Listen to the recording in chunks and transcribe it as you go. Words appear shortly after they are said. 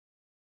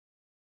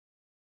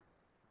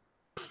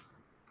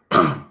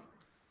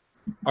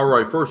All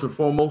right, first and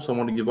foremost, I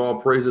want to give all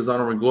praises,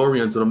 honor, and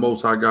glory unto the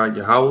Most High God,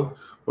 Yahweh,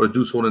 for to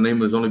do so in the name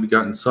of his only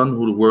begotten Son,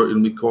 who the world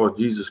enemy called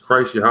Jesus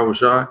Christ, Yahweh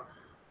Shai.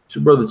 It's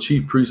your brother,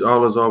 Chief Priest,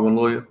 Allah's Alvin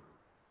Lawyer,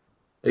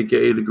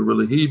 a.k.a. the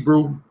Guerrilla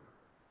Hebrew,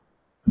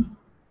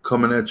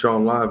 coming at y'all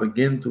live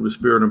again through the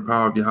spirit and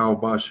power of Yahweh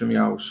Ba'ashem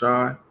Yahweh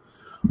Shai.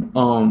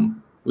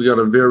 We got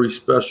a very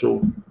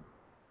special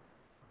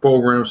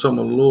program,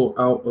 something a little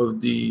out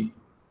of the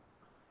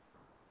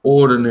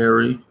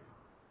ordinary.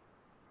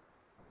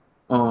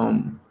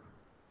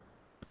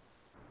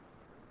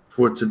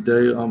 For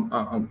today,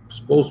 I'm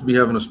supposed to be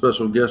having a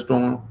special guest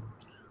on.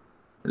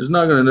 It's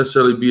not going to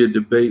necessarily be a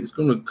debate. It's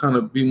going to kind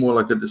of be more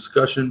like a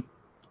discussion,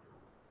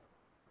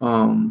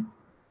 a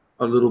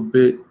little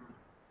bit.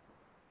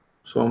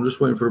 So I'm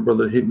just waiting for the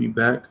brother to hit me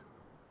back,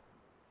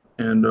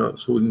 and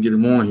so we can get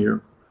him on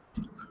here.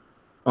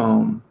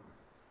 But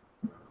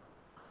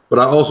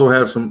I also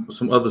have some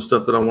other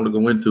stuff that I want to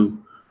go into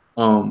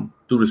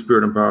through the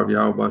spirit and power of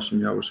Yahweh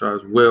Ba'ashem Yahweh Shai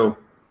as well.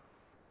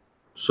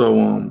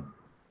 So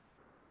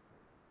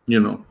you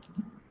know,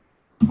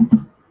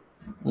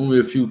 only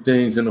a few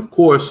things, and of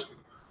course,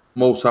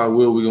 Most High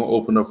will, we're gonna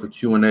open up for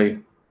Q&A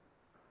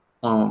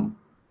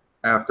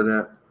after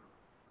that.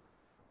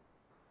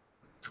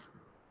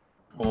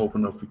 I'll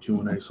open up for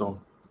Q&A. So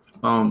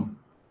let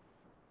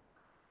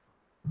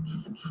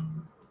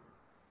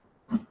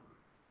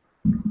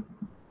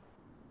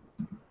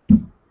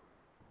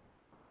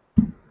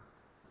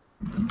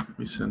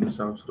me send this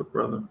out to the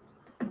brother.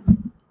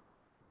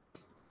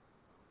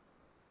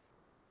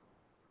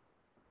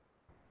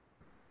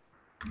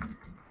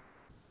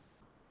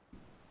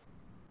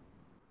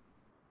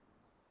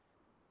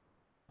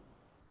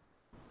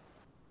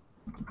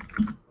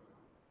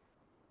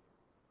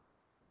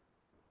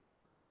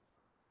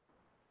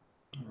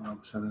 I'm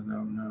sending it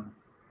out now.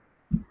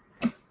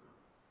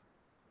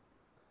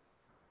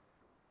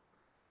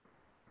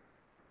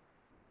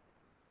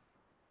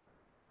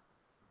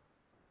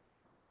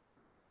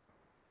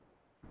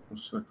 One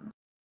second.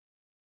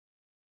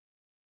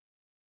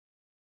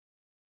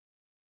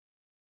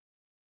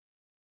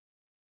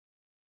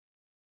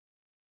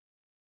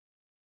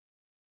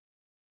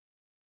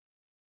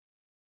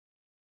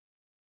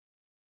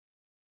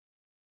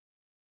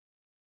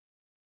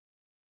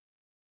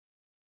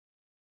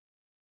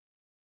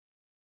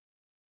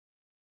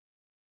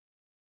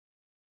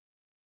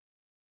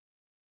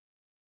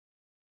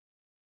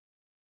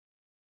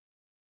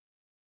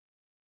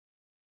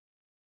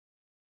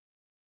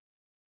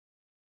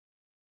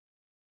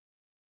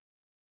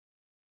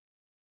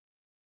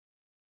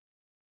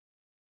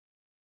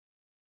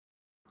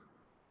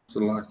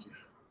 Salaki.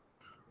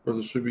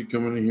 Brother should be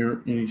coming in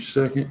here any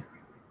second.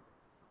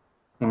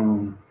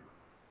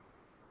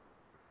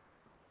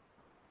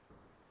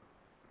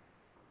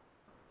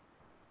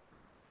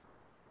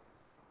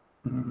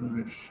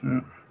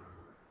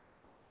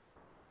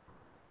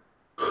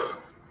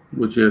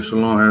 Which, yeah,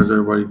 Shalom, how's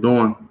everybody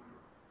doing?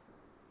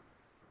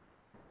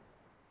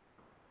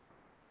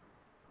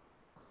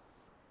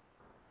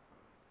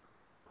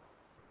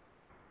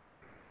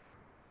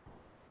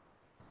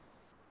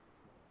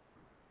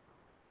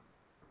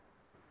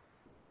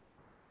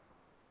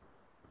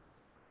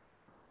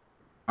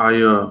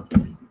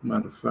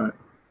 Matter of fact,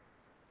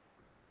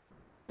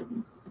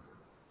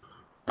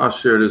 I'll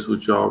share this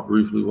with y'all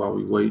briefly while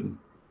we're waiting.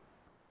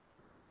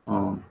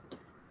 Yeah.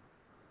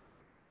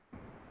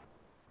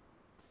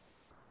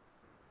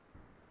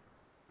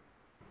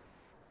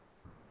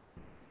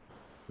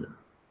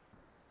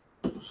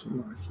 So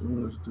like,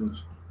 what is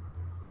this?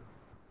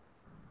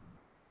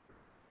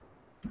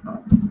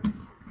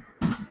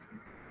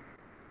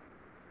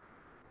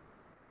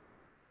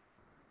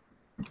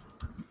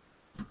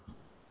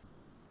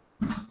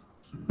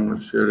 I'm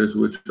gonna share this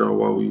with y'all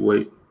while we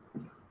wait.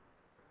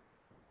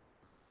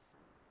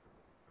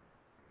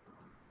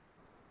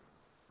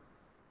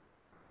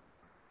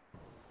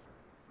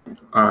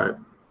 All right.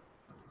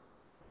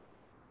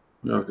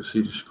 Y'all can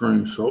see the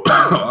screen. So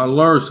I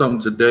learned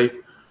something today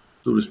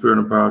through the spirit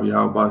and power of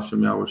Yahweh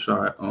Ba'ashem Yahweh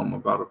Shai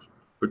about a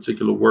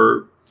particular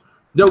word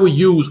that we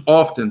use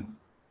often.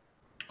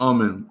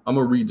 And I'm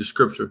gonna read the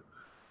scripture.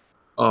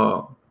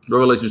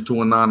 Revelations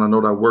 2:9. I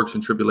know thy works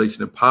in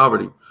tribulation and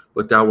poverty,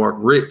 but thou art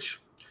rich.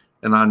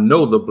 And I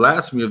know the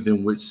blasphemy of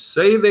them which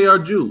say they are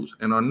Jews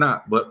and are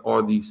not, but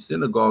are the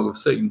synagogue of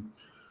Satan.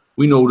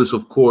 We know this,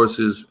 of course,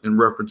 is in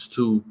reference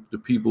to the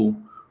people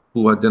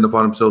who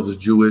identify themselves as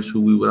Jewish,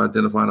 who we would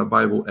identify in the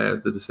Bible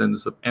as the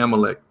descendants of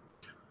Amalek.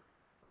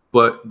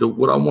 But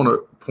what I want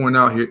to point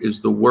out here is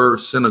the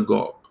word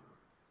synagogue.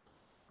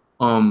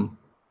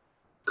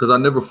 Because I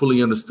never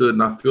fully understood,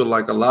 and I feel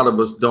like a lot of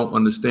us don't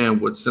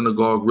understand what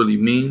synagogue really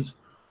means.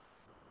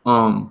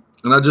 And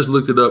I just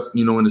looked it up,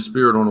 in the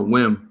spirit on a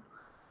whim.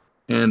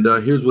 And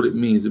here's what it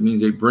means. It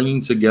means a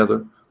bringing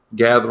together,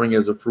 gathering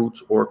as a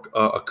fruits, or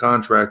a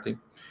contracting.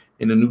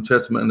 In the New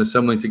Testament, an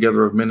assembling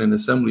together of men, an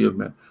assembly of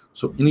men.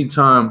 So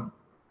anytime,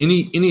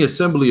 any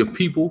assembly of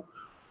people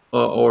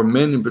or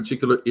men in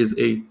particular is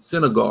a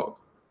synagogue.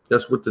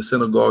 That's what the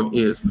synagogue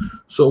is.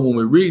 So when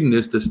we're reading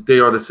this, they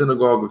are the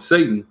synagogue of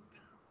Satan.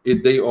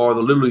 They are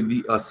literally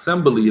the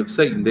assembly of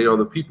Satan. They are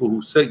the people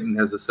who Satan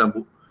has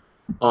assembled,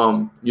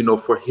 you know,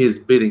 for his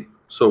bidding,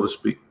 so to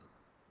speak,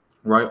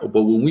 right?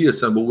 But when we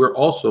assemble, we're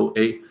also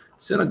a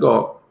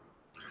synagogue,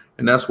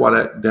 and that's why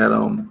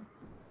that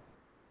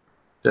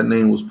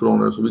name was put on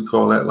there. So we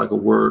call that like a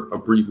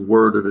brief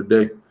word of the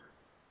day.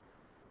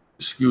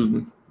 Excuse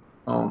me.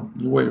 I'm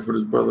waiting for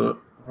this brother.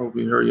 I hope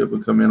he hurry up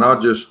and come in.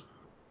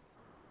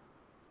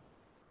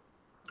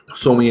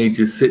 So we ain't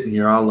just sitting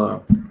here.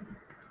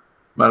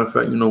 Matter of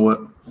fact, you know what?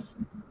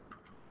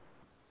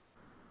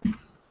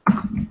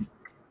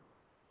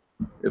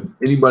 If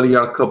anybody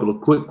got a couple of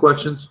quick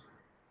questions,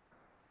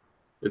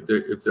 if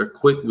they're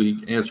quick,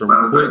 we answer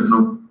them quick.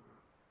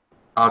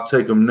 I'll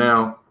take them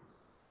now.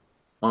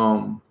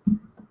 All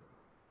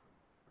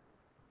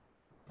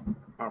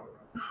right.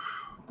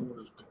 What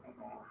is going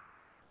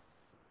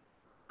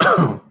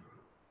on?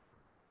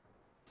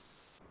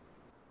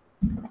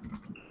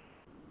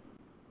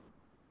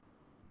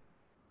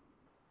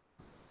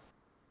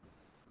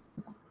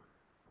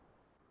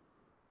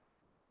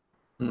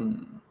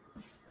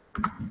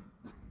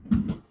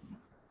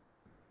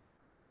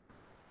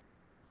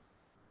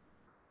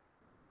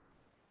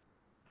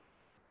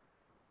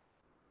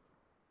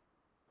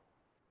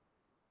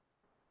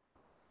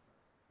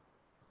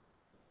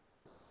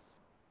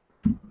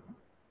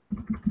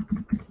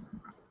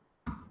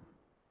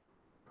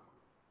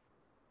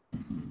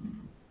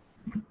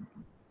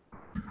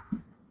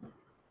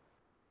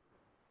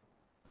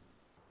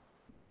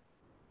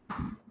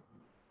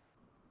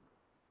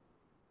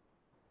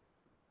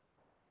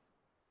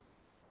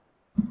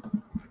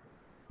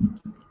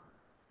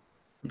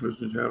 This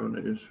is having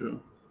an issue.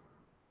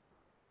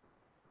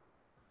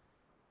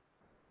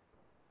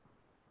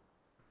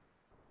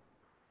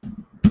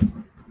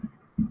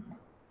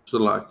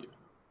 Salaki.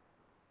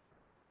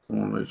 I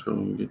want to make sure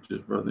we can get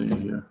this brother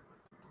in here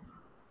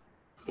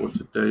for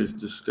today's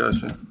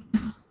discussion.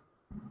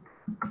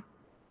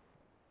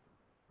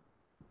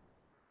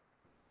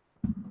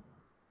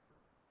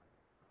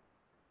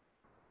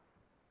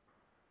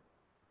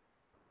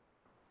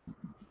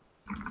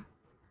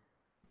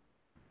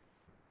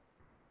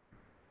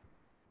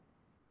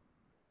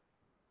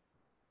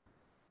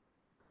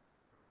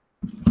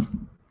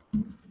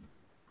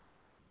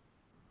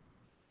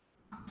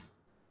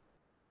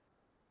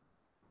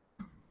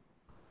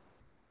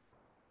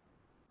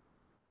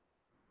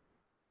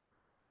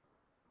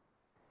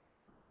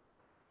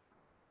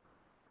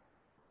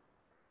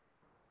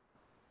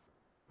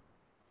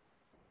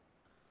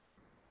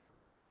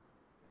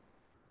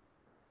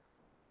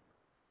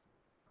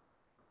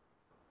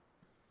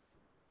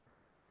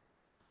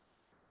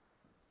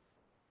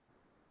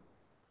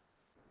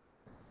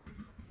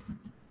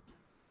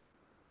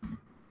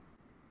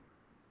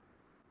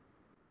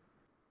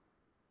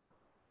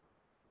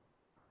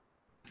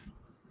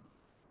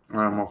 All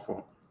right, my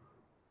fault.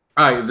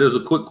 All right, there's a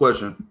quick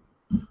question,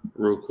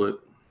 real quick.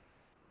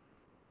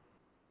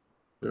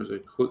 There's a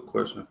quick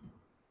question.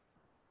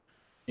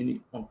 Okay.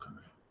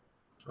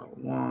 So,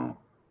 wow.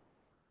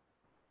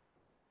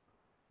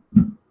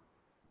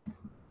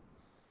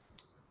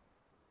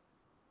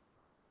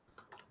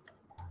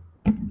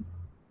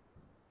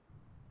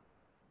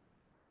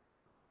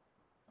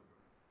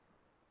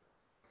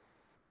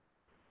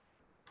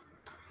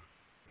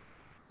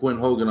 Gwen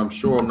Hogan, I'm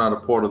sure I'm not a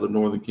part of the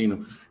Northern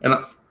Kingdom. And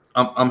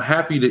I'm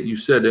happy that you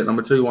said that. And I'm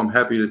going to tell you why I'm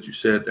happy that you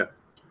said that.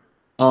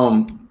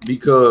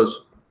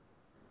 Because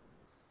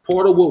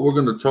part of what we're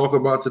going to talk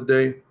about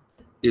today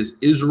is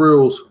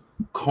Israel's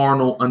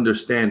carnal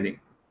understanding.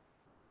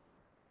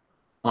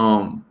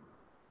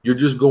 You're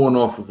just going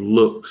off of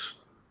looks,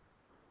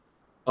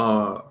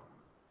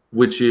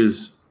 which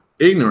is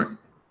ignorant,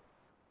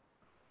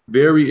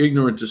 very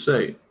ignorant to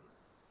say.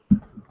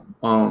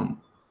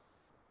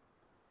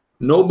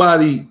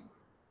 Nobody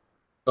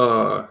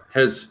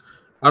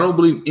I don't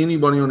believe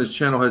anybody on this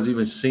channel has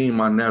even seen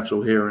my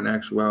natural hair in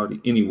actuality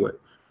anyway,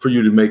 for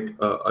you to make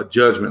a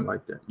judgment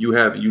like that. You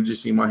haven't. You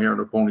just see my hair in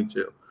a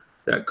ponytail.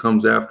 That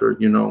comes after,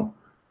 you know,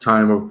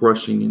 time of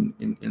brushing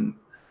and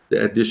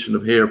the addition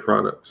of hair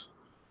products.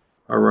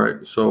 All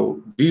right.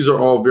 So these are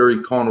all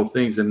very carnal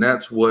things, and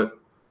that's what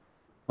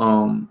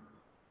a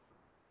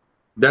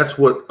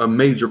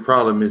major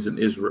problem is in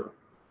Israel.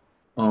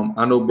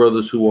 I know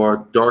brothers who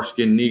are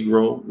dark-skinned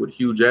Negro with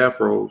huge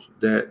afros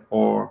that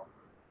are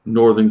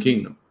Northern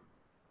Kingdom,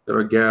 that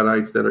are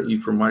Gadites, that are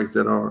Ephraimites,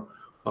 that are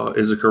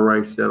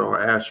Issacharites, that are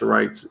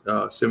Asherites,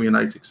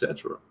 Simeonites,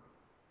 etc.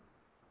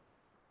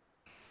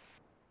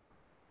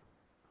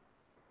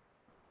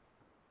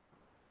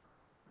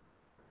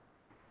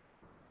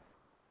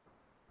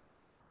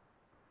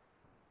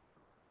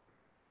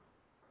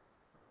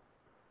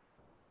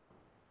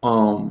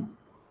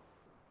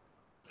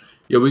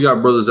 Yeah, we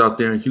got brothers out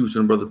there in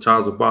Houston, Brother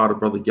Tazabada,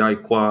 Brother Yai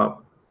Quab,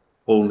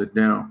 holding it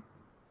down.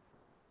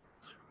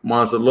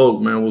 Monster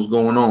Loke, man, what's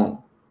going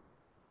on?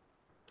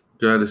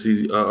 Glad to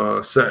see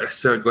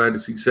glad to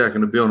see Sack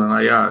in the building.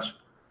 Ayash,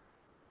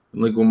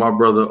 link with my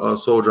brother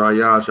Soldier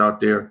Ayash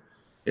out there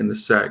in the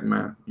Sack,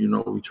 man. You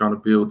know, we trying to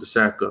build the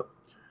Sack up.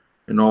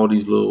 and all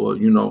these little,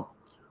 you know,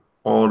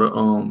 all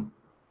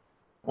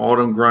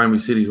them grimy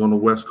cities on the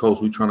West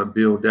Coast. We trying to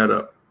build that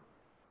up.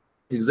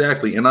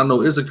 Exactly. And I know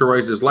SICARRI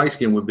is light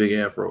skinned with big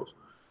afros.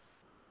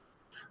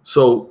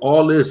 So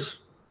all this,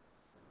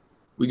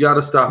 we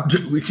gotta stop.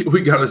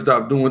 We gotta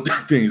stop doing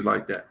things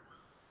like that,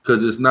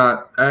 because it's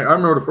not. I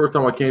remember the first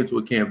time I came to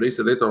a camp, they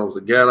said they thought I was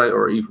a Gadite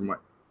or an Ephraimite.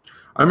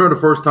 I remember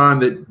the first time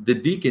that the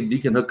Deacon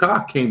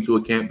Hakah came to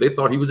a camp, they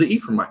thought he was an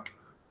Ephraimite.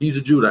 He's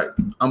a Judite.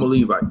 I'm a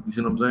Levite. You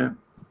see what I'm saying?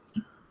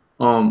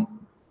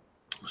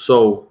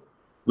 So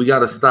we got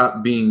to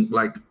stop being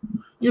like,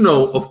 you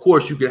know, of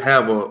course you could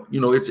have a,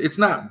 you know, it's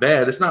not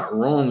bad. It's not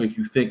wrong if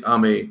you think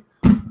I'm a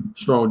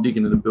strong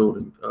deacon in the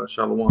building.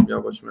 Shalom.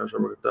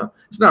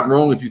 It's not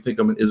wrong if you think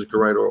I'm an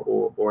Issacharite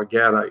or a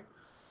Gadite.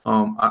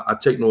 I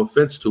take no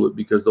offense to it,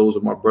 because those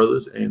are my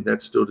brothers and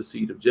that's still the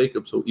seed of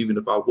Jacob. So even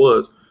if I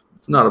was,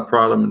 it's not a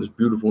problem, and it's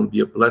beautiful and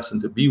be a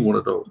blessing to be one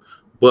of those.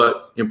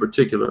 But in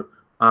particular,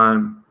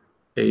 I'm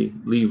a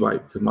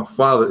Levite because my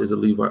father is a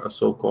Levite, a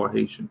so-called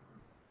Haitian.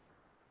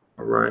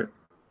 All right.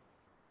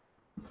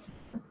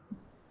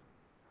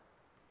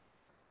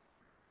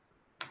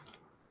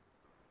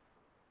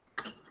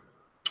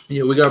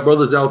 Yeah, we got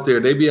brothers out there.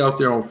 They be out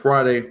there on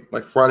Friday,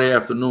 like Friday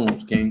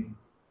afternoons, King.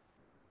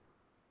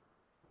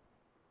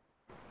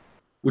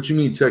 What you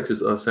mean,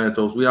 Texas,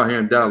 Santos? We out here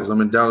in Dallas.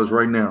 I'm in Dallas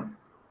right now.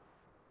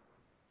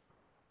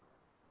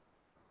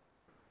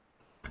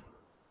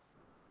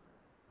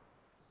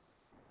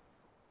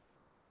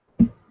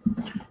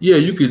 Yeah,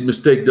 you could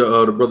mistake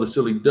the brother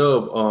Silly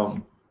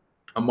Dove,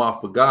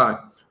 Amaf Pagai,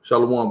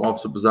 Shalom,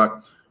 Officer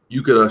Bazak.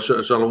 You could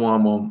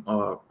Shalom,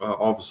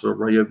 Officer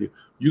Rayev.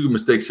 You could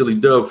mistake Silly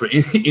Dove for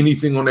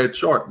anything on that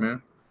chart, man.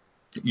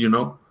 You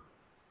know,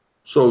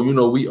 so you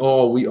know we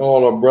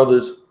all are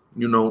brothers.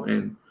 You know,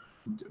 and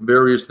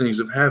various things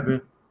have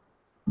happened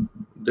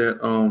that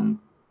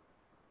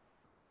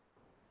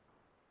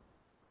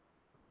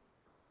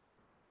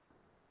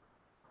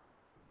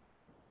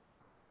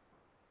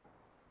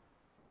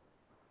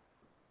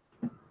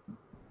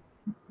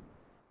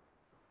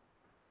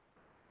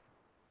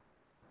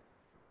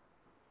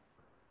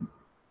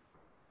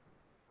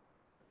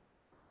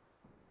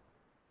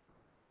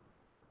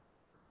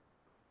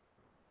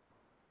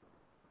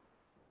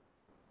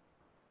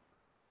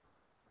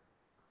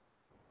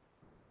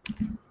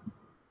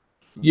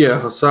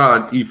yeah,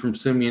 Hassad, Ephraim,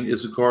 Simeon,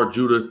 Issachar,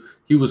 Judah.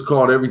 He was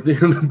called everything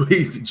in the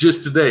basic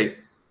just today.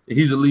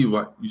 He's a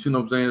Levite. You see what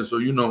I'm saying? So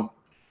you know,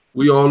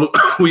 we all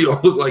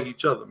look like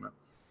each other, man.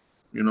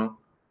 You know.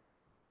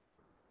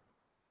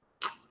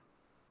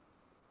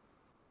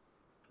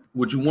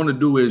 What you want to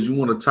do is you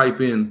want to type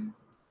in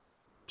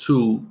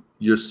to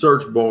your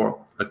search bar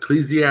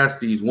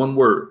Ecclesiastes, one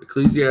word,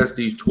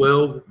 Ecclesiastes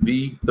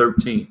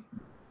 12:13.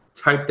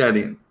 Type that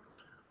in.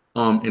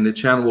 And the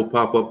channel will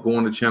pop up. Go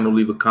on the channel,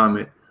 leave a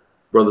comment.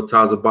 Brother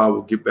Tazabah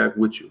will get back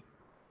with you.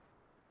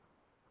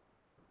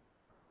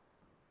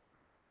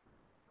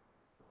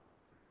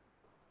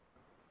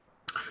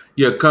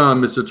 Yeah,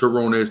 come, Mr.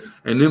 Torones.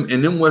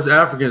 And them West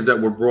Africans that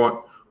were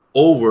brought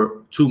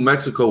over to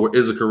Mexico were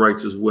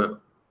Issacharites as well.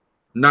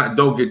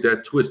 Don't get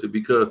that twisted,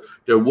 because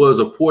there was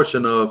a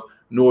portion of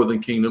Northern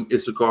Kingdom,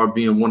 Issachar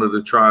being one of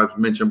the tribes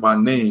mentioned by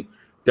name,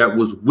 that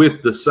was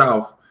with the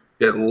South,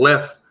 that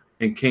left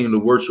and came to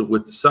worship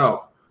with the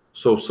South.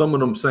 So some of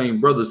them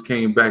same brothers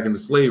came back into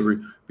slavery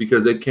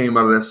because they came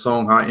out of that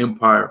Songhai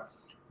Empire.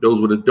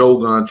 Those were the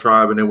Dogon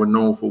tribe, and they were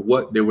known for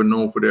what? They were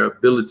known for their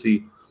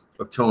ability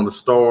of telling the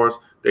stars.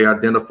 They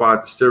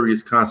identified the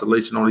Sirius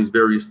constellation, all these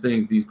various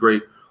things, these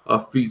great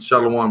feats.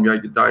 Shalom,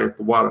 Yahidayah,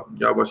 Thawada,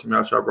 Yahweh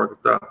Yashar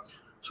Barakatah.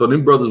 So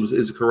them brothers was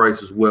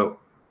Issacharites as well.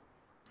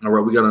 All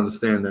right, we got to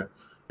understand that.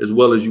 As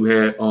well as you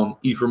had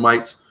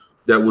Ephraimites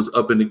that was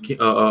up in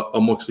the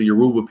amongst the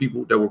Yoruba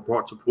people that were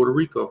brought to Puerto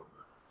Rico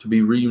to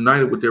be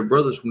reunited with their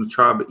brothers from the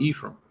tribe of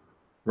Ephraim,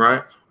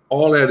 right?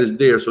 All that is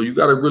there. So you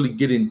got to really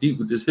get in deep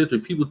with this history.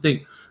 People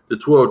think the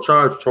 12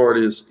 tribes chart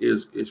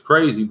is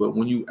crazy, but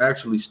when you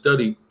actually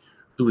study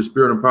through the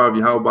spirit and power of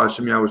Yahweh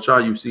Shem Yahweh,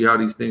 you see how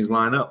these things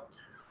line up.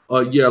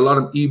 Yeah, a lot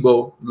of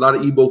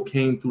Igbo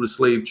came through the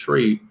slave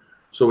trade.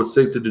 So it's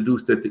safe to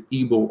deduce that the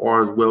Igbo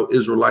are as well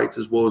Israelites,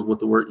 as well as what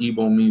the word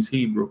Igbo means,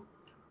 Hebrew.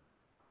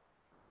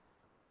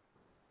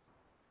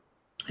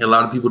 And a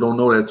lot of people don't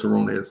know that,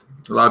 Tyrone is.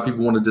 A lot of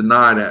people want to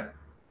deny that.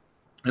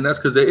 And that's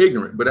because they're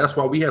ignorant. But that's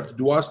why we have to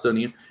do our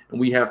studying, and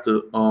we have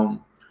to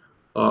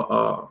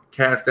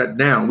cast that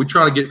down. We're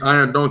trying to get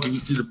Iron Donkey. You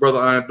see the brother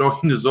Iron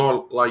Donkey is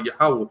all like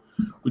Yahweh.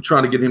 We're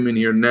trying to get him in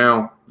here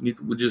now.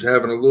 We're just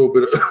having a little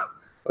bit of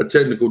a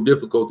technical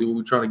difficulty, but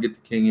we're trying to get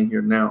the king in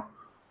here now.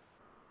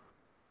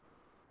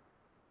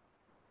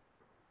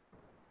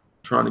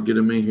 Trying to get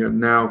him in here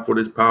now for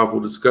this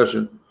powerful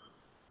discussion,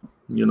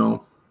 you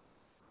know.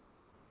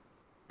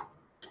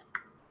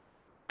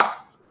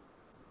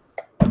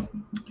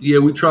 Yeah,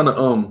 we're trying to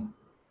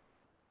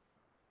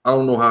I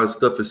don't know how his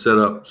stuff is set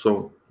up.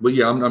 So, but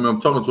yeah,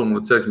 I'm talking to him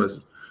on a text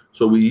message.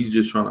 So he's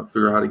just trying to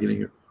figure out how to get in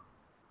here.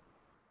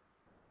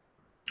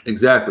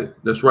 Exactly.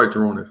 That's right,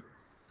 Tyrone.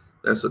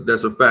 That's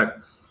a fact.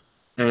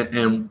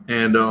 and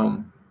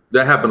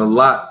that happened a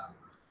lot.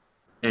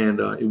 And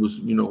it was,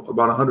 you know,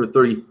 about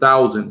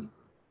 130,000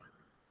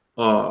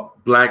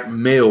 black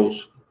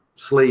males,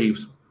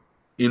 slaves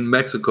in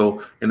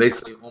Mexico, and they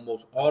say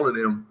almost all of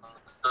them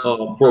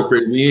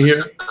procreated. We in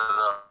here?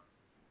 Oh,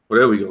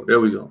 there we go. There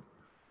we go.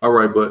 All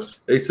right, but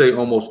they say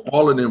almost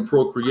all of them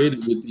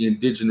procreated with the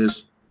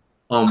indigenous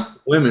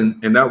women,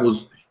 and that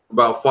was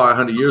about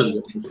 500 years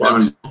ago.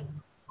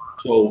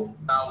 So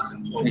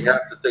we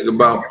have to think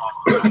about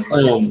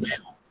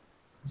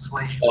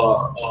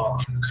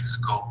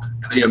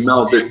the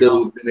amount that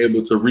they've been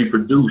able to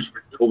reproduce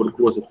over the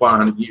course of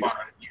 500 years.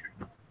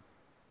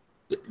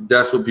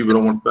 That's what people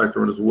don't want to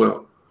factor in as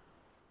well.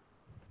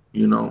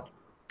 You know.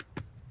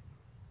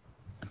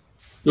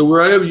 So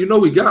wherever, you know,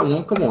 we got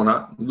one. Come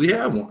on, we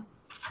have one.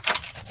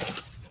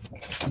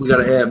 We got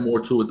to add more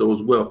to it though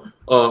as well.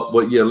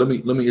 But yeah, let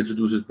me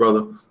introduce his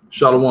brother.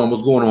 Shalom,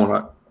 what's going on,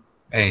 Ak?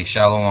 Hey,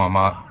 Shalom,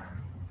 Ak.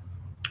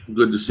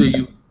 Good to see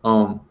you.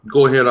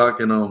 Go ahead, Ak,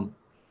 and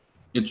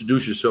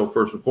introduce yourself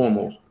first and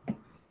foremost.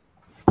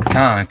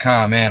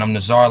 Khan, man. I'm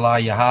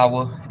Nazarla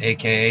Yahweh,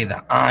 aka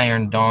the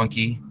Iron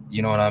Donkey.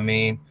 You know what I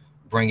mean?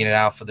 Bringing it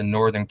out for the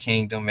Northern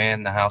Kingdom,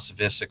 man. The House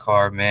of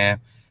Issachar, man.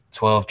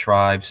 12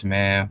 tribes,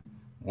 man.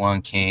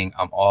 One king.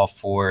 I'm all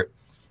for it.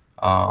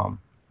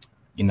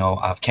 You know,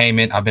 I've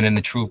been in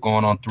the truth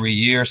going on 3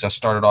 years. I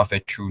started off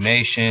at True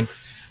Nation.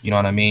 You know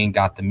what I mean?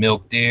 Got the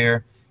milk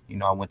there. You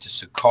know, I went to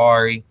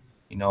SICARRI.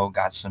 You know,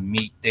 got some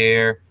meat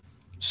there.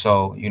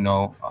 So, you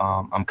know,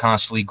 I'm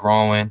constantly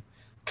growing,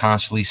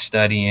 constantly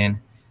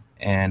studying,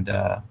 and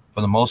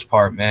for the most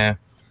part, man,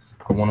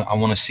 I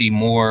want to see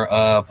more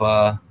of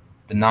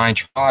the 9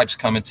 tribes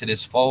coming to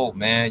this fold,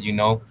 man. You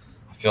know,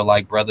 I feel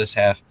like brothers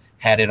have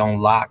had it on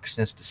lock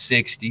since the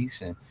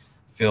 60s, and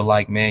feel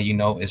like, man, you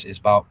know, it's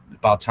about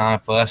time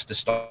for us to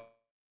start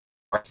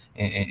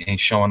and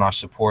showing our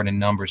support in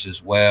numbers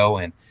as well,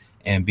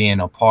 and being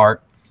a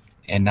part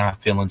and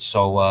not feeling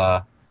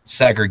so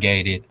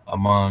segregated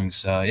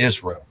amongst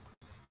Israel.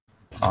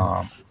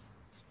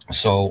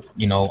 So,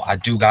 you know, I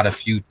do got a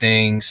few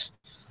things.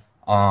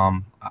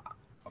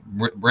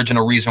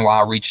 Original reason why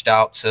I reached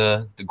out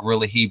to the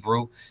Guerrilla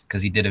Hebrew,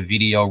 because he did a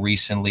video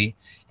recently.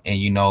 And,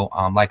 you know,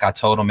 like I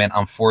told him, man,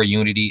 I'm for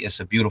unity.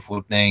 It's a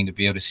beautiful thing to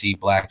be able to see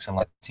blacks and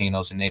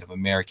Latinos and Native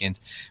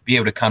Americans be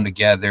able to come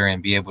together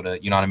and be able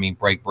to, you know what I mean,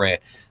 break bread.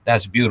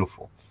 That's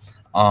beautiful.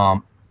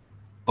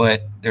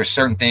 But there's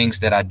certain things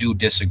that I do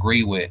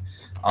disagree with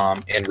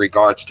in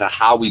regards to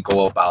how we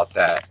go about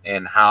that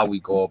and how we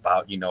go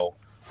about, you know,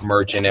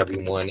 merging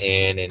everyone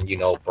in and, you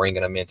know,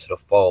 bringing them into the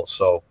fold.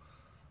 So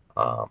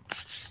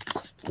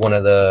one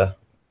of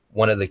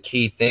the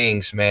key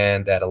things,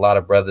 man, that a lot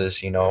of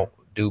brothers, you know,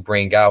 do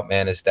bring out,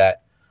 man, is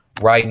that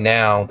right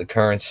now the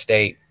current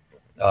state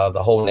of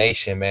the whole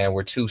nation, man,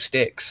 we're 2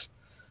 sticks,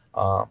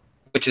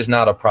 which is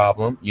not a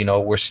problem. You know,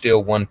 we're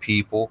still one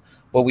people,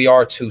 but we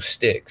are 2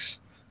 sticks.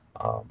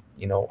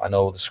 You know, I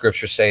know the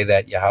scriptures say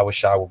that Yahweh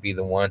Shah will be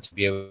the one to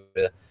be able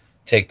to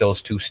take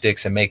those 2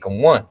 sticks and make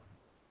them one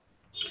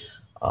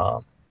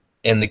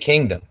in the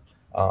kingdom,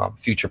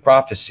 future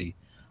prophecy.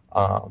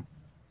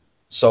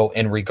 So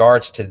in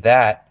regards to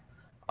that,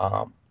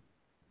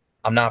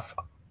 I'm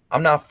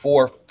not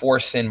for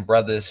forcing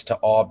brothers to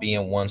all be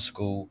in one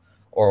school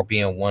or be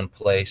in one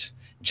place,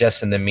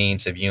 just in the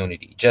means of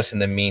unity, just in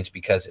the means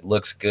because it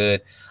looks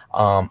good.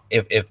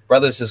 If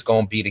brothers is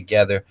going to be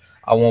together,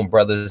 I want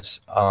brothers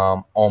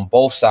on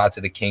both sides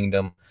of the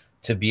kingdom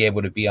to be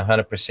able to be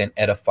 100%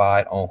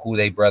 edified on who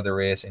their brother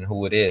is and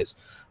who it is.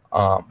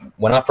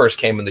 When I first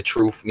came in the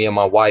truth, me and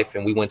my wife,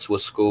 and we went to a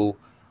school,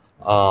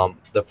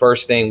 the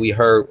first thing we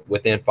heard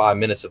within 5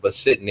 minutes of us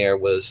sitting there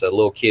was a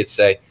little kid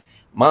say,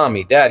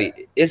 "Mommy,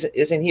 Daddy,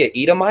 isn't he an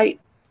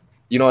Edomite?"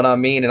 You know what I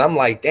mean? And I'm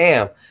like,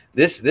 damn,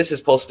 this is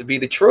supposed to be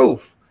the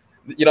truth.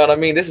 You know what I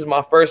mean? This is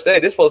my first day.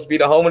 This is supposed to be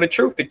the home of the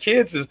truth. The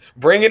kids is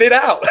bringing it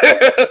out,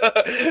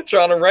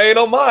 trying to rain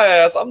on my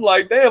ass. I'm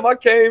like, damn, I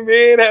came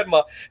in, had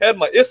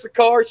my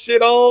Issachar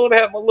shit on,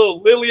 had my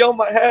little lily on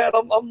my hat.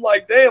 I'm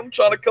like, damn, I'm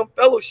trying to come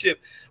fellowship.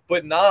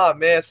 But nah,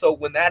 man. So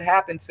when that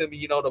happened to me,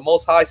 you know, the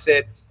Most High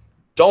said,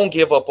 don't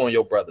give up on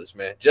your brothers,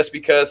 man. Just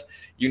because,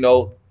 you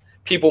know,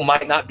 people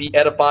might not be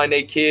edifying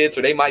their kids,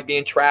 or they might be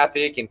in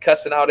traffic and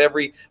cussing out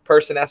every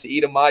person that's an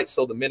Edomite.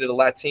 So the minute a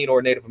Latino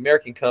or Native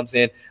American comes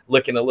in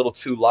looking a little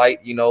too light,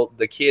 you know,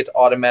 the kids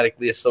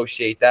automatically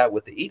associate that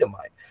with the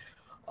Edomite.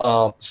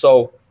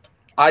 So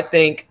I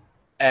think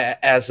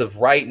as of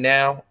right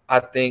now, I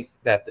think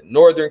that the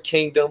Northern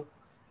Kingdom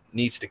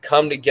needs to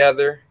come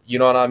together, you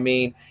know what I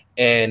mean,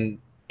 and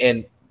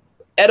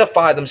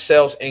edify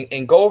themselves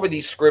and go over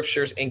these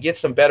scriptures and get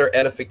some better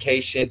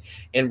edification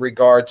in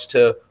regards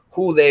to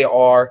who they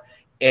are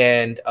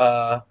and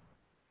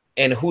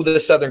who the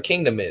Southern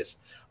Kingdom is.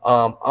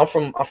 I'm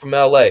from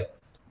LA.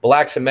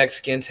 Blacks and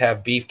Mexicans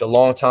have beefed a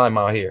long time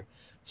out here.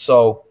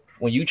 So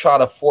when you try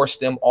to force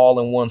them all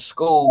in one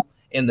school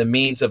in the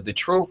means of the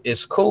truth,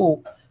 it's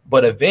cool.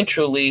 But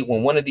eventually,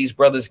 when one of these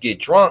brothers get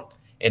drunk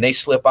and they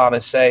slip out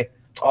and say,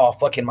 "Oh,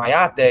 fucking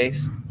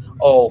mayates,"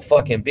 oh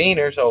fucking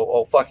beaners,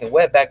 oh fucking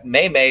wetback,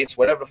 maymays,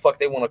 whatever the fuck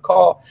they want to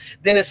call,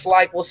 then it's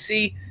like, well,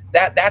 see,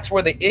 that's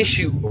where the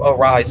issue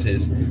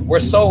arises. We're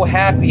so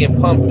happy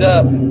and pumped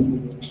up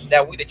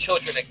that we the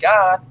children of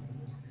God,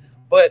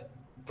 but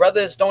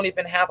brothers don't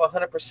even have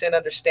 100%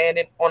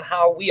 understanding on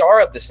how we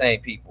are of the same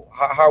people,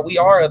 how we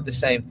are of the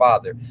same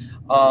father.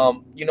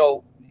 You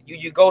know,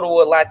 you go to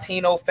a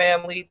Latino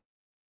family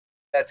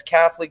that's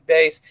Catholic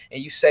based,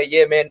 and you say,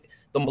 yeah, man,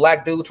 them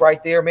black dudes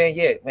right there, man,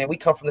 yeah, man, we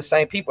come from the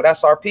same people.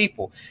 That's our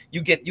people.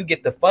 You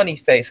get the funny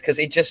face because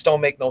it just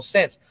don't make no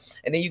sense.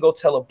 And then you go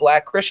tell a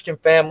black Christian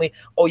family,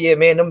 oh yeah,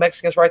 man, them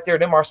Mexicans right there,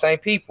 them our same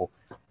people.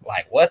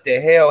 Like, what the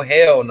hell?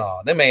 Hell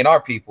no, them ain't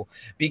our people.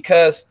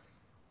 Because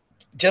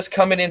just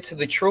coming into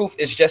the truth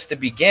is just the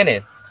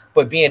beginning,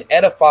 but being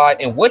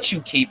edified in what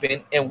you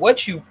keeping and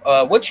what you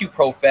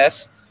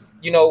profess,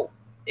 you know,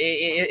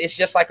 it's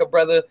just like a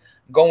brother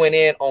going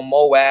in on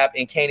Moab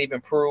and can't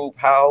even prove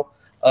how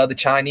the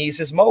Chinese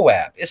is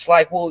Moab. It's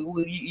like, well,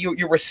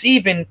 you're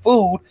receiving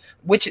food,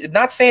 which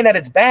not saying that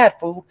it's bad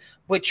food,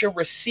 but you're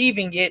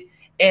receiving it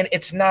and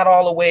it's not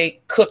all the way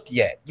cooked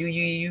yet.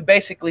 You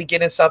basically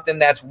getting something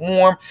that's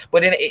warm,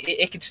 but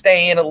it could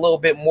stay in a little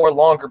bit more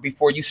longer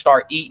before you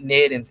start eating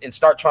it and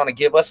start trying to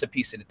give us a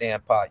piece of the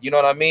damn pot. You know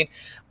what I mean?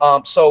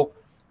 So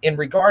in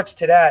regards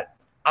to that,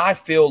 I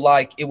feel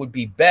like it would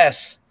be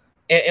best,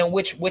 and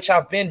which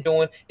I've been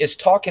doing, is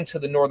talking to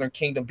the Northern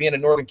Kingdom, being a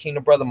Northern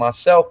Kingdom brother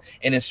myself,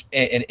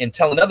 and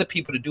telling other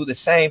people to do the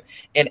same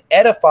and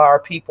edify our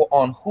people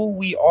on who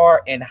we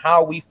are and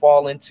how we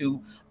fall into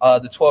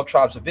the 12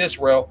 tribes of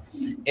Israel.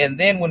 And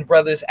then when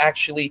brothers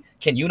actually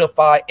can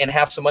unify and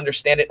have some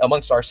understanding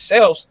amongst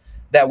ourselves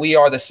that we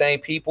are the same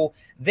people,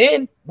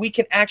 then we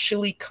can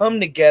actually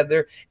come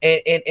together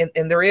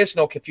and there is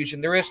no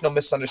confusion. There is no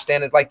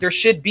misunderstanding. Like, there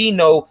should be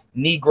no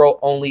Negro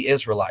only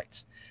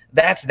Israelites.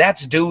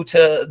 That's due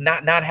to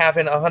not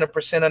having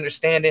 100%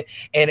 understanding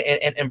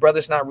and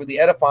brothers not really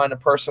edifying the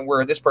person,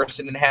 where this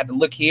person had to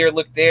look here,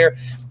 look there.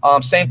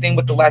 Same thing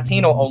with the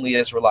Latino only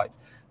Israelites.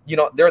 You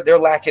know, they're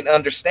lacking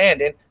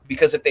understanding,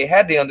 because if they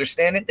had the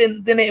understanding,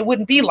 then it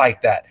wouldn't be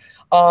like that.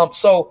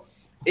 So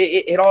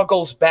it all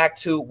goes back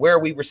to where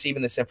we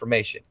receiving this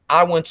information.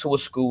 I went to a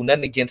school,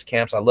 nothing against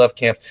camps, I love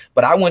camps,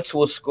 but I went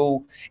to a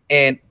school,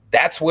 and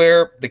that's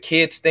where the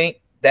kids think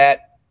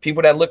that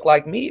people that look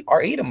like me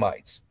are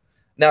Edomites.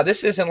 Now,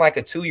 this isn't like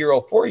a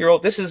 2-year-old,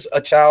 4-year-old. This is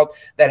a child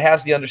that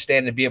has the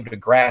understanding to be able to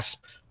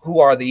grasp who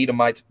are the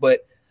Edomites.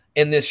 But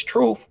in this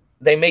truth,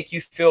 they make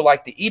you feel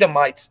like the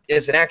Edomites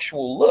is an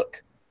actual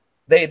look.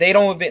 They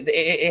don't even,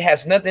 it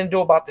has nothing to do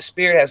about the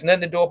spirit, it has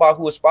nothing to do about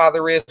who his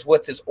father is,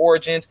 what's his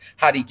origins,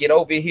 how did he get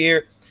over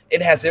here.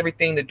 It has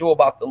everything to do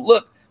about the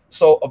look.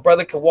 So a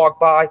brother could walk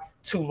by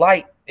too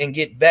light and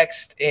get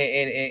vexed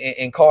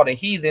and called a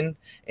heathen.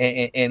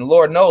 And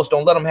Lord knows,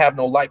 don't let him have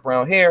no light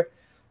brown hair.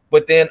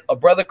 But then a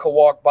brother could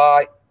walk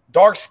by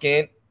dark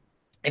skinned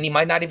and he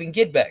might not even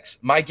get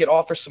vexed, might get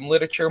offered some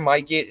literature,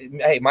 might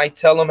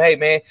tell him, hey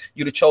man,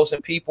 you the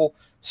chosen people.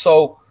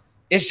 So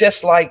it's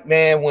just like,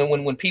 man,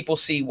 when people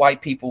see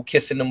white people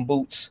kissing them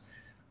boots,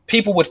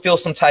 people would feel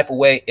some type of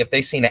way if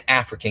they seen an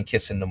African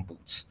kissing them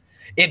boots.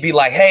 It'd be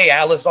like, hey,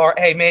 Alizar,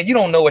 hey, man, you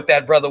don't know what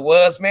that brother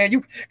was, man.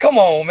 You come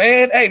on,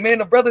 man. Hey, man,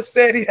 the brother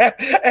said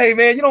hey,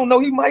 man, you don't know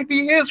he might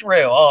be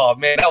Israel. Oh,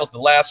 man, that was the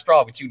last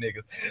straw with you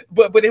niggas.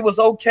 But it was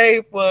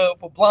okay for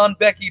blonde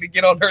Becky to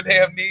get on her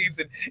damn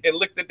knees and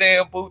lick the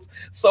damn boots.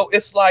 So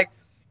it's like,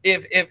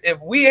 if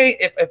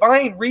I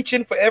ain't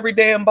reaching for every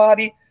damn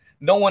body,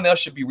 no one else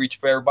should be reaching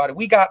for everybody.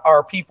 We got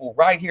our people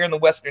right here in the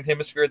Western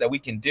Hemisphere that we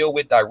can deal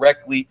with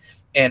directly.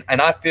 And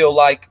I feel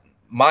like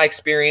my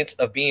experience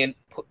of being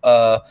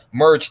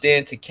merged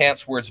into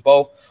camps where it's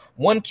both,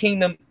 one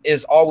kingdom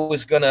is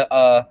always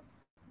gonna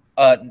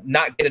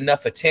not get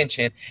enough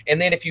attention. And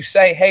then if you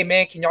say, hey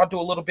man, can y'all do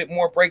a little bit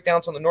more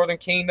breakdowns on the Northern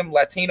Kingdom,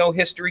 Latino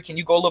history, can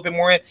you go a little bit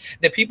more in,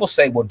 then people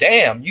say, well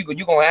damn, you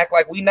gonna act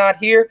like we not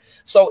here.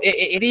 So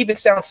it even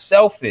sounds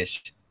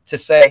selfish to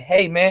say,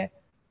 hey man,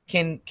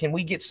 can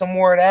we get some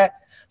more of that?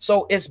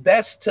 So it's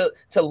best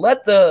to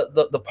let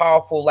the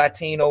powerful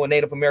Latino and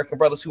Native American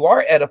brothers who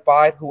are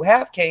edified, who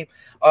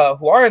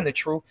are in the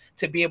truth,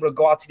 to be able to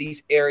go out to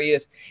these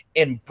areas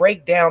and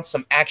break down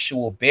some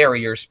actual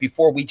barriers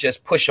before we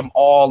just push them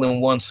all in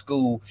one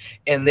school.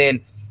 And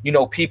then, you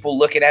know, people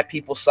looking at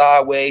people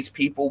sideways,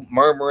 people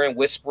murmuring,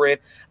 whispering.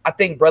 I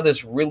think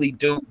brothers really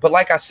do. But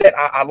like I said,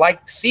 I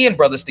like seeing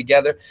brothers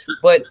together,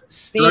 but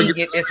seeing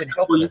it isn't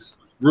helping us.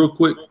 Real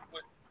quick.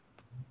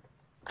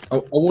 I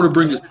want to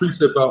bring this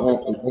precept out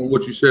on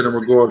what you said in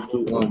regards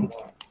to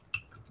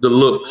the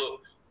looks.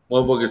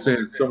 Motherfucker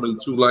saying somebody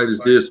too light is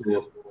this,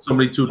 or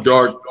somebody too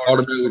dark,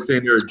 automatically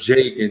saying they're a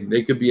Jake, and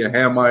they could be a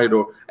Hamite,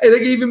 or hey, they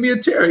could even be a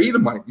Terra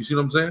Edomite. You see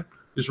what I'm saying?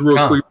 Just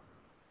real quick.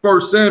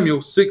 1 Samuel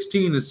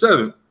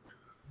 16:7.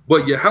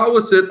 But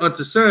Yahweh said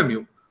unto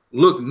Samuel,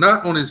 look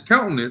not on his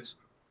countenance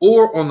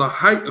or on the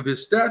height of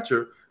his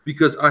stature,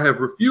 because I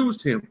have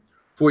refused him.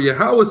 For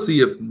Yahweh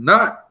seeth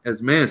not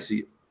as man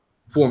seeth.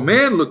 For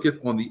man looketh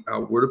on the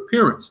outward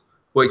appearance,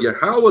 but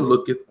Yahweh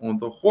looketh on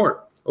the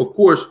heart. Of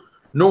course,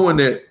 knowing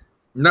that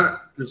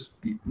not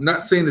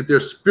saying that they're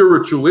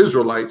spiritual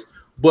Israelites,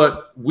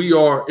 but we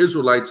are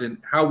Israelites, and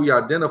how we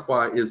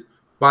identify is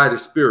by the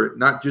Spirit,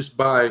 not just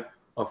by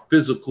a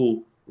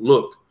physical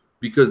look,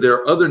 because there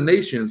are other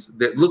nations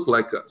that look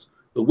like us.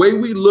 The way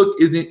we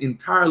look isn't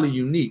entirely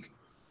unique.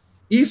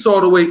 Esau,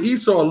 the way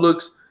Esau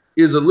looks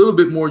is a little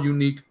bit more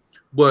unique,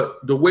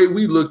 but the way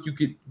we look, you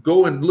could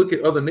go and look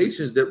at other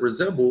nations that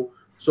resemble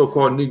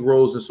so-called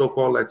Negroes and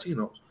so-called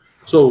Latinos.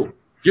 So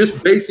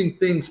just basing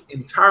things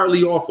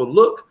entirely off a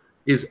look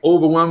is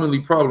overwhelmingly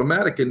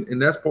problematic,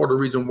 and that's part of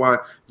the reason why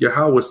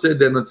Yahweh said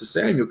that unto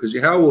Samuel, because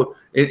Yahweh,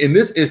 in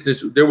this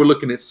instance, they were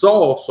looking at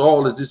Saul.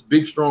 Saul is this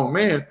big, strong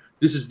man.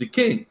 This is the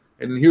king.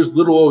 And then here's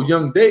little old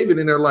young David,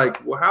 and they're like,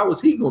 well, how is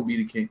he going to be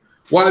the king?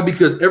 Why?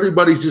 Because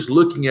everybody's just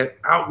looking at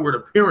outward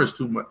appearance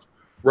too much,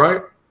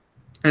 right?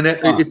 And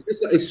that,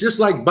 it's just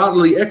like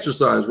bodily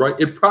exercise, right?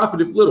 It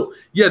profited little.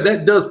 Yeah,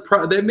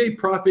 that may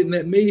profit and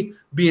that may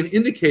be an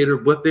indicator,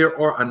 but there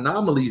are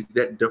anomalies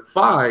that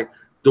defy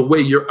the way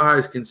your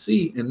eyes can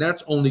see, and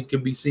that's only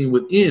can be seen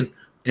within,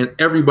 and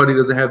everybody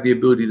doesn't have the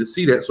ability to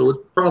see that. So it's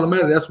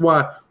problematic. That's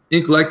why,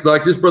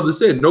 like this brother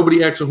said,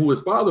 nobody asked him who his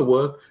father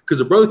was,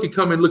 because a brother could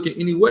come and look at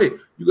any way.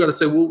 You got to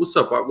say, well, what's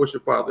up? What's your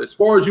father? As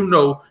far as you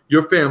know,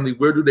 your family,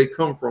 where do they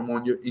come from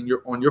on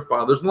your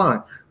father's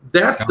line?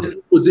 That's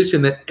the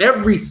position that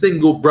every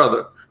single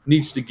brother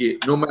needs to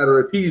get, no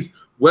matter if he's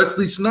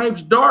Wesley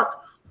Snipes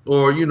dark,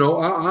 or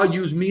I'll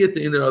use me at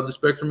the end of the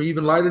spectrum,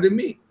 even lighter than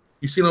me.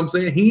 You see what I'm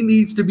saying? He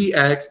needs to be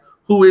asked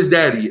who his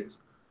daddy is,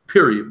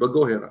 period. But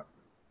go ahead.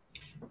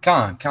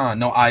 Khan.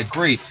 No, I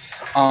agree.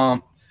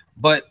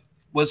 But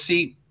well,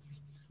 see,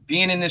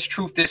 being in this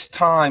truth this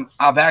time,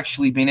 I've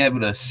actually been able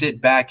to sit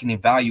back and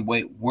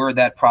evaluate where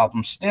that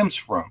problem stems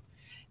from.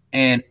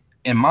 And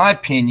in my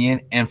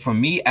opinion, and from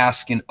me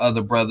asking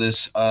other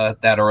brothers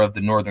that are of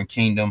the Northern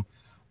Kingdom,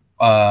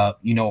 how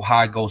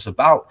it goes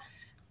about,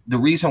 the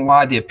reason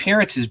why the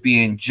appearance is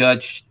being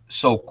judged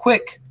so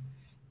quick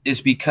is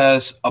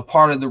because a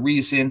part of the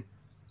reason,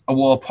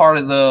 well, a part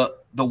of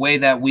the way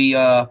that we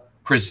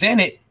present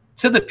it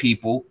to the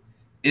people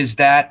is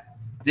that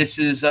this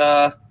is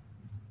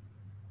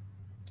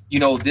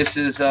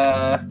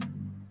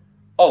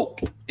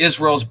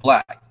Israel's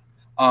black,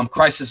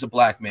 Christ is a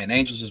black man,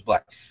 angels is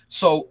black.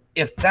 So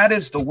if that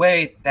is the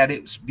way that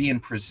it's being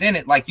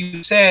presented, like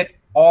you said,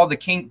 both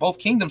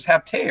kingdoms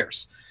have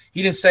tares.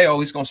 He didn't say,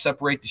 oh, he's going to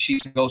separate the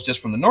sheep and goats just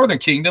from the Northern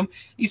Kingdom.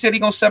 He said he's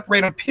going to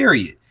separate them,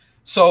 period.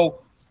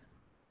 So,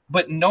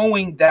 but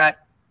knowing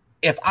that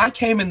if I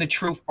came in the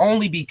truth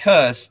only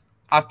because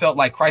I felt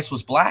like Christ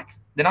was black,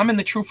 then I'm in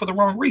the truth for the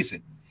wrong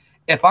reason.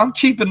 If I'm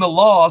keeping the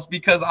laws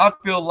because I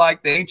feel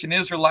like the ancient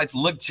Israelites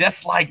look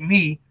just like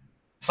me,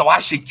 so I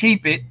should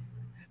keep it,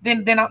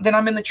 then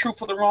I'm in the truth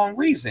for the wrong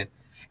reason.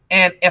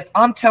 And if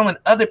I'm telling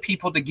other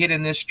people to get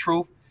in this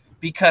truth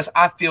because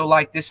I feel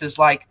like this is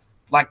like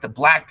the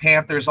Black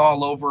Panthers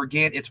all over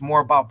again, it's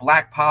more about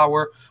black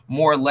power,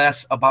 more or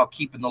less about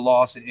keeping the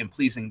laws and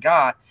pleasing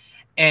God.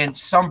 And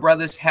some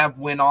brothers have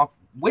went off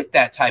with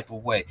that type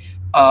of way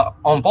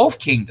on both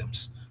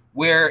kingdoms,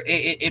 where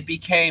it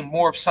became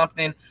more of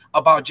something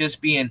about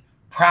just being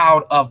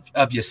proud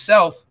of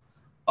yourself,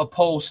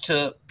 opposed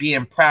to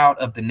being proud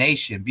of the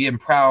nation, being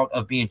proud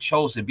of being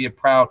chosen, being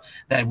proud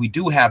that we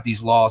do have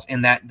these laws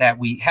and that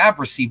we have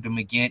received them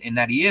again, and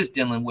that he is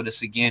dealing with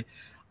us again.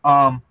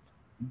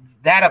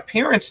 That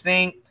appearance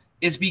thing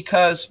is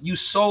because you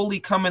solely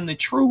come in the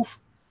truth.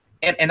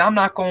 And I'm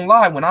not going to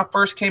lie, when I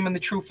first came in the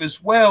truth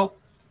as well,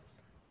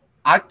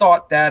 I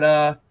thought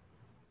that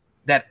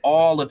that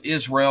all of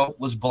Israel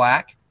was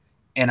black,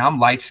 and I'm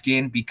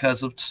light-skinned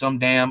because of some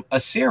damn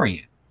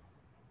Assyrian.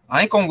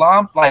 I ain't gonna lie,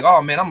 I'm like,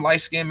 oh man, I'm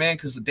light-skinned, man,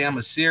 because the damn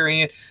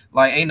Assyrian.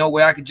 Like, ain't no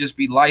way I could just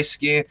be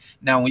light-skinned.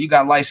 Now, when you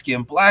got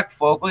light-skinned black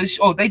folk,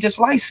 they just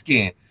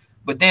light-skinned.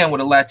 But then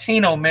with a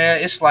Latino,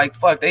 man, it's like,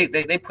 fuck, they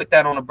put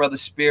that on a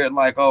brother's spirit,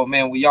 like, oh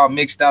man, we all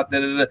mixed out,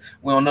 we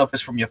don't know if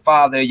it's from your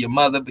father or your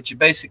mother, but you're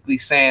basically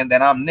saying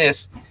that I'm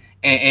this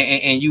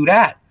and you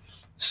that.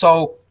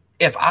 So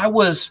if I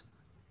was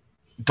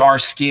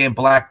dark-skinned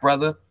black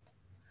brother,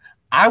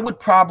 I would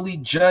probably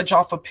judge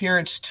off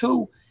appearance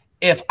too.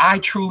 If I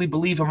truly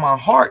believe in my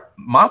heart,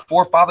 my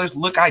forefathers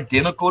look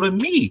identical to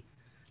me.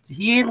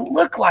 He didn't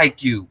look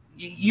like you.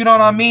 You know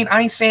what I mean?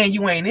 I ain't saying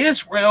you ain't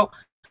Israel,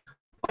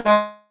 but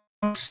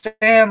I'm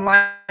saying,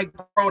 like,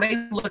 bro, they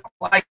look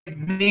like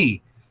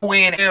me.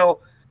 When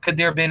hell could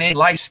there have been any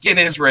light-skinned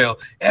Israel?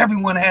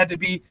 Everyone had to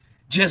be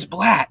just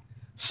black.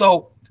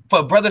 So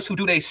for brothers who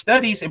do their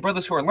studies and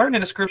brothers who are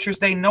learning the scriptures,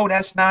 they know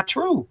that's not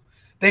true.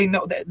 They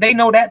know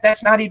that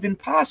that's not even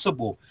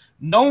possible.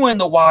 Knowing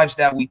the wives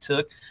that we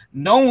took,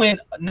 knowing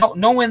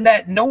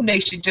that no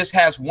nation just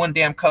has one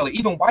damn color.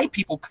 Even white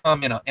people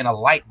come in a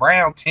light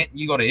brown tint.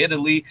 You go to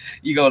Italy,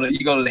 you go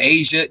to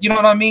Asia. You know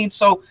what I mean?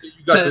 So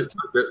you got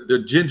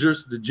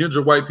the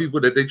ginger white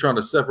people that they trying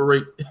to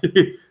separate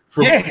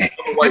from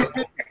white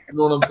people. You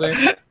know what I'm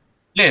saying?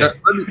 Yeah. Now,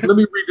 let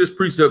me read this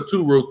precept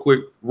too real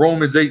quick.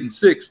 Romans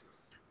 8:6.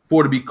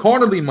 For to be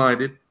carnally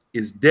minded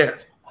is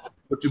death,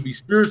 but to be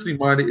spiritually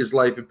minded is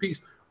life and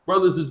peace.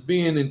 brothers is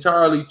being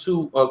entirely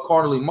too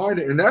carnally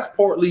minded, and that's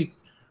partly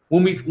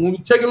when we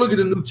take a look at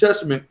the New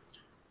Testament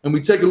and we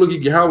take a look at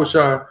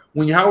Yahushua.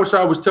 When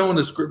Yahushua was telling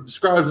the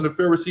scribes and the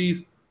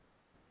Pharisees,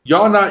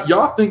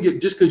 y'all think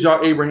it just because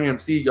y'all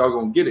Abraham's seed, y'all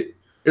gonna get it.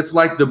 It's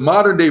like the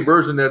modern day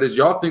version that is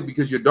y'all think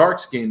because you're dark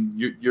skinned,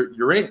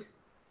 you're in.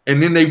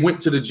 And then they went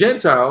to the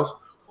Gentiles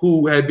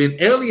who had been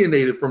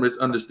alienated from this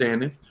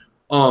understanding,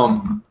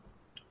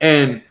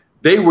 and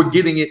they were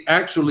getting it,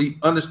 actually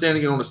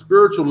understanding it on a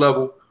spiritual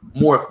level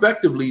more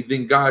effectively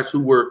than guys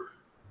who were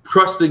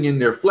trusting in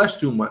their flesh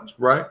too much,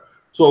 right?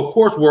 So of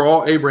course we're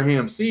all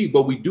Abraham's seed,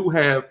 but we do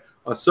have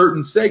a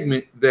certain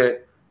segment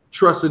that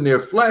trusts in their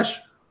flesh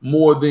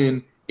more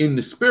than in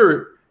the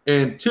spirit.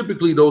 And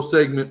typically those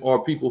segments are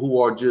people who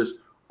are just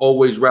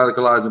always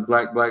radicalizing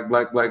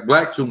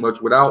black too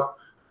much without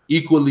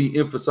equally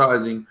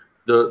emphasizing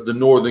the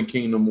northern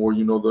kingdom or,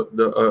 you know,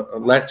 the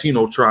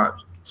Latino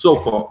tribes so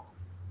far.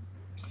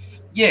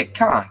 Yeah,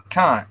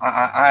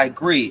 I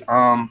agree.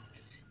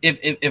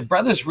 If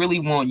brothers really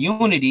want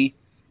unity,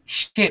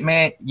 shit,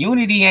 man,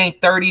 unity ain't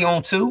 30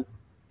 on 2.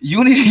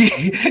 Unity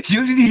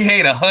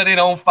ain't 100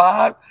 on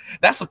 5.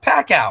 That's a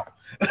pack out.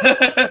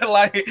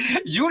 Like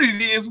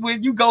unity is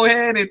when you go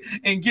ahead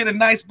and get a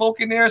nice bulk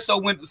in there. So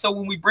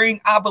when we bring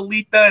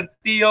Abuelita and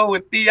Theo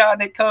and Theon,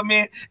 they come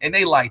in and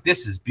they like,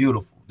 this is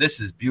beautiful. This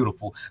is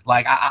beautiful.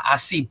 Like I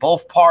see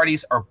both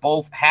parties are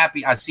both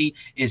happy. I see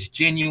it's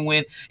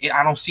genuine.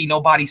 I don't see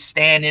nobody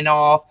standing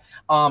off.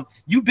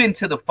 You've been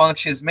to the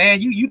functions, man.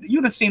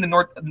 You've seen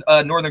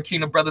the Northern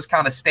Kingdom brothers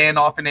kind of stand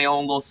off in their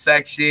own little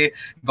section,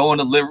 going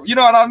to live. You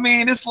know what I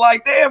mean? It's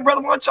like, damn,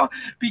 brother, want y'all,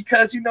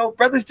 because you know,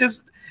 brothers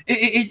just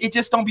it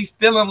just don't be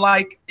feeling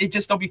like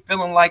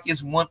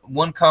it's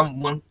one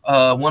come one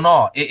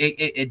all.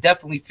 It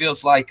definitely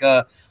feels like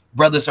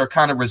brothers are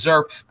kind of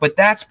reserved, but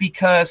that's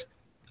because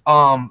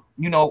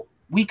you know,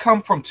 we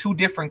come from 2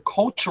 different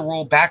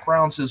cultural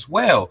backgrounds as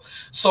well.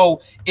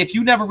 So if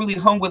you never really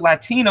hung with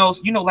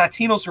Latinos, you know,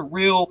 Latinos are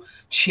real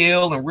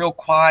chill and real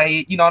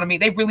quiet. You know what I mean?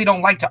 They really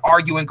don't like to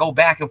argue and go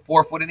back and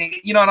forth with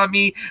it. You know what I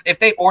mean? If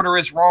they order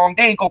is wrong,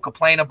 they ain't gonna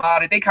complain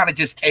about it. They kind of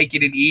just take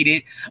it and eat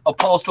it,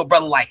 opposed to a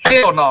brother like,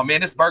 hell no,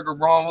 man, this burger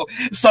wrong.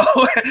 So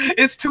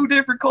it's 2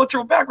 different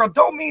cultural backgrounds.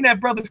 Don't mean that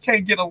brothers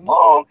can't get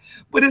along,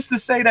 but it's to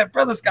say that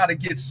brothers got to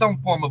get some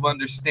form of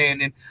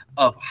understanding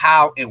of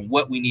how and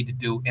what we need to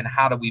do and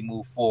how do we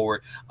move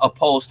forward,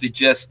 opposed to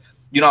just,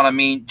 you know what I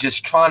mean,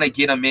 just trying to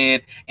get them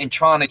in and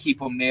trying to keep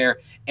them there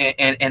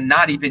and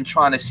not even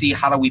trying to see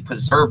how do we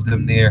preserve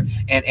them there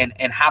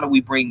and how do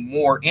we bring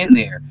more in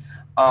there.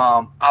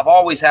 I've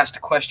always asked the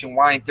question,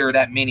 why ain't there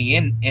that many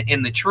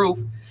in the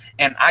truth?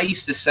 And I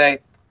used to say,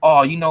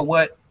 oh, you know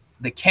what,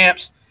 the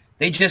camps,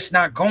 they just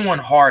not going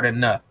hard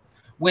enough.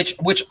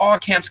 Which all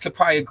camps could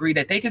probably agree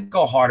that they could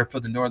go harder for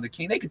the Northern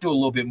King. They could do a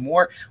little bit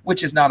more,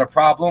 which is not a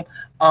problem.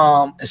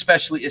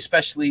 Especially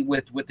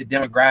with the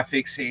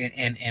demographics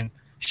and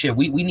shit.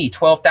 We need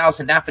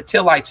 12,000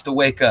 Naphtalites to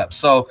wake up.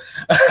 So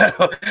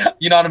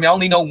you know what I mean? I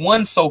only know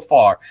 1 so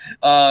far.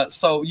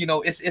 So you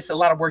know, it's a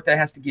lot of work that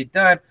has to get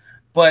done.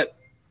 But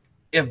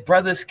if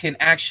brothers can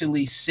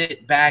actually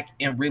sit back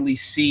and really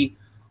see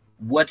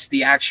what's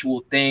the actual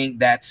thing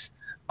that's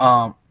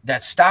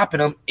stopping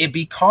them, it'd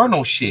be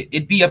carnal shit.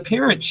 It'd be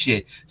appearance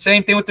shit.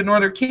 Same thing with the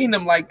Northern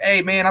Kingdom. Like,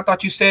 hey, man, I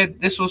thought you said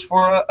this was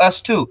for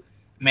us too.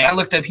 Man, I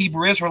looked up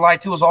Hebrew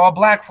Israelite too. It was all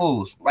black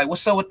fools. Like,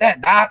 what's up with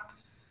that, Doc?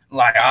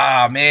 Like,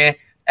 man.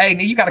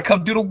 Hey, you got to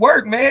come do the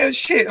work, man.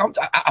 Shit,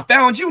 I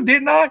found you,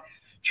 didn't I?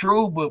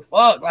 True, but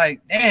fuck,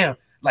 like, damn.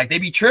 Like, they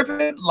be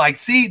tripping. Like,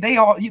 see, they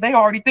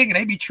already thinking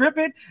they be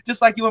tripping.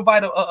 Just like you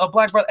invite a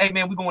black brother. Hey,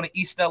 man, we going to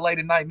East LA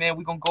tonight, man.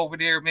 We going to go over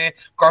there, man.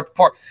 Garth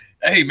Park.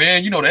 Hey,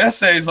 man, you know the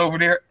essays over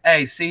there.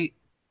 Hey, see,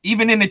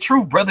 even in the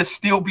truth, brothers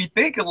still be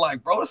thinking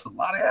like, bro, it's a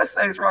lot of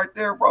essays right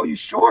there, bro. You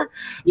sure?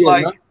 Yeah,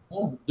 like,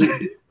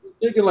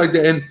 thinking like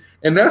that.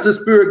 And that's the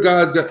spirit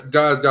guys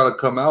got to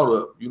come out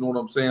of. You know what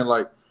I'm saying?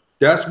 Like,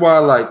 that's why,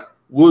 like,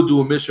 we'll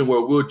do a mission where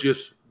we'll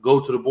just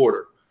go to the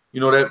border. You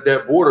know,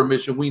 that border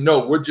mission, we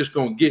know we're just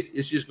going to get,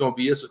 it's just going to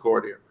be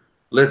Issachar there.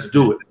 Let's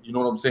do it. You know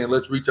what I'm saying?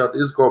 Let's reach out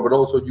to Issachar, but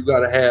also you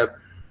got to have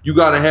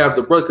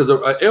the brother, because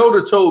an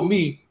elder told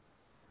me,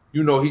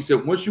 you know, he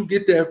said, once you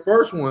get that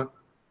first one,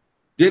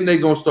 then they're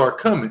going to start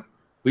coming.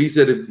 But he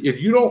said,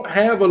 if you don't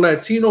have a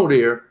Latino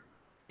there,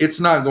 it's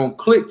not going to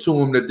click to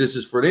them that this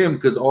is for them,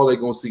 because all they're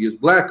going to see is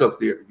black up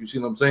there. You see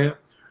what I'm saying?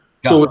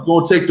 Yeah. So it's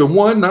going to take the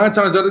one, 9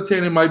 times out of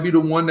 10, it might be the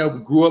one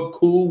that grew up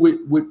cool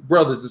with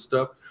brothers and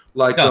stuff.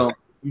 Like, yeah.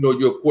 You know,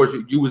 of course,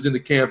 you was in the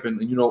camp and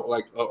you know,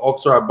 like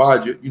Officer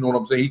Abadja, you know what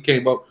I'm saying? He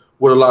came up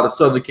with a lot of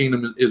Southern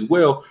Kingdom as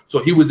well. So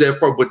he was there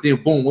first, but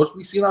then boom, once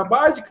we seen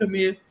Abadja come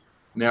in,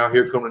 now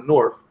here come the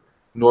North.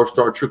 North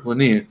start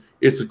trickling in.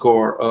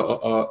 Issachar,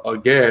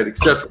 Gad,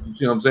 etc. You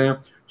see what I'm saying?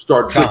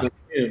 Start trickling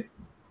in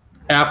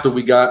after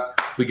we got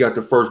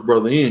the first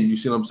brother in. You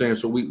see what I'm saying?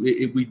 So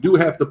we do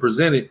have to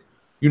present it,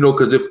 you know,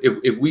 because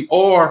if we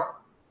are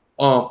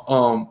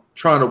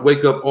trying to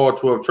wake up all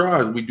 12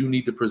 tribes, we do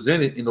need to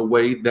present it in a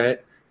way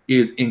that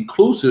is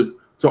inclusive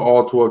to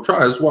all 12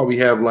 tribes. That's why we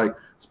have like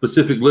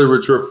specific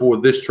literature for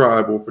this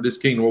tribe or for this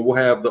kingdom, or we'll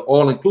have the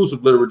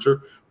all-inclusive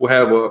literature. We'll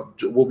have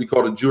what we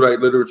call the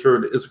Judite literature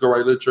and the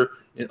ISRAELITE literature.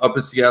 And up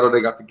in Seattle,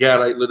 they got the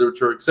Gadite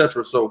literature,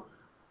 etc. So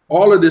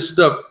all of this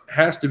stuff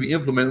has to be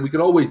implemented. We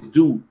can always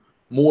do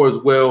more as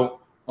well.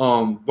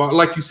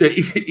 Like you said,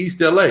 East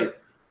LA,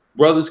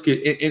 brothers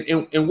can,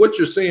 and what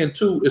you're saying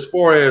too, as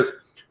far as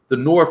the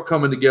North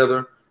coming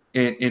together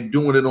and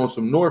doing it on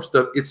some North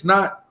stuff, it's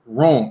not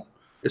wrong.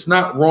 It's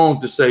not wrong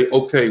to say,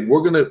 okay,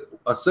 we're going to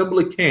assemble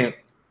a camp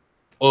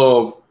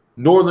of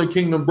Northern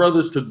Kingdom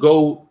brothers to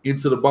go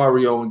into the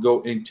barrio and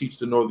go and teach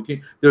the Northern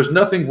Kingdom. There's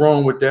nothing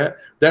wrong with that.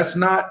 That's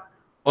not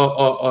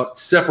a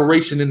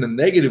separation in a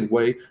negative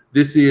way.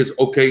 This is,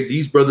 okay,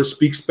 these brothers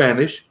speak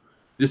Spanish.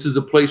 This is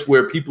a place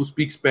where people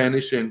speak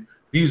Spanish, and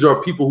these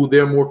are people who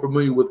they're more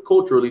familiar with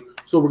culturally.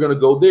 So we're going to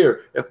go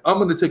there. If I'm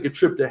going to take a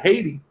trip to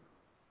Haiti,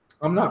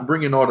 I'm not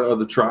bringing all the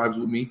other tribes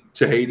with me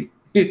to Haiti.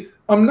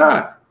 I'm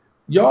not.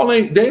 Y'all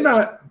ain't, they're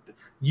not,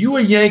 you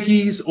are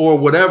Yankees or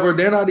whatever.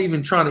 They're not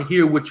even trying to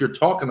hear what you're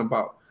talking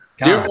about.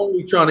 They're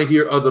only trying to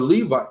hear other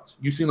Levites.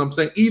 You see what I'm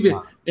saying? Even,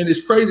 and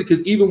it's crazy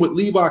because even with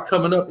Levi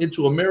coming up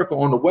into America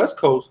on the West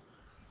Coast,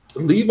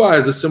 Levi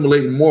is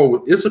assimilating more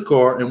with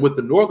Issachar and with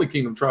the Northern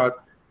Kingdom tribes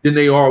than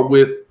they are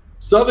with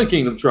Southern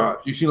Kingdom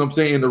tribes. You see what I'm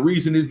saying? And the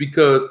reason is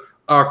because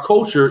our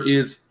culture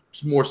is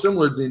more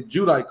similar than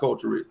Judite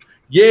culture is.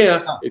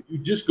 Yeah, if you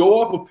just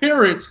go off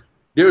appearance,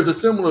 there's a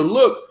similar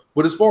look.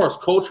 But as far as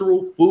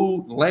cultural,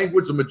 food,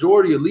 language, the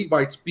majority of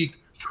Levites speak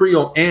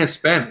Creole and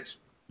Spanish.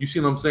 You see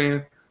what I'm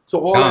saying? So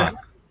all that,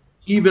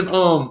 even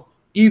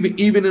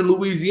in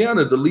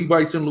Louisiana, the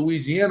Levites in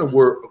Louisiana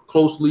were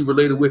closely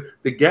related with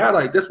the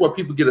Gadite. That's why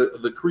people get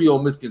the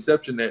Creole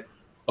misconception that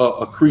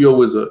a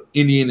Creole is a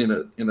Indian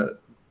and a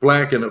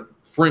black and a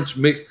French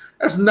mix.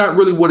 That's not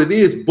really what it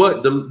is.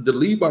 But the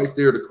Levites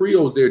there, the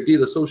Creoles there,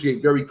 did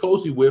associate very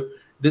closely with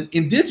the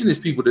indigenous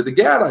people, the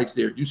Gadites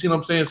there. You see what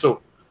I'm saying?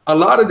 So a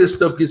lot of this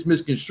stuff gets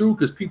misconstrued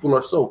because people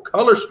are so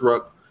color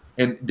struck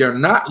and they're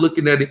not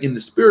looking at it in the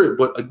spirit.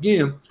 But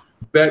again,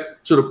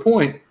 back to the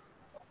point,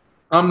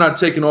 I'm not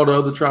taking all the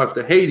other tribes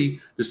to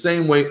Haiti the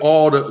same way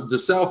all the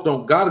South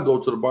don't got to go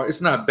to the bar. It's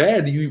not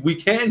bad. We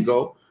can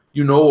go,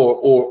 you know,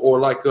 or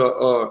like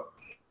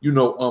you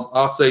know,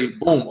 I'll say,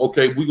 boom,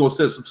 okay, we're gonna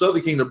send some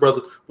Southern Kingdom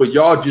brothers, but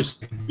y'all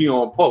just be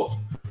on post.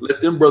 Let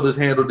them brothers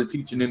handle the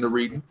teaching and the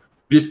reading.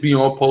 Just be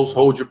on post,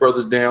 hold your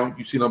brothers down.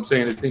 You see what I'm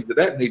saying, and things of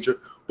that nature.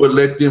 But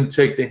let them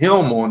take the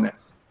helm on that.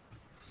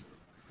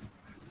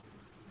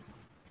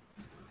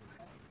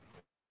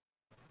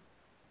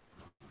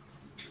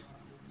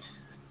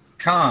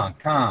 Khan,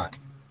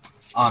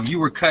 you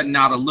were cutting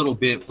out a little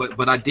bit,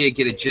 but I did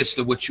get a gist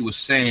of what you were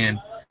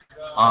saying.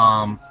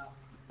 And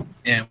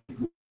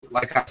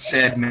like I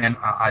said, man,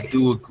 I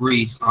do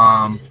agree.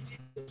 And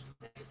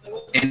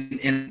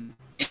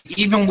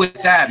even with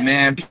that,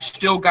 man, you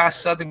still got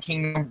Southern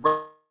Kingdom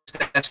brothers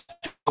that's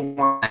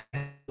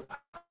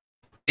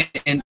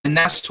and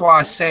that's why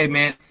I say,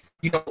 man,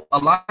 you know, a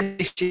lot of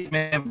this shit,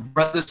 man,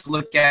 brothers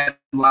look at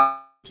like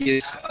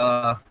it's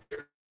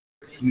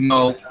you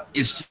know,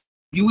 it's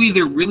you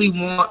either really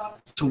want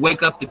to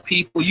wake up the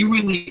people, you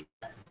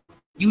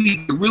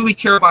either really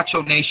care about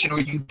your nation or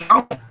you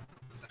don't.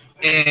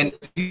 And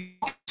you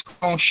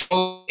don't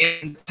show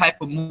in the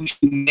type of moves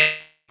you make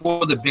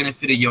for the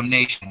benefit of your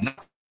nation.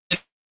 Not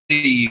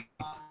the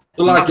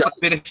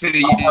benefit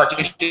of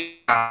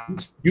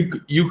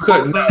you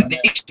cutting out.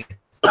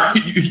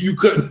 You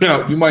cutting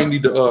out. You might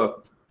need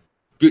to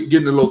get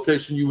in the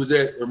location you was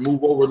at or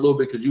move over a little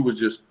bit because you was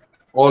just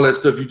all that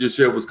stuff you just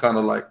said was kind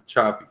of like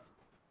choppy.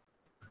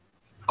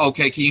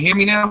 Okay, can you hear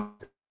me now?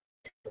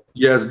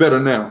 Yeah, it's better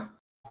now.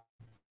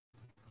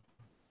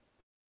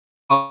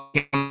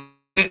 Okay.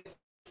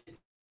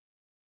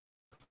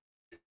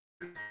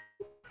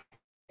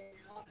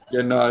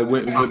 Yeah, no, it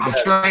went I'm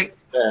straight.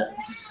 Yeah.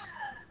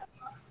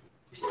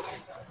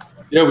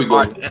 There we go.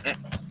 Right.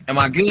 Am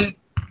I good?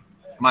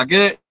 Am I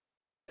good?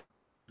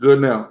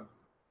 Good now.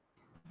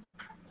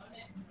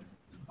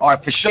 All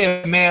right, for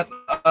sure, man.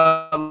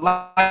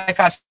 Like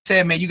I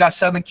said, man, you got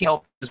Southern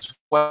Kingdom as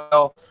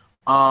well,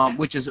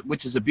 which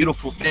is a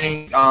beautiful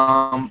thing.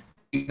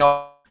 You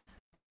know,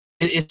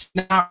 it's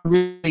not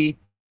really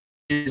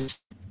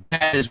as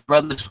bad as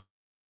brothers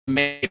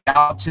made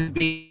out to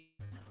be.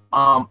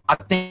 I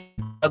think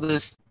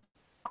brothers,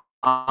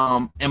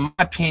 in my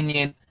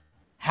opinion,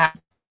 have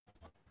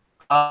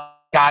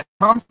got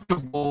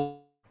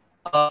comfortable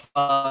of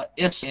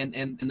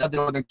in the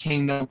Northern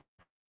Kingdom.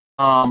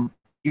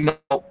 You know,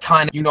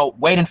 kind of, you know,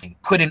 waiting,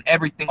 putting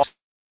everything.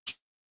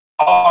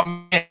 Oh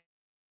man,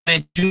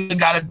 you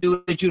gotta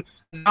do it. You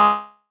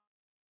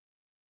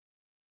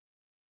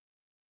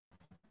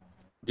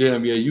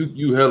Damn, yeah,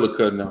 you hella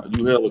cutting out.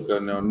 You hella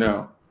cutting out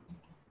now.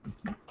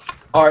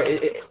 All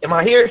right, am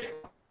I here?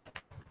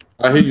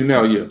 I hear you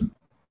now, yeah.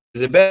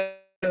 Is it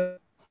better?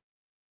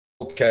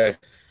 Okay.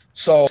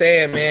 So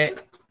saying, man,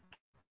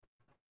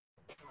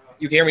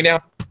 you can hear me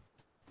now?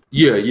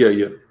 Yeah.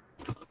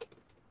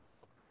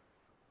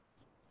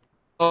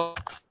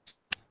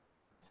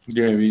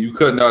 Damn, you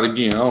cutting out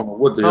again. I don't know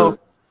what the hell.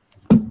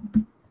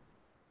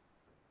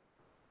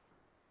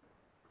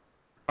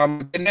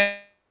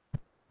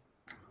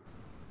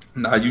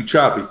 Nah, you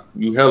choppy.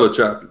 You hella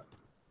choppy.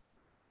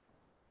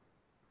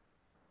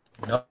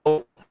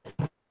 No.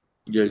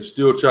 Yeah,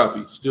 still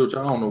choppy. Still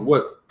choppy. I don't know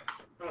what.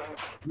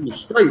 You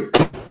straight.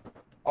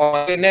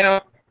 Oh,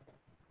 now?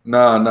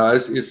 Nah.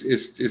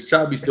 It's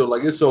choppy still.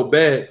 Like, it's so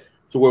bad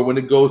to where when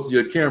it goes to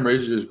your camera,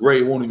 it's just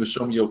great. It won't even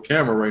show me your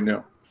camera right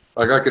now.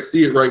 Like, I can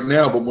see it right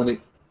now, but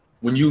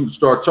when you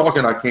start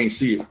talking, I can't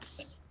see it.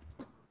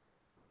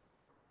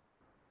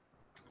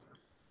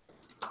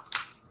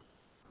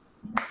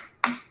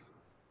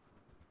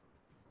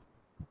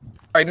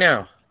 Right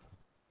now.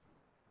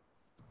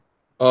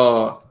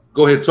 Go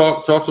ahead,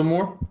 talk some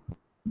more.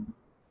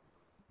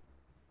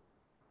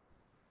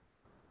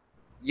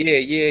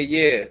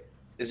 Yeah.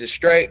 Is it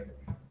straight?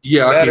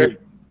 Yeah,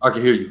 I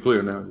can hear you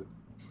clear now.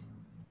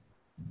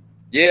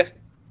 Yeah.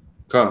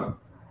 Come.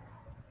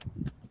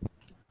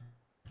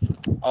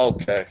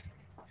 Okay.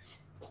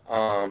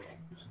 All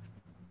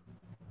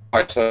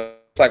right, so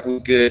it's like we're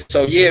good.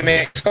 So yeah,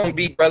 man, it's gonna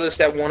be brothers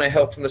that want to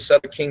help from the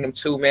Southern Kingdom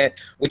too, man,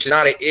 which is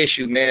not an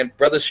issue, man.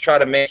 Brothers try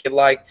to make it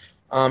like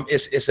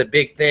it's a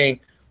big thing.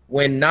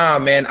 When nah,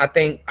 man, I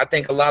think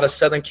a lot of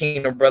Southern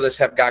Kingdom brothers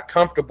have got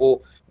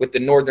comfortable with the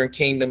Northern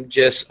Kingdom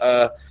just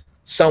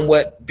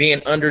somewhat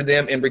being under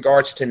them in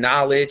regards to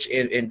knowledge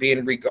and being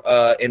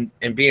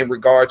in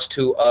regards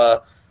to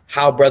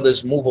how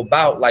brothers move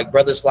about. Like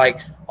brothers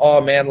like, oh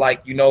man,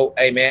 like, you know,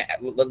 hey man,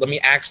 let me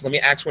ask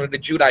one of the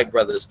Judite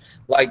brothers.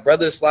 Like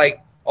brothers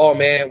like, oh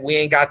man, we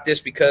ain't got this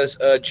because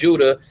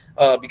Judah,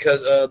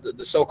 because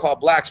the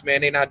so-called blacks,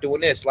 man, they not doing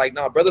this. Like,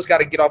 no, brothers got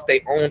to get off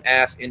their own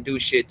ass and do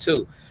shit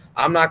too.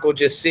 I'm not gonna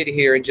just sit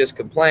here and just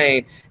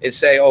complain and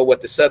say, oh,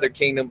 what the Southern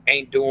Kingdom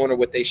ain't doing or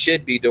what they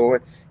should be doing.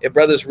 If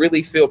brothers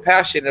really feel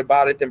passionate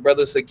about it, then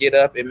brothers will get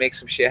up and make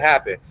some shit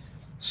happen.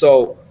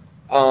 So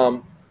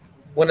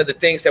one of the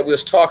things that we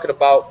was talking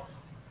about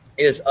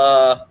is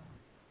how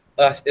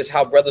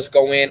brothers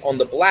go in on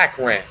the black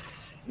rant.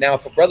 Now,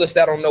 for brothers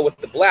that don't know what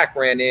the black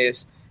rant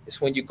is,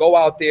 it's when you go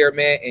out there,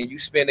 man, and you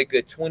spend a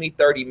good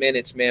 20-30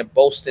 minutes, man,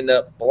 boasting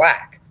up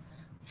black.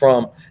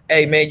 From,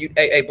 hey man,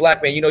 hey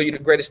black man, you know you're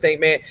the greatest thing,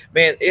 man.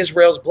 Man,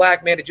 Israel's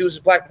black, man. The Jews is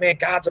black, man.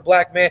 God's a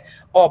black man.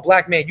 Oh,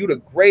 black man, you the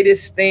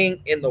greatest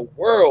thing in the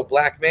world,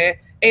 black man.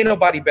 Ain't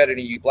nobody better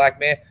than you, black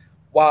man.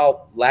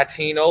 While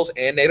Latinos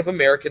and Native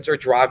Americans are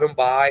driving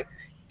by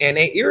and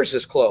their ears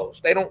is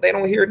closed. They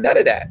don't hear none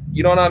of that.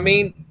 You know what I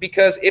mean?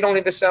 Because it don't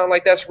even sound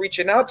like that's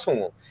reaching out to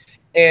them.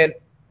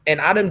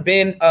 And I done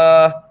been when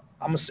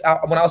I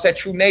was at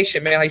True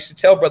Nation, man, I used to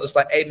tell brothers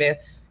like, hey man,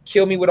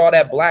 kill me with all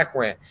that black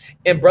rant.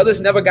 And brothers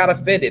never got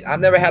offended. I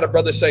never had a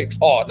brother say,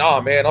 oh,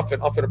 nah, man, I'm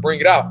finna bring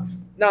it out.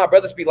 Nah,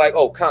 brothers be like,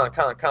 oh, Khan,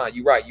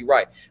 you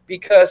right.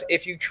 Because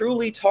if you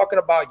truly talking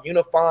about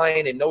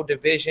unifying and no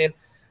division,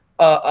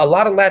 a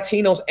lot of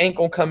Latinos ain't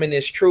gonna come in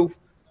this truth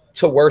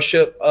to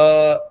worship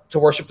the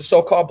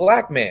so-called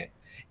black man.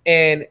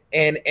 And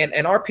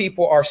our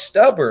people are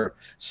stubborn.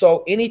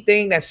 So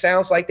anything that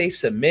sounds like they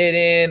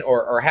submitting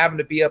or having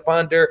to be up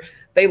under,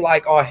 they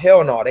like, oh,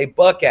 hell no, they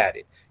buck at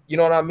it. You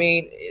know what I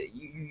mean?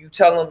 You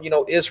tell them, you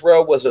know,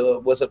 Israel was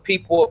a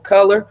people of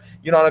color.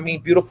 You know what I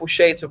mean? Beautiful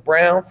shades of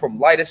brown, from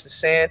lightest as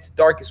sand to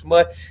darkest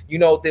mud. You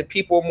know, then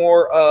people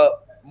are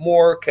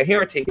more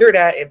coherent to hear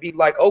that and be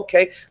like,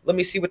 okay, let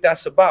me see what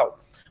that's about.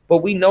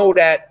 But we know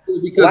that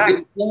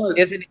black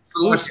isn't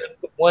inclusive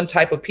to one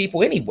type of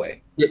people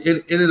anyway. Yeah,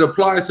 and it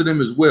applies to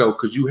them as well,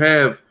 because you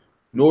have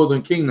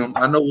Northern Kingdom.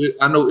 I know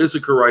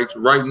SICARITES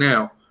right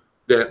now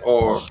that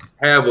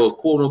have a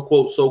quote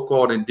unquote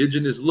so-called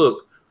indigenous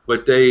look,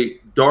 but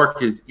they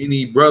dark as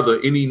any brother,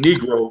 any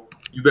Negro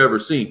you've ever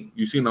seen.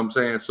 You see what I'm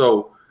saying?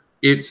 So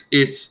it's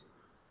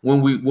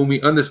when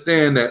we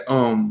understand that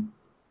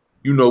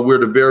you know, we're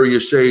the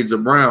various shades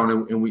of brown,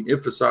 and we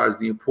emphasize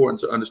the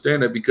importance to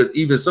understand that, because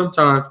even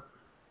sometimes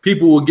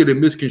people will get it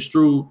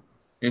misconstrued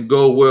and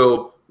go,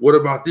 well, what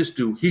about this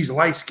dude? He's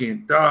light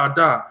skinned,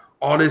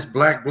 all this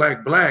black,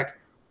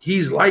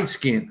 he's light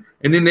skinned.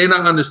 And then they're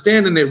not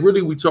understanding that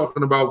really we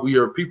talking about we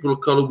are people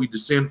of color, we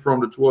descend from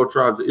the 12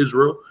 tribes of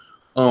Israel.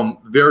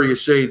 Various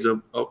shades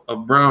of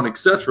brown,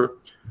 etc.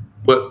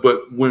 But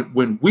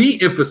when we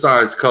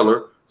emphasize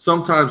color,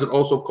 sometimes it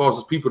also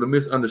causes people to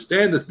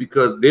misunderstand us,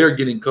 because they're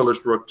getting color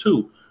struck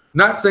too.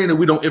 Not saying that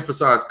we don't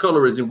emphasize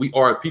color as in we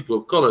are a people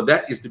of color.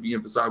 That is to be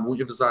emphasized. When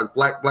we emphasize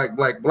black,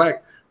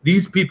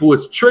 these people,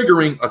 it's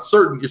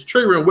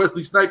triggering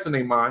Wesley Snipes in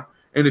their mind.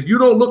 And if you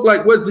don't look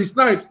like Wesley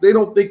Snipes, they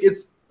don't think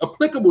it's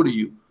applicable to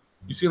you.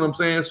 You see what I'm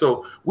saying?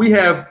 So we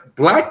have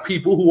black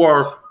people who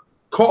are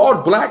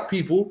called black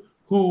people,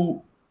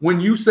 who, when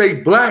you say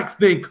black,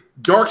 think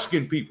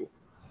dark-skinned people.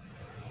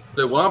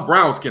 Say, well, I'm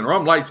brown-skinned or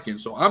I'm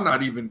light-skinned, so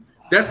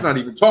that's not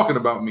even talking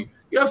about me.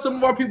 You have some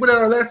of our people that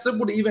are that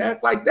simple to even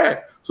act like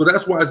that. So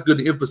that's why it's good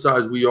to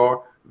emphasize we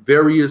are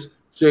various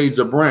shades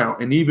of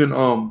brown. And even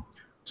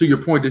to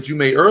your point that you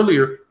made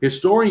earlier,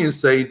 historians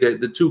say that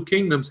the two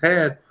kingdoms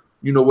had,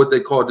 you know, what they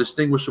call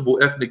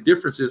distinguishable ethnic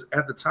differences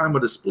at the time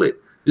of the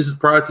split. This is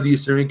prior to the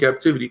Assyrian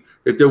captivity,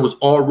 that there was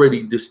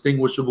already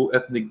distinguishable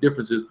ethnic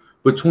differences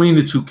between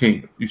the two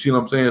kingdoms. You see what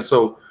I'm saying?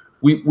 So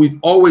we've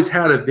always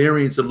had a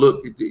variance of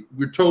look.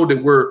 We're told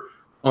that we're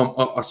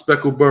a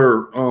speckled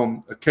bird,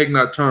 a cake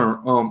not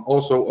turned,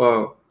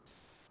 also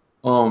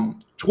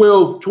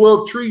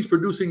 12 trees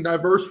producing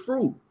diverse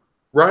fruit,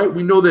 right?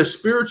 We know they're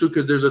spiritual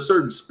because there's a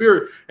certain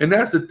spirit, and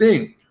that's the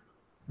thing.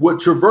 What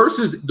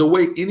traverses the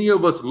way any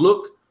of us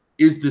look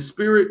is the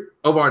spirit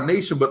of our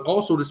nation, but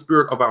also the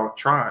spirit of our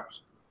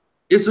tribes.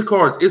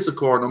 Issachar is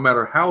Issachar, no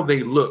matter how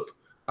they look.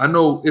 I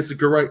know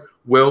Issachar, right?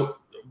 Well,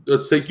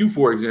 let's take you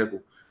for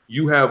example.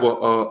 You have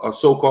a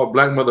so-called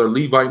black mother, a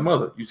Levite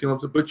mother. You see what I'm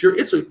saying? But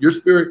your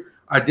spirit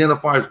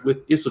identifies with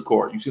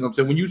Issachar. You see what I'm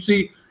saying? When you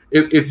see,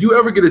 if you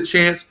ever get a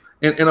chance,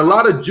 and a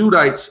lot of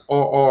Judites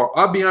are,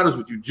 I'll be honest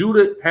with you,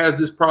 Judah has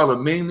this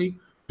problem mainly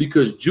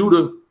because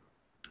Judah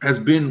has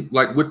been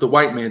like with the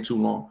white man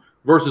too long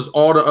versus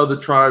all the other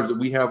tribes that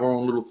we have our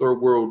own little third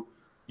world,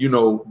 you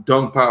know,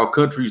 dung pile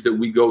countries that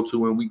we go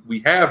to. And we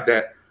have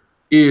that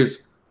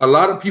is a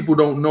lot of people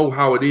don't know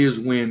how it is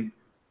when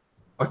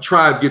a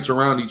tribe gets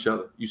around each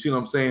other. You see what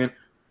I'm saying?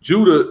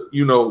 Judah,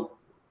 you know,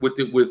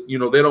 you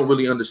know, they don't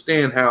really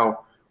understand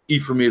how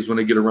Ephraim is when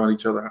they get around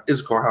each other.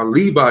 Issachar, how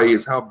Levi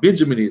is, how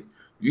Benjamin is,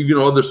 you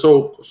know, other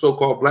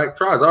so-called black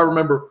tribes. I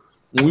remember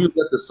when we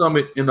were at the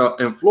summit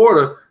in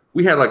Florida,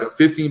 we had like a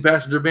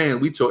 15-passenger van.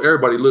 We told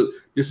everybody, look,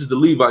 this is the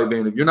Levi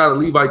van. If you're not a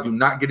Levi, do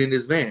not get in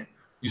this van.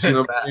 You see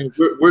what I'm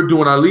saying? We're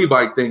doing our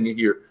Levi thing in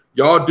here.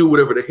 Y'all do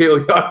whatever the hell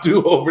y'all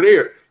do over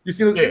there. You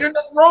see, there's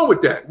nothing wrong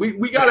with that.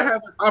 We got to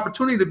have an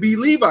opportunity to be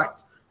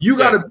Levites. You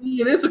got to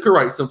be an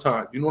Issacharite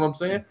sometimes. You know what I'm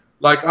saying?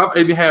 Like I've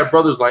even had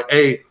brothers like,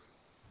 hey,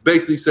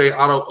 basically say,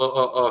 I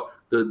don't,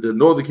 the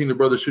Northern Kingdom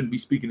brothers shouldn't be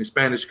speaking in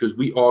Spanish because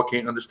we all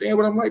can't understand.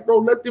 But I'm like, bro,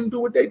 let them do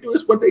what they do.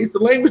 It's the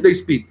language they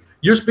speak.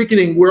 You're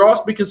speaking, we're all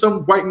speaking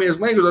some white man's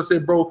language. I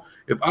said, bro,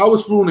 if I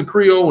was fluent in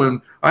Creole and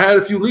I had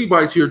a few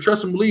Levites here,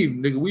 trust and believe,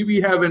 nigga, we be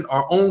having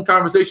our own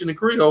conversation in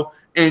Creole,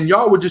 and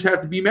y'all would just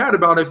have to be mad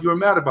about it if you were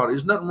mad about it.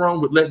 There's nothing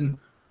wrong with letting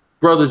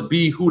brothers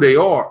be who they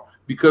are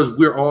because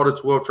we're all the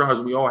 12 tribes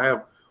and we all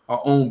have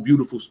our own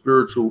beautiful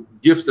spiritual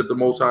gifts that the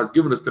Most High has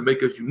given us to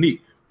make us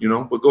unique, you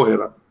know. But go ahead.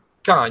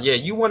 Khan, yeah,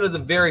 you one of the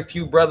very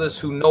few brothers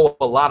who know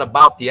a lot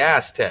about the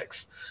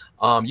Aztecs.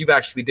 You've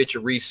actually did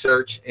your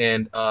research,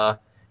 and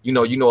you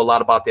know a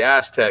lot about the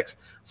Aztecs.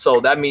 So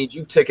that means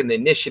you've taken the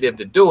initiative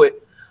to do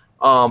it.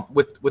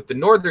 With the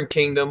Northern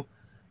Kingdom,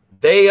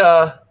 they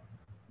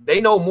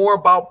know more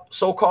about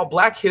so-called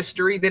Black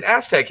history than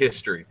Aztec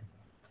history.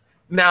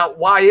 Now,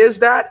 why is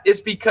that?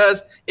 It's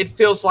because it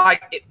feels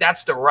like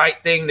that's the right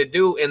thing to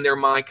do in their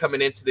mind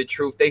coming into the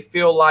truth. They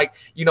feel like,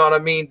 you know what I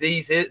mean?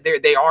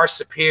 They are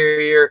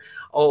superior.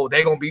 Oh,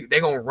 they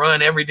gonna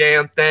run every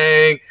damn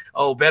thing.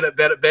 Oh, better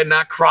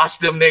not cross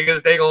them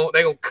niggas. They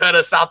gonna cut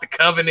us out the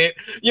covenant.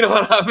 You know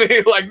what I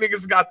mean? Like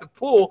niggas got the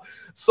pull.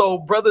 So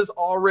brothers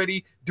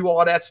already do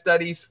all that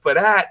studies for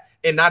that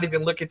and not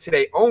even look into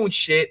their own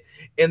shit.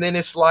 And then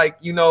it's like,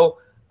 you know,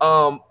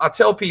 I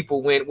tell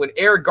people when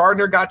Eric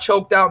Gardner got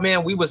choked out,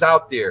 man, we was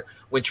out there.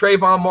 When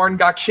Trayvon Martin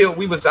got killed,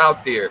 we was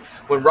out there.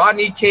 When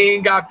Rodney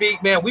King got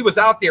beat, man, we was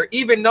out there.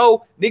 Even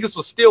though niggas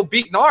was still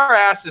beating our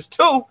asses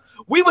too,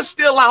 we was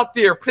still out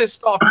there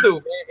pissed off too,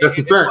 man. That's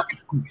a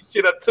fact.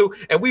 Shit up too,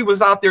 and we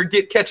was out there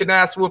catching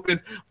ass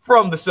whoopings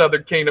from the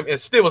Southern Kingdom, and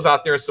still was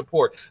out there in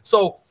support.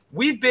 So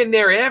we've been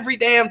there every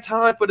damn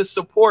time for the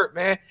support,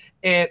 man.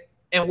 And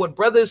what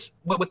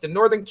the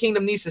Northern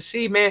Kingdom needs to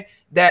see, man,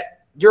 that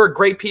you're a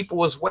great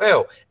people as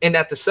well, and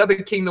that the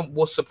Southern Kingdom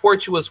will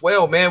support you as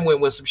well, man.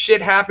 When some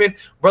shit happen,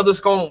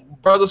 brothers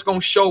gonna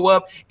show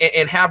up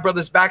and have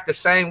brothers back the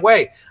same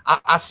way.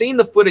 I seen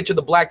the footage of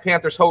the Black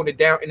Panthers holding it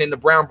down, and then the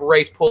Brown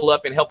Berets pull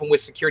up and helping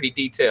with security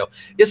detail.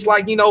 It's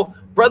like, you know,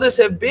 brothers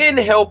have been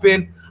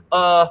helping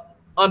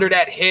under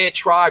that head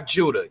tribe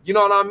Judah. You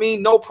know what I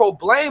mean? No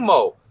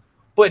problemo.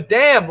 But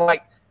damn,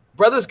 like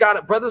brothers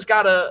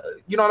gotta,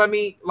 you know what I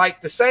mean?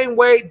 Like the same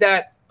way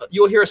that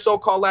you'll hear a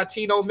so-called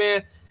Latino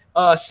man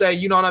say,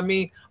 you know what I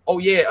mean? Oh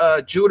yeah,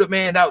 Judah,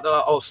 man,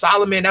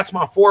 Solomon, that's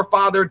my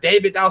forefather.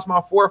 David, that was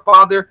my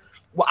forefather.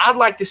 Well, I'd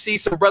like to see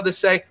some brothers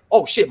say,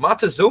 oh shit,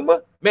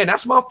 Montezuma, man,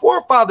 that's my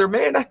forefather,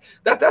 man.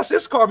 That's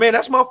Issachar, man.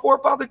 That's my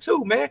forefather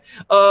too, man.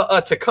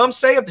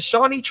 Tecumseh of the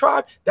Shawnee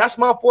tribe, that's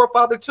my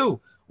forefather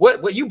too.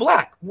 What you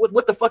black?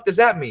 What the fuck does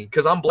that mean?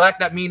 Because I'm black,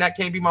 that mean that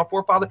can't be my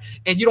forefather?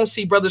 And you don't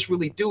see brothers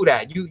really do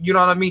that. You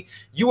know what I mean?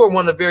 You are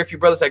one of the very few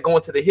brothers that go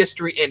into the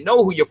history and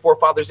know who your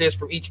forefathers is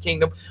from each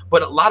kingdom.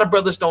 But a lot of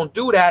brothers don't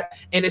do that.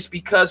 And it's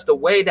because the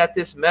way that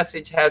this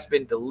message has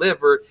been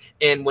delivered,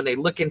 and when they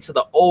look into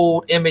the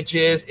old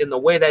images and the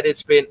way that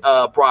it's been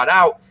brought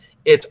out,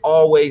 it's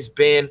always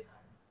been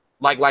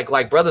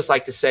like brothers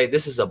like to say,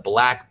 this is a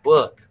black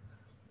book.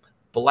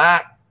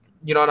 Black.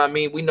 You know what I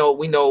mean? We know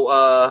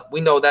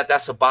that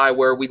that's a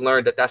byword. We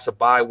learned that that's a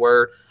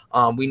byword.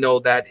 We know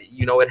that,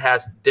 you know, it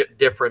has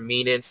different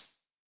meanings.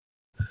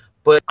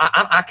 But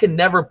I can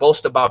never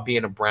boast about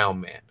being a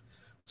brown man.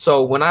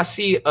 So when I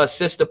see a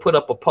sister put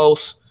up a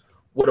post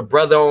with a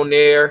brother on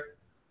there,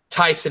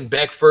 Tyson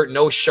Beckford,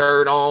 no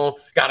shirt on,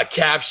 got a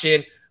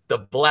caption, the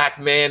black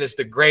man is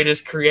the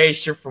greatest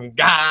creation from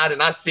God,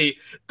 and I see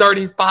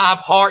 35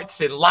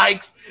 hearts and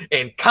likes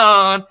and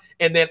Khan,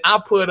 and then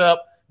I put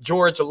up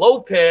George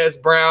Lopez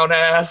brown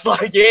ass,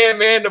 like, yeah,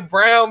 man, the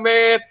brown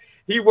man,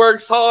 he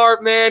works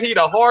hard, man. He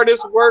the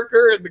hardest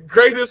worker and the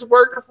greatest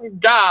worker from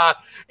God.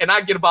 And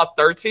I get about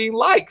 13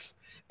 likes.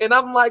 And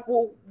I'm like,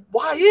 well,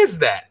 why is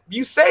that?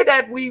 You say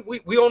that we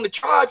own the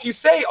tribes. You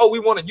say, oh, we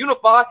want to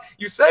unify.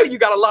 You say you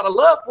got a lot of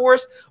love for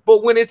us.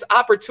 But when it's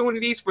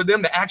opportunities for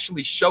them to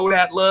actually show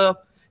that love,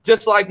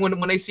 just like when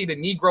they see the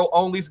Negro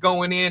onlys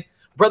going in,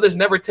 brothers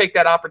never take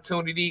that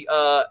opportunity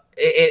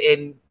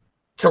and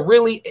to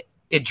really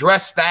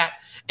address that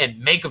and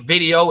make a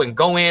video and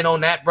go in on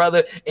that,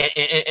 brother,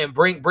 and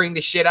bring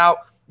the shit out.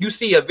 You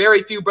see a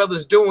very few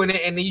brothers doing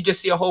it, and then you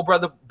just see a whole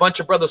bunch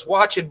of brothers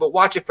watching, but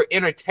watch it for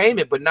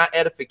entertainment, but not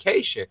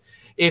edification.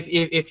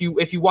 If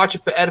you watch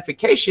it for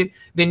edification,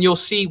 then you'll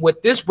see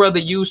what this brother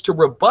used to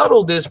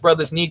rebuttal this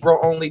brother's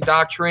Negro only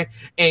doctrine,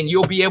 and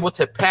you'll be able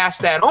to pass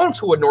that on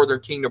to a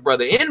Northern Kingdom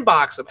brother.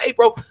 Inbox him, hey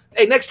bro,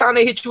 hey, next time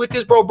they hit you with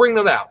this, bro, bring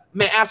them out,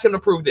 man. Ask him to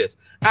prove this.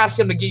 Ask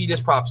him to give you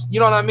this prophecy. You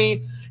know what I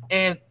mean?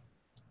 And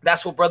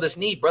that's what brothers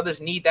need.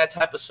 Brothers need that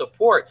type of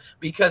support,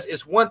 because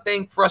it's one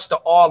thing for us to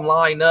all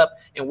line up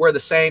and wear the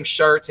same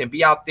shirts and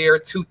be out there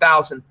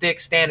 2,000 thick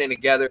standing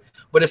together.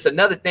 But it's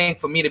another thing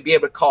for me to be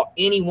able to call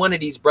any one of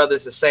these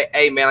brothers and say,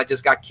 hey, man, I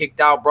just got kicked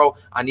out, bro.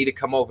 I need to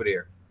come over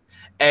there.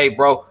 Hey,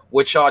 bro,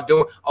 what y'all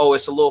doing? Oh,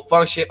 it's a little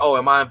function. Oh,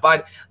 am I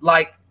invited?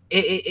 Like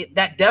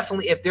that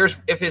definitely,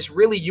 if it's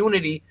really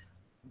unity,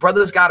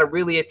 brothers got to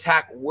really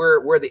attack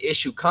where the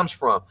issue comes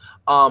from.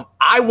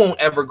 I won't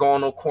ever go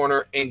on no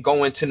corner and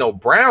go into no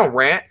brown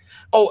rant.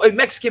 Oh, a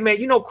Mexican man,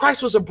 you know,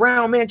 Christ was a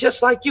brown man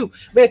just like you.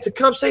 Man, to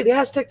come say the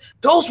Aztec,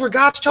 those were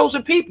God's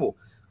chosen people.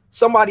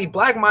 Somebody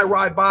black might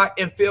ride by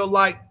and feel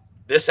like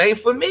this ain't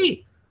for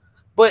me.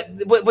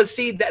 But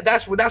see,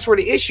 that's where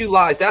the issue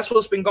lies. That's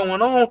what's been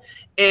going on.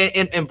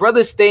 And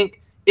brothers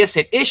think it's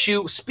an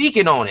issue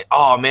speaking on it.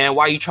 Oh, man,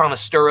 why are you trying to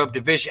stir up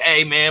division?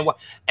 Hey, man,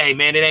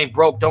 it ain't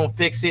broke. Don't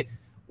fix it.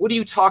 What are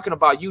you talking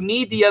about? You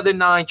need the other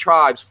 9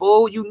 tribes,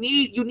 fool. You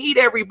need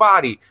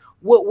everybody.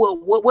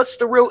 What's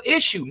the real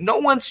issue? No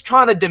one's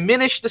trying to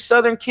diminish the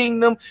Southern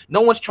Kingdom.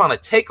 No one's trying to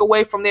take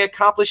away from their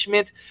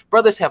accomplishments.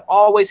 Brothers have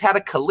always had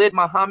a Khalid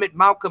Muhammad,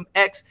 Malcolm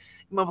X,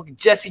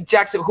 Jesse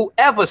Jackson,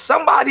 whoever,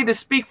 somebody to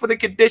speak for the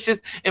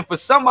conditions and for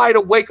somebody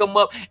to wake them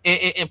up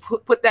and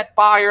put that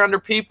fire under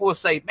people and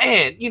say,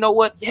 man, you know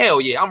what? Hell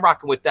yeah, I'm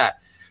rocking with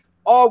that.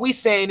 All we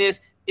saying is,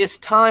 it's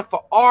time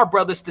for our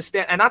brothers to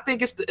stand. And I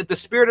think it's the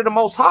spirit of the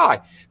Most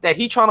High that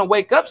he trying to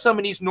wake up some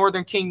of these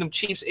Northern Kingdom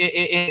chiefs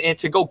and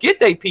to go get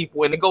their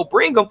people and to go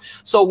bring them.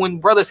 So when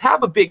brothers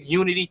have a big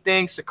unity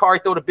thing,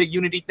 SICARRI throw the big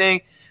unity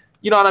thing,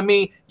 you know what I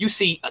mean? You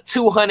see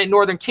 200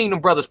 Northern Kingdom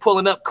brothers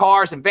pulling up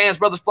cars and vans,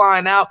 brothers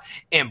flying out,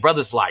 and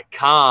brothers like,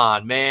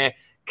 Khan, man,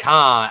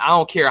 Khan, I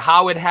don't care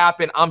how it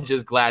happened. I'm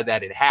just glad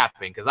that it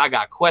happened, because I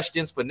got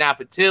questions for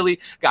Naphtali,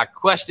 got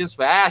questions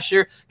for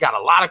Asher, got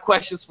a lot of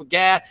questions for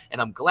Gad,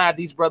 and I'm glad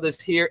these brothers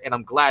here, and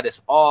I'm glad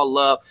it's all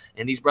love,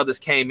 and these brothers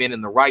came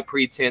in the right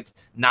pretense,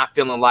 not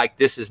feeling like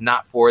this is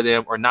not for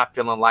them or not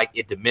feeling like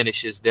it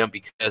diminishes them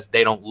because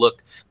they don't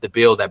look the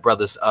bill that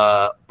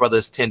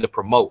brothers tend to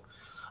promote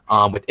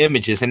with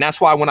images. And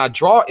that's why when I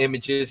draw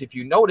images, if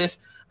you notice,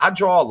 I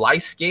draw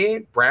light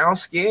skin, brown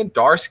skin,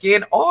 dark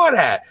skin, all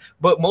that.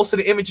 But most of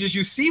the images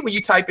you see when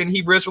you type in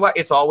Hebrew Israelite,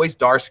 it's always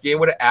dark skin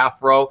with an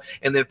afro.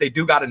 And then if they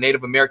do got a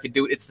Native American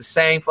dude, it's the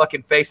same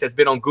fucking face that's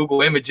been on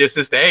Google Images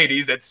since the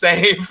 80s. That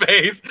same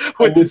face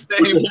with the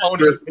same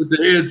with the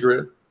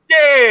headdress.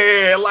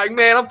 Yeah, like,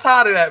 man, I'm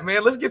tired of that,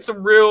 man. Let's get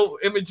some real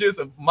images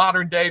of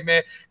modern day,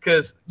 man.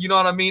 Because you know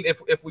what I mean?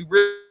 If we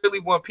really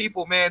want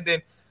people, man,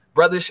 then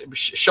brothers,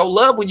 show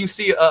love when you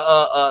see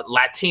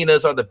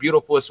Latinas are the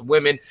beautifulest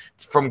women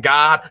from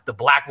God. The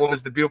black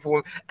woman's the beautiful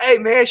woman. Hey,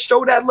 man,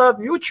 show that love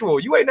mutual.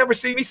 You ain't never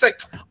seen me say,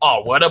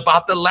 oh, what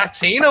about the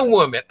Latina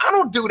woman? I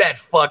don't do that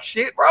fuck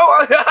shit, bro.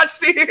 I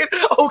see it.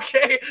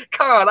 Okay,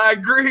 Khan, I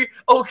agree.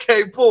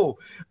 Okay, cool.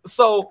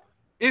 So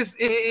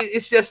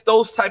it's just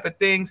those type of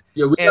things.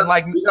 Yeah, we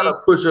gotta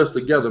push us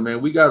together,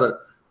 man. We gotta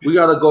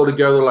go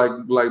together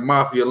like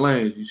mafia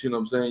lanes. You see what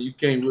I'm saying? You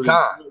can't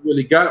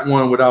really got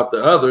one without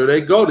the other.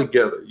 They go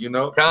together, you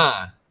know.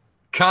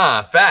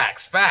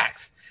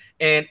 Facts.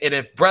 And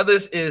if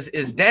brothers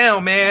is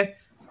down, man,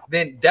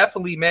 then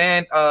definitely,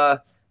 man.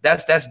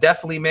 That's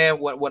definitely, man.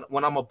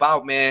 What I'm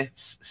about, man.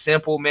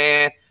 Simple,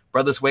 man.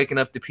 Brothers waking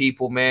up the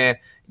people, man.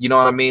 You know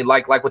what I mean?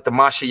 Like with the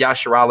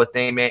YASHARAHLA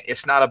thing, man.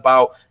 It's not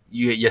about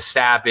your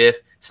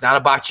Sabbath. It's not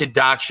about your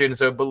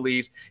doctrines or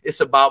beliefs. It's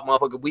about,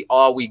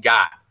 motherfucker, we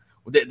got.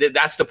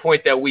 That's the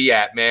point that we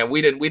at, man.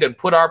 We didn't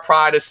put our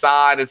pride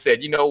aside and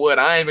said, you know what,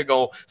 I ain't even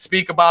gonna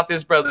speak about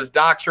this brother's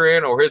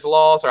doctrine or his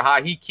laws or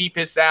how he keep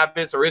his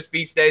Sabbaths or his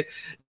feast days.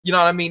 You know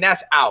what I mean?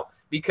 That's out,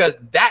 because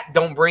that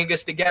don't bring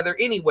us together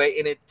anyway.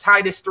 And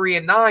Titus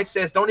 3:9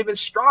 says, don't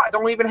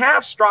even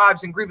have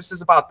strives and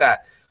grievances about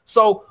that.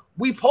 So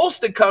we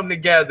supposed to come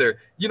together.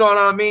 You know what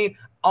I mean?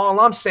 All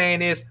I'm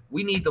saying is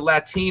we need the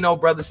Latino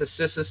brothers and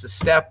sisters to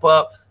step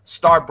up,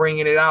 start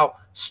bringing it out,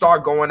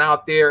 start going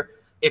out there.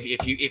 If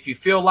you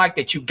feel like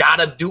that you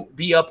gotta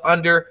be up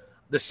under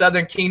the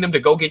Southern Kingdom to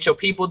go get your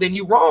people, then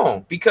you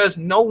wrong, because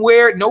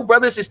nowhere, no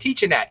brothers is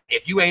teaching that.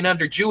 If you ain't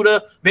under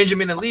Judah,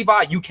 Benjamin, and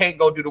Levi, you can't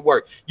go do the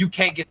work. You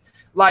can't get,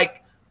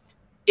 like,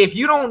 if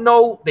you don't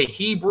know the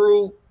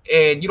Hebrew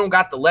and you don't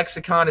got the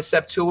lexicon and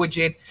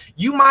Septuagint,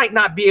 you might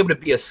not be able to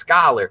be a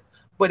scholar.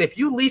 But if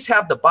you at least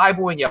have the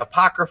Bible and your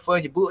Apocrypha,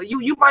 and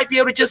you might be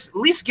able to just at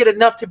least get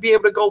enough to be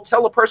able to go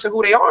tell a person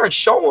who they are and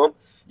show them.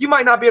 You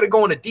might not be able to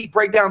go into deep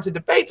breakdowns and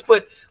debates,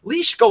 but at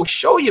least go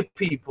show your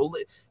people.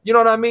 You know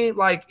what I mean?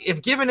 Like,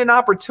 if given an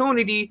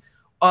opportunity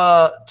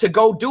to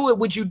go do it,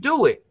 would you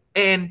do it?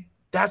 And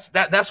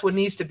that's what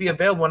needs to be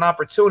available, an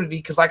opportunity.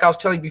 Because like I was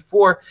telling you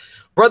before,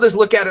 brothers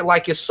look at it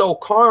like it's so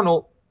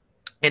carnal.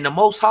 And the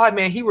Most High,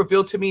 man, he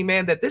revealed to me,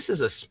 man, that this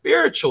is a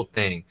spiritual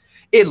thing.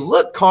 It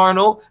looked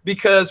carnal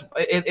because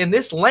in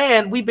this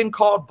land, we've been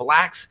called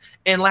blacks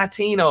and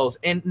Latinos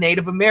and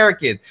Native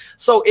Americans.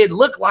 So it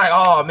looked like,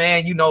 oh,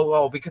 man, you know,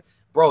 oh, because,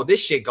 bro,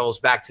 this shit goes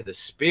back to the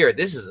spirit.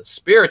 This is a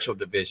spiritual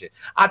division.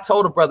 I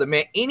told a brother,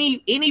 man,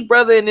 any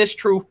brother in this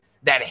truth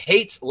that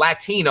hates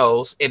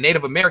Latinos and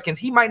Native Americans,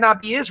 he might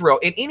not be Israel.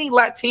 And any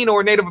Latino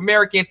or Native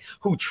American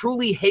who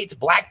truly hates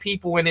black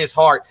people in his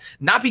heart,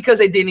 not because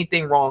they did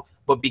anything wrong,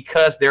 but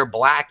because they're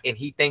black and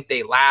he think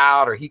they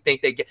loud, or he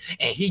think they get,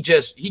 and he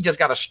just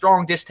got a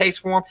strong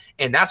distaste for them,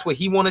 and that's what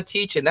he want to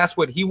teach, and that's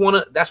what he want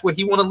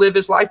to live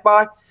his life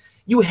by.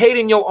 You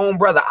hating your own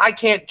brother. I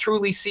can't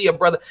truly see a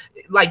brother,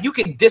 like, you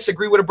can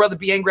disagree with a brother,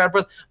 be angry at a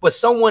brother, but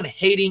someone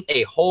hating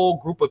a whole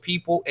group of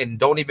people and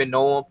don't even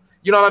know them.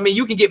 You know what I mean?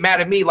 You can get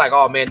mad at me like,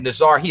 oh man,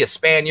 Nazar, he a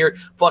Spaniard.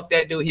 Fuck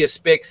that dude, he a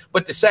spick.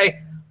 But to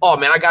say, oh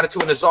man, I got it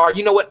to a Nazar,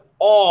 you know what?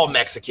 All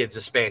Mexicans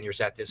are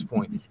Spaniards at this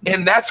point.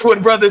 And that's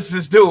what brothers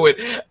is doing.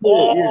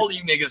 All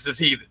you niggas is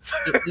heathens.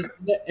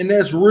 And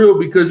that's real,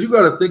 because you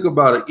got to think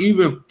about it.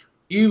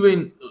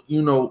 Even,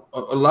 you know,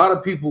 a lot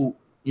of people,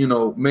 you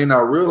know, may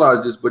not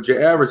realize this, but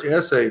your average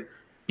essay,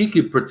 he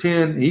could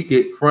pretend, he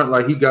could front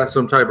like he got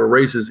some type of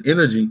racist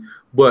energy,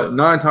 but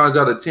 9 times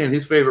out of 10,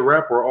 his favorite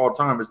rapper of all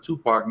time is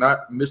Tupac,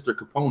 not Mr.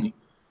 Capone.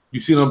 You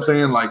see what I'm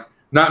saying? Like,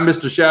 not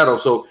Mr. Shadow.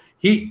 So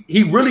he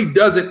really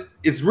doesn't,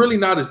 it's really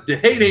not as, the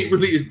hate ain't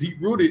really as deep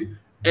rooted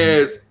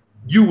as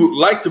you would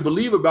like to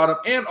believe about him.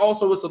 And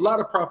also it's a lot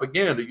of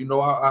propaganda. You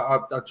know, I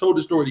told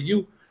the story to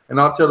you, and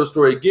I'll tell the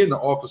story again. The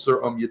officer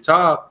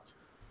Yatab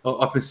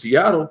up in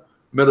Seattle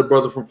met a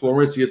brother from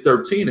Florencia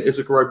 13, an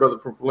SICARRI brother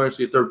from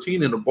Florencia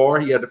 13 in a bar.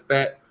 He had the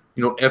fat,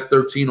 you know,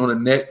 F13 on the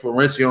neck,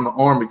 Florencia on the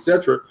arm,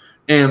 etc.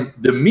 And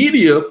the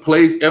media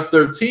plays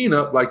F13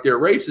 up like they're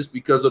racist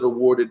because of the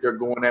war that they're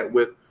going at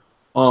with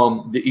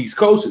the East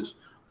Coasters.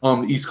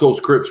 The East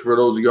Coast Crips, for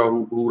those of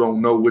y'all who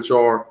don't know, which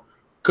are,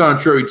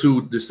 contrary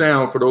to the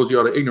sound, for those of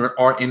y'all that are ignorant,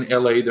 are in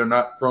LA. They're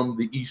not from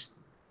the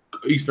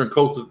eastern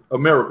coast of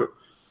America,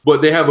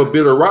 but they have a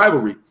bitter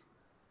rivalry.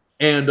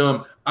 And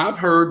I've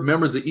heard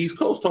members of the East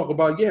Coast talk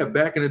about, yeah,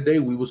 back in the day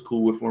we was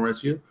cool with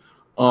Florencia,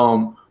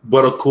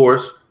 but of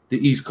course the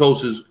East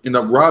Coasters end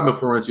up robbing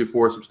Florencia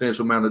for a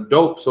substantial amount of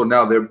dope, so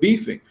now they're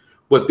beefing.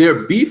 But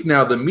their beef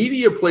now, the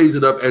media plays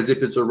it up as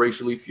if it's a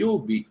racially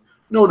fueled beef.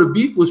 No, the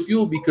beef was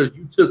fueled because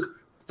you took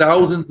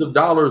thousands of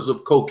dollars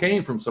of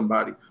cocaine from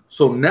somebody.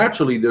 So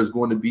naturally, there's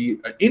going to be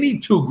any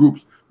two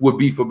groups would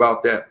beef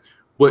about that.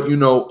 But you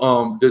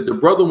know, the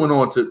brother went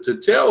on to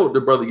tell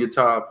the brother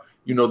Yatab,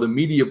 you know, the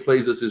media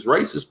plays us as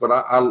racist, but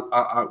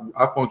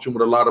I function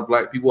with a lot of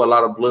black people, a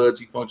lot of Bloods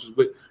he functions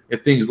with,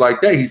 and things like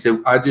that. He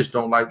said, I just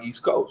don't like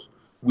East Coast.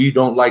 We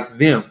don't like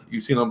them. You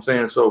see what I'm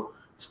saying? So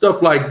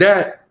stuff like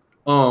that.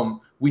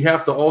 We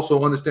have to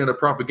also understand the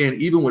propaganda,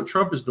 even what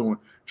Trump is doing.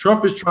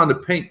 Trump is trying to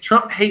paint,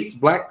 Trump hates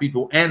black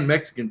people and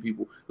Mexican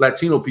people,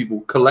 Latino people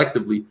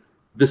collectively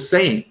the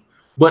same.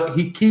 But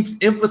he keeps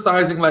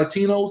emphasizing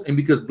Latinos, and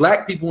because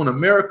black people in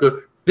America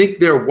think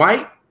they're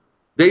white,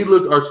 they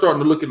are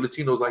starting to look at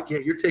Latinos like, yeah,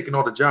 you're taking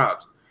all the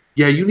jobs.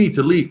 Yeah, you need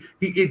to leave.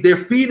 They're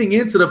feeding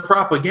into the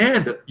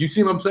propaganda. You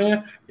see what I'm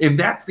saying? And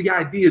that's the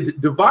idea. The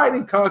divide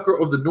and conquer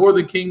of the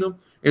Northern Kingdom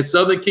and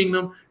Southern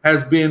Kingdom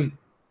has been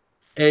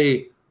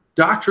a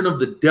doctrine of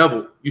the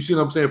devil. You see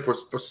what I'm saying? For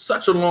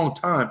such a long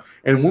time.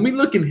 And when we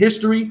look in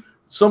history,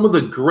 some of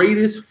the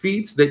greatest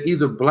feats that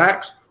either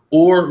blacks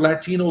or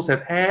Latinos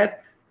have had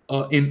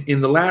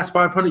in the last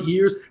 500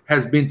 years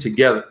has been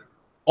together.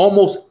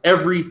 Almost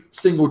every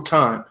single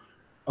time.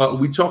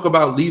 We talk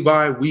about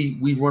Levi,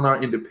 we run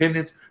our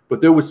independence,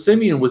 but there was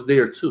Simeon was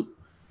there too.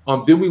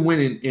 Then we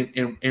went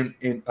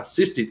and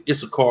assisted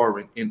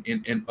Issachar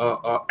and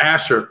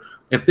Asher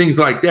and things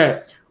like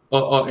that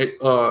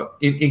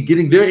in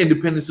getting their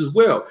independence as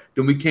well.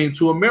 Then we came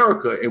to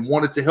America and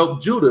wanted to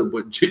help Judah,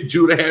 but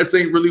Judah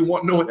ain't really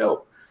want no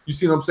help. You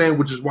see what I'm saying?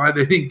 Which is why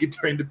they didn't get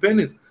their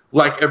independence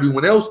like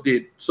everyone else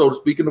did, so to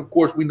speak. And of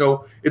course, we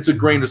know it's a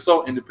grain of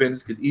salt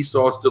independence because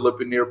Esau is still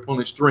up in there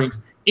pulling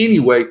strings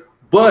anyway.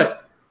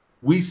 But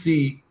we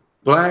see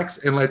blacks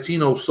and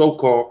Latinos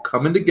so-called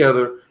coming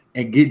together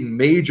and getting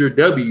major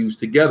W's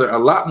together, a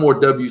lot more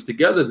W's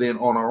together than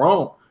on our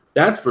own.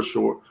 That's for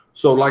sure.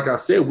 So like I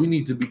said, we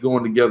need to be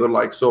going together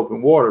like soap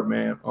and water,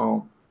 man.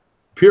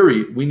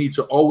 Period. We need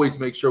to always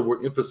make sure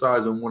we're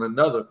emphasizing one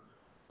another,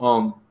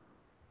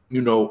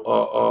 you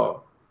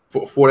know,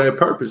 for that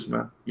purpose,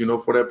 man. You know,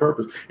 for that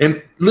purpose.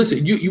 And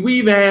listen, we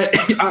even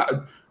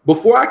had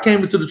before I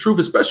came into the truth,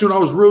 especially when I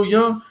was real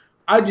young,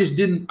 I just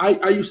didn't.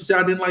 I used to say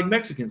I didn't like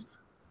Mexicans.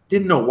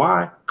 Didn't know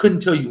why.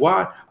 Couldn't tell you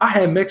why. I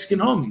had Mexican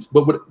homies,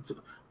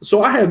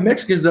 so I had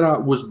Mexicans that I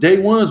was day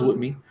ones with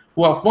me,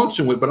 who I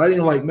functioned with, but I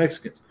didn't like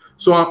Mexicans.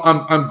 So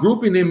I'm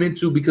grouping them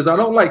into, because I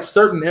don't like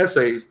certain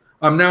essays.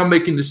 I'm now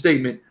making the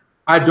statement,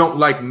 I don't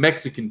like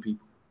Mexican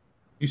people.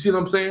 You see what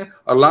I'm saying?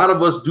 A lot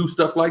of us do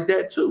stuff like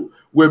that too,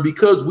 where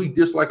because we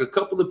dislike a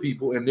couple of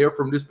people and they're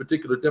from this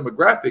particular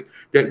demographic,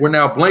 that we're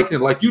now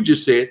blanking, like you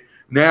just said.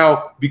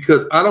 Now,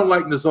 because I don't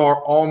like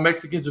Nazar, all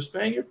Mexicans are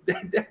Spaniards.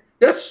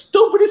 That's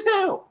stupid as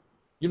hell.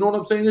 You know what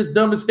I'm saying? It's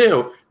dumb as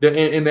hell.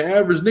 And the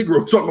average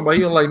Negro talking about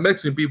he don't like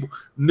Mexican people,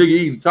 nigga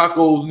eating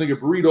tacos, nigga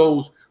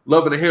burritos,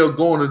 loving the hell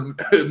going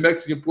to a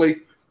Mexican place.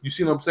 You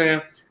see what I'm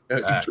saying?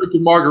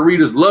 Drinking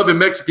margaritas, loving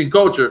Mexican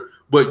culture,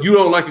 but you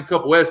don't like a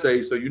couple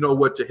essays, so you know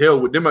what, to hell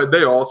with them.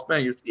 They all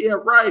Spaniards. Yeah,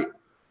 right.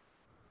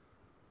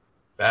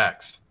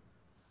 Facts,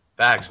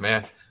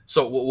 man.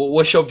 So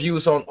what's your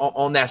views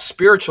on that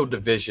spiritual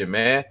division,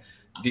 man?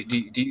 Do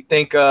you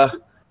think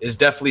is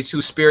definitely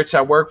two spirits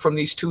at work from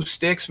these two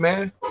sticks,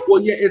 man?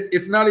 Well, yeah,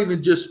 it's not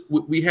even just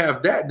we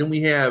have that. Then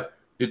we have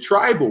the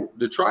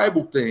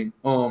tribal thing.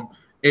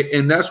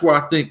 And that's where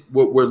I think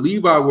where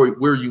Levi,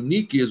 we're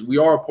unique is we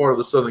are a part of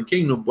the Southern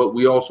Kingdom, but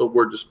we also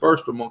were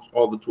dispersed amongst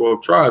all the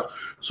 12 tribes.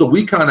 So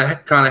we kind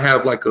of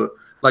have like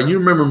you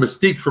remember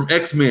Mystique from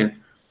X-Men.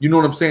 You know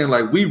what I'm saying?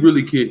 Like we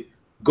really could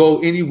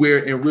go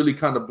anywhere and really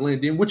kind of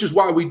blend in, which is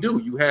why we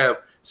do. You have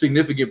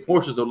significant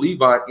portions of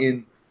Levi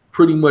in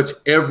pretty much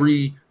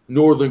every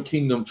Northern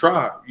Kingdom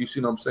tribe. You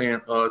see what I'm saying?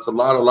 It's a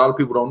lot of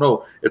people don't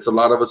know. It's a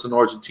lot of us in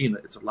Argentina.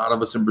 It's a lot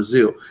of us in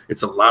Brazil.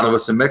 It's a lot of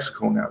us in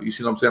Mexico now. You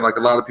see what I'm saying? Like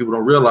a lot of people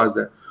don't realize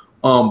that.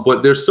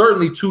 But there's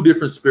certainly two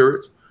different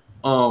spirits.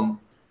 And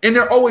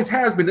there always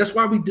has been. That's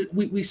why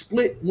we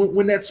split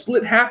when that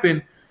split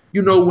happened.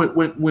 You know,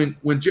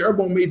 when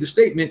Jeroboam made the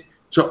statement,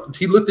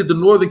 he looked at the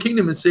Northern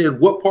Kingdom and said,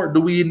 "What part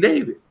do we in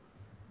David?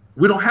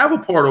 We don't have a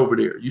part over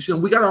there. You see,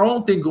 we got our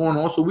own thing going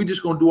on, so we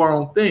just gonna do our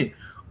own thing."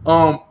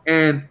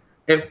 And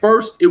at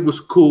first it was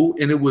cool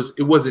and it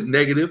wasn't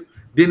negative.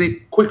 Then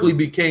it quickly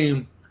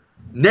became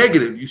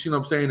negative. You see what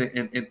I'm saying?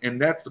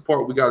 And that's the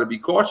part we got to be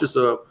cautious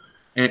of.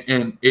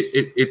 And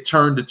it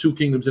turned the two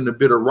kingdoms into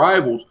bitter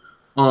rivals.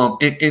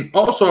 And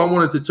also I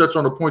wanted to touch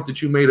on a point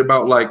that you made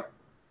about like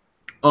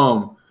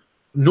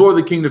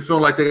Northern Kingdom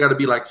feeling like they got to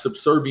be like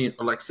subservient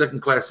or like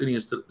second-class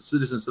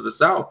citizens to the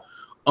South.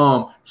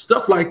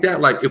 Stuff like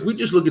that. Like if we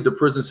just look at the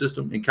prison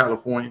system in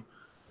California,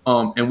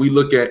 and we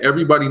look at,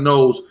 everybody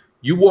knows,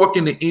 you walk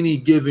into any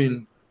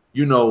given,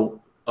 you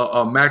know,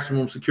 a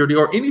maximum security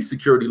or any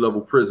security level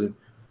prison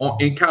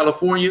in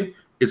California,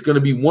 it's going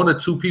to be one or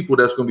two people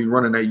that's going to be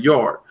running that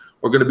yard,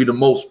 or going to be the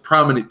most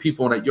prominent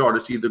people in that yard.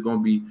 It's either going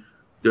to be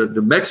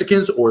the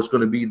Mexicans or it's going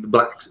to be the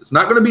blacks. It's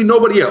not going to be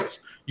nobody else.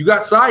 You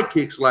got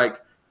sidekicks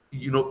like,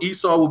 you know,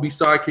 Esau will be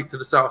sidekick to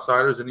the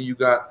Southsiders, and then you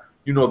got,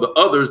 you know, the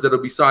others that'll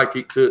be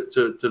sidekick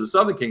to the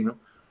Southern Kingdom.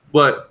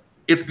 But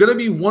it's going to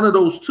be one of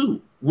those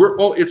two.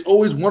 It's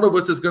always one of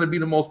us that's going to be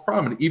the most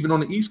prominent. Even on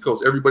the East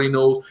Coast, everybody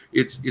knows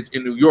it's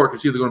in New York.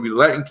 It's either going to be the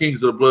Latin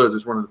Kings or the Bloods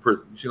that's running the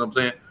prison. You see what I'm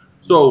saying?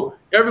 So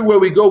everywhere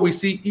we go, we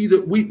see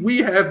either we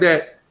have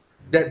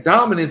that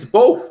dominance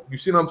both. You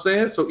see what I'm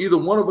saying? So either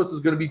one of us is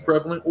going to be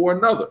prevalent or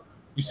another.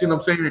 You see what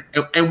I'm saying?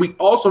 And we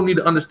also need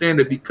to understand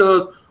that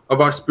because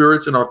of our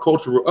spirits and our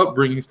cultural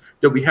upbringings,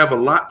 that we have a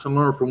lot to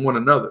learn from one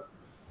another,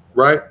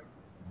 right?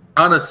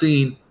 On a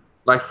scene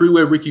like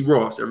Freeway Ricky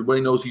Ross,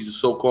 everybody knows he's a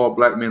so-called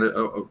black man,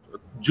 a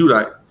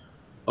Judite,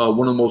 one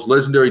of the most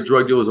legendary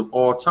drug dealers of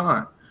all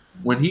time.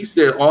 When he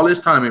said all his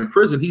time in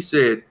prison, he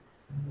said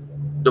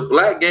the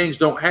black gangs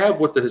don't have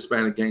what the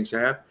Hispanic gangs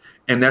have,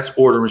 and that's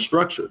order and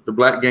structure. The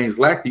black gangs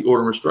lack the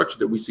order and structure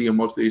that we see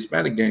amongst the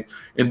Hispanic gangs.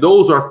 And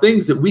those are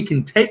things that we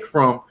can take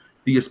from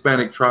the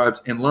Hispanic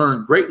tribes and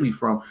learn greatly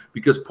from,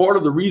 because part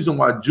of the reason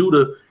why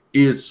Judah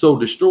is so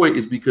destroyed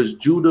is because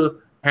Judah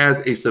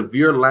has a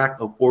severe lack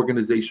of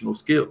organizational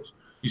skills.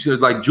 You see,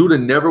 like Judah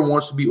never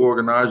wants to be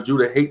organized.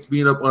 Judah hates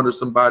being up under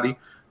somebody.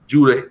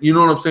 Judah, you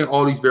know what I'm saying?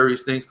 All these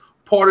various things.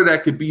 Part of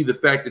that could be the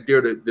fact that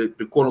they're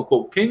the quote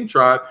unquote king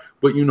tribe,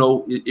 but you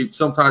know,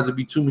 sometimes it'd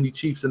be too many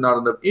chiefs and not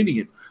enough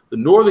Indians. The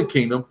Northern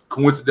Kingdom,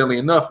 coincidentally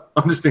enough,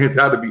 understands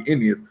how to be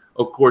Indians.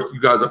 Of course, you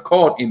guys are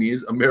called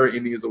Indians,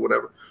 Amerindians or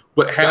whatever,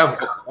 but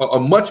have a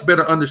much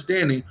better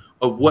understanding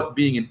of what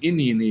being an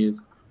Indian is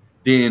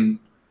than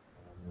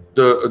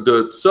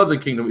the Southern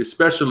Kingdom,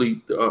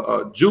 especially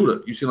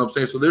Judah. You see what I'm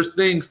saying? So there's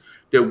things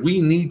that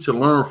we need to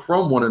learn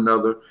from one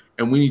another,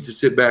 and we need to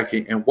sit back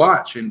and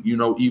watch. And you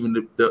know, even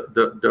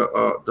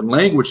the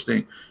language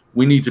thing,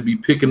 we need to be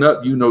picking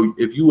up. You know,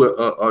 if you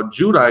a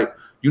Judite,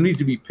 you need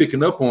to be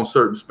picking up on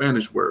certain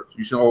Spanish words.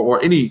 You know,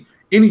 or any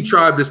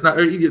tribe that's not.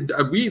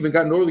 We even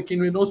got Northern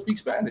Kingdom that don't speak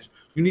Spanish.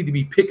 You need to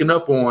be picking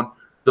up on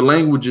the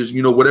languages,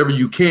 you know, whatever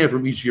you can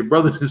from each of your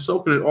brothers, and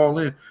soaking it all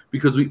in,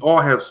 because we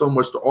all have so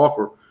much to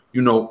offer,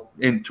 you know,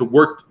 and to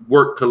work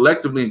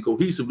collectively and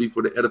cohesively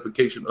for the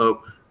edification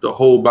of the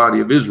whole body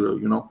of Israel,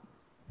 you know.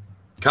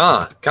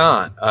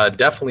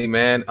 Definitely,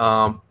 man.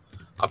 I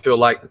feel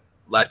like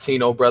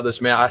Latino brothers,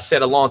 man. I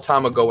said a long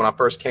time ago when I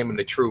first came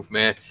into truth,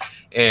 man,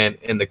 and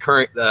in the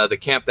current the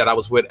camp that I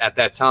was with at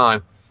that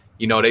time,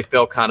 you know, they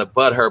felt kind of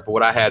butthurt. But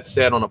what I had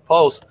said on a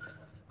post,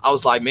 I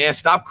was like, man,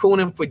 stop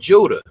cooning for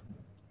Judah.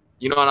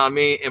 You know what I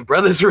mean? And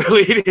brothers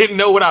really didn't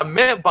know what I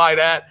meant by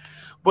that.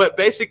 But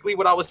basically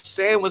what I was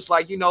saying was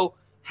like, you know,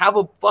 have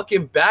a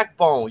fucking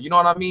backbone. You know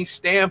what I mean?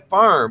 Stand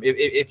firm.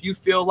 If you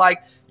feel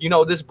like, you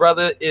know, this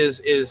brother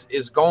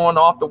is going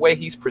off the way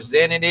he's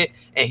presenting it,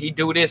 and he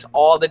do this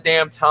all the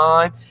damn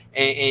time,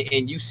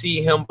 and you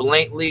see him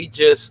blatantly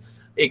just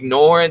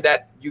ignoring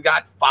that you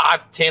got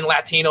 5-10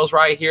 Latinos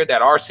right here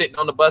that are sitting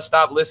on the bus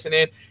stop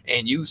listening,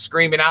 and you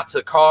screaming out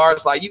to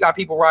cars like you got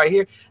people right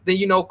here, then,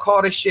 you know,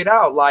 call this shit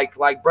out. Like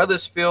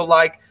brothers feel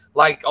like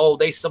oh,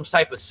 they some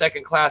type of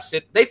second class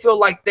they feel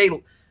like they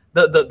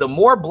the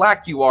more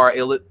black you are,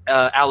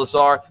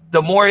 Alizar,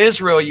 the more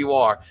Israel you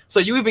are. So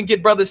you even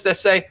get brothers that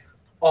say,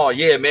 oh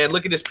yeah, man,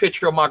 look at this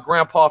picture of my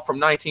grandpa from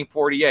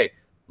 1948.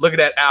 Look at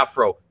that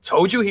afro.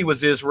 Told you he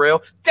was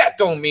Israel. That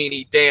don't mean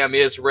he damn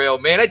Israel,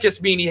 man. That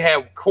just mean he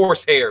had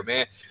coarse hair,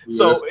 man. Yes.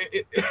 So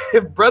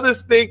if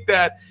brothers think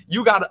that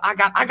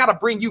I gotta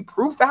bring you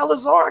proof,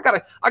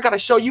 Alizar, I gotta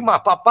show you my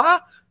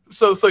papa,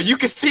 so you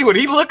can see what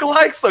he look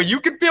like, so you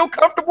can feel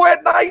comfortable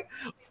at night.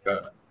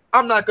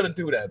 I'm not gonna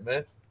do that,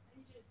 man.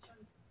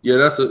 Yeah,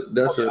 that's a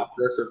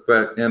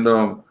fact. And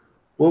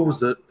what was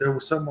there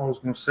was something I was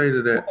gonna say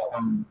to that.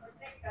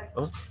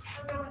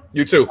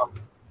 You too.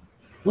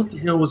 What the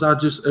hell was I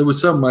just? It was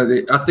something like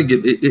that. I think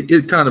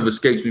it kind of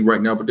escapes me right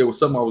now, but there was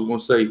something I was going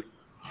to say.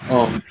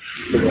 Can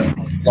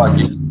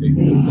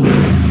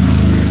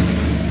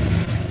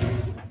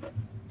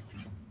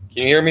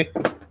you hear me?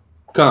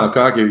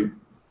 I hear you.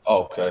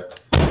 Okay.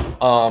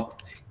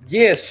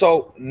 Yeah.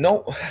 So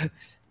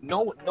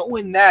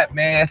knowing that,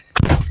 man,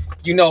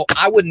 you know,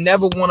 I would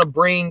never want to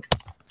bring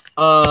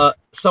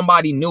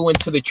somebody new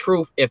into the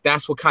truth if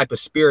that's what type of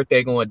spirit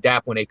they're going to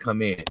adapt when they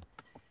come in.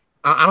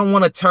 I don't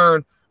want to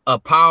turn a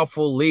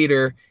powerful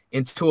leader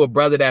into a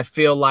brother that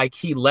feel like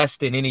he less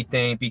than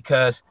anything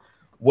because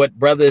what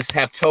brothers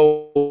have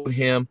told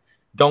him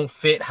don't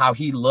fit how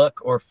he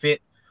look or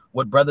fit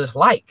what brothers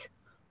like.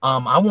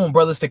 I want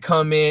brothers to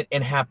come in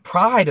and have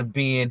pride of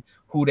being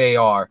who they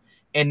are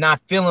and not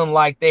feeling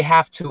like they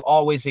have to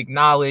always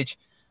acknowledge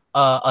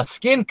a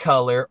skin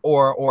color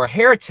or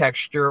hair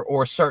texture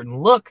or a certain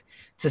look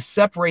to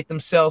separate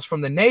themselves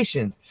from the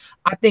nations.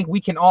 I think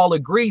we can all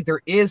agree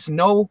there is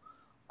no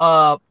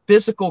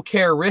physical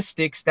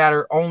characteristics that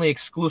are only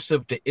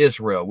exclusive to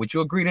Israel. Would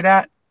you agree to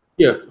that?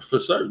 Yeah, for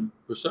certain.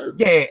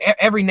 Yeah,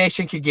 every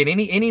nation can get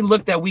any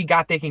look that we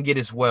got, they can get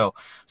as well.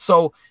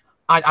 So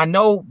I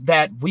know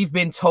that we've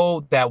been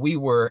told that we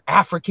were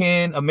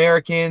African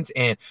Americans,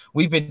 and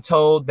we've been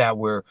told that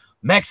we're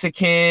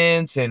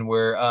Mexicans, and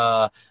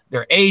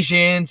they're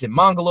Asians and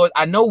Mongoloids.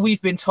 I know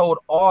we've been told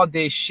all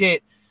this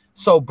shit.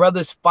 So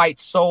brothers fight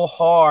so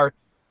hard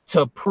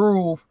to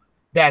prove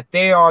that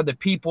they are the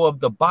people of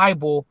the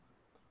Bible,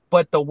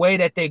 but the way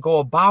that they go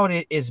about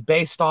it is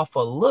based off a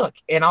look.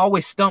 And I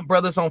always stump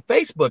brothers on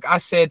Facebook. I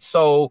said,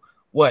 so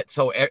what?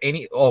 So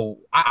I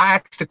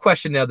asked a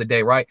question the other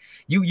day, right?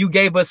 You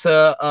gave us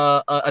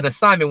an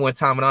assignment one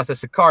time when I was at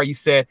SICARRI. You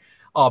said,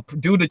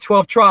 do the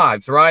 12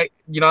 tribes, right?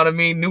 You know what I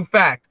mean? New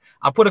fact.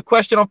 I put a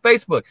question on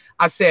Facebook.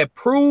 I said,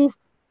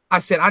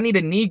 I need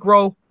a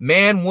Negro,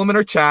 man, woman,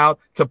 or child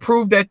to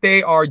prove that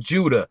they are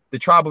Judah, the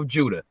tribe of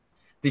Judah.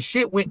 The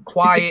shit went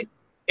quiet.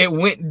 It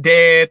went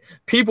dead.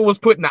 People was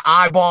putting the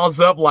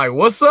eyeballs up like,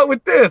 what's up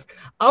with this?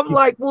 I'm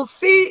like, well,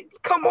 see,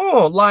 come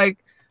on.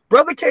 Like,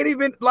 brother can't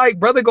even, like,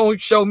 brother gonna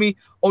show me,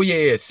 oh,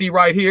 yeah, see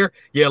right here?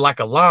 Yeah, like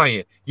a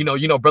lion. You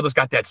know, brother's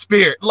got that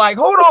spirit. Like,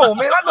 hold on,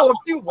 man. I know a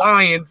few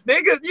lions,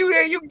 niggas.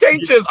 You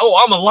can't just,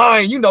 oh, I'm a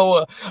lion. You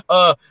know,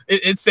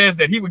 it says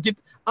that he would get.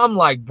 I'm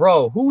like,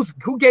 bro, who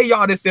gave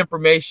y'all this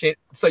information?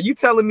 So you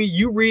telling me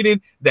you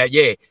reading that,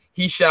 yeah,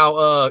 he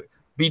shall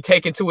be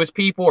taken to his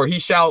people, or he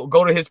shall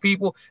go to his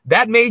people?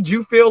 That made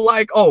you feel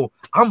like, oh,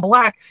 I'm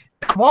black,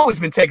 I've always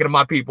been taken to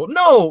my people.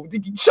 No,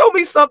 show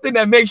me something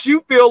that makes you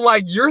feel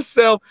like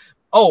yourself.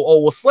 Oh,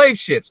 well, slave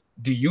ships.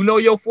 Do you know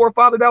your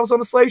forefather that was on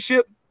a slave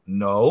ship?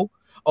 No.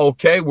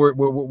 Okay,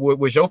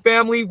 was your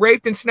family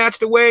raped and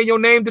snatched away and your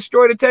name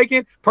destroyed and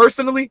taken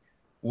personally?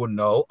 Well,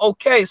 no.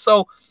 Okay,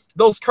 so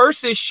those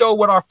curses show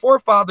what our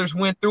forefathers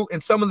went through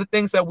and some of the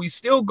things that we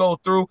still go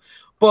through,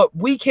 but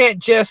we can't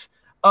just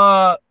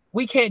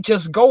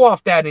go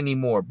off that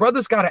anymore.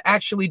 Brothers got to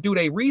actually do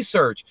their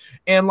research.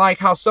 And like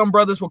how some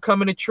brothers will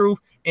come into truth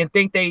and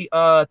think they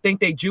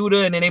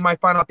Judah, and then they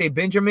might find out they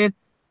Benjamin.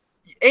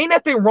 Ain't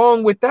nothing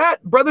wrong with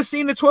that. Brother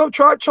seen the 12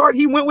 tribe chart.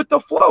 He went with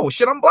the flow.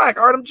 Shit, I'm black.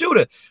 All right, I'm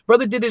Judah.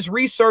 Brother did his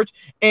research.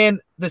 And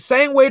the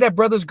same way that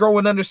brothers grow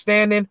in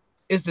understanding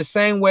is the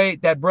same way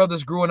that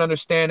brothers grew in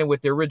understanding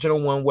with the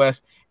original One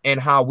West and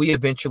how we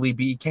eventually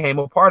became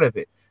a part of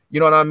it. You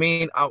know what I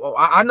mean?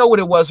 I know what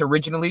it was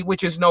originally,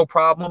 which is no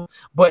problem.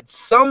 But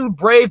some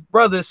brave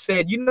brothers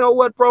said, you know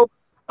what, bro?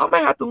 I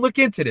might have to look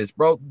into this,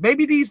 bro.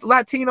 Maybe these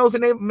Latinos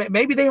and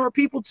maybe they are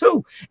people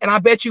too. And I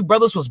bet you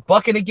brothers was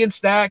bucking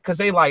against that because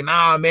they like,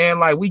 nah, man,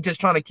 like we just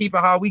trying to keep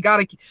it how we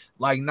gotta keep.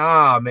 Like,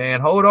 nah,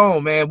 man, hold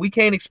on, man. We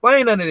can't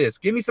explain none of this.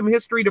 Give me some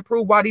history to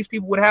prove why these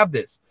people would have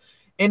this.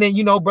 And then,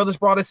 you know, brothers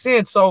brought us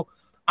in. So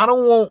I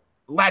don't want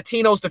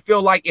Latinos to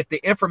feel like if the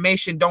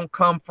information don't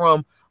come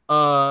from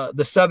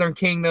the Southern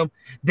Kingdom,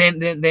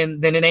 then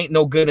it ain't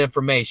no good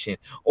information.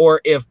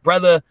 Or if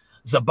brother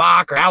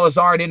Zabak or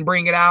Alazar didn't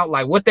bring it out,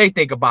 like what they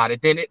think about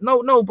it, then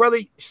no, brother,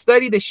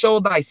 study to show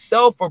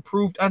thyself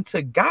approved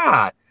unto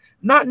God,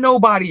 not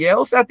nobody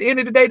else. At the end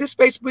of the day, this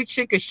Facebook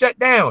shit could shut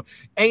down.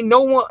 Ain't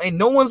no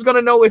one's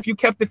gonna know if you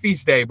kept the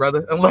feast day,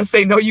 brother, unless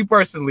they know you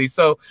personally.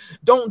 So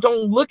don't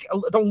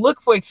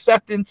look for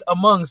acceptance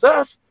amongst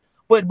us,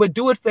 but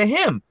do it for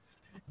him.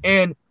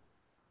 And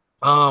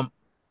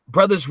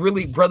brothers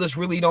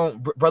really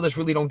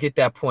don't get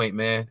that point,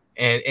 man.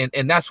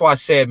 And that's why I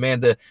said,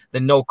 man, the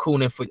no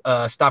cooning for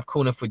stop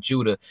cooning for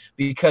Judah,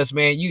 because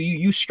man,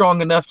 you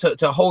strong enough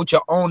to hold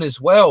your own as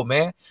well,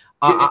 man.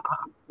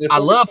 I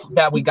love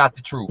that we got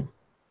the truth.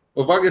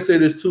 If I can say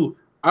this too,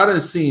 I done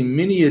seen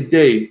many a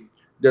day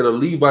that a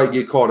Levite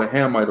get called a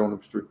Hamite on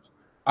the streets.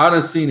 I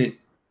done seen it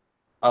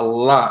a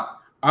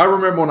lot. I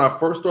remember when I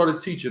first started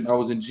teaching, I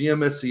was in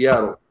GMS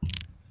Seattle,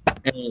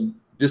 and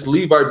this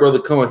Levite brother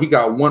come, he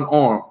got one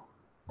arm.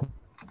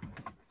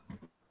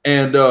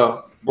 And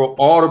bro,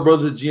 all the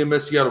brothers at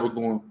GMS Seattle were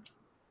going,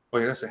 oh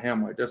yeah, that's a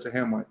Hamite. That's a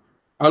Hamite.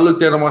 I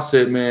looked at him. I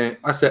said, man,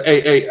 I said,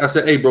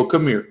 hey, bro,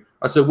 come here.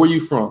 I said, where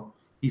you from?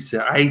 He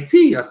said, IT.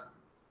 I said,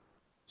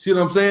 see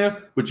what I'm saying?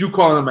 But you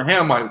calling him a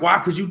Hamite. Why?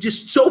 Because you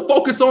just so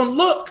focused on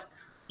look.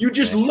 You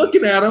just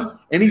looking at him,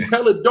 and he's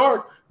hella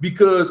dark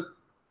because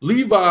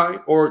Levi,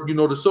 or you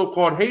know, the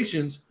so-called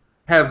Haitians,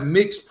 have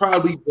mixed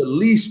probably the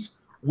least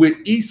with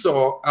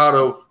Esau out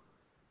of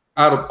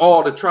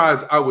all the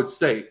tribes, I would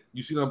say.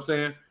 You see what I'm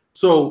saying?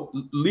 So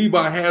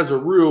Levi has a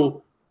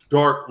real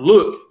dark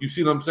look. You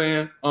see what I'm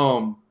saying?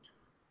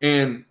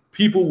 And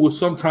people will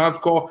sometimes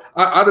call.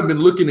 I'd have been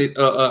looking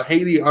at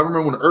Haiti. I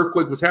remember when the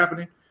earthquake was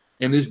happening,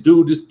 and this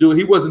dude,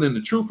 he wasn't in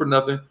the truth or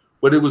nothing,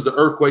 but it was the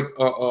earthquake,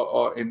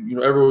 and you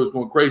know, everyone was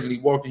going crazy. And he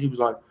walked in, he was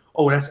like,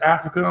 "Oh, that's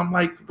Africa." I'm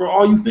like, bro,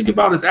 all you think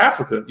about is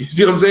Africa. You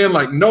see what I'm saying?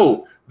 Like,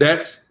 no,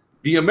 that's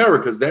the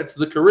Americas. That's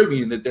the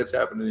Caribbean that's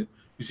happening.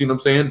 You see what I'm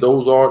saying?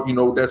 Those are, you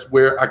know, that's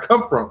where I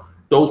come from.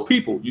 Those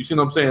people. You see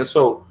what I'm saying?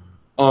 So,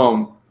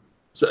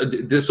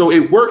 so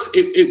it works.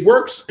 It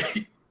works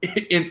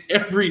in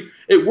every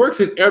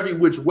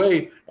which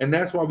way, and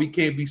that's why we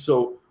can't be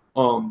so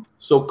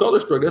color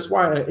struck. That's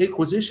why at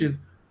Inquisition,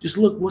 just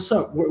look, what's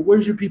up?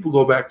 Where's your people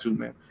go back to,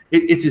 man?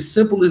 It's as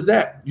simple as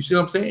that. You see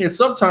what I'm saying? And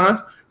sometimes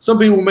some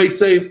people may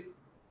say,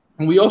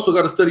 and we also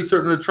got to study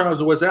certain of the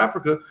tribes of West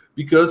Africa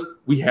because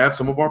we have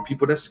some of our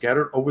people that's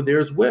scattered over there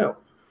as well.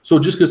 So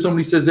just because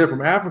somebody says they're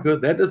from Africa,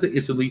 that doesn't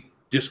instantly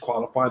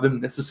disqualify them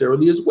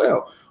necessarily as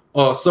well.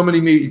 There's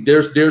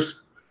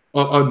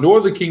a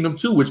Northern Kingdom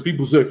too, which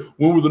people say,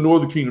 when were the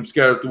Northern Kingdom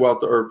scattered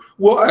throughout the earth?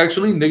 Well,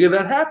 actually, nigga,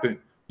 that happened.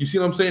 You see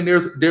what I'm saying?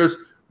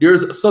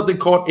 There's something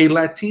called a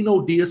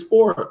Latino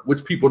diaspora,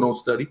 which people don't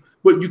study,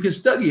 but you can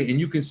study it, and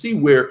you can see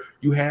where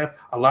you have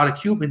a lot of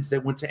Cubans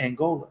that went to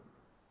Angola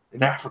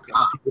in Africa.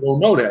 People don't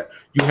know that.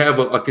 You have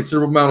a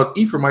considerable amount of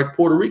Ephraimites,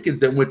 Puerto Ricans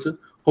that went to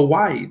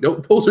Hawaii.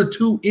 Those are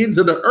two ends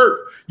of the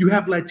earth. You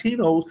have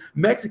Latinos,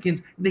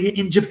 Mexicans, nigga,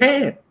 in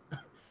Japan.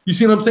 You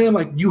see what I'm saying?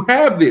 Like, you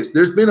have this.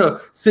 There's been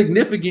a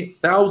significant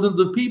thousands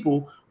of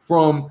people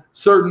from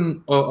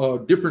certain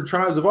different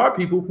tribes of our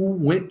people who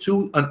went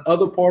to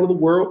another part of the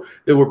world.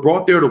 They were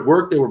brought there to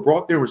work. They were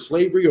brought there with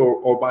slavery,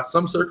 or by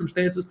some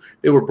circumstances,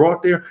 they were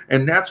brought there.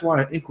 And that's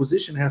why an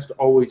inquisition has to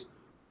always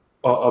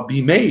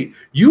be made.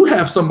 You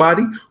have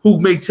somebody who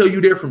may tell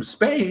you they're from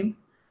Spain,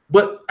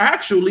 but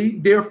actually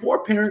their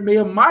foreparent may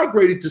have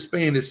migrated to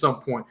Spain at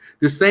some point.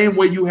 The same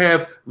way you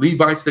have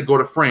Levites that go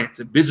to France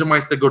and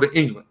Benjamites that go to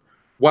England.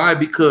 Why?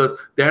 Because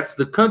that's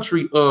the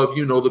country of,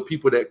 you know, the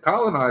people that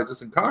colonized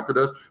us and conquered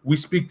us. We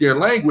speak their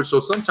language, so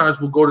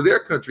sometimes we'll go to their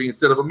country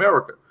instead of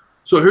America.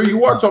 So here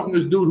you are talking to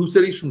this dude who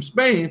said he's from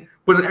Spain,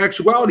 but in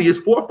actuality, his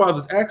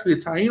forefathers actually a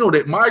Taino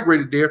that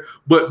migrated there.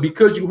 But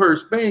because you heard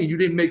Spain, you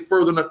didn't make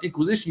further enough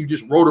inquisition. You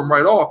just wrote him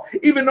right off,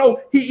 even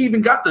though he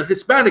even got the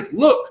Hispanic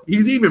look.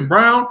 He's even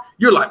brown.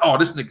 You're like, oh,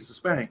 this nigga's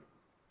Hispanic.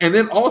 And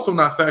then also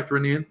not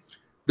factoring in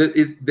that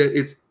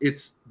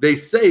they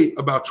say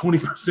about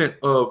 20%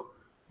 of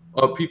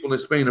people in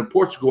Spain and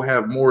Portugal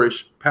have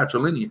Moorish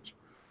patrilineage,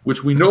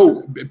 which we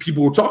know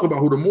people will talk about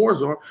who the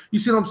Moors are. You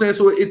see what I'm saying?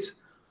 So it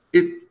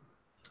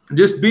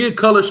just being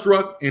color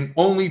struck and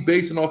only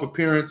basing off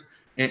appearance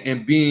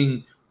and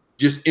being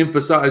just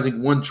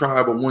emphasizing one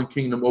tribe or one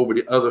kingdom over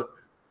the other,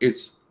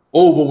 it's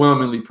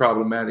overwhelmingly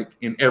problematic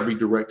in every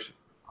direction.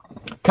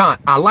 Khan,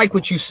 I like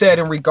what you said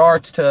in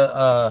regards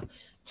to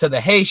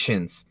the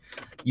Haitians.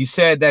 You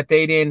said that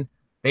they didn't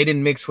They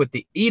didn't mix with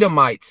the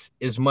Edomites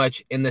as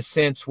much, in the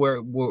sense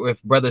where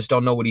if brothers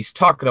don't know what he's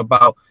talking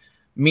about,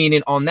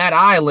 meaning on that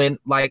island,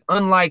 like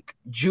unlike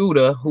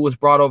Judah, who was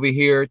brought over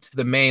here to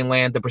the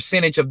mainland, the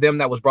percentage of them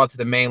that was brought to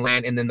the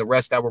mainland, and then the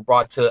rest that were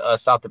brought to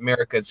South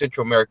America and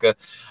Central America,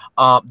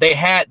 they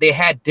had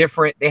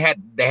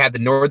the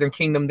Northern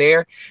Kingdom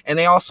there, and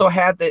they also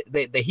had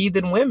the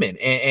heathen women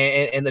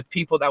and the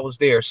people that was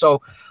there.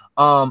 So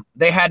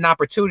they had an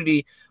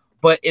opportunity.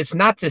 But it's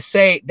not to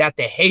say that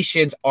the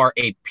Haitians are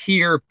a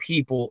pure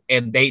people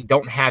and they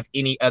don't have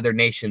any other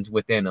nations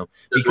within them,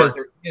 because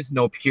there is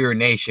no pure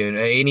nation.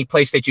 Any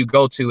place that you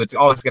go to, it's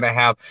always going to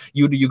have,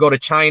 you go to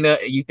China,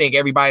 you think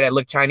everybody that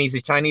look Chinese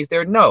is Chinese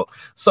there. No.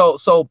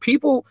 So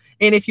people,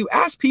 and if you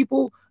ask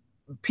people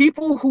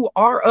who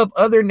are of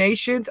other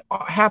nations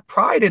have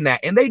pride in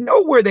that, and they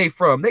know where they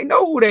from. They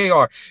know who they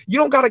are. You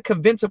don't got to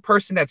convince a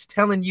person that's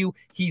telling you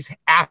he's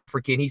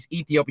African, he's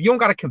Ethiopian. You don't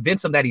got to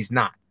convince him that he's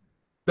not.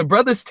 The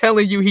brother's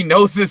telling you he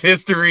knows his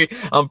history.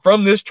 I'm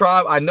from this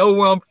tribe. I know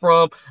where I'm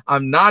from.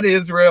 I'm not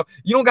Israel.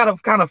 You don't got to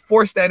kind of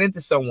force that into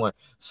someone.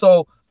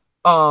 So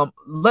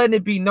letting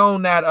it be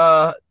known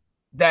that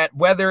that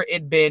whether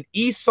it been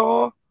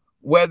Esau,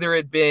 whether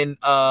it been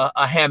a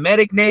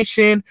Hamitic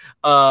nation,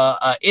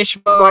 a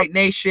Ishmaelite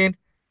nation,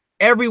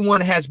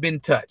 everyone has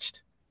been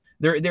touched.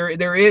 There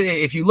is,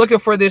 if you're looking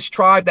for this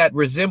tribe that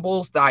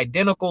resembles the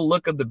identical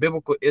look of the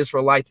biblical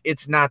Israelites,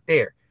 it's not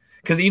there.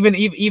 Because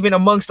even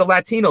amongst the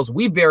Latinos,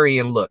 we vary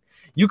in look.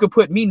 You could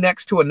put me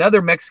next to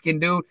another Mexican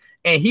dude,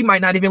 and he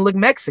might not even look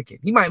Mexican.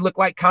 He might look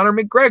like Conor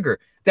McGregor.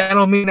 That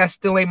don't mean that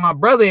still ain't my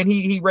brother, and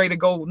he ready to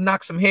go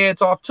knock some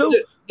heads off too.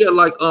 Yeah,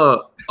 like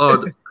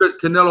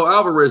Canelo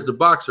Alvarez, the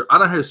boxer. I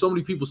done heard so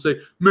many people say,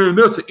 "Man,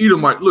 that's an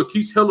Edomite. Look,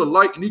 he's hella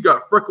light, and he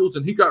got freckles,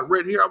 and he got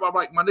red hair." I'm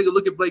like, my nigga,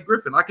 look at Blake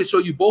Griffin. I can show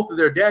you both of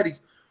their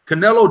daddies.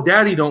 Canelo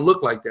daddy don't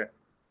look like that.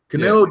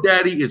 Canelo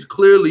daddy is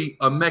clearly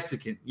a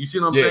Mexican. You see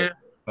what I'm saying?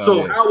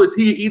 So how is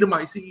he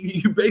Edomite? See,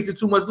 you basing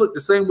too much. Look,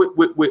 the same with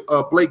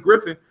Blake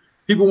Griffin.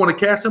 People want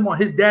to cast him on.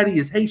 His daddy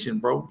is Haitian,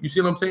 bro. You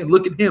see what I'm saying?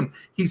 Look at him.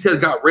 He's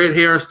got red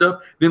hair and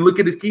stuff. Then look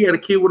at his kid. He had a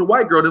kid with a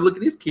white girl. Then look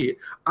at his kid.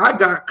 I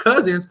got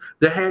cousins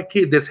that had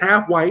kids that's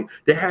half white,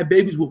 that had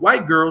babies with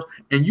white girls,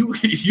 and you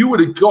would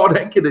have called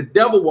that kid a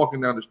devil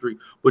walking down the street,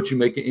 but you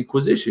make an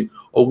inquisition.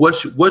 Or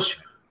what's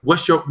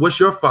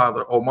your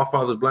father? Oh, my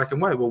father's black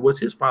and white. Well, what's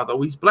his father?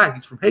 Oh, he's black.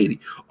 He's from Haiti.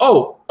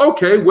 Oh,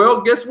 okay.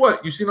 Well, guess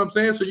what? You see what I'm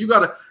saying? So you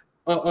gotta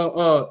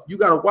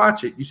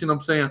watch it. You see what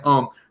I'm saying?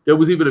 There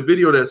was even a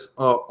video that's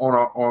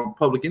on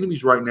Public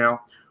Enemies right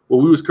now where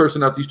we was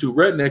cursing out these two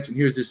rednecks, and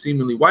here's this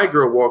seemingly white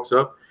girl walks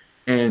up,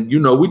 and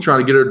we trying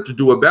to get her to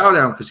do a bow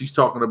down because she's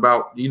talking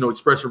about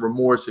expressing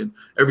remorse and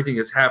everything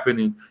that's happened,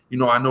 and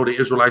I know the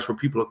Israelites were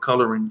people of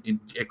color and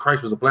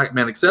Christ was a black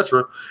man,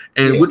 etc.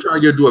 And we're trying to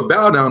get her to do a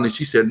bow down, and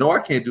she said, "No, I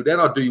can't do that.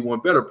 I'll do you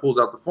one better." Pulls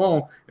out the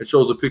phone and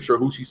shows a picture of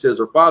who she says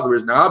her father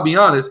is. Now, I'll be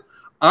honest,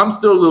 I'm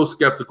still a little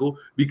skeptical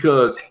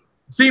because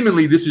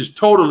seemingly this is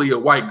totally a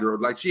white girl.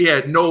 Like, she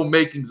had no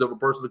makings of a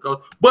person of color,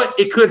 but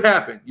it could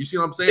happen. You see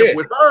what I'm saying? Yeah.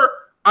 With her,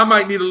 I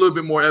might need a little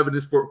bit more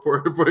evidence for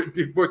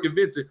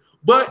convincing.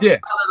 But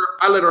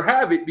I let her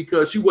have it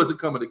because she wasn't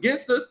coming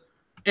against us,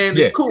 and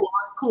it's cool.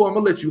 Cool, I'm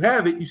gonna let you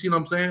have it. You see what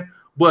I'm saying?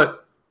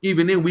 But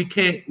even then, we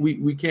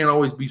can't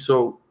always be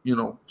so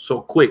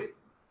so quick.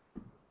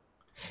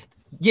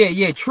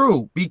 Yeah,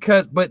 true.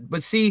 Because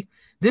but see,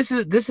 this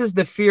is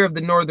the fear of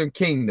the Northern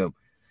Kingdom.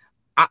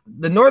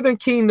 The Northern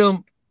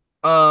Kingdom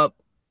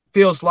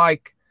feels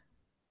like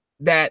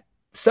that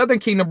Southern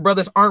Kingdom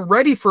brothers aren't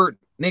ready for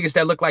niggas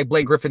that look like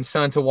Blake Griffin's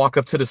son to walk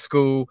up to the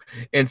school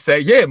and say,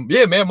 yeah,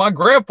 man, my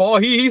grandpa,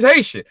 he's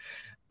Haitian.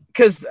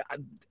 Because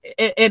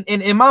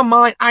in my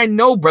mind, I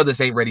know brothers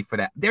ain't ready for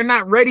that. They're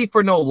not ready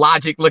for no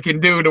logic looking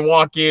dude to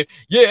walk in.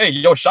 Yeah,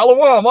 yo,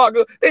 shalom.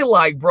 They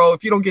like, bro,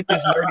 if you don't get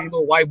this nerdy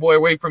little white boy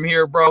away from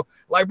here, bro.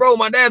 Like, bro,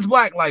 my dad's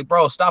black. Like,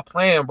 bro, stop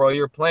playing, bro.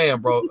 You're playing,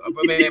 bro.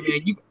 Man,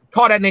 you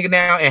call that nigga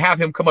now and have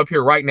him come up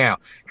here right now,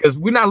 because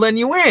we're not letting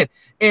you in.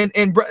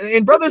 And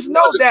brothers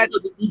know that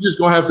you just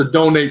gonna have to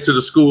donate to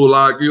the school.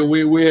 Like,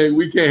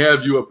 we can't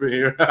have you up in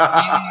here.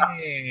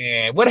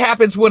 Yeah. What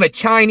happens when a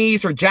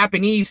Chinese or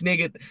Japanese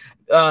nigga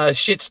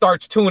shit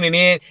starts tuning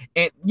in?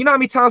 And you know how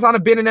many times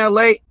I've been in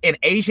LA and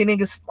Asian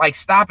niggas like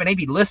stop and they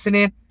be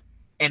listening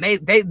and they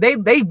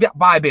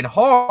vibing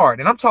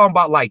hard. And I'm talking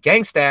about like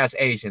gangsta ass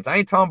Asians. I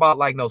ain't talking about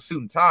like no suit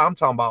and tie. I'm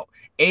talking about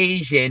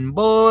Asian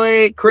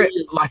boy crip,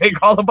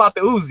 like all about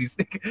the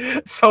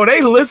Uzis. So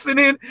they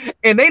listening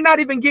and they not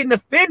even getting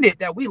offended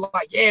that we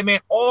like, yeah,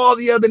 man, all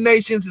the other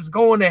nations is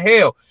going to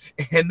hell,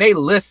 and they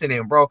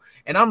listening, bro.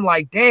 And I'm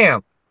like,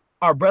 damn,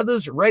 are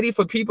brothers ready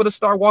for people to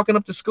start walking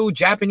up to school?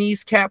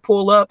 Japanese cat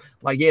pull up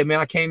like, yeah, man,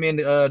 I came in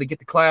to get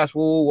the class.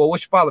 Well,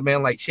 what's your father,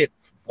 man? Like, shit,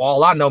 for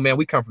all I know, man,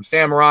 we come from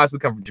samurais, we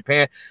come from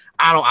Japan.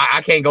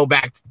 I can't go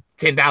back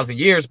 10,000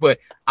 years, but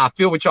I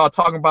feel what y'all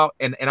talking about,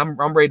 and I'm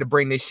ready to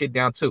bring this shit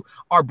down too.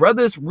 Are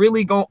brothers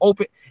really gonna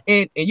open?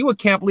 And you a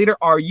camp leader,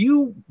 are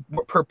you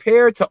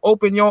prepared to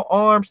open your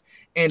arms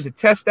and to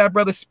test that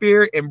brother's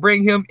spirit and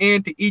bring him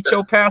in to eat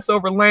your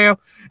Passover lamb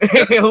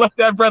and let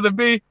that brother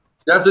be?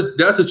 That's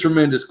a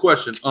tremendous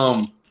question.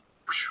 The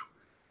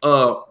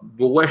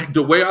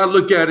way I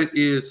look at it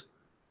is,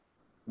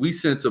 we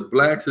sent to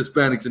blacks,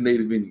 Hispanics, and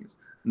Native Indians.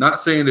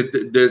 Not saying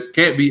that there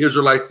can't be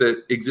Israelites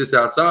that exist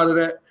outside of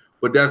that,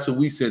 but that's who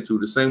we sent to.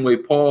 The same way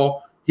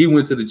Paul, he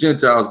went to the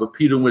Gentiles, but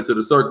Peter went to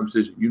the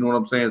circumcision. You know what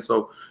I'm saying?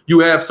 So you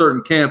have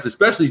certain camps,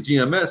 especially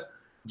GMS.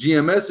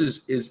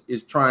 GMS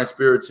is trying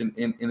spirits and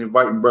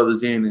inviting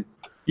brothers in, and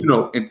you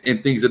know,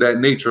 and things of that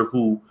nature,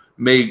 who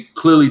may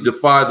clearly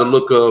defy the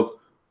look of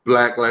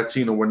Black,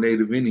 Latino, or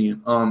Native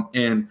Indian.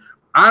 And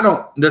I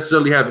don't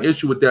necessarily have an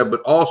issue with that, but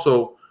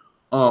also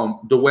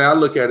the way I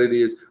look at it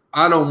is,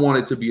 I don't want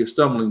it to be a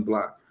stumbling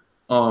block.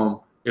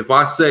 If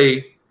I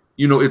say,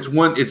 you know,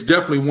 it's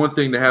definitely one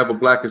thing to have a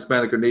Black,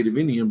 Hispanic, or Native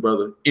Indian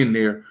brother in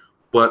there,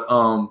 but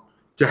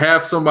to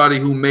have somebody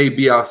who may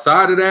be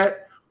outside of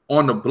that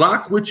on the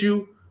block with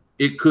you,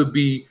 it could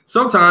be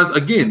sometimes,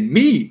 again,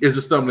 me is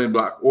a stumbling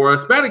block, or a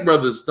Hispanic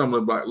brother is a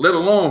stumbling block, let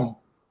alone,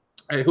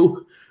 hey,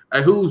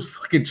 who's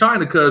fucking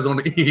China cuz on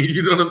the end?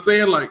 You know what I'm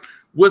saying? Like,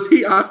 was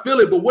he? I feel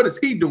it, but what is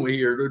he doing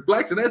here? The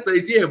blacks in that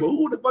stage, yeah, but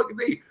who the fuck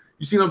is he?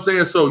 You see what I'm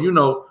saying? So, you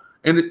know,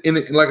 and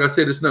like I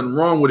said, there's nothing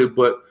wrong with it,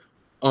 but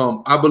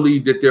I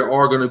believe that there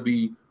are going to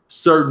be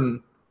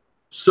certain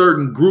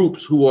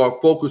groups who are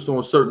focused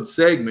on certain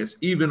segments.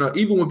 Even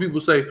when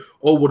people say,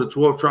 oh, well, the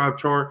 12 tribe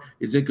chart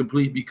is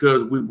incomplete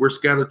because we're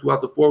scattered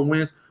throughout the four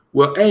winds.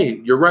 Well,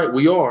 hey, you're right,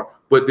 we are.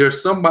 But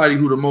there's somebody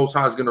who the Most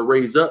High is going to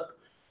raise up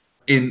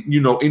in,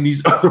 you know, in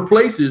these other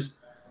places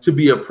to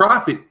be a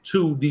prophet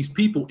to these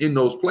people in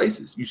those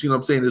places. You see what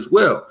I'm saying as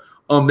well?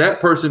 That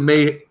person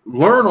may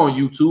learn on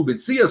YouTube and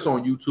see us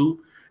on YouTube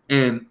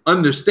and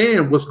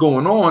understand what's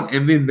going on,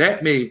 and then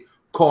that may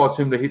cause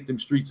him to hit them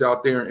streets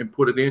out there and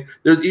put it in.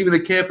 There's even a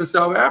camp in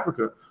South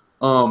Africa.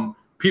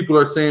 People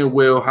are saying,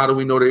 well, how do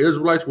we know they're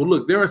Israelites? Well,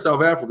 look, they're in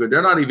South Africa.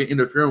 They're not even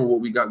interfering with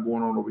what we got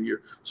going on over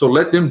here. So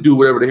let them do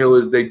whatever the hell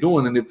is they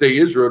doing, and if they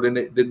Israel,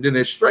 then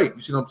they're straight.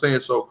 You see what I'm saying?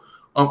 So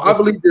I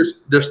believe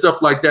there's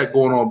stuff like that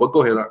going on. But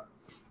go ahead.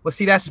 Well,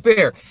 see, that's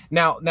fair.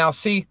 Now,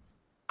 see,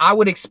 I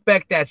would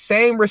expect that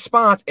same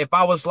response if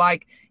I was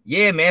like,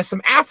 yeah, man,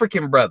 some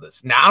African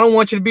brothers. Now, I don't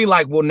want you to be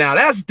like, well, now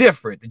that's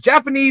different. The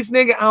Japanese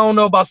nigga, I don't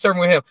know about serving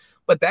with him.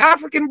 But the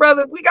African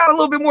brother, we got a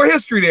little bit more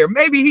history there.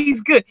 Maybe he's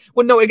good.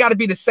 Well, no, it got to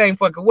be the same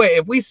fucking way.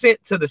 If we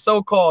sent to the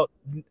so-called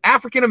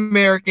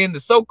African-American,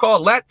 the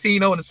so-called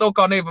Latino, and the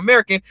so-called Native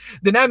American,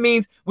 then that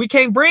means we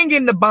can't bring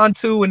in the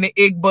Bantu and the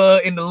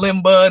Igba and the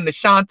Limba and the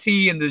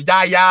Shanti and the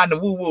Yaya and the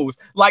Woo-Woos.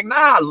 Like,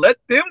 nah, let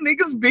them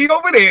niggas be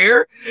over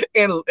there.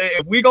 And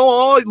if we gonna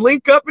all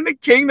link up in the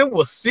kingdom,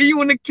 we'll see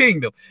you in the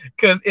kingdom.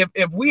 Because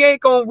if we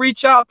ain't gonna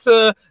reach out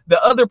to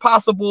the other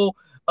possible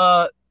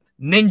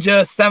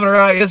ninja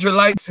samurai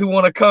Israelites who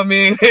want to come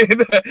in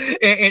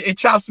and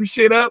chop some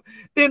shit up,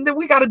 then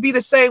we got to be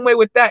the same way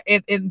with that.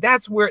 And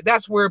that's where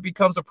it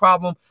becomes a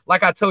problem.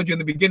 Like I told you in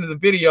the beginning of the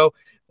video,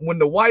 when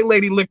the white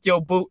lady lick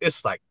your boot,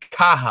 it's like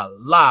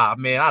kahala,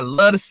 man. I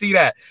love to see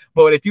that.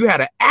 But if you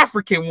had an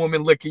African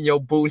woman licking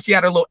your boot and she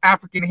had her little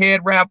African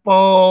head wrap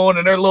on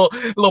and her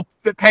little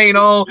paint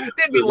on,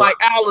 they'd be like,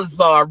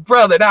 Alizar,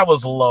 brother, that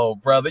was low,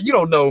 brother. You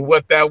don't know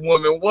what that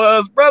woman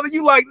was, brother.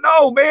 You like,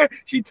 no, man.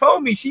 She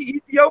told me she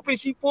Ethiopian,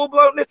 she full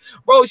blown,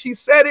 bro. She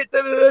said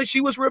it.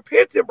 She was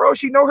repentant, bro.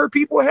 She know her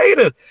people hate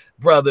her,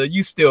 brother.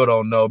 You still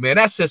don't know, man.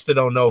 That sister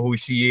don't know who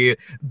she is.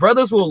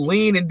 Brothers will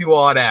lean and do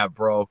all that,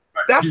 bro.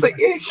 That's an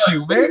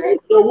issue, man. They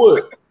sure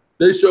would.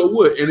 They sure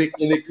would. And it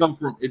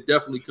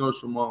definitely comes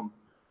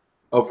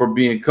from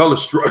being color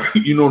struck.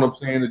 You know what I'm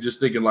saying? And just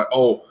thinking like,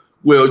 oh,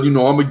 well, you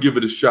know, I'm gonna give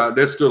it a shot.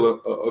 That's still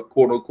a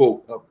quote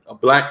unquote a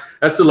black.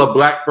 That's still a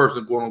black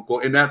person, quote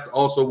unquote. And that's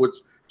also what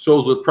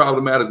shows what's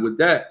problematic with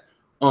that.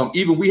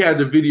 Even we had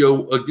the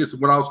video against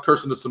when I was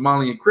cursing the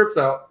Somalian Crips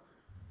out,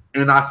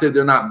 and I said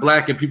they're not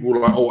black, and people were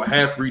like, oh, a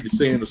half-breed is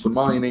saying the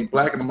Somalian ain't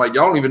black, and I'm like,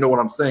 y'all don't even know what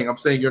I'm saying. I'm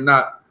saying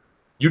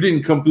you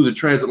didn't come through the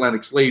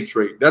transatlantic slave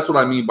trade. That's what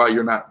I mean by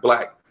you're not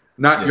black.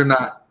 You're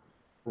not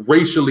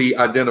racially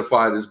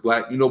identified as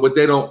black, you know, but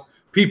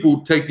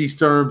people take these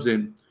terms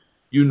and,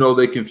 you know,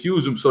 they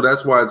confuse them. So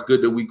that's why it's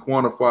good that we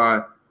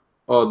quantify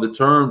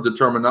the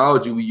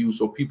terminology we use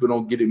so people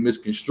don't get it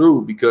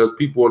misconstrued, because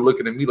people are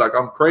looking at me like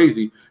I'm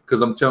crazy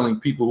because I'm telling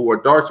people who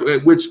are dark,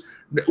 which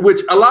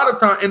a lot of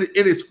times, and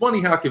it's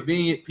funny how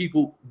convenient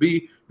people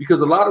be, because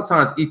a lot of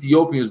times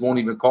Ethiopians won't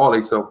even call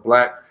themselves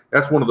black.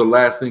 That's one of the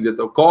last things that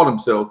they'll call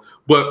themselves.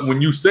 But when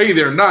you say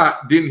they're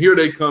not, then here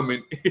they come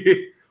and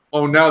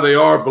oh, now they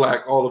are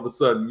black all of a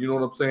sudden. You know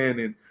what I'm saying?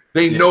 And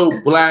they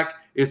know black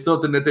is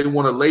something that they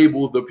want to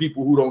label the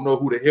people who don't know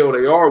who the hell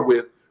they are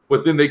with,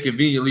 but then they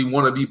conveniently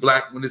want to be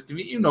black when it's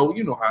convenient.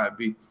 You know how it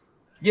be.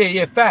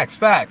 Yeah, facts.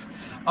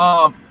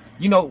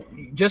 You know,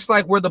 just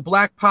like we're the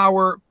black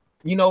power,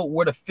 you know,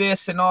 we're the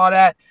fists and all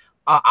that.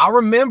 I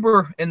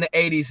remember in the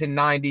 80s and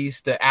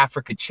 90s, the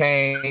Africa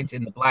chains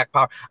and the black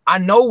power. I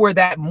know where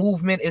that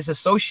movement is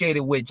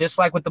associated with, just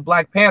like with the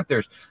Black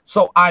Panthers.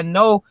 So I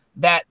know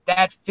that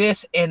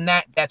fist and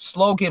that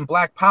slogan,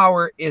 black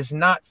power, is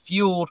not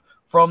fueled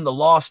from the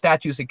law,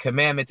 statutes, and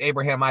commandments,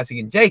 Abraham, Isaac,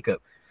 and Jacob.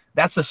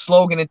 That's a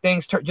slogan and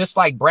things, just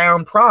like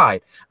brown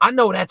pride. I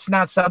know that's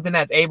not something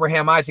that's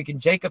Abraham, Isaac,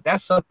 and Jacob.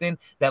 That's something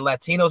that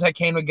Latinos had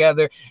came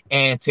together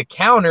and to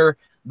counter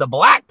the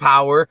black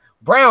power,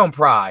 brown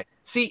pride.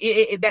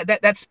 See,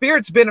 that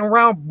spirit's been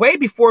around way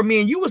before me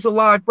and you was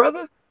alive,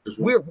 brother.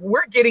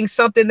 We're getting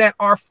something that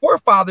our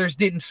forefathers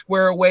didn't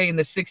square away in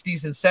the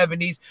 60s and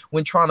 70s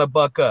when trying to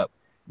buck up.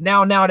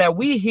 Now that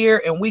we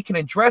here and we can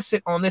address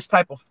it on this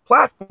type of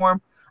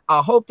platform,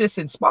 I hope this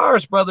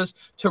inspires brothers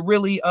to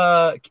really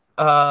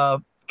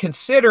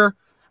consider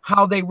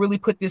how they really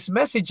put this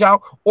message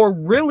out, or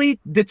really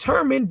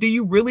determine, do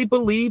you really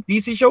believe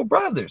these is your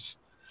brothers?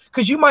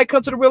 Because you might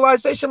come to the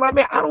realization like,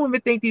 man, I don't even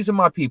think these are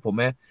my people,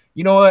 man.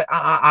 You know what?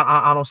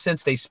 I don't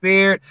sense their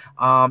spirit.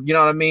 You know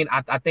what I mean?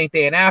 I think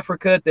they're in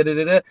Africa.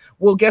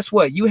 Well, guess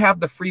what? You have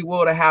the free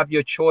will to have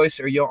your choice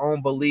or your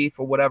own belief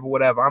or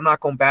whatever. I'm not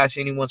going to bash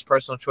anyone's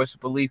personal choice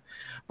of belief.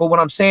 But what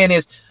I'm saying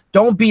is,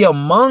 don't be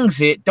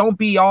amongst it. Don't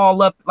be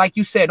all up, like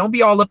you said, don't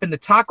be all up in the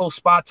taco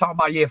spot talking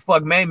about, yeah,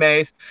 fuck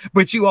maymays,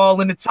 but you all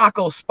in the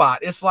taco spot.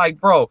 It's like,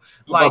 bro,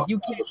 like you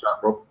can't.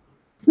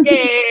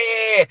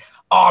 Yeah.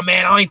 Oh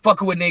man, I ain't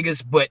fucking with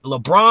niggas, but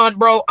LeBron,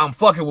 bro, I'm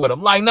fucking with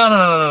him. Like,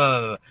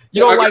 no.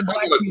 You don't like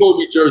black people.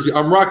 Kobe jersey.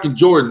 I'm rocking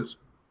Jordans.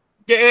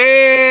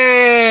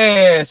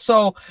 Yeah.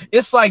 So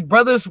it's like,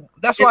 brothers,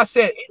 that's why I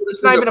said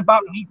it's not even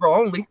about Negro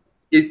only.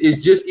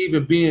 It's just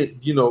even being,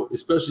 you know,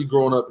 especially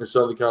growing up in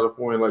Southern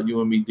California, like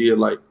you and me did,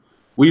 like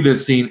we done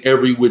seen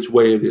every which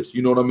way of this.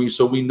 You know what I mean?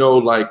 So we know,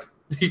 like,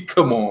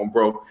 come on,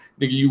 bro,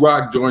 nigga, you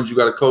rock Jordans, you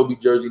got a Kobe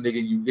jersey,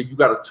 nigga, you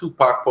got a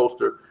Tupac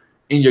poster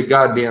in your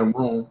goddamn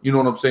room. You know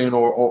what I'm saying?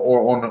 Or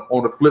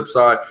on the flip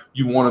side,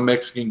 you want a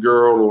Mexican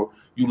girl, or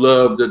you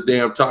love the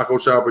damn taco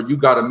shop, or you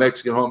got a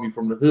Mexican homie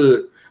from the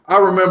hood. I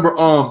remember,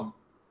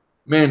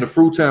 man, the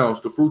Fruit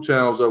Towns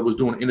was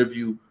doing an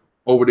interview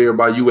over there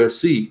by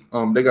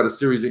USC. They got a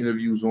series of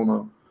interviews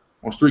on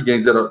Street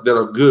Gangs that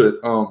are good.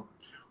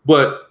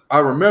 But I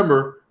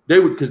remember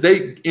because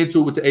they into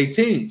it with the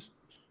 18s,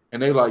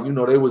 and they like, you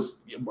know,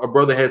 a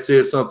brother had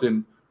said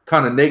something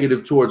kind of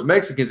negative towards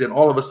Mexicans, and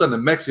all of a sudden a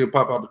Mexican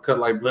pop out the cut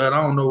like, blood,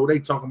 I don't know what they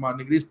talking about,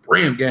 nigga, this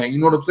Bram gang. You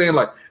know what I'm saying?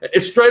 Like,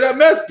 it's straight up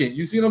Mexican.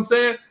 You see what I'm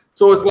saying?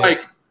 So it's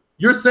like,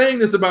 you're saying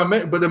this about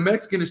but the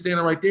Mexican is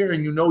standing right there,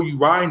 and you know you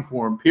riding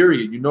for him,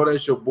 period. You know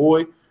that's your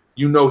boy.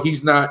 You know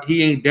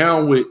he ain't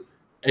down with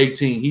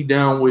 18. He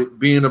down with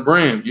being a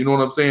brand. You know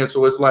what I'm saying?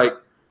 So it's like,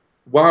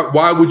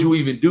 why would you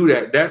even do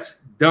that?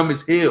 That's dumb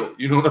as hell.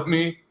 You know what I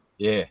mean?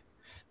 Yeah,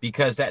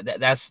 because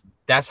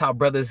that's how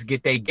brothers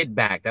get they get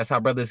back. That's how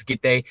brothers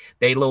get they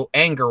little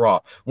anger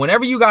off.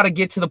 Whenever you got to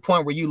get to the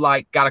point where you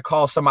like got to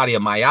call somebody a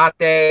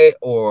mayate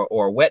or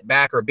a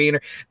wetback or beaner,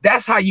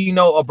 that's how you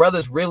know a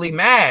brother's really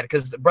mad,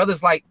 because the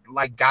brothers like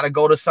got to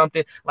go to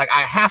something like,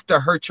 I have to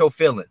hurt your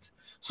feelings.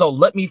 So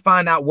let me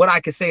find out what I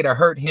can say to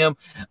hurt him,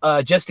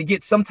 just to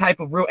get some type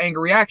of real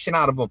angry reaction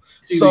out of him.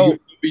 So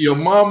your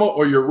mama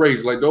or your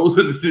race, like those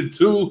are the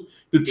two.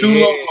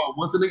 Yeah.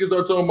 Once the niggas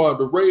start talking about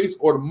the race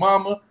or the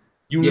mama,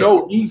 you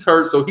know he's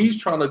hurt, so he's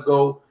trying to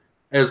go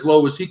as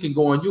low as he can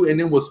go on you. And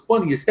then what's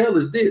funny as hell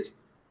is this: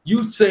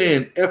 you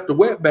saying F the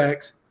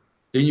wetbacks,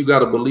 then you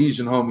got a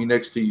Belizean homie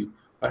next to you,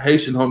 a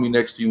Haitian homie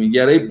next to you, and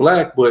yeah, they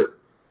black, but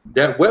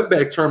that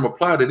wetback term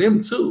apply to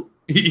them too.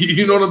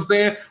 You know what I'm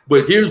saying?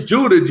 But here's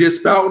Judah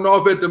just spouting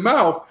off at the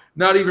mouth,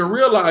 not even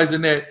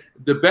realizing that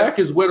the back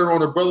is wetter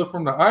on a brother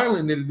from the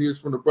island than it is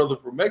from the brother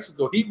from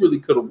Mexico. He really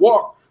could have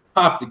walked,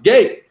 hopped the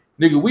gate.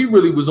 Nigga, we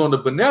really was on the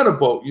banana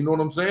boat. You know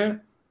what I'm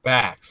saying?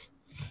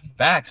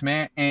 Facts,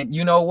 man. And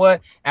you know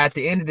what? At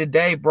the end of the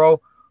day,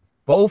 bro,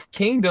 both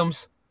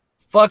kingdoms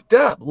fucked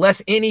up,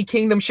 lest any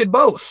kingdom should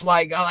boast.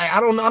 Like I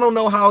don't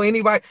know how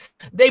anybody,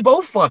 they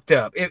both fucked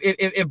up.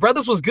 If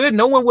brothers was good,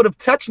 no one would have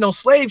touched no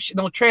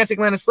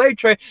transatlantic slave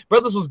trade.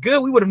 Brothers was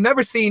good, we would have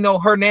never seen no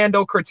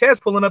Hernando Cortez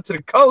pulling up to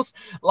the coast.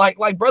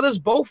 Like brothers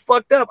both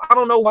fucked up. I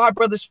don't know why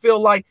brothers feel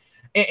like,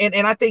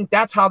 and I think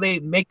that's how they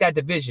make that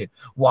division.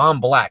 Well,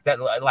 I'm black. That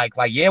like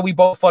yeah, we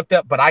both fucked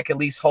up, but I can at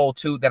least hold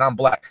to that I'm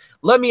black.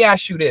 Let me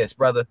ask you this,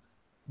 brother.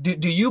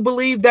 Do you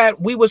believe that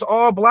we was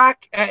all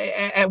black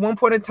at one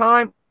point in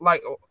time?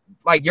 Like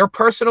your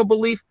personal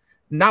belief,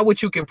 not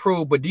what you can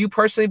prove, but do you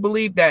personally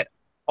believe that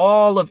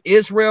all of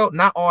Israel,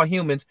 not all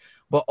humans,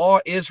 but all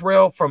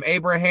Israel from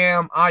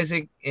Abraham,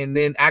 Isaac, and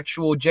then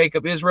actual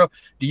Jacob, Israel,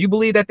 do you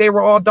believe that they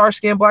were all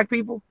dark-skinned black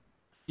people?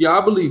 Yeah,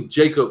 I believe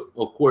Jacob,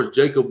 of course,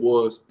 Jacob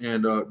was,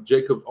 and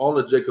all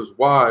of Jacob's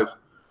wives,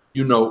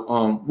 you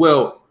know,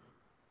 well,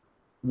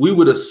 we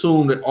would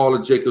assume that all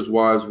of Jacob's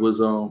wives was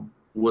Aram.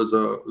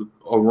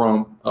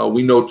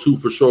 We know 2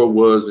 for sure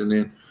was, and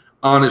then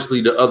honestly,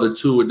 the other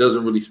 2, it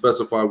doesn't really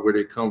specify where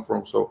they come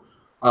from. So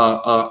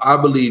I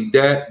believe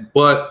that,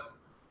 but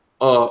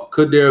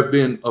could there have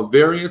been a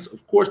variance?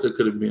 Of course there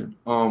could have been.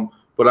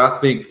 But I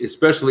think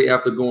especially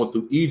after going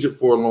through Egypt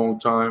for a long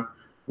time,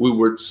 we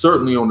were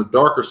certainly on the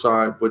darker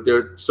side, but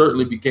there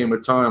certainly became a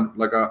time,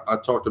 like I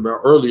talked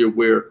about earlier,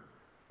 where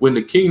when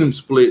the kingdom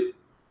split,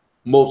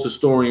 most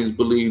historians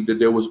believe that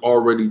there was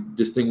already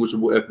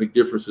distinguishable ethnic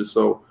differences.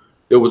 So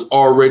there was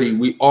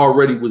we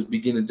already was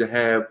beginning to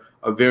have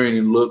a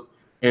varying look,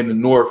 and the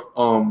North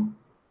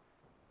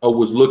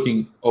was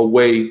looking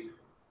away,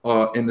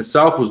 and the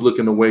South was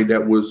looking away.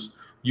 That was,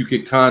 you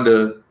could kind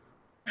of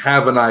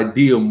have an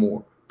idea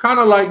more, kind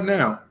of like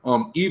now.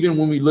 Even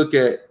when we look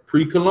at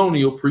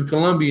pre-colonial,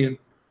 pre-Columbian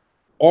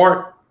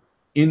art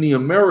in the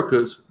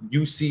Americas,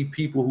 you see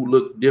people who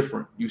look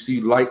different. You see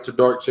light to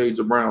dark shades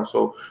of brown.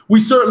 So we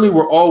certainly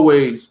were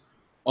always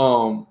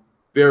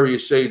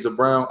various shades of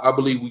brown. I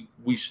believe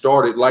we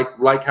started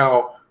like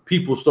how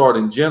people start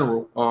in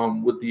general,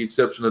 with the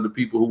exception of the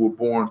people who were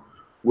born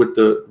with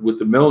the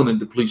melanin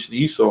depletion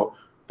Esau.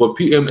 But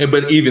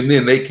even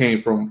then, they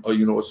came from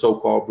a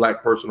so-called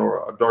black person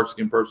or a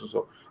dark-skinned person.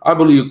 So I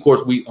believe, of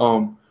course,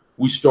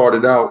 we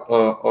started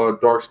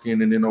out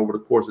dark-skinned, and then over the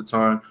course of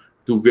time,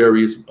 through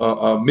various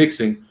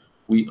mixing,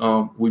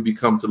 we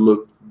become to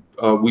look,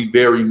 we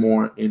vary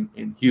more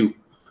in hue.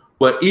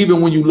 But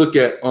even when you look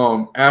at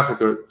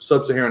Africa,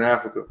 sub-Saharan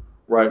Africa,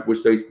 right,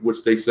 which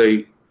they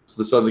say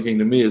the Southern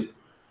Kingdom is,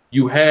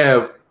 you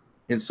have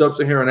in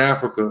sub-Saharan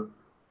Africa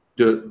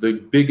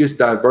the biggest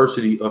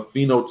diversity of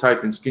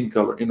phenotype and skin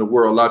color in the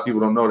world. A lot of people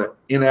don't know that,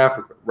 in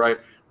Africa, right,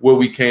 where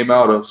we came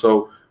out of.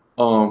 So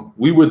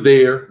we were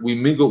there, we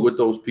mingled with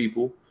those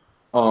people.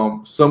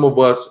 Some of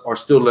us are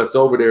still left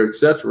over there,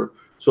 etc.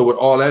 So with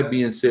all that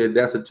being said,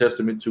 that's a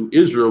testament to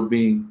Israel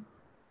being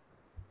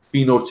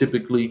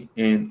phenotypically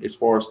and as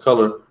far as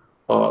color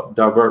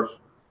diverse.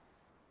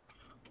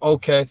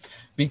 Okay,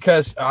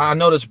 because I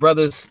notice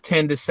brothers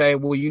tend to say,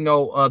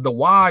 well, the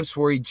wives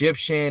were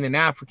Egyptian and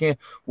African.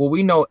 Well,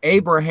 we know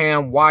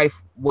Abraham's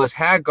wife was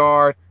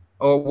Hagar,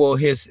 or well,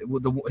 his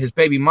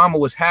baby mama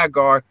was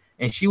Hagar,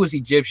 and she was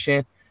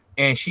Egyptian,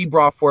 and she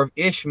brought forth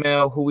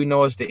Ishmael, who we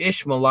know as the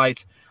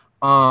Ishmaelites.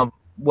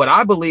 What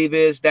I believe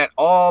is that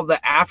all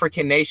the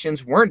African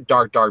nations weren't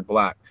dark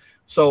black.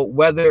 So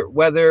whether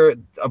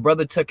a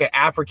brother took an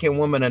African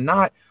woman or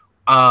not,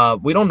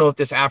 we don't know if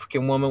this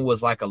African woman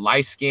was like a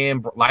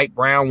light-skinned, light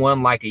brown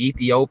one, like an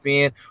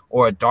Ethiopian,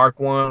 or a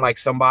dark one, like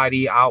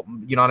somebody out,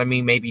 you know what I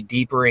mean, maybe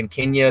deeper in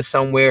Kenya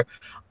somewhere.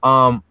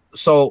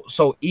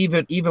 So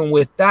even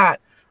with that,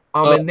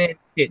 and then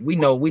we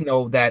know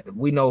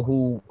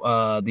who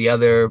the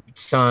other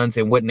sons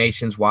and what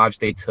nations' wives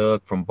they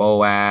took from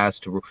Boaz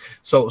to.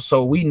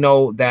 So we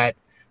know that,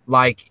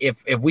 like,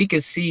 if we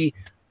could see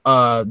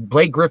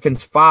Blake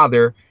Griffin's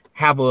father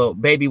have a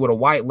baby with a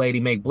white lady,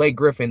 make Blake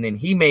Griffin, then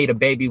he made a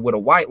baby with a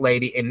white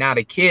lady, and now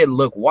the kid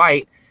look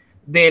white,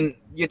 then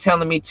you're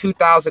telling me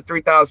 2,000,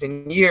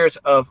 3,000 years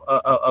of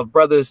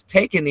brothers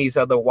taking these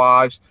other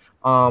wives,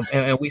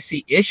 and we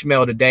see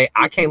Ishmael today.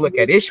 I can't look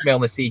at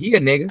Ishmael and see he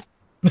a nigga.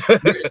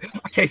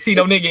 I can't see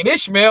no nigga in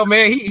Ishmael,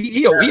 man.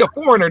 He a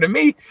foreigner to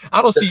me.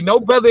 I don't see no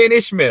brother in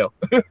Ishmael.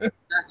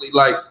 Exactly.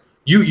 Like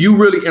you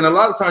really, and a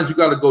lot of times you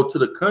got to go to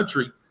the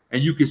country,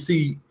 and you can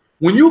see,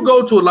 when you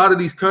go to a lot of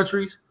these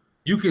countries,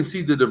 you can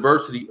see the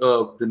diversity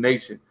of the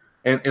nation.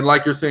 And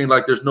like you're saying,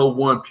 like there's no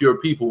one pure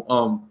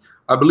people.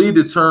 I believe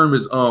the term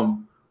is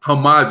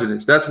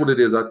homogenous. That's what it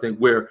is, I think,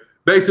 where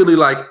basically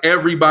like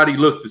everybody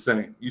looked the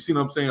same. You see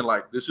what I'm saying?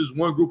 Like, this is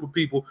one group of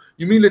people.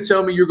 You mean to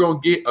tell me you're going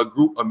to get a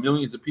group of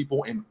millions of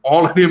people and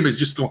all of them is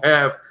just going to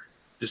have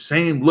the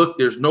same look?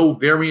 There's no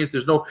variance.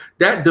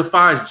 That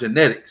defies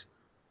genetics.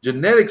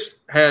 Genetics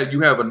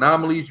you have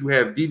anomalies, you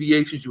have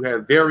deviations, you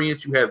have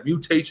variants, you have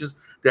mutations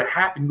that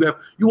happen.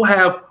 You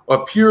have a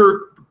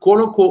pure, quote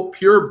unquote,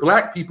 pure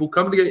black people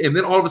coming together, and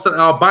then all of a sudden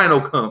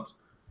albino comes,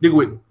 nigga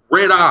with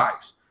red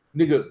eyes,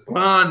 nigga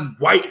blonde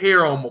white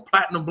hair, almost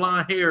platinum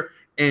blonde hair,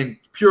 and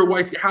pure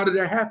white skin. How did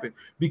that happen?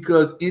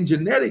 Because in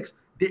genetics,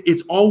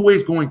 it's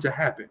always going to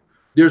happen.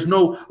 There's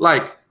no,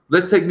 like,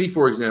 let's take me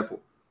for example.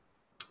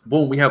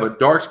 Boom, we have a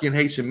dark-skinned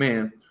Haitian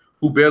man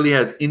who barely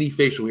has any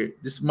facial hair.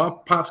 My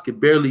pops could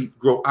barely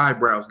grow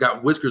eyebrows,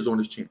 got whiskers on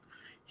his chin.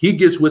 He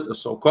gets with a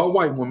so-called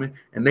white woman,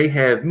 and they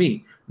have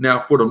me. Now,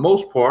 for the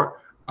most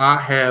part, I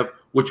have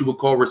what you would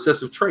call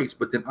recessive traits,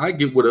 but then I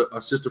get with a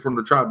sister from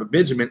the tribe of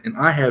Benjamin, and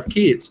I have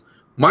kids.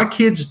 My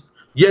kids,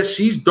 yes,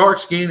 she's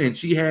dark-skinned, and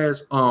she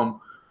has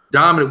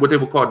dominant, what they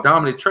would call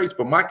dominant traits,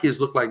 but my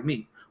kids look like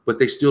me, but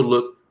they still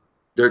look,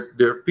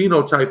 their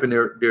phenotype and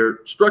their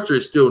structure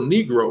is still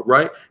Negro,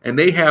 right? And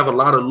they have a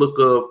lot of look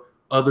of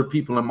other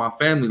people in my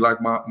family.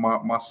 Like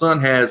my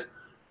son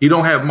he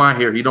don't have my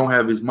hair. He don't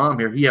have his mom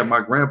hair. He had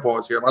my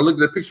grandpa's hair. I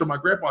looked at a picture of my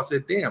grandpa and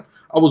said, damn,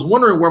 I was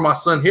wondering where my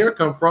son hair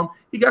come from.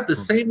 He got the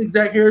same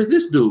exact hair as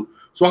this dude.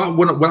 So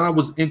when I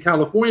was in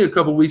California a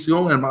couple of weeks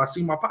ago and I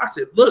see my pop, I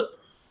said, look,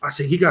 I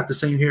said, he got the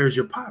same hair as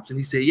your pops. And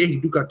he said, yeah, he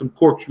do got them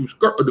corkscrew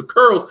the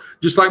curls,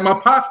 just like my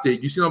pops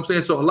did. You see what I'm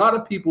saying? So a lot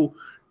of people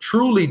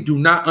truly do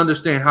not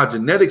understand how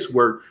genetics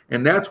work.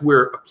 And that's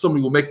where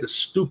somebody will make the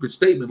stupid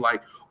statement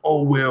like,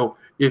 oh, well,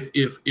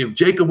 if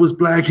Jacob was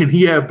black and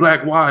he had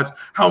black wives,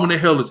 how in the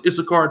hell is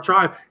Issachar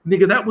tribe?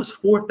 Nigga, that was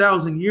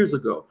 4,000 years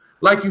ago.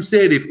 Like you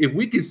said, if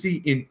we can see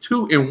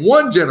in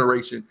one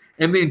generation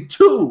and then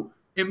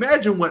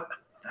imagine what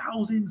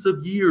thousands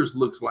of years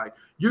looks like.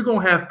 You're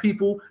going to have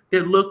people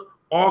that look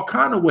all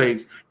kind of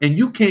ways. And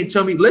you can't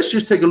tell me, let's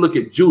just take a look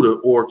at Judah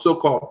or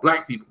so-called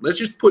black people. Let's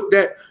just put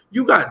that,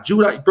 you got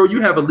Judah, bro,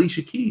 you have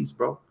Alicia Keys,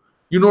 bro.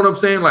 You know what I'm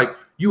saying? Like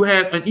you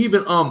have, and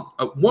even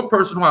one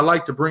person who I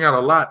like to bring out a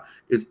lot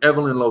is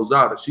Evelyn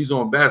Lozada. She's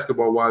on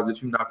Basketball Wives,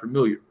 if you're not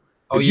familiar.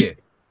 Oh, yeah.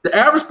 The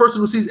average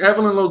person who sees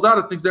Evelyn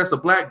Lozada thinks that's a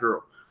black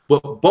girl,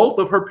 but both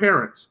of her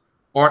parents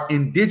are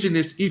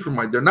indigenous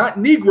Ephraimites. They're not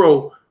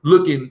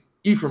Negro-looking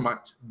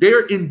Ephraimites.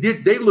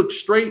 They look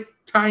straight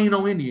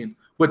Taino Indian,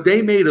 but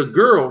they made a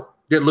girl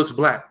that looks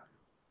black.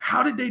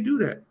 How did they do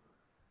that?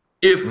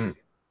 If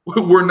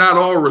we're not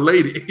all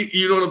related,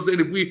 you know what I'm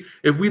saying?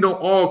 If we don't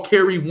all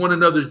carry one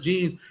another's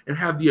genes and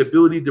have the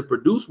ability to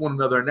produce one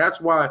another, and that's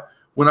why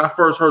when I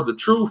first heard the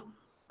truth,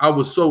 I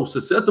was so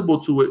susceptible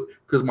to it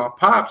because my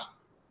pops,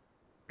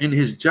 in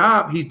his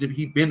job, he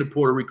been to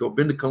Puerto Rico,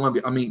 been to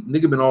Colombia. I mean,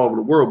 nigga been all over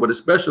the world, but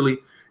especially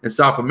in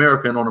South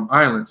America and on them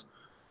islands.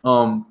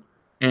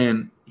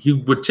 And he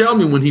would tell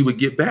me when he would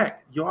get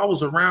back, yo, I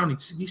was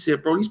around. He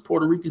said, bro, these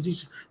Puerto Ricans,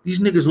 these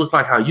niggas look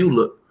like how you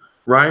look,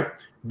 right?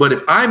 But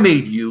if I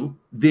made you,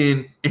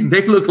 then and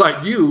they look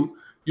like you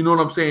know what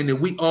I'm saying? Then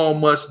we all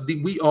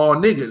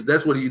niggas.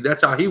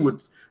 That's how he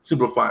would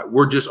simplify it.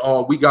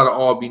 We gotta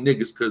all be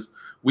niggas because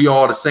we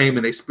all the same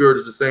and their spirit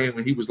is the same.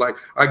 And he was like,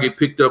 I get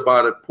picked up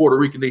by the Puerto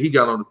Rican, he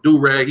got on the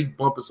do-rag, he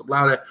bumping some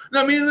loud.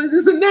 I mean,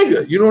 it's a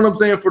nigga, you know what I'm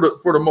saying? For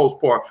the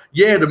most part.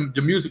 Yeah,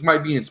 the music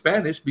might be in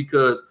Spanish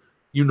because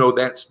you know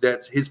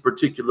that's his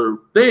particular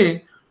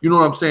thing, you know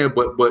what I'm saying?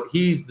 But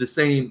he's the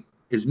same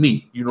as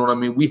me, you know what I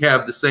mean? We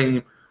have the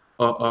same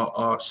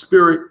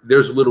spirit.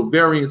 There's a little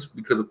variance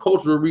because of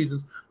cultural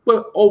reasons,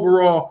 but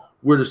overall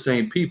we're the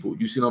same people.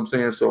 You see what I'm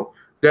saying? So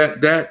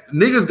that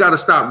niggas got to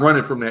stop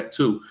running from that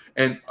too.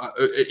 And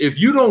if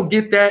you don't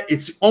get that,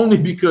 it's only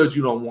because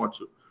you don't want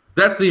to.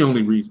 That's the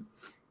only reason.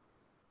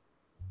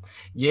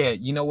 Yeah,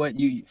 you know what,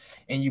 you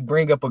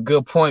bring up a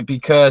good point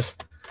because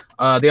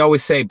they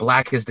always say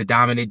black is the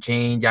dominant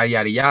gene, yada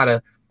yada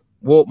yada.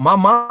 Well, my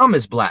mom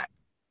is black.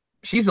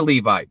 She's a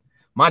Levite.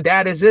 My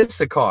dad is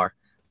Issachar.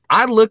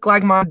 I look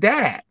like my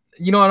dad.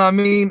 You know what I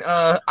mean?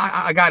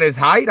 I got his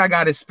height. I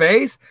got his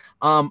face.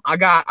 I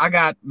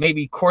got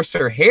maybe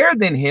coarser hair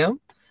than him.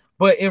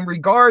 But in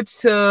regards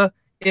to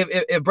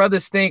if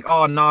brothers think,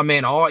 oh, no,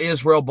 man, all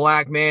Israel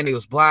black, man, it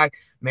was black,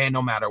 man,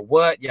 no matter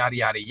what, yada,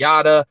 yada,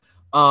 yada.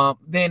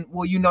 Then,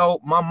 well, you know,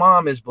 my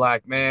mom is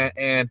black, man.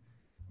 And,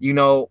 you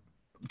know,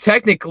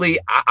 technically,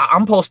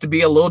 I'm supposed to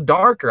be a little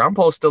darker. I'm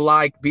supposed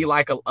to be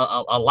like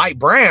a light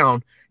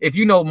brown. If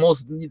you know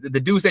most the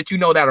dudes that you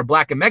know that are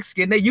black and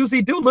Mexican, they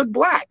usually do look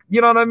black. You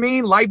know what I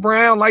mean? Light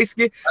brown, light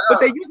skin, but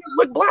they usually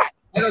look black.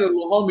 I got a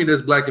little homie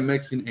that's black and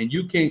Mexican, and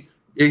you can't.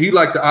 He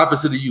like the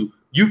opposite of you.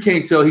 You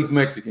can't tell he's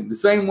Mexican. The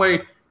same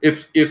way,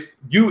 if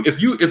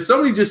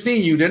somebody just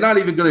seen you, they're not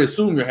even gonna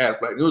assume you're half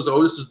black. It was,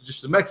 oh, this is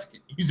just a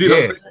Mexican. You see what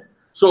I'm saying?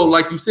 So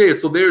like you said,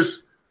 so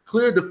there's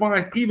clear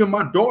defines. Even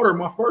my daughter,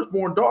 my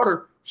firstborn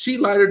daughter, she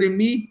lighter than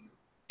me,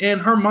 and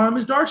her mom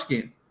is dark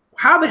skinned.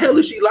 How the hell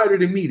is she lighter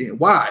than me then?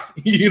 Why?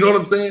 You know what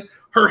I'm saying?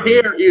 Her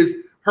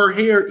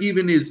hair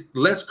even is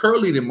less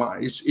curly than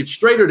mine. It's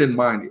straighter than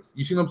mine is.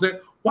 You see what I'm saying?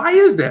 Why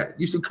is that?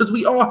 You see, because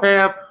we all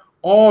have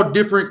all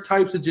different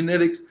types of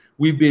genetics.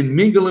 We've been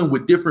mingling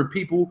with different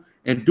people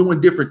and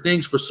doing different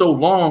things for so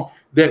long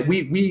that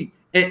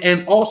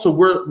and also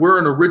we're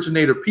an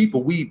originator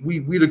people. We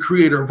the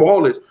creator of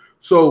all this.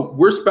 So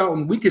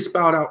we can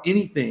spout out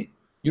anything.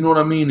 You know what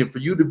I mean? And for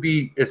you to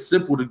be as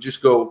simple to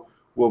just go,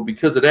 well,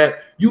 because of that,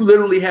 you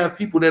literally have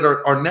people that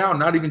are now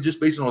not even just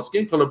based on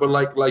skin color, but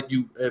like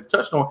you have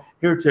touched on,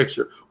 hair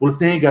texture. Well, if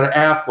they ain't got an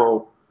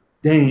afro,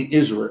 they ain't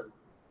Israel.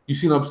 You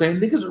see what I'm saying?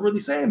 Niggas are really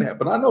saying that.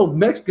 But I know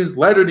Mexicans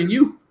lighter than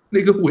you,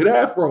 nigga, with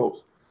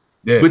afros.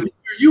 Yeah. But here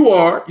you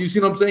are. You see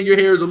what I'm saying? Your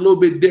hair is a little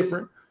bit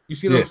different. You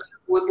see what I'm saying?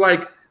 So it's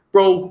like,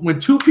 bro, when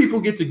two people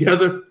get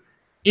together,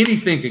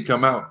 anything can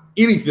come out.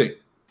 Anything.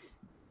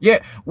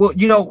 Yeah. Well,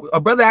 you know,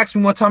 a brother asked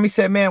me one time, he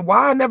said, man,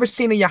 why I never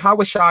seen a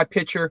Yahweh Shai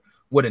picture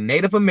with a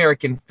Native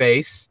American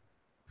face,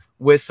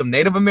 with some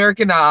Native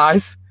American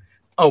eyes,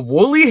 a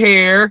woolly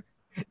hair,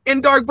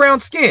 and dark brown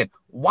skin?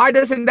 Why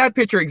doesn't that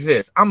picture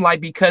exist? I'm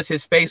like, because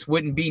his face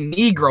wouldn't be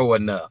Negro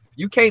enough.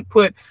 You can't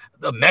put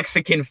the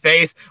Mexican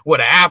face with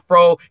an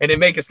afro and then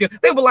make it skin.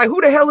 They were like, who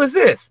the hell is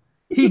this?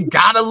 He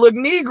gotta look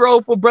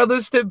Negro for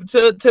brothers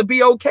to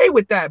be okay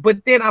with that.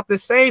 But then out the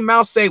same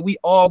mouth say we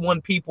all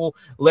one people,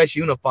 let's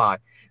unify.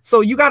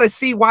 So you got to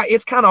see why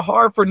it's kind of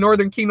hard for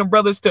Northern Kingdom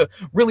brothers to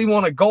really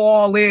want to go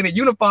all in and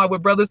unify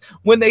with brothers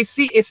when they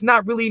see it's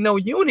not really no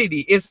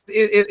unity.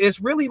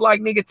 It's really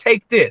like, nigga,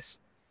 take this.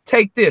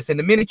 And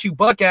the minute you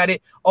buck at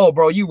it, oh,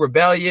 bro, you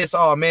rebellious.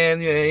 Oh,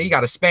 man, you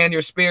got to span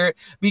your spirit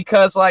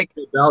because, like,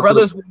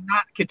 brothers will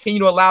not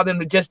continue to allow them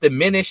to just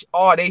diminish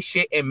all they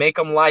shit and make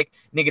them like,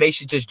 nigga, they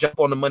should just jump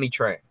on the money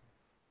train.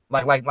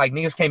 Like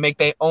niggas can't make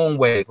their own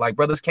wave. Like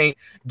brothers can't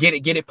get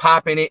it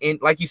popping.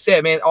 And like you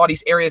said, man, all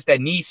these areas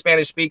that need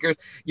Spanish speakers,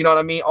 you know what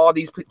I mean? All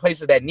these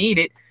places that need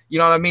it, you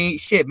know what I mean?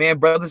 Shit, man,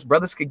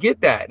 brothers could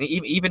get that. And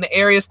even the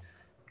areas,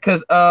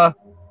 because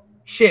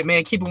shit,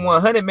 man, keep it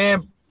 100,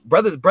 man.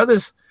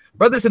 Brothers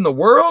brothers in the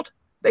world,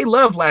 they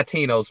love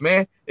Latinos,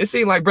 man. It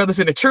seems like brothers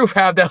in the truth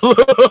have that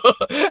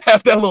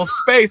little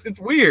space. It's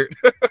weird.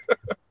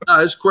 Nah,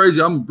 it's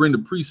crazy. I'm gonna bring the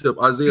precept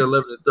Isaiah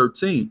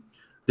 11:13.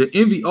 The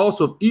envy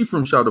also of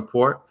Ephraim shall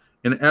depart,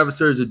 and the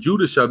adversaries of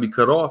Judah shall be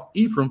cut off.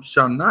 Ephraim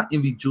shall not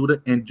envy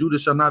Judah, and Judah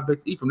shall not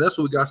vex Ephraim. That's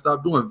what we gotta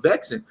stop doing,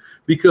 vexing,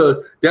 because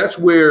that's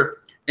where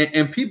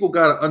and people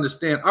gotta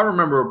understand. I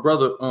remember a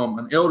brother,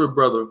 an elder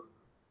brother,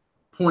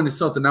 pointed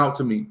something out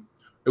to me.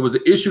 It was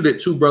an issue that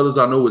two brothers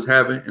I know was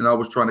having, and I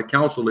was trying to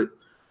counsel it,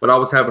 but I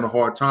was having a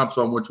hard time.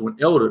 So I went to an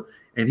elder,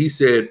 and he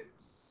said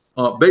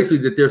basically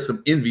that there's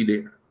some envy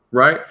there,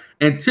 right?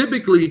 And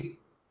typically,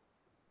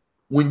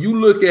 when you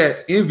look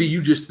at envy,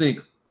 you just think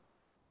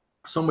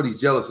somebody's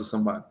jealous of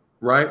somebody,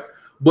 right?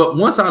 But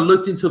once I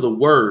looked into the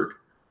word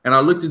and I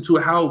looked into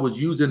how it was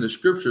used in the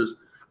scriptures,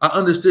 I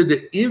understood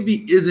that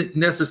envy isn't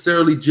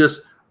necessarily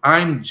just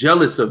I'm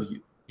jealous of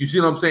you. You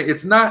see what I'm saying?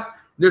 It's not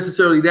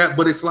necessarily that,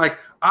 but it's like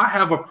I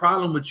have a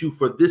problem with you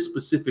for this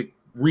specific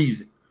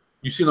reason.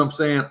 You see what I'm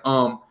saying?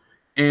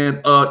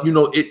 You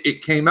know,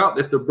 it came out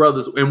that the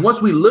brothers, and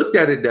once we looked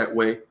at it that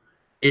way,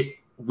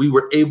 we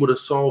were able to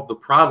solve the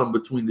problem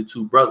between the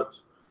two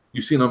brothers.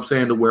 You see what I'm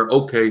saying? To where,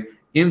 okay,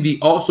 envy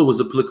also is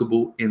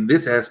applicable in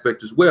this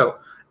aspect as well.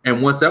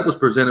 And once that was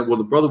presented, well,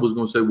 the brother was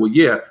going to say, well,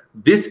 yeah,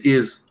 this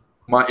is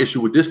my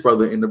issue with this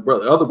brother. And the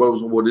other brother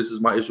was, well, this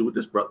is my issue with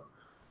this brother.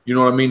 You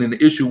know what I mean? And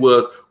the issue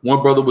was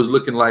one brother was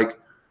looking like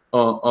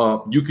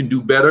you can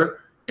do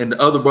better. And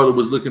the other brother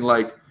was looking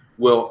like,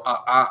 well,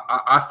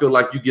 I feel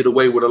like you get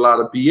away with a lot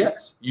of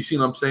BS. You see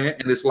what I'm saying?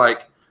 And it's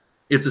like,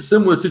 it's a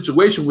similar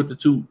situation with the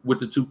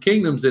two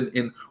kingdoms,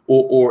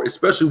 or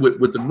especially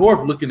with the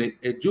north looking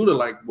at Judah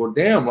like, well,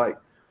 damn, like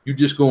you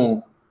just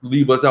gonna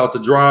leave us out to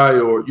dry,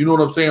 or you know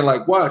what I'm saying?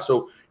 Like, why?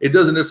 So it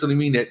doesn't necessarily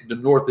mean that the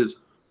north is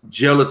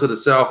jealous of the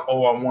south.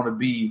 Oh, I want to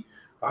be.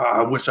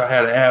 I wish I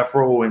had an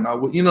afro, and I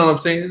would. You know what I'm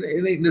saying?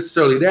 It ain't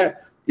necessarily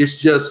that. It's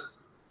just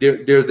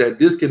there's that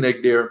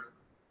disconnect there,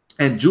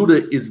 and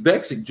Judah is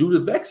vexing. Judah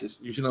vexes.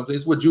 You see what I'm saying?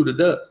 It's what Judah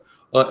does.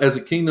 As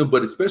a kingdom,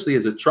 but especially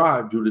as a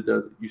tribe, Judah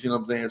does it. You see what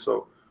I'm saying?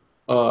 So,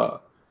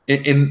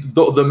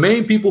 the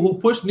main people who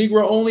push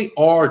Negro only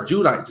are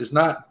Judites. It's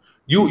not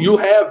you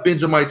have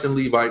Benjamites and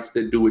Levites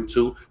that do it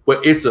too,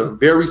 but it's a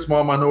very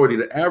small minority.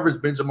 The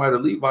average Benjamite or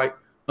Levite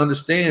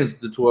understands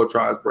the 12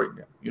 tribes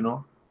breakdown. You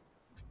know,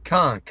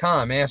 Con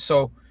man.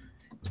 So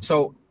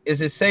is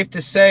it safe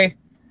to say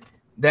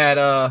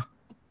that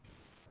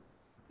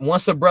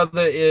once a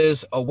brother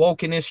is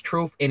awoke in his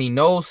truth and he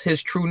knows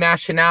his true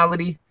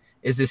nationality,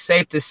 is it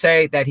safe to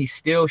say that he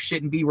still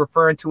shouldn't be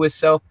referring to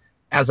himself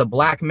as a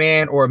black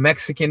man or a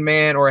Mexican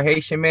man or a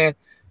Haitian man?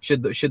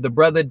 Should the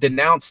brother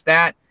denounce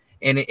that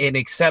and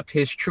accept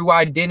his true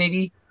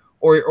identity,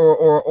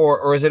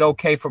 or is it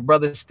okay for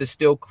brothers to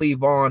still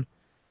cleave on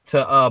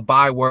to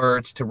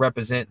bywords to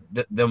represent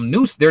their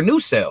new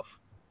self?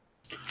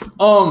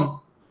 I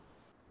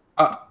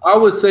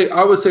would say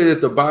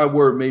that the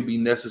byword may be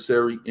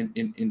necessary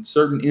in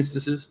certain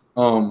instances.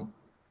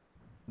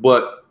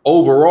 But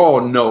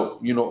overall, no.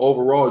 You know,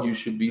 overall, you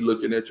should be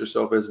looking at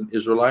yourself as an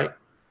Israelite,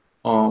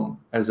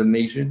 as a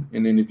nation.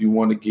 And then if you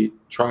want to get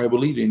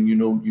tribally, then, you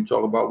know, you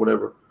talk about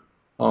whatever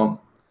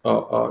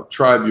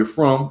tribe you're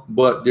from.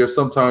 But there's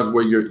sometimes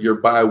where your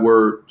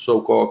byword,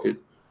 so-called,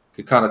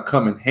 could kind of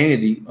come in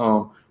handy.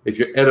 If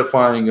you're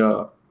edifying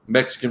a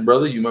Mexican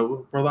brother, you might,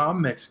 well, brother,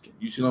 I'm Mexican.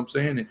 You see what I'm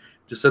saying? And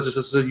just such and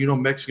such, you know,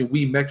 Mexican,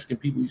 we Mexican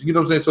people. You know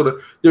what I'm saying? So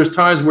there's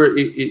times where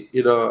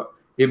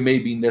it may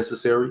be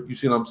necessary, you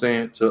see what I'm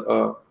saying,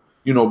 to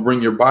you know,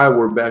 bring your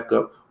byword back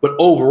up. But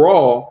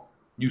overall,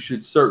 you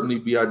should certainly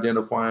be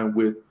identifying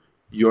with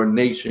your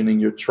nation and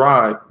your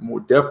tribe,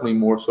 definitely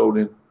more so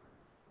than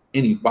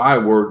any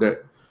byword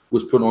that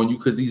was put on you,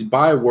 because these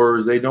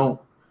bywords, they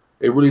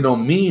really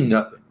don't mean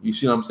nothing. You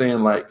see what I'm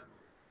saying? Like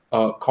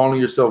calling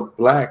yourself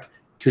black,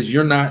 because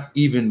you're not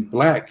even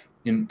black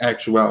in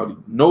actuality.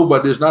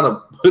 Nobody, there's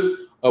not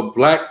a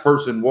black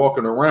person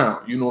walking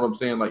around. You know what I'm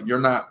saying? Like,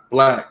 you're not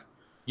black.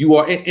 You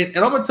are, and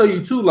I'm gonna tell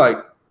you too. Like,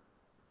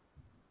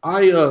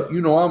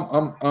 you know,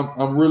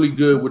 I'm really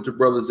good with the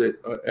brothers at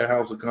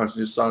House of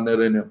Conscience,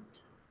 Sonetta and them.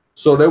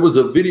 So there was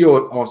a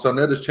video on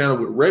Sonetta's channel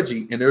with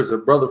Reggie, and there's a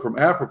brother from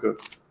Africa,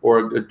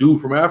 or a dude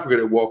from Africa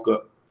that walk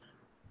up.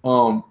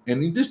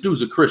 And this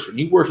dude's a Christian.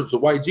 He worships a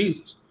white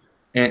Jesus,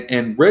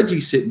 and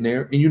Reggie's sitting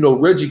there, and you know,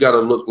 Reggie got to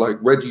look like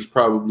Reggie's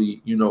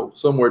probably, you know,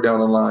 somewhere down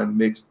the line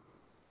mixed.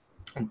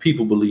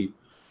 People believe.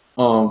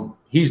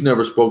 He's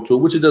never spoke to it,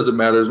 which it doesn't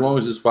matter as long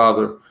as his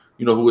father,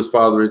 you know who his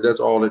father is.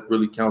 That's all that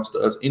really counts to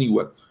us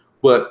anyway.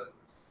 But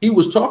he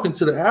was talking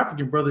to the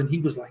African brother, and he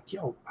was like,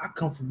 yo, I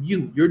come from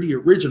you. You're the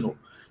original.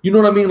 You know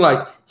what I mean?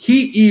 Like,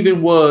 he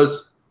even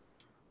was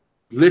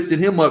lifting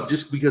him up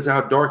just because of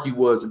how dark he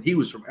was, and he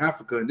was from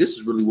Africa, and this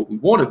is really what we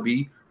want to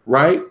be,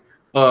 right?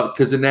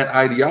 Because in that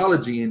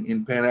ideology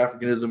in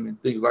Pan-Africanism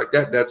and things like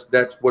that,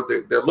 that's what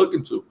they're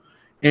looking to.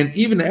 And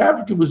even the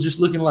African was just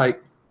looking like,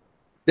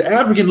 the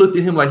African looked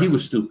at him like he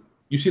was stupid.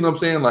 You see what I'm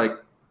saying? Like,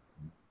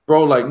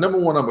 bro, like, number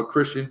one, I'm a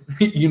Christian.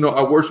 You know,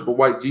 I worship a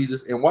white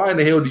Jesus. And why in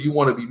the hell do you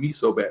want to be me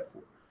so bad for?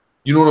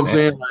 You know what I'm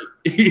saying? Like,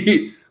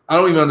 I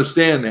don't even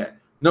understand that.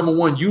 Number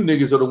one, you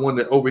niggas are the one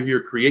that over here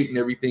creating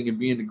everything and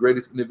being the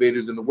greatest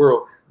innovators in the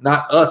world,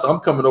 not us. I'm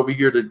coming over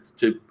here to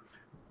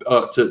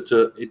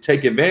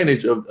take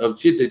advantage of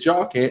shit that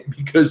y'all can't,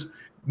 because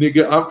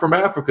nigga, I'm from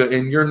Africa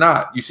and you're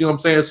not. You see what I'm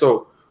saying?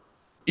 So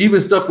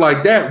even stuff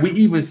like that, we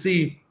even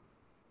see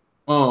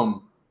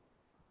certain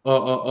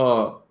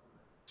of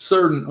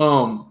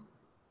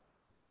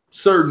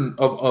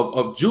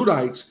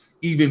Judites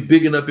even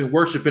bigging up and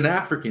worshiping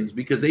Africans,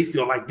 because they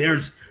feel like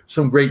there's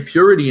some great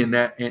purity in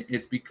that, and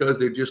it's because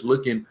they're just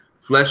looking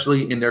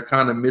fleshly and they're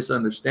kind of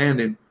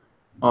misunderstanding.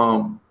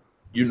 You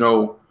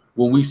know,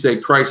 when we say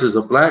Christ is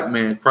a black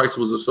man, Christ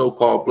was a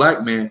so-called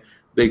black man,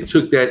 they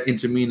took that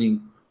into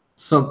meaning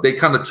they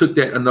kind of took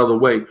that another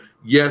way.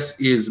 Yes,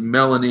 is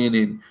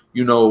melanin and,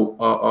 you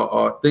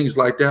know, things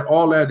like that.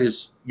 All that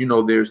is, you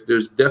know,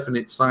 there's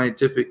definite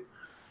scientific,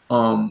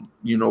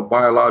 you know,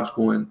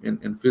 biological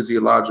and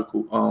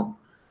physiological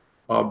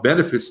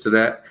benefits to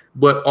that.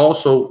 But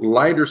also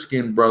lighter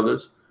skinned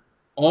brothers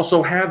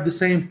also have the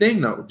same thing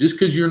though. Just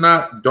because you're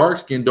not dark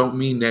skinned don't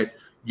mean that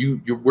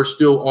we're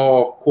still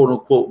all quote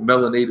unquote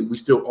melanated. We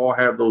still all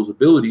have those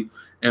abilities,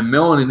 and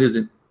melanin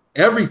isn't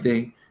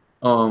everything.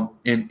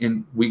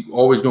 And we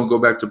always gonna go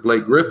back to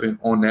Blake Griffin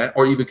on that,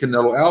 or even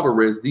Canelo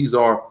Alvarez. These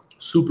are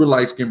super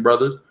light-skinned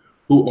brothers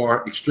who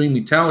are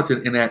extremely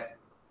talented and at,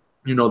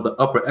 you know, the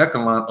upper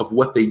echelon of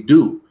what they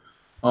do.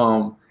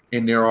 And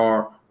there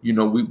are, you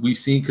know, we've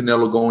seen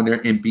Canelo go in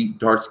there and beat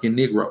dark-skinned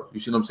Negroes. You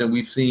see what I'm saying?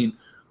 We've seen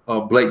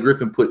Blake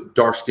Griffin put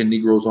dark-skinned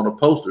Negroes on a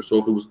poster. So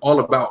if it was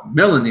all about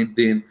melanin,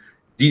 then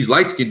these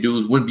light-skinned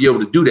dudes wouldn't be able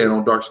to do that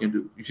on dark-skinned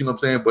dudes. You see what I'm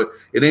saying? But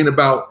it ain't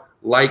about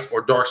light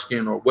or dark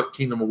skin or what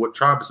kingdom or what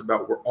tribe it's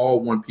about. We're all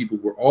one people.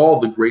 We're all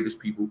the greatest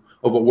people.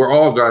 We're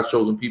all God's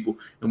chosen people,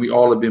 and we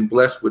all have been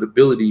blessed with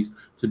abilities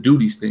to do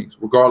these things,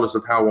 regardless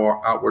of how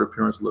our outward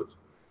appearance looks.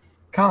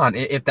 Khan,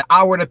 if the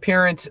outward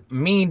appearance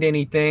means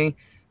anything,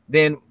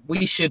 then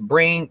we should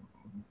bring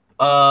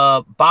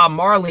Bob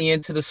Marley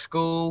into the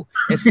school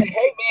and say, hey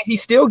man,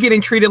 he's still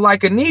getting treated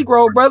like a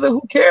Negro, brother.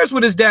 Who cares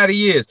what his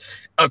daddy is?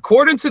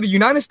 According to the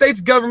United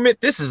States government,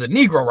 this is a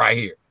Negro right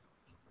here.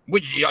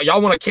 Which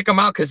y'all want to kick him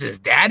out because his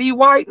daddy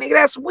white? Nigga,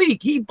 that's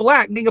weak. He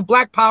black. Nigga,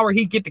 black power,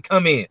 he get to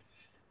come in.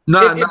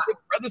 If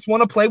brothers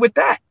want to play with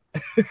that.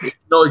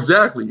 No,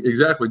 exactly.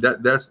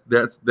 That's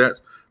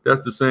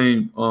the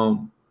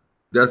same.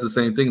 That's the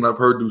same thing. And I've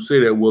heard dudes say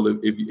that. Well,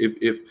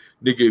 if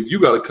you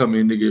got to come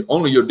in, nigga,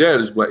 only your dad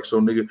is black. So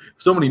nigga, if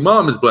somebody's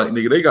mom is black,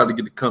 nigga, they got to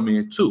get to come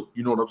in too.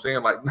 You know what I'm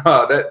saying? Like,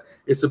 nah, that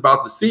it's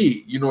about the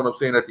seed. You know what I'm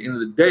saying? At the end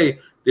of the day,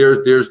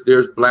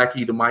 there's black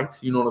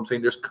Edomites. You know what I'm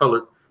saying? There's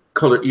colored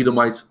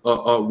Edomites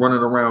running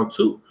around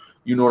too.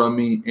 You know what I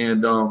mean?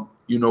 And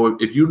you know,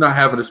 if you're not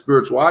having a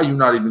spiritual eye, you're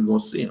not even gonna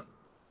see him.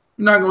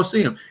 You're not gonna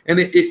see him. And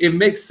it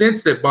makes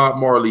sense that Bob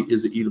Marley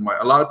is an Edomite.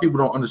 A lot of people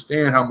don't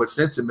understand how much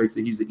sense it makes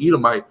that he's an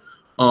Edomite,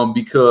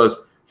 because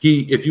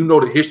if you know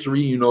the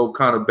history, you know,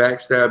 kind of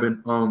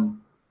backstabbing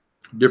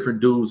different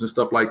dudes and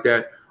stuff like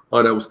that,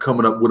 that was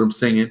coming up with him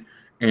singing.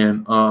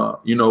 And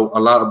you know, a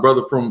lot of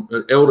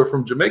elder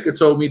from Jamaica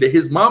told me that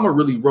his mama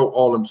really wrote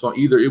all them songs.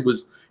 Either it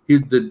was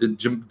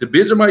the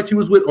Benjamites he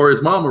was with, or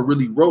his mama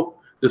really wrote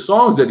the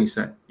songs that he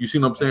sang. You see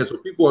what I'm saying? So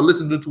people are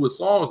listening to his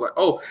songs like,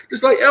 oh,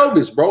 just like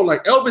Elvis, bro.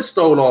 Like Elvis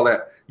stole all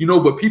that, you know.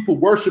 But people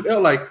worship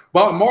like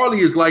Bob Marley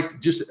is like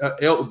just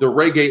the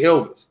reggae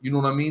Elvis. You know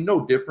what I mean?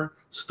 No different.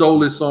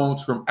 Stole his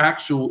songs from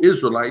actual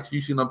Israelites.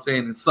 You see what I'm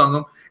saying? And sung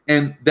them.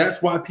 And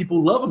that's why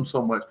people love him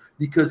so much,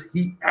 because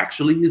he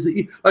actually is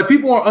like,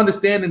 people aren't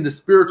understanding the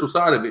spiritual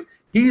side of it.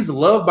 He's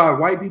loved by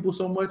white people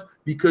so much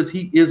because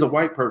he is a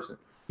white person.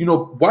 You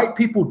know, white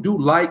people do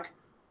like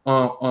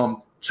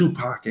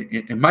Tupac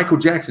and Michael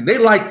Jackson. They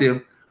like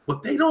them,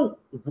 but they don't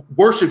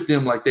worship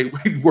them like they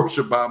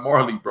worship Bob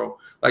Marley, bro.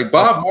 Like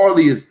Bob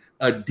Marley is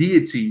a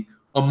deity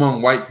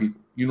among white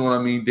people. You know what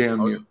I mean?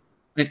 Damn near.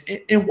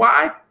 And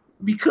why?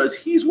 Because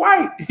he's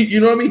white.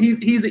 You know what I mean?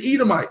 He's an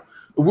Edomite,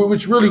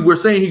 which really we're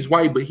saying he's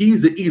white, but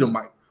he's an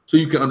Edomite. So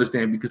you can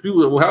understand, because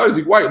people are, well, how is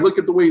he white? Look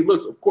at the way he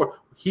looks. Of course,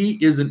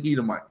 he is an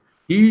Edomite.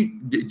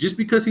 Just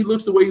because he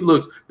looks the way he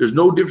looks, there's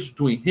no difference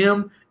between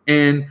him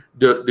and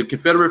the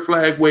Confederate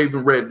flag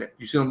waving redneck.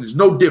 You see, there's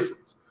no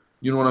difference.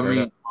 You know what I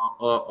mean?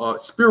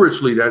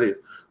 Spiritually, that is.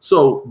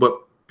 So,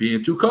 but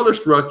being too color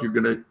struck, you're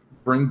gonna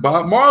bring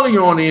Bob Marley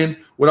on in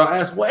without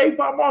asking, well, hey,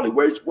 Bob Marley,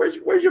 where's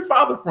your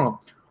father from?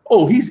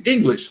 Oh, he's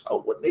English.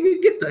 Oh, well,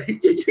 nigga, get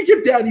the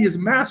your daddy is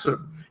master.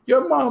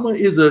 Your mama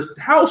is a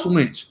house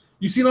wench.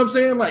 You see what I'm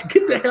saying? Like,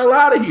 get the hell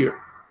out of here.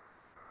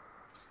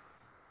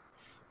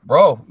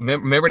 Bro,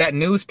 remember that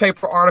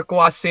newspaper article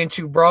I sent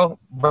you, bro?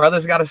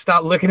 Brothers got to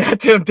stop looking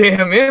at them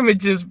damn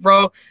images,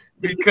 bro,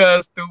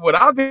 because through what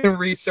I've been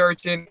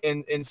researching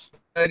and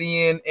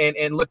studying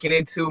and looking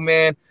into,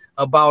 man,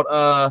 about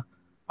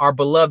our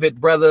beloved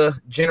brother,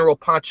 General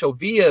Pancho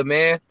Villa,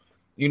 man.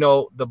 You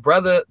know, the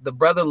brother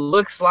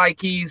looks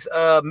like he's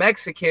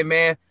Mexican,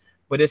 man,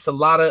 but it's a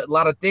lot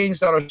of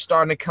things that are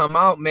starting to come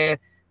out, man,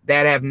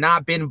 that have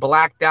not been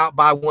blacked out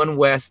by One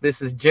West. This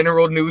is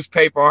general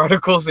newspaper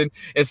articles and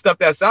stuff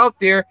that's out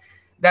there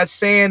that's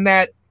saying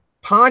that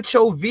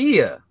Pancho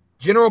Villa,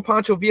 General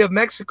Pancho Villa of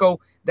Mexico,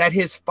 that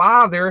his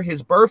father,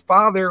 his birth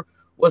father,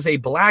 was a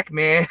black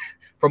man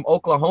from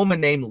Oklahoma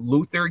named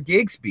Luther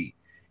Gigsby.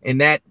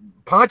 And that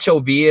Pancho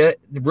Villa,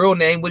 the real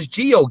name was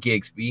Geo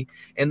Gigsby.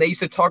 And they used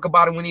to talk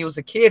about him when he was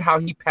a kid, how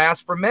he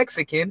passed for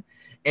Mexican.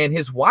 And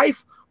his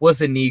wife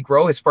was a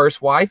Negro, his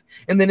first wife.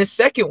 And then his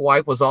second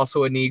wife was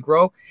also a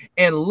Negro.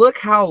 And look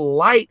how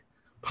light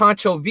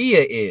Pancho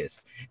Villa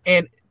is.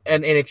 And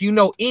if you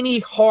know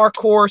any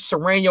hardcore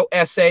Serrano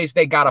essays,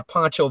 they got a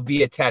Pancho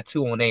Villa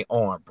tattoo on their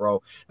arm,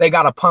 bro. They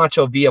got a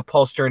Pancho Villa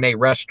poster in their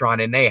restaurant,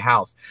 in their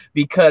house,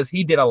 because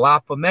he did a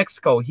lot for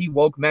Mexico. He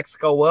woke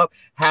Mexico up,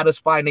 had us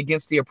fighting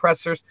against the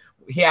oppressors.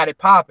 He had it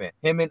popping,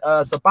 him and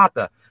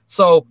Zapata.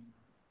 So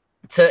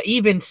to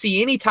even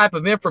see any type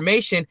of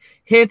information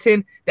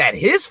hinting that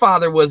his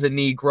father was a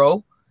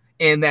Negro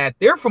and that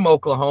they're from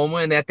Oklahoma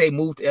and that they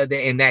moved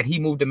and that he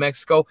moved to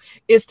Mexico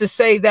is to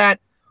say that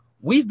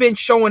we've been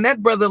showing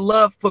that brother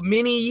love for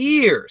many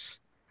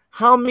years.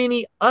 How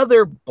many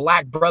other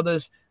black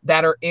brothers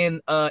that are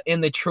in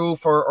the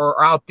truth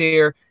or out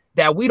there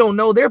that we don't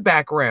know their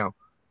background?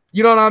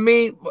 You know what I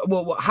mean?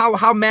 Well,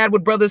 how mad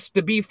would brothers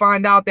to be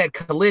find out that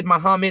Khalid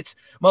Muhammad's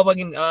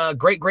motherfucking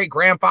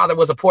great-great-grandfather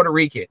was a Puerto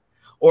Rican,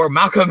 or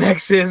Malcolm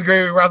X's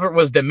great-grandfather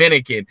was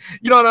Dominican?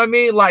 You know what I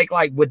mean? Like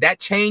would that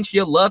change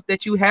your love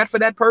that you had for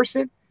that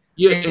person?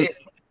 Yeah.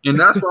 And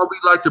that's why we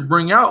like to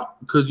bring out,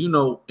 because, you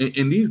know,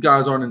 and these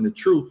guys aren't in the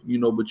truth, you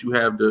know, but you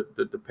have the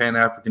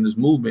Pan-Africanist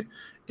movement,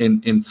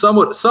 and some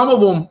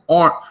of them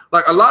aren't.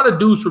 Like a lot of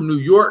dudes from New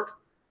York,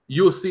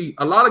 you'll see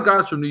a lot of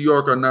guys from New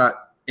York are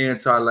not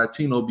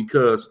anti-Latino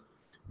because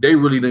they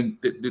really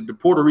think the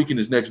Puerto Rican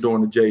is next door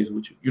in the J's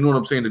with you. You know what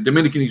I'm saying? The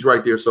Dominican, he's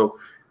right there. So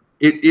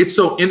it's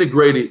so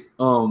integrated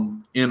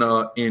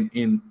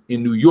in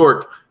New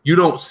York. You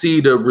don't see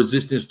the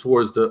resistance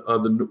towards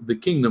the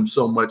kingdom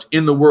so much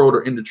in the world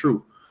or in the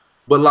truth.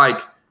 But like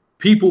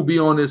people be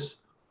on this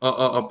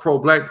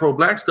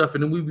pro-black stuff,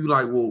 and then we be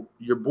like, well,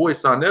 your boy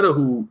Sonetta,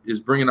 who is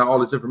bringing out all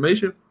this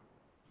information,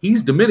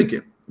 he's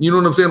Dominican. You know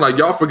what I'm saying? Like,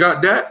 y'all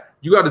forgot that?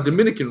 You got a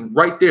Dominican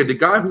right there. The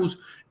guy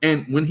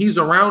and when he's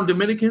around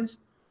Dominicans,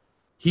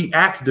 he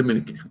acts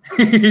Dominican.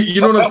 You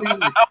know what I'm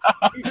saying?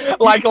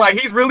 like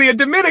he's really a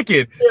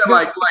Dominican. Yeah,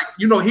 like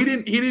you know, he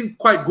didn't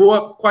quite grow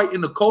up quite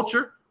in the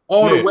culture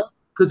all the way,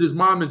 because his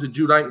mom is a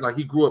Judite. Like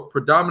he grew up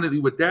predominantly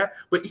with that,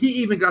 but he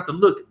even got the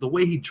look, the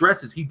way he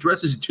dresses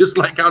just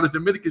like how the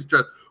Dominicans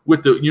dress,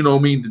 with the, you know what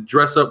I mean, the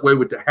dress up way,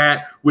 with the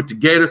hat, with the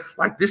gator.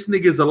 Like, this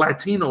nigga is a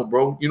Latino,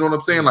 bro. You know what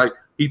I'm saying? Like,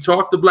 he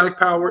talked to Black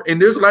Power,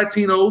 and there's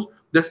Latinos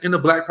that's in the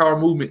Black Power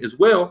movement as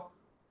well.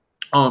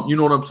 You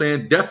know what I'm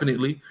saying?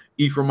 Definitely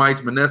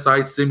Ephraimites,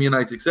 Manassites,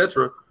 Simeonites,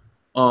 etc.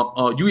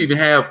 You even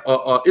have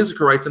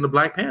Issacharites in the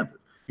Black Panther.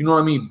 You know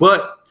what I mean?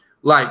 But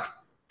like,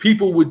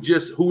 people would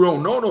just, who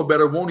don't know no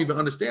better, won't even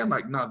understand.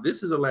 Like, nah,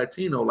 this is a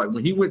Latino. Like,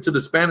 when he went to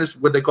the Spanish,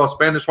 what they call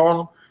Spanish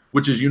Harlem,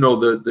 which is, you know,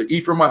 the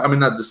Ephraimite, I mean,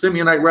 not the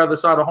Simeonite rather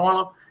side of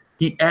Harlem,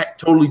 he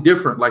act totally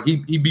different. Like, he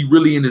be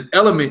really in his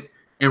element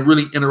and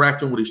really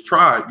interacting with his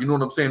tribe. You know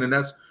what I'm saying? And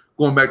that's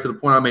going back to the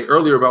point I made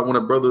earlier about when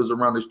a brother is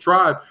around his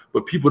tribe,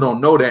 but people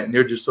don't know that, and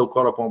they're just so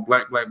caught up on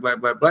black.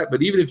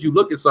 But even if you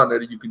look at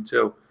Sonetta, you can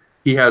tell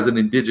he has an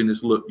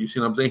indigenous look. You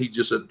see what I'm saying? He's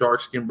just a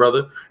dark-skinned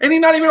brother. And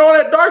he's not even all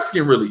that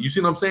dark-skinned, really. You see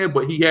what I'm saying?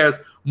 But he has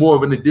more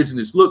of an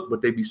indigenous look,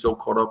 but they be so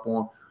caught up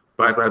on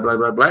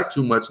black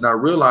too much,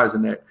 not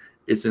realizing that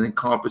it's an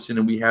encompassing,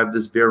 and we have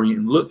this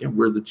variant look, and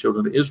we're the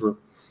children of Israel.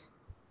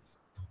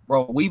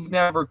 Bro, we've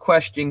never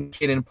questioned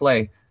Kid and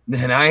Play.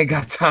 Then I ain't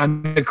got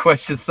time to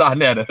question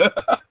Sonetta.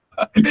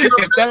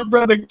 If that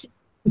brother,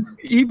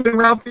 he been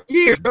around for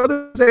years.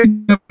 Brothers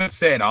ain't never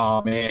said,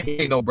 oh, man,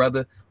 he ain't no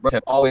brother. Brothers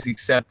have always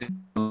accepted,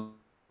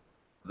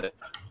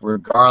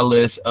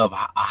 regardless of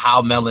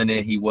how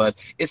melanin he was.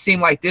 It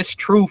seemed like this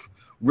truth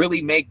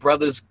really make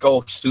brothers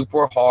go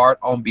super hard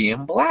on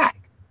being black.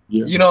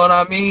 Yeah. You know what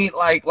I mean?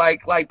 Like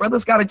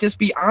brothers gotta just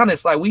be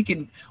honest. Like, we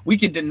can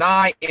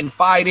deny and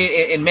fight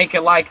it and make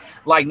it like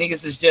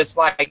niggas is just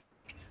like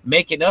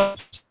making up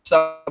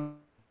something.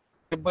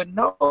 But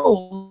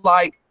no,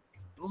 like,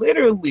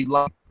 literally,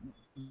 like,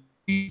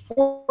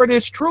 before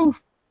this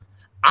truth,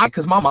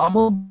 because my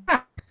mama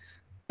black.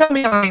 Tell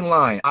me I ain't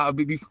lying. I'll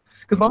be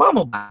because my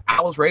mama black.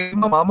 I was raised with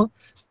my mama.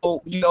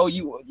 So, you know,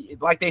 you,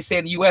 like they say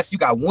in the US, you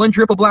got one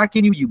drip of black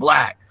in you, you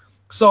black.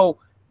 So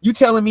you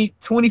telling me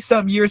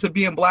 20-something years of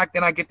being black,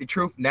 then I get the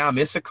truth. Now I'm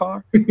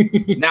Issachar.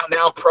 now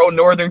I'm pro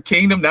Northern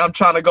Kingdom. Now I'm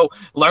trying to go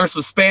learn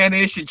some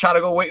Spanish and try to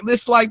go wait.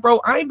 It's like,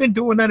 bro, I ain't been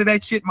doing none of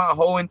that shit my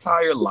whole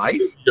entire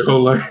life.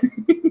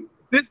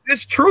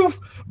 This truth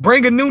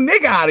bring a new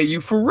nigga out of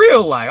you for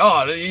real. Like,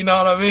 oh, you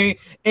know what I mean?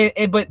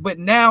 But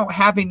now,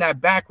 having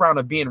that background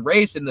of being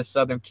raised in the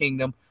Southern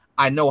Kingdom,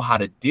 I know how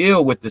to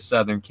deal with the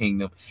Southern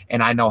Kingdom,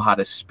 and I know how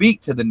to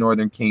speak to the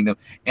Northern Kingdom,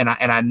 and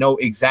I know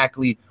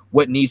exactly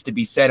what needs to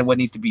be said and what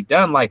needs to be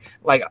done. Like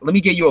let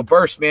me get you a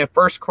verse, man.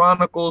 First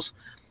Chronicles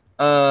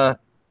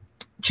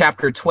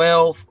chapter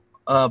 12,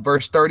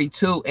 verse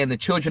 32, and the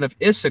children of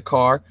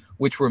Issachar,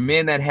 which were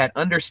men that had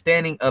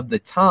understanding of the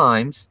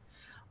times,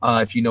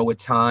 if you know what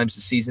times,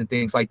 the season,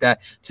 things like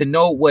that, to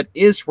know what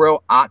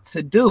Israel ought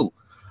to do.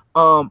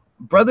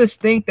 Brothers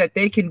think that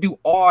they can do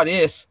all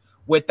this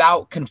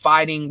without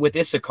confiding with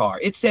Issachar.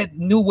 It said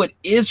knew what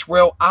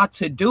Israel ought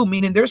to do,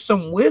 meaning there's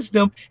some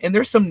wisdom and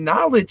there's some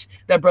knowledge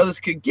that brothers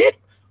could get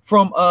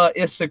from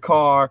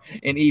Issachar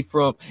and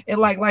Ephraim, and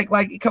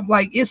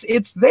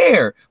it's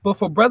there. But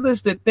for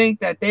brothers to think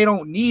that they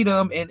don't need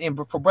them, and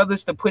for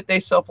brothers to put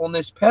themselves on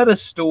this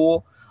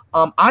pedestal,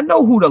 I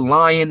know who the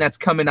lion that's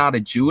coming out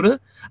of Judah.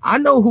 I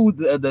know who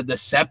the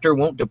scepter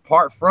won't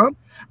depart from.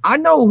 I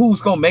know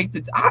who's gonna make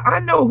the. I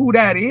know who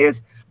that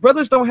is.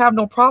 Brothers don't have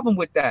no problem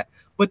with that.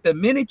 But the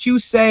minute you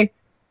say,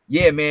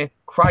 yeah, man,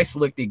 Christ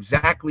looked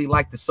exactly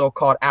like the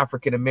so-called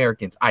African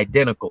Americans,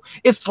 identical.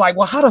 It's like,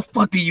 well, how the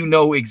fuck do you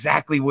know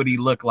exactly what he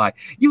looked like?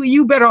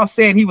 You better off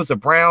saying he was a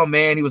brown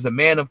man, he was a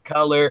man of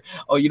color,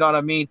 or you know what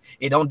I mean?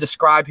 It don't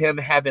describe him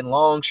having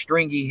long,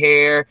 stringy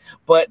hair.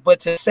 But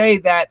to say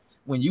that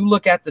when you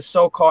look at the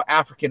so-called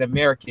African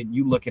American,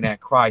 you looking at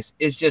Christ,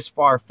 it's just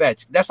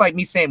far-fetched. That's like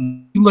me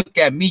saying, you look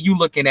at me, you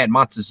looking at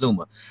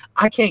Montezuma.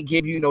 I can't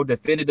give you no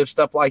definitive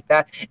stuff like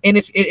that. And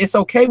it's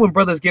okay when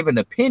brothers give an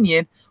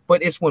opinion,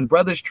 but it's when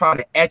brothers try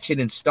to etch it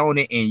and stone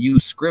it and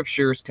use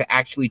scriptures to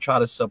actually try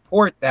to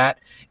support that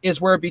is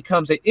where it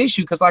becomes an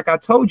issue. Because like I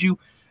told you,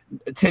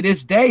 to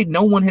this day,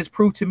 no one has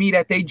proved to me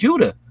that they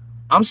Judah.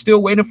 I'm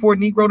still waiting for a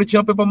Negro to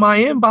jump up on my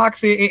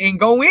inbox and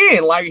go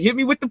in, like hit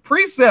me with the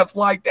precepts,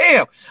 like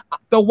damn,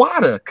 the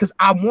water, because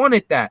I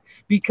wanted that.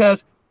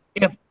 Because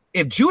if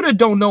Judah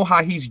don't know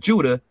how he's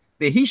Judah,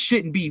 then he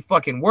shouldn't be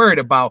fucking worried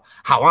about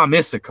how I'm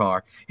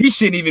Issachar. He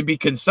shouldn't even be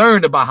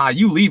concerned about how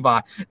you Levi.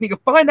 Nigga,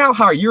 find out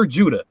how you're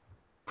Judah.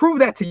 Prove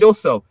that to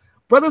yourself.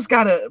 Brothers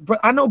gotta,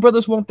 I know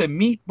brothers want the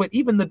meat, but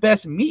even the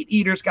best meat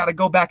eaters gotta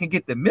go back and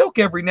get the milk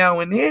every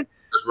now and then.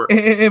 Right.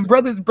 And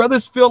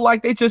brothers feel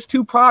like they just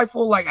too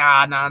prideful, like,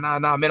 nah,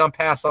 man, I'm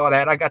past all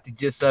that. I got the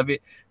gist of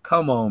it.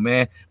 Come on,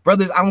 man.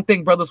 Brothers, I don't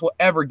think brothers will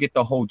ever get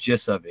the whole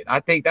gist of it.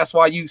 I think that's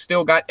why you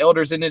still got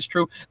elders in this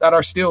truth that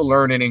are still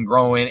learning and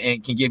growing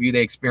and can give you the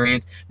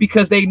experience,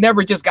 because they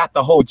never just got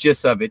the whole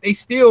gist of it. They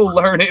still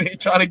learning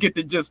and trying to get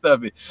the gist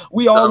of it.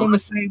 We all on the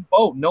same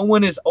boat. No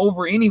one is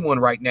over anyone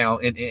right now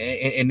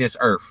in this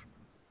earth.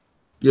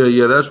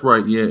 Yeah, that's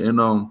right. Yeah,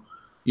 and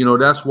you know,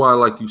 that's why,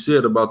 like you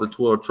said about the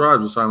 12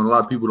 tribes assignment, a lot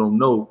of people don't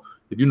know.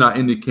 If you're not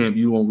in the camp,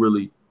 you won't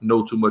really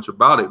know too much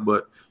about it.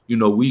 But, you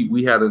know,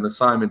 we had an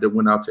assignment that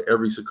went out to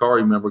every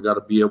SICARRI member, got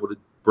to be able to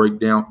break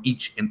down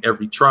each and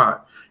every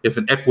tribe. If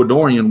an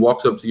Ecuadorian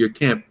walks up to your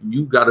camp,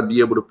 you got to be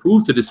able to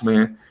prove to this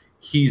man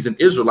he's an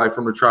Israelite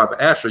from the tribe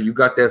of Asher. You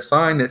got that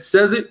sign that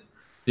says it,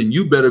 then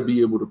you better be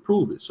able to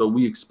prove it. So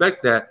we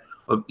expect that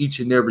of each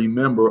and every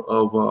member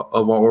of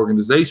our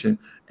organization.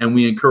 And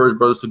we encourage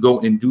brothers to go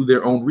and do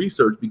their own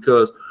research,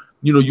 because,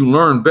 you know, you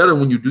learn better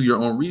when you do your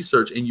own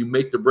research and you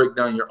make the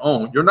breakdown your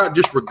own. You're not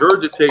just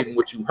regurgitating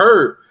what you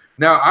heard.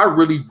 Now, I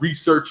really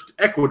researched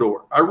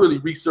Ecuador. I really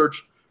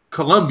researched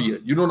Colombia.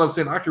 You know what I'm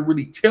saying? I can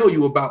really tell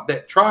you about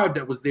that tribe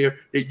that was there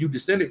that you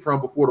descended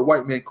from before the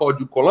white man called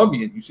you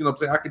Colombian. You see what I'm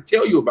saying? I can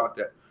tell you about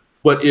that.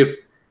 But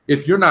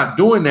if you're not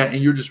doing that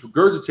and you're just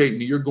regurgitating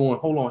and you're going,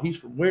 hold on, he's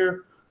from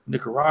where?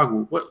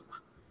 Nicaragua. What?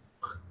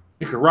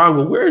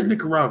 Nicaragua? Where is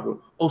Nicaragua?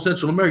 Oh,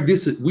 Central America.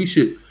 We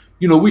should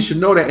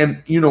know that.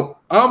 And, you know,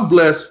 I'm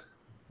blessed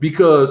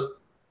because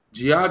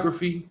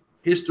geography,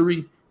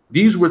 history,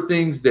 these were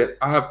things that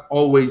I've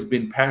always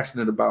been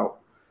passionate about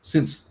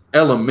since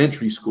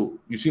elementary school.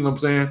 You see what I'm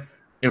saying?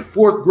 In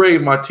 4th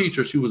grade, my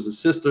teacher, she was a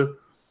sister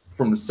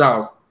from the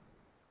South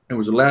and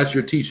was a last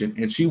year teaching.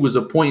 And she was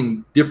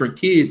appointing different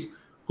kids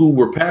who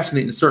were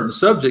passionate in certain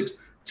subjects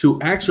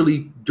to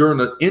actually, during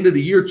the end of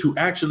the year, to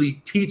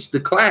actually teach the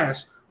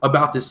class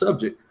about this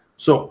subject.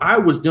 So I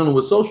was dealing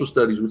with social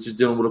studies, which is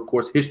dealing with, of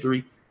course,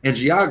 history and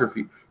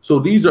geography. So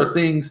these are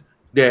things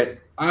that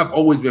I've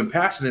always been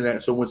passionate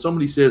at. So when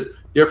somebody says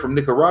they're from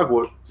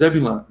Nicaragua,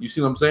 Zebulon, you see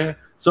what I'm saying?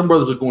 Some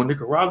brothers are going,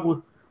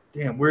 Nicaragua?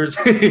 Damn, where is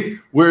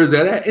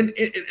that at? And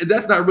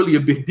that's not really a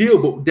big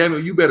deal, but damn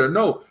it, you better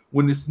know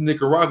when this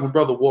Nicaraguan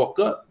brother walk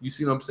up, you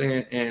see what I'm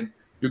saying? And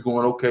you're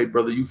going, okay,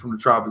 brother, you from the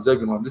tribe of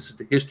Zebulon. This is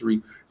the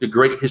history, the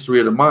great history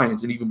of the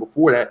Mayans. And even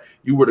before that,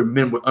 you were the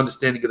men with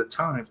understanding of the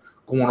times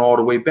going all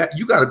the way back.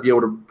 You got to be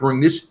able to bring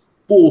this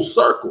full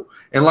circle.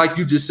 And like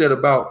you just said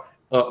about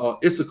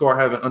Issachar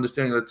having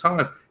understanding of the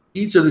times,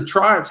 each of the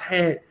tribes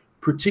had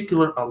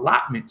particular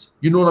allotments.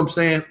 You know what I'm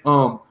saying?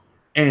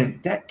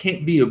 And that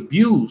can't be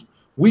abused.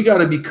 We got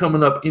to be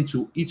coming up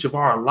into each of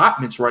our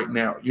allotments right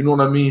now. You know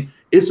what I mean?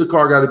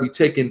 Issachar got to be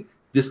taking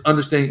this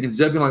understanding, and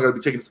Zebulon got to be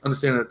taking this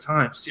understanding of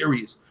time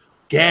serious.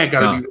 Gad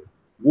got to be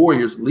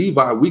warriors.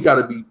 Levi, we got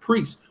to be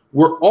priests.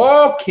 We're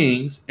all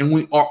kings and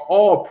we are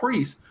all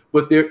priests,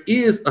 but there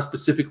is a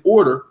specific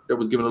order that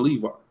was given to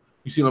Levi.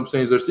 You see what I'm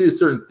saying? There's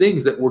certain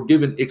things that were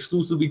given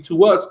exclusively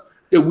to us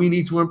that we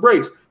need to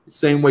embrace. The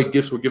same way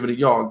gifts were given to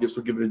y'all, gifts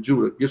were given to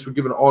Judah, gifts were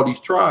given to all these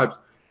tribes,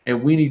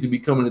 and we need to be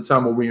coming to a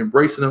time where we're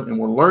embracing them and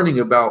we're learning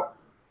about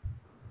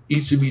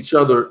each of each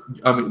other.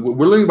 I mean,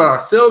 we're learning about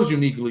ourselves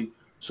uniquely,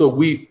 so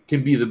we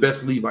can be the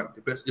best Levite,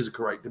 the best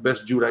Issacharite, the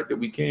best Judite that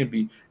we can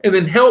be, and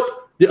then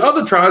help the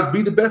other tribes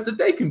be the best that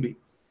they can be.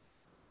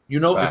 You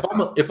know,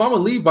 if I'm a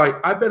Levite,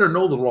 I better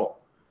know the law.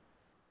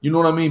 You know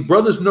what I mean?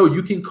 Brothers know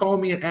you can call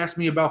me and ask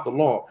me about the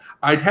law.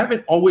 I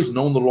haven't always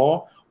known the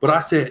law, but I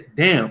said,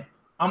 damn,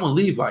 I'm a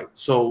Levite.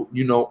 So,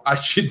 you know, I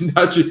should.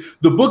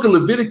 The book of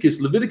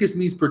Leviticus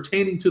means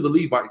pertaining to the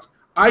Levites.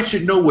 I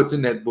should know what's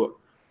in that book.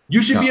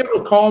 You should be able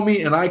to call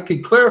me and I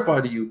can clarify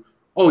to you,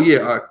 oh,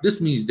 yeah,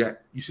 this means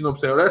that. You see what I'm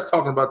saying? That's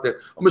talking about that.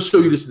 I'm going to show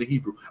you this in the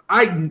Hebrew.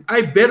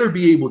 I better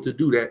be able to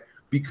do that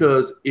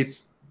because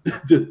it's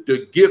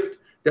the gift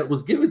that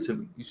was given to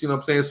me. You see what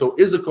I'm saying? So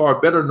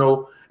Issachar better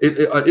know.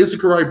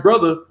 Issacharite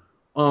brother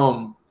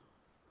was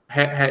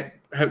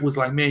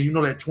like, man, you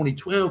know that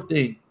 2012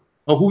 thing.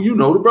 Oh, who you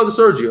know, the brother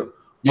Sergio.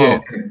 Yeah.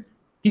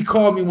 He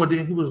called me one day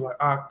and he was like,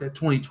 that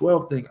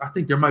 2012 thing, I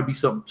think there might be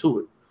something to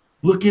it.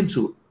 Look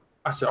into it.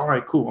 I said, all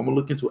right, cool. I'm going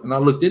to look into it. And I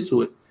looked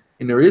into it,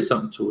 and there is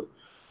something to it.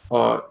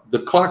 The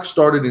clock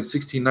started in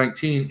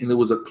 1619, and it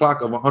was a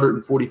clock of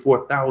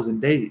 144,000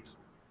 days.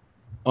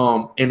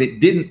 And it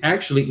didn't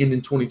actually end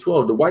in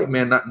 2012. The white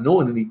man, not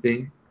knowing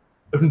anything,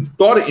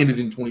 thought it ended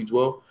in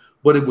 2012,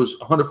 but it was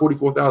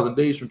 144,000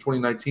 days from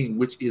 2019,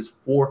 which is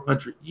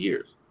 400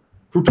 years.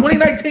 From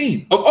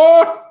 2019, of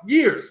all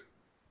years,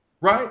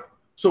 right?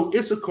 So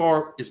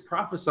Issachar is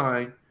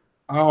prophesying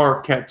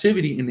our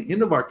captivity and the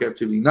end of our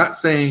captivity, not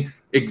saying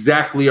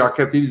exactly our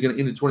captivity is going to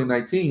end in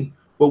 2019,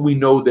 but we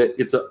know that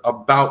it's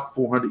about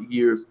 400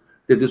 years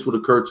that this would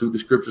occur to. The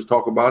scriptures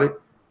talk about it.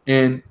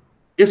 And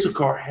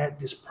Issachar had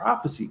this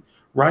prophecy,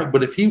 right?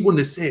 But if he wouldn't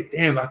have said,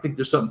 damn, I think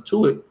there's something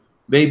to it,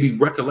 maybe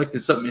recollecting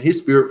something in his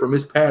spirit from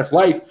his past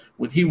life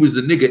when he was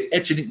the nigga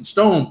etching it in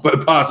stone,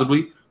 but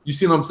possibly, you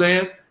see what I'm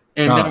saying?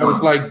 And now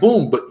it's like,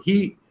 boom, but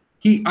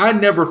I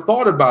never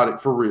thought about it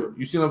for real.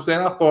 You see what I'm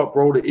saying? I thought,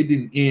 bro, that it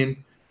didn't end,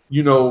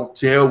 you know,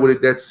 to hell with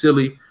it. That's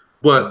silly.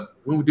 But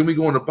then we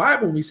go in the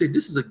Bible and we say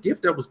this is a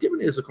gift that was given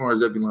to Issachar and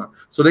Zebulun.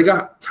 So they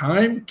got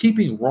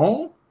timekeeping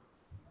wrong.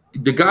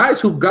 The guys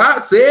who God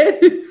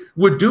said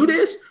would do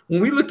this. When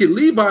we look at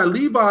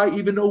Levi,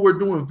 even though we're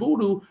doing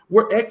voodoo,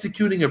 we're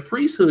executing a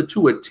priesthood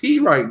to a T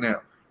right now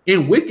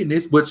in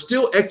wickedness, but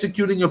still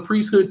executing a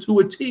priesthood to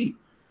a T.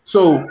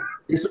 So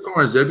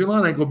Issachar and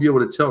Zebulun ain't gonna be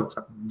able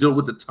to deal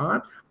with the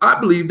time. I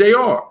believe they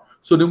are.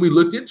 So then we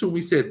looked into it and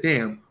we said,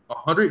 damn,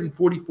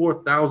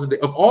 144,000 days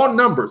of all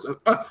numbers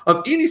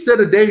of any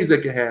set of days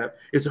that can have,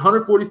 it's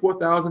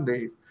 144,000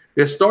 days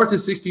that starts in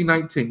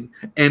 1619,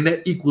 and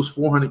that equals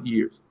 400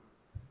 years.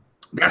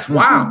 That's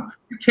wild.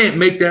 You can't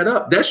make that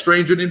up. That's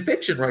stranger than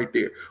fiction right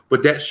there.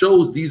 But that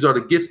shows these are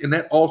the gifts, and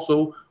that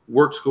also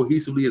works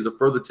cohesively as a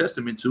further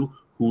testament to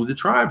who the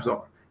tribes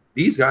are.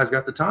 These guys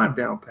got the time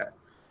down pat.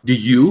 Do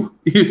you?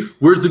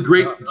 Where's the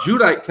great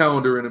Judite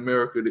calendar in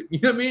America? You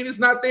know what I mean? It's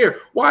not there.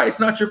 Why? It's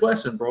not your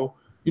blessing, bro.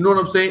 You know what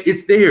I'm saying?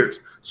 It's theirs.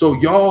 So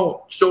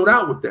y'all showed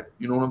out with that.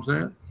 You know what I'm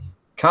saying?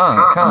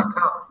 Yeah,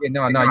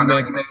 no,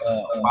 you make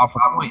a powerful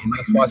point, and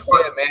that's what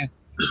I said, man.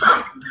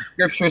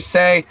 Scriptures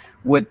say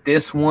what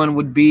this one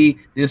would be,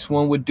 this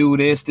one would do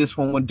this, this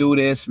one would do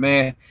this,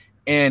 man,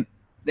 and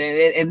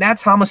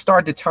that's how I'm gonna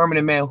start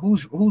determining, man,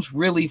 who's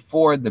really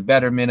for the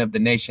betterment of the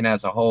nation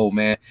as a whole,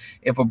 man.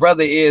 If a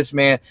brother is,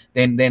 man,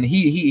 then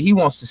he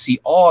wants to see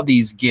all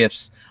these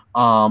gifts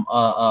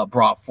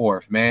brought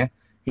forth, man.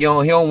 He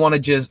don't want to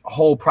just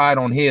hold pride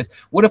on his.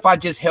 What if I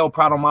just held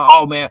pride on my,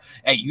 oh man,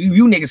 hey,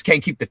 you niggas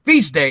can't keep the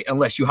feast day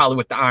unless you holler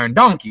with the iron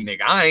donkey,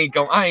 nigga.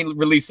 I ain't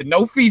releasing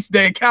no feast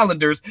day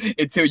calendars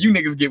until you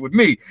niggas get with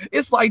me.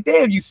 It's like,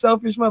 damn, you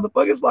selfish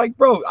motherfucker. It's like,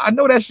 bro, I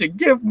know that's your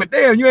gift, but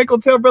damn, you ain't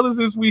gonna tell brothers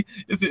is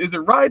it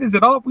right? Is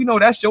it off? We know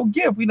that's your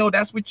gift. We know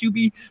that's what you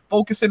be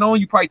focusing on.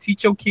 You probably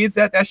teach your kids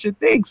that's your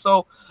thing.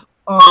 So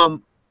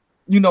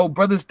you know,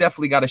 brothers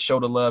definitely got to show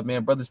the love,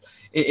 man. Brothers,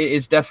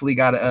 it's definitely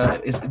got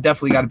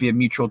to be a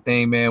mutual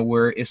thing, man,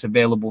 where it's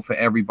available for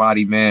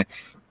everybody, man.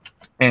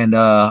 And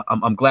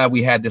I'm glad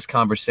we had this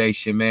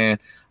conversation, man.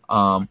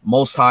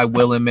 Most High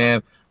willing,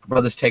 man.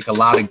 Brothers take a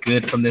lot of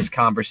good from this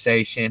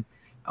conversation.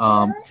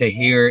 To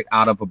hear it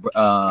out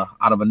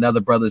of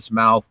another brother's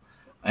mouth,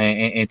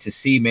 and to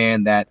see,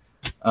 man, that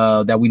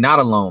we not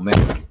alone,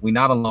 man. We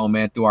not alone,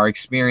 man. Through our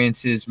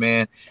experiences,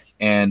 man,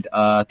 and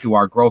through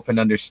our growth and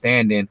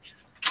understanding.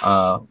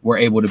 We're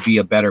able to be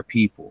a better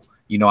people.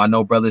 You know, I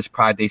know brothers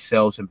pride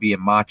themselves in being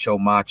macho,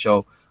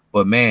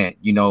 but man,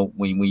 you know,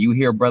 when you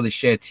hear brothers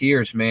shed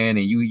tears, man,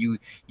 and you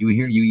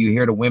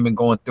hear the women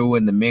going through it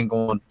and the men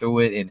going through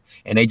it,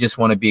 and they just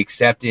want to be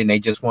accepted, and they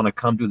just want to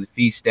come to the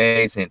feast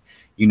days, and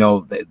you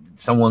know,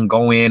 someone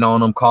go in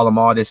on them, call them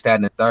all this, that,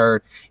 and the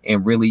third,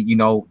 and really, you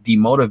know,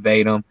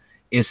 demotivate them.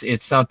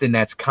 It's something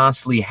that's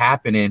constantly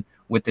happening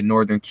with the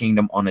Northern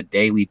Kingdom on a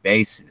daily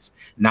basis.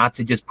 Not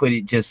to just put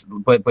it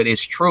but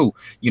it's true.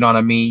 You know what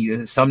I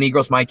mean? Some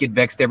Negroes might get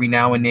vexed every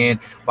now and then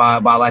by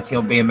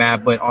Latino being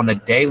mad, but on a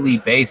daily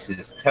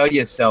basis, tell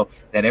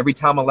yourself that every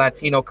time a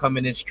Latino come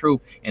in this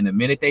truth, and the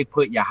minute they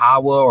put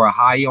Yahweh or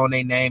Ahai on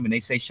their name and they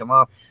say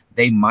Shalom,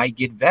 they might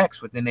get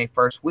vexed within their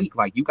first week.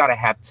 Like, you got to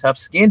have tough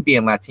skin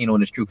being Latino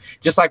in this truth.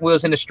 Just like we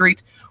was in the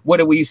streets, what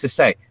did we used to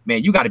say?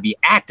 Man, you got to be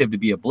active to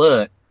be a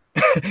blood.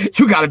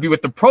 You got to be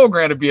with the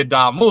program to be a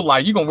Damu.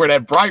 Like, you gonna wear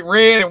that bright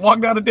red and walk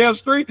down the damn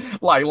street?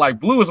 Like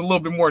blue is a little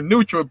bit more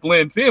neutral, it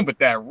blends in, but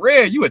that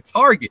red, you a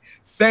target.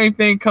 Same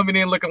thing coming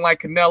in looking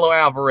like Canelo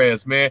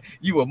Alvarez, man.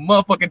 You a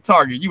motherfucking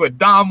target. You a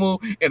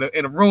Damu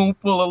in a room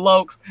full of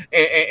lokes,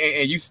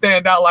 and you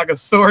stand out like a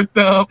sore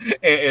thumb,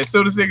 and as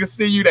soon as they can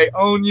see you, they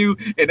own you,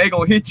 and they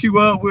gonna hit you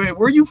up with,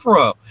 where you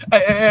from?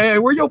 Hey,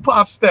 where your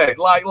pop stay?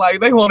 Like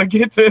they want to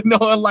get to know,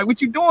 like, what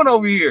you doing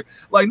over here?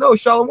 Like, no,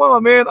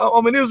 Shalom, man,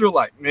 I'm an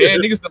Israelite, man.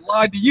 Niggas that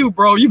lied to you,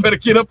 bro. You better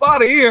get up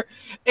out of here.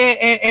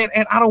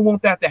 And I don't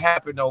want that to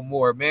happen no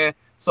more, man.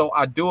 So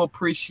I do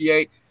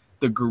appreciate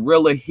the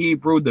Guerrilla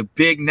Hebrew, the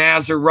big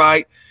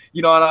Nazarite,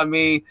 you know what I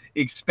mean,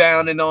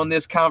 expounding on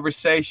this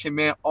conversation,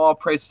 man. All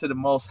praise to the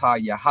Most High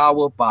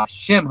Yahweh,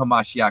 Ba'Shem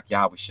Hamashiach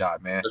Yahweh Shai,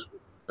 man.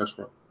 That's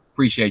right.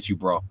 Appreciate you,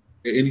 bro.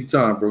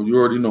 Anytime, bro. You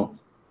already know.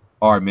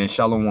 All right, man.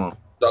 Shalom.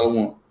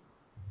 Shalom.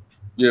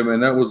 Yeah,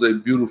 man. That was a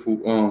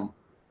beautiful,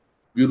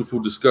 beautiful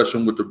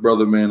discussion with the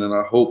brother, man. And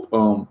I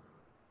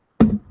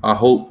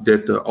hope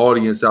that the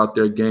audience out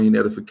there gained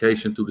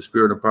edification through the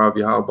spirit and power of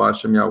Yahweh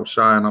Ba'Shem Yahweh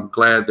Shai. And I'm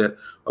glad that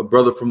a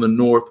brother from the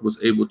north was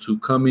able to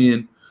come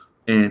in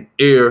and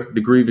air the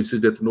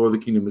grievances that the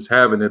Northern Kingdom is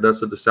having, that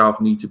us of the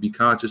South need to be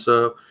conscious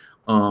of.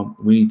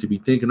 We need to be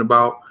thinking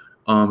about,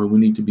 and we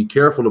need to be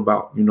careful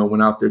about, you know,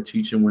 when out there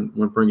teaching,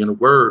 when bringing the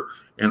word,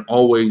 and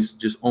always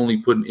just only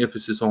putting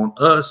emphasis on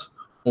us,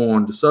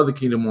 on the Southern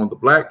Kingdom, on the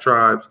black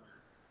tribes,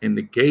 and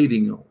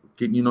negating,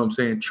 you know what I'm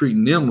saying,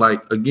 treating them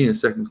like, again,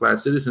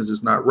 second-class citizens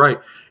is not right.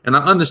 And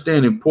I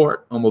understand in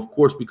part, of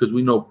course, because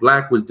we know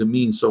black was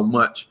demeaned so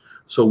much.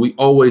 So we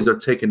always are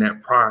taking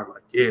that pride,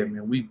 like, yeah,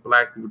 man, we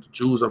black, the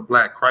Jews are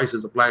black, Christ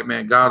is a black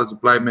man, God is a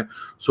black man.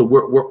 So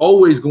we're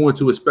always going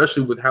to,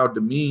 especially with how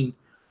demeaned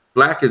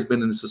black has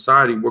been in the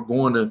society, we're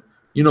going to,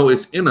 you know,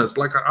 it's in us.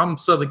 Like, I'm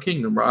Southern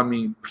Kingdom, bro. I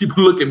mean,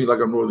 people look at me like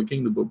I'm Northern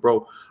Kingdom, but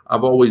bro,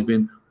 I've always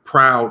been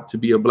proud to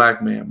be a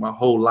black man my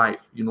whole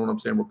life. You know what I'm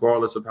saying?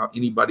 Regardless of how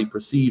anybody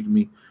perceived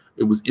me,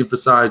 it was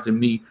emphasized in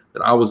me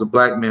that I was a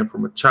black man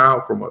from a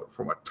child, from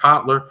a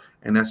toddler,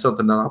 and that's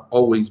something that I've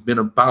always been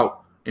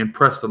about and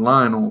pressed the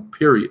line on,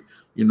 period.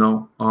 You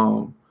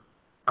know,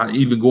 I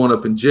even going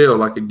up in jail,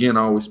 like, again,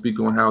 I always speak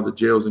on how the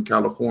jails in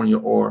California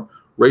are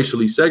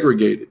racially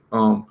segregated.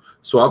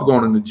 So I've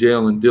gone into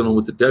jail and dealing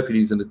with the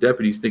deputies, and the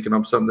deputies thinking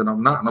I'm something that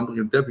I'm not, and I'm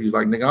looking at deputies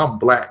like, nigga, I'm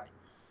black.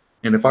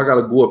 And if I got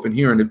to go up in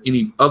here, and if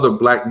any other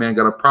black man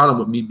got a problem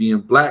with me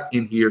being black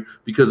in here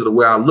because of the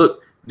way I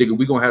look, nigga,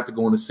 we're going to have to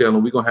go in the cell,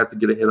 and we're going to have to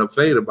get a head up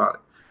fade about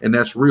it. And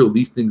that's real.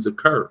 These things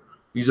occur.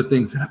 These are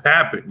things that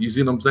happen. You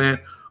see what I'm saying?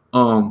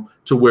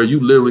 To where you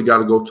literally got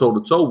to go toe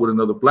to toe with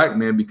another black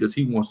man because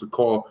he wants to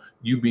call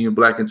you being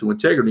black into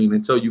integrity. And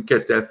until you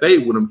catch that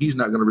fade with him, he's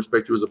not going to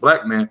respect you as a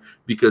black man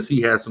because he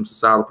has some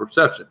societal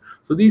perception.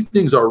 So these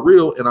things are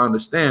real, and I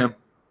understand.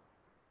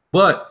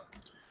 But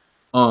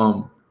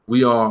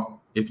we are,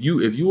 if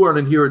you are an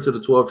adherent to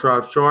the 12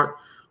 tribes chart,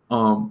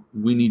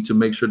 we need to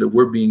make sure that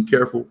we're being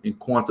careful in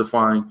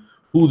quantifying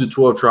who the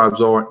 12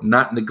 tribes are,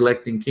 not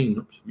neglecting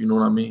kingdoms. You know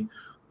what I mean?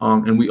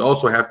 And we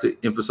also have to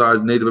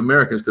emphasize Native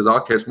Americans, because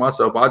I'll catch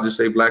myself, I'll just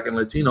say black and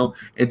Latino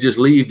and just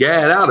leave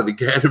Gad out of it,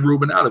 Gad and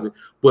Reuben out of it.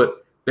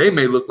 But they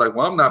may look like,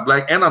 well, I'm not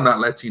black and I'm not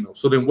Latino,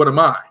 so then what am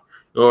I?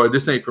 Or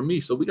this ain't for me.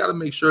 So we got to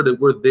make sure that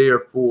we're there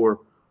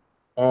for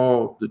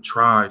all the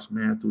tribes,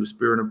 man, through the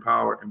spirit and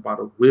power and by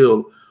the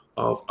will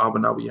of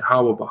Abanawi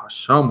Yahweh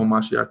Ba'Shem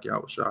Hamashiach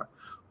Yahweh Shai.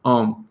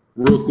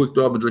 Real quick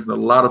though, I've been drinking a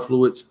lot of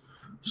fluids,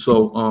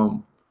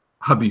 so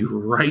I'll be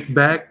right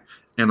back.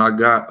 And I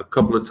got a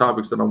couple of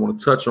topics that I want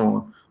to touch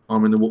on,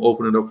 and then we'll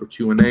open it up for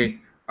Q&A.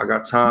 I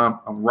got time.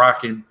 I'm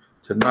rocking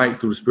tonight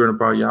through the spirit and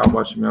power of Yahweh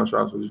Ba'Shem Yahweh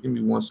Shai. So just give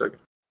me 1 second.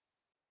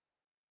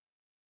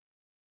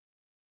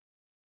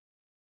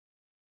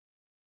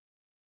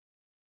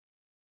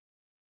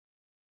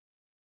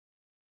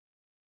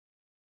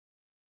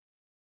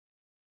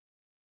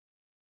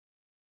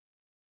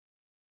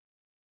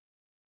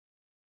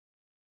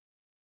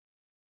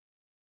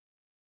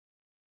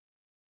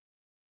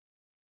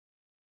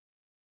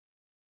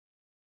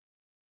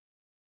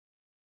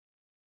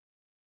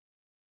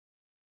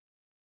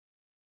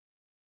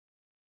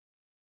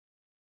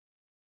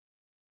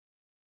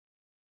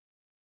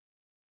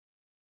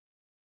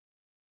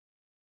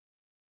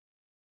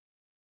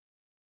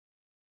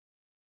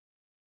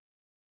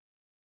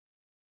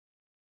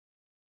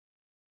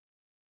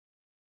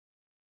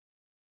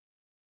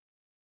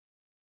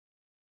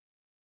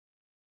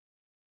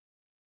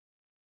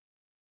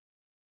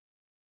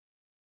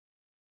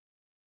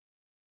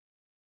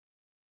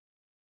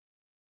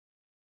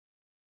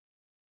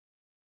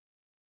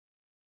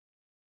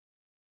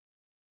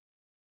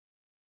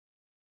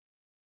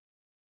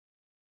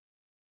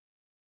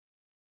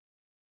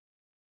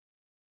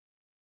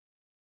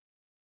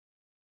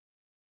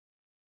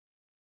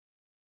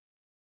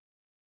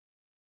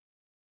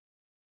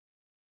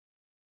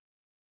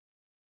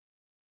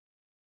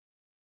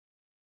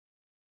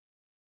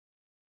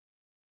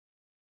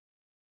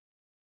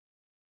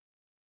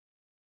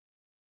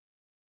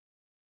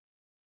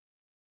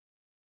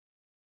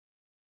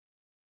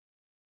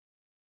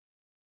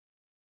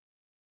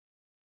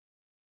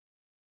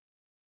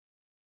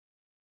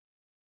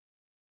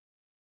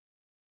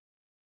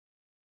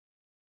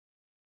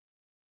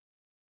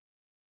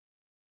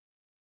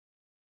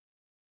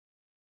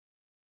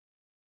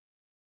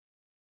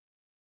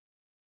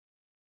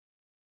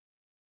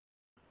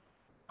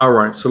 All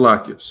right,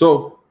 Salakia.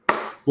 So,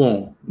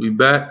 boom, we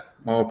back.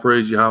 All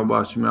praise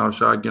Yahweh Shemel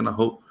Shai. Again, I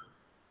hope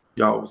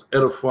y'all was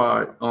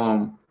edified.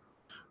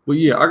 But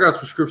yeah, I got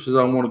some scriptures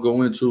I want to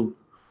go into.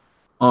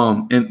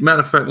 And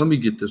matter of fact, let me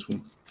get this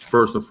one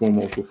first and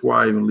foremost before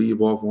I even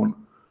leave off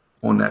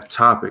on that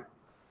topic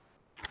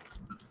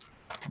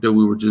that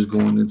we were just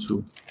going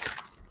into.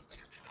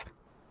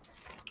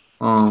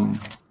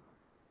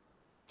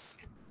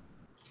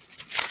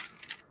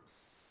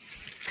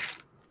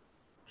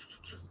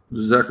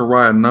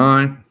 Zechariah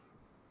 9.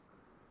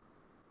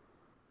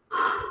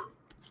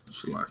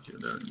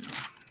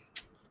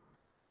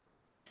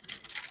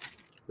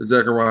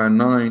 Zechariah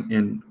 9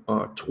 and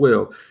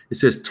 12. It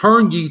says,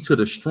 "Turn ye to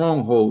the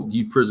stronghold,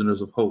 ye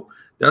prisoners of hope."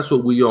 That's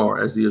what we are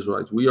as the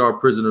Israelites. We are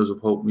prisoners of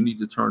hope. We need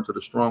to turn to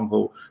the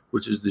stronghold,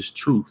 which is this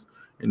truth,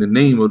 in the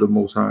name of the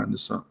Most High and the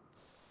Son.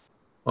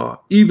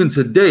 "Even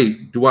today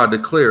do I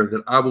declare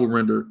that I will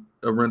render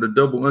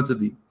double unto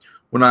thee,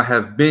 when I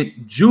have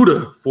bent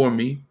Judah for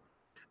me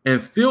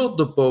and filled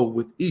the bow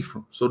with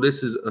Ephraim." So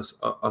this is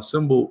a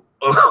symbol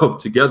of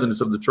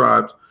togetherness of the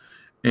tribes,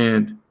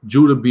 and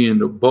Judah being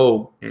the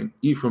bow and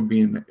Ephraim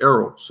being the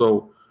arrow.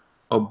 So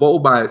a bow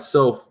by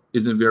itself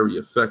isn't very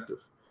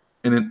effective,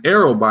 and an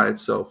arrow by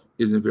itself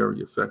isn't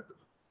very effective.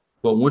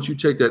 But once you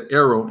take that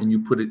arrow and you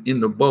put it in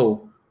the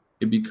bow,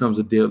 it becomes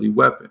a deadly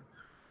weapon.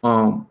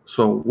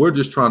 So we're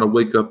just trying to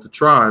wake up the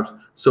tribes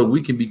so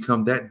we can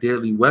become that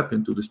deadly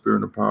weapon through the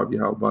spirit and power of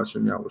Yahweh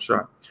Shem Yahweh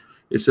Shai.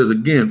 It says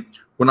again,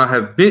 "When I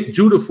have bent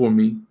Judah for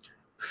me,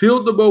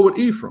 filled the bow with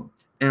Ephraim,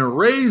 and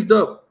raised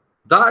up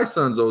thy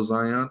sons, O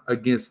Zion,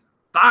 against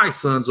thy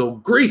sons, O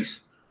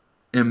Greece,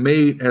 and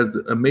made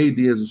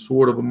thee as a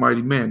sword of a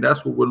mighty man."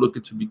 That's what we're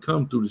looking to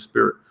become through the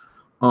spirit.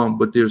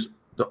 But there's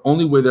the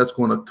only way that's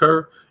going to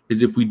occur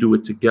is if we do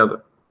it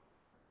together.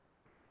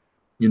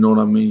 You know what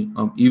I mean?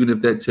 Even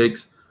if that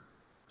takes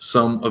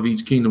some of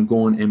each kingdom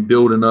going and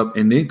building up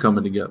and then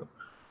coming together.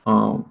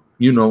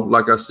 You know,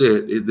 like I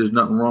said, there's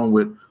nothing wrong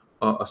with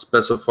a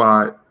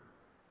specified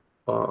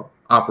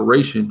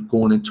operation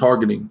going and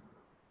targeting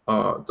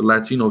the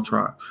Latino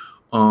tribe,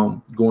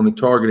 going and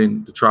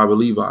targeting the tribe of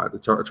Levi, the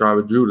tribe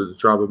of Judah, the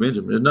tribe of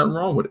Benjamin. There's nothing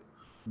wrong with it.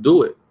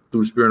 Do it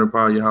through the spirit and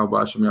power of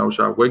Yahweh Shem Yahweh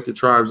Shai. Wake the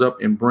tribes up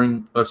and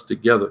bring us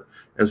together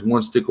as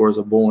one stick, or as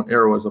a bow and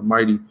arrow, as a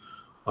mighty,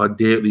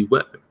 deadly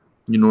weapon.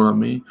 You know what I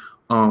mean?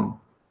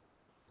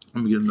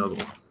 Let me get another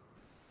one.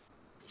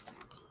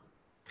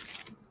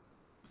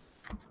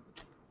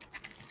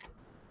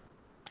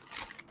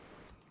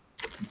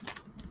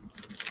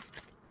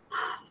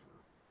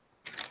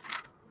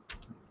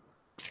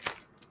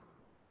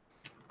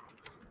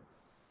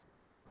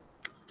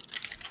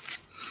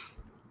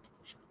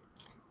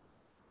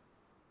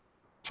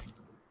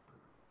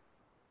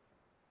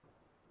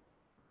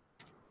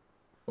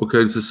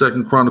 Okay, this is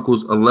 2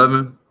 Chronicles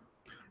 11,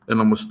 and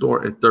I'm going to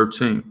start at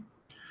 13.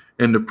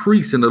 "And the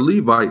priests and the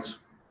Levites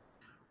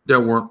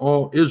that were in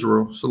all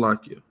Israel,"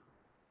 Salakia.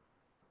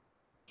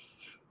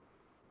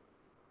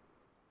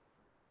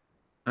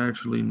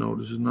 Actually, no,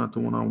 this is not the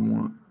one I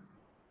want.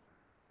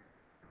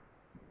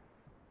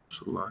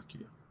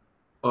 Salakia.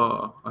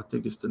 I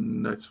think it's the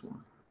next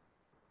one.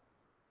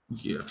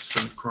 Yeah,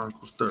 2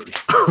 Chronicles 30.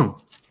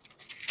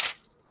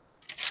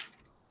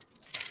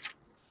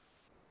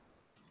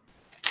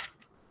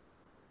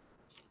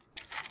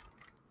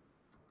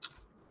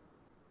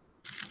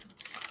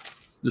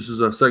 This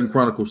is 2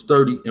 Chronicles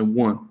 30 and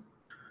 1.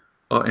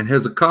 "And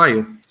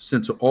Hezekiah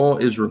sent to all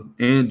Israel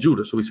and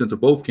Judah." So he sent to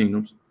both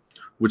kingdoms,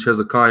 which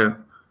Hezekiah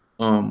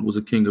was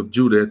a king of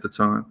Judah at the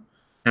time,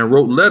 "and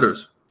wrote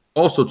letters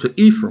also to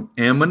Ephraim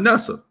and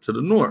Manasseh to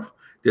the north,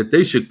 that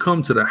they should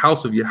come to the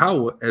house of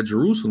Yahweh at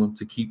Jerusalem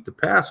to keep the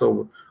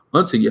Passover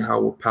unto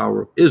Yahweh,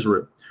 power of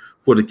Israel.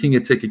 For the king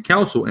had taken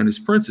counsel and his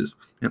princes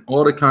and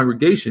all the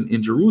congregation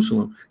in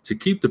Jerusalem to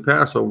keep the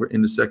Passover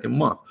in the second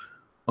month.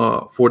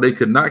 For they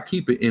could not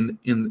keep it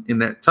in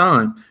that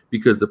time,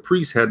 because the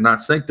priests had not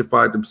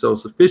sanctified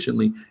themselves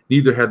sufficiently,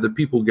 neither had the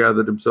people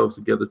gathered themselves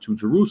together to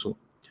Jerusalem.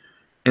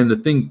 And the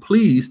thing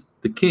pleased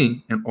the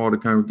king and all the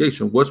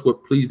congregation." What's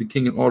what pleased the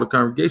king and all the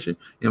congregation?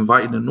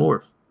 Inviting the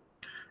north.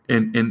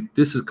 And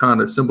this is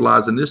kind of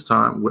symbolizing this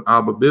time with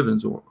Abba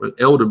Bivens, or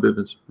Elder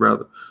Bivens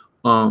rather,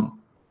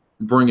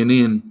 bringing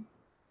in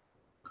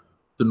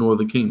the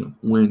northern kingdom,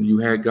 when you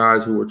had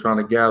guys who were trying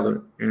to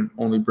gather and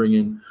only bring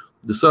in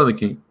the southern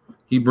kingdom.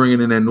 He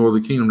bringing in that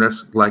northern kingdom.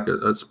 That's like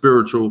a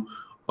spiritual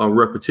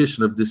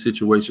repetition of this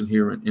situation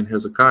here in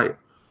Hezekiah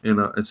in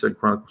 2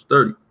 Chronicles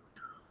 30.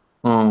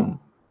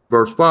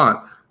 Verse 5.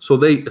 "So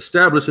they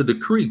established a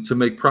decree to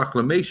make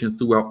proclamation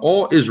throughout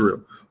all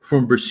Israel,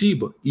 from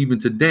Beersheba even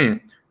to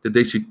Dan, that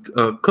they should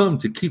come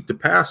to keep the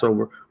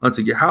Passover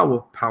unto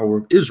Yahweh, power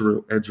of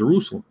Israel, at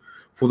Jerusalem.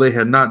 For they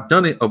had not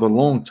done it of a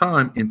long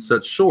time in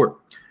such short,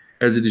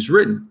 as it is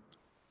written.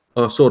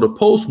 So the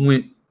post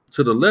went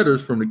to the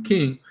letters from the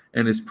king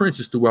and his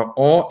princes throughout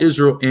all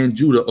Israel and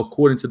Judah,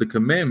 according to the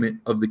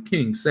commandment of the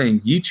king, saying,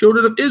 Ye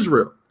children of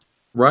Israel,"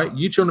 right?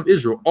 "Ye children of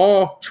Israel,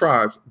 all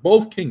tribes,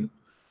 both kingdoms,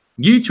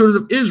 ye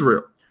children of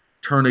Israel,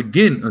 turn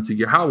again unto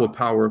Yahweh,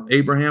 power of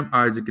Abraham,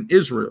 Isaac, and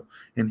Israel,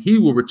 and he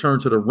will return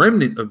to the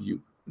remnant of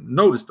you.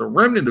 Notice the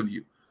remnant of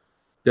you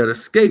that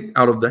escaped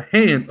out of the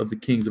hand of the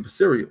kings of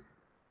Assyria.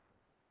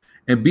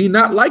 And be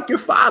not like your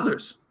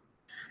fathers,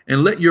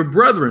 and let your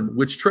brethren,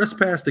 which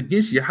trespassed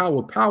against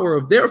Yahweh, power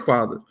of their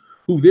fathers,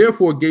 who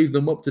therefore gave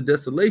them up to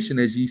desolation,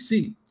 as ye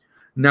see.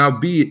 Now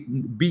be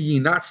ye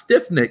not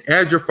stiff-necked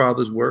as your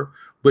fathers were,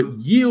 but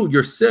yield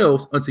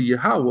yourselves unto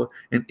Yahweh,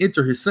 and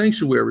enter his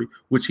sanctuary,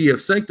 which he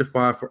hath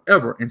sanctified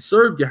forever, and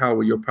serve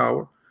Yahweh your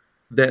power,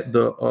 that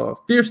the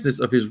fierceness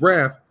of his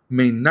wrath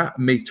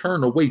may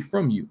turn away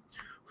from you.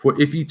 For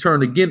if ye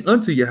turn again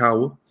unto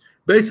Yahweh,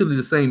 basically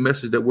the same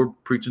message that we're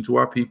preaching to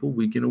our people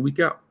week in and week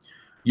out,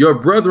 your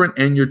brethren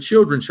and your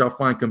children shall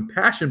find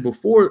compassion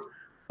before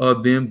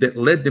them that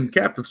led them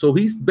captive. So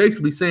he's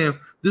basically saying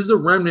this is a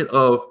remnant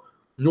of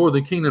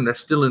northern kingdom that's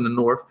still in the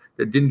north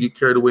that didn't get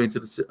carried away into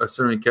the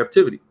Assyrian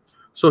captivity.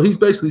 So he's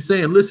basically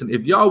saying, listen,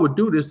 if y'all would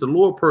do this, the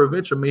Lord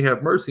peradventure may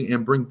have mercy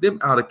and bring them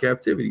out of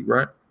captivity,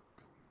 right?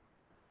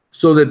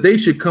 So that they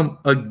should come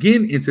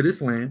again into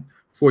this land.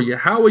 For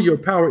Yahweh your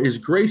power is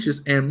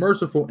gracious and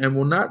merciful, and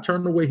will not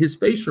turn away his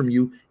face from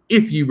you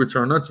if ye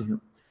return unto him.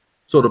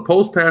 So the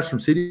post passed from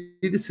city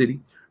to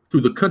city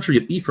through the country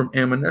of Ephraim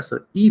and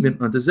Manasseh, even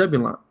unto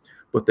Zebulun.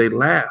 But they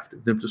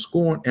laughed them to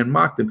scorn and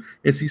mocked them.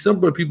 And see, some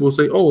people will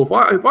say, oh,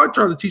 if I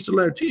try to teach the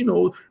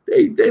Latinos,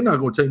 they're not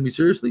going to take me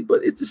seriously.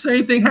 But it's the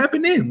same thing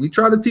happened then. We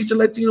try to teach the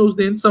Latinos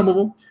then, some of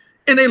them,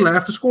 and they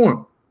laugh to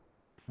scorn.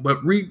 But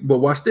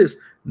watch this.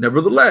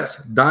 Nevertheless,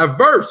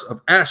 diverse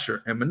of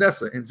Asher and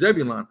Manasseh and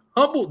Zebulun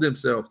humbled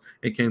themselves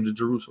and came to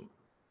Jerusalem.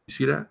 You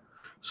see that?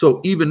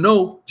 So even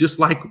though, just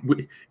like,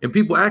 and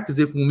people act as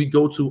if when we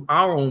go to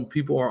our own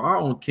people or our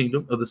own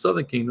kingdom of the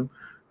southern kingdom,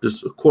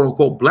 this quote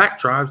unquote black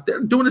tribes,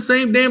 they're doing the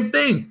same damn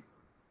thing,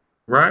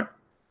 right?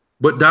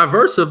 But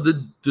diverse of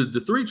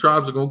the three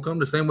tribes are going to come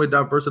the same way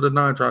diverse of the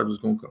 9 tribes is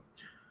going to come.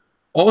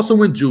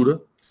 Also in Judah,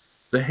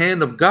 the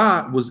hand of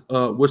God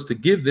was to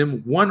give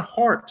them one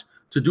heart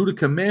to do the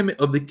commandment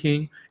of the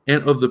king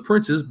and of the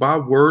princes by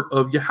word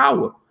of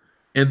Yahweh.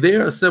 And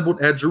there assembled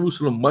at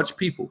Jerusalem much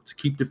people to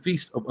keep the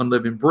feast of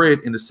unleavened bread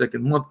in the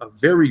 2nd month, a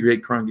very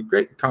great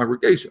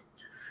congregation.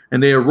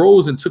 And they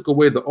arose and took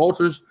away the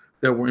altars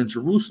that were in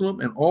Jerusalem,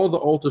 and all the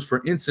altars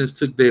for incense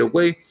took they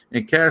away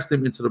and cast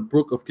them into the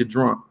brook of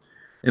Kidron.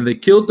 And they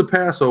killed the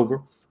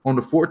Passover on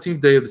the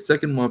 14th day of the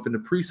 2nd month, and the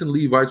priests and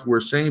Levites were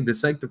ashamed and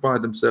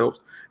sanctified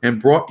themselves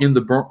and brought in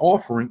the burnt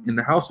offering in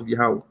the house of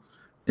Yahweh.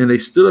 And they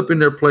stood up in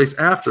their place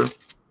after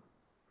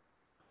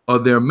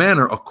their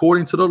manner,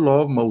 according to the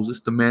law of Moses,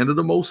 the man of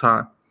the Most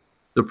High.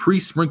 The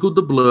priests sprinkled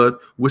the blood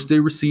which they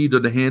received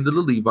of the hand of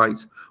the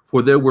Levites,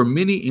 for there were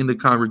many in the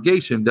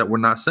congregation that were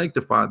not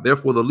sanctified.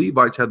 Therefore the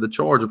Levites had the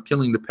charge of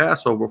killing the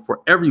Passover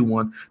for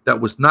everyone that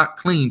was not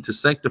clean, to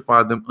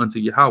sanctify them unto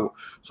Yahweh.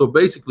 So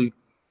basically,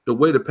 the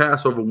way the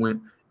Passover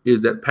went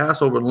is that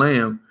Passover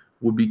lamb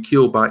would be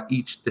killed by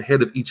the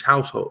head of each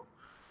household.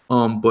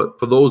 But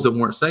for those that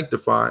weren't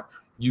sanctified,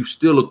 you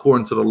still,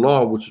 according to the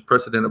law, which is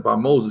precedented by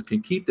Moses,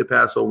 can keep the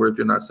Passover if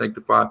you're not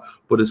sanctified.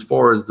 But as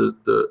far as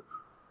the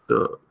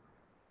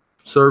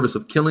service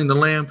of killing the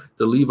lamb,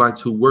 the Levites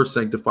who were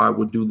sanctified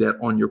would do that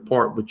on your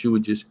part, but you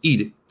would just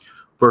eat it.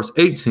 Verse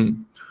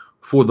 18,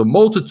 for the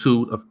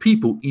multitude of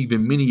people,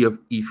 even many of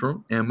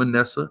Ephraim and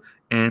Manasseh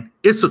and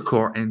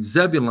Issachar and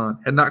Zebulun,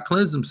 had not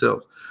cleansed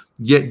themselves,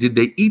 yet did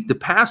they eat the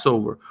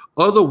Passover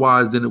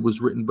otherwise than it was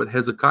written. But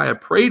Hezekiah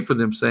prayed for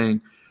them, saying,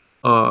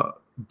 the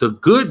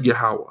good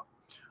Yahweh,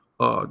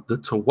 the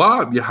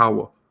Tawab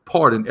Yahweh,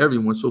 pardon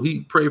everyone. So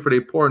he prayed for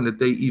their pardon, that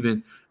they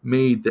even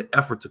made the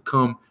effort to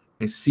come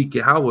and seek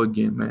Yahweh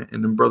again, man.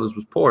 And them brothers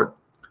was pardoned.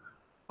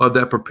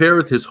 That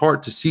prepareth his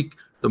heart to seek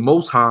the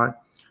Most High,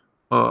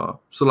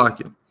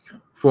 Salakia,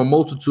 for a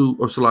multitude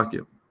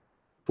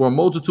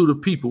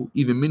of people,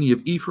 even many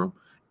of Ephraim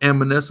and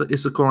Manasseh,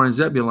 Issachar, and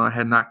Zebulun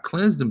had not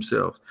cleansed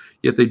themselves,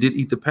 yet they did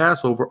eat the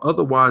Passover,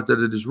 otherwise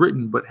that it is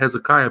written. But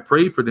Hezekiah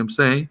prayed for them,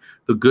 saying,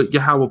 the good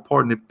Yahweh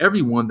pardoneth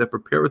everyone that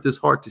prepareth his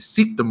heart to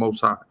seek the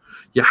Most High.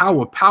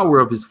 Yahweh, power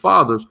of his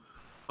fathers,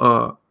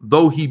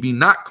 though he be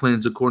not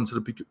cleansed according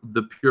to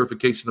the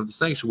purification of the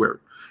sanctuary.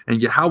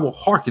 And Yahweh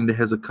hearkened to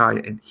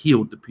Hezekiah and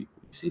healed the people.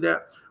 You see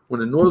that? When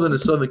the northern and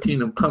southern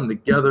kingdom come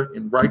together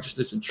in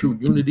righteousness and true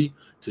unity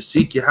to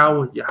seek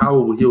Yahweh, Yahweh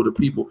will heal the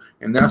people.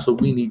 And that's what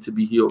we need to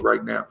be healed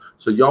right now.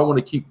 So y'all want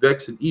to keep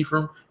vexing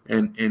Ephraim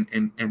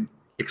and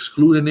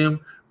excluding them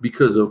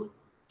because of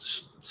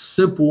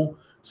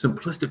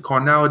simplistic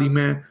carnality,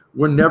 man.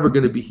 We're never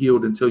going to be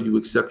healed until you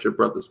accept your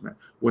brothers, man.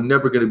 We're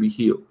never going to be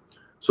healed.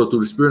 So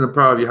through the spirit and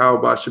power of Yahweh,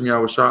 Bashem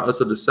Yahweh Shah,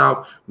 us of the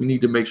south, we need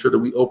to make sure that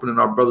we opening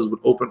our brothers with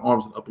open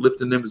arms and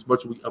uplifting them as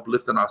much as we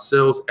uplifting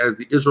ourselves as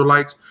the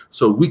Israelites,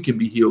 so we can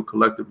be healed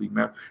collectively,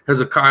 man.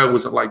 Hezekiah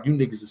wasn't like, you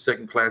niggas are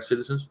second-class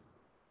citizens.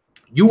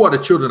 You are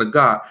the children of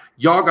God.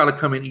 Y'all got to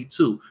come and eat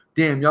too.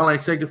 Damn, y'all ain't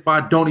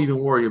sanctified. Don't even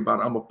worry about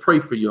it. I'm going to pray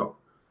for y'all.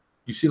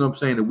 You see what I'm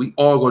saying? That we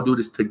all going to do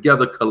this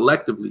together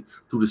collectively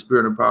through the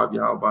spirit and power of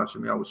Yahweh,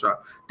 Bashem Yahweh Shah.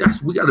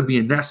 We got to be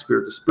in that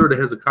spirit, the spirit of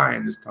Hezekiah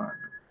in this time, man.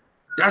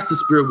 That's the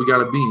spirit we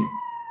got to be in.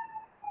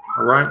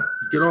 All right?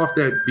 Get off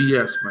that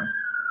BS, man.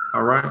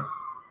 All right?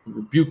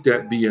 Rebuke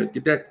that BS.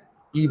 Get that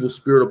evil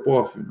spirit up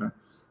off you, man.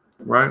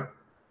 All right?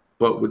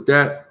 But with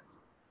that,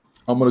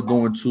 I'm going to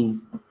go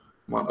into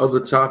my other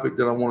topic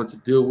that I wanted to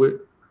deal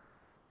with.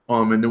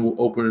 And then we'll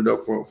open it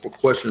up for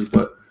questions.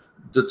 But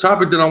the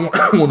topic that I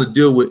want to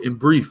deal with in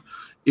brief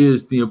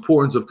is the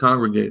importance of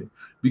congregating.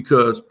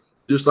 Because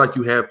just like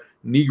you have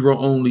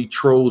Negro-only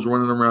trolls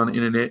running around the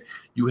internet,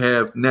 you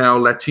have now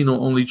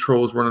Latino-only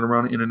trolls running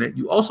around the internet.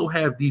 You also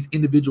have these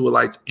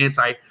individualites,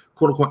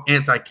 quote-unquote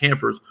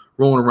anti-campers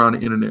rolling around the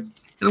internet.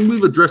 And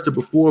we've addressed it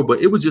before,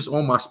 but it was just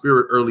on my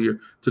spirit earlier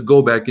to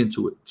go back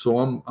into it. So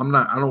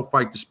I don't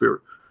fight the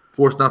spirit.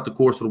 Force not the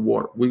course of the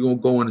water. We're going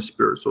to go in the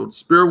spirit. So the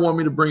spirit want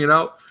me to bring it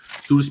out.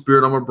 Through the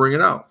spirit, I'm going to bring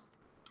it out.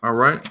 All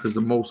right? Because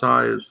the Most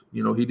High is,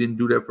 he didn't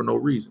do that for no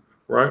reason.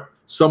 Right?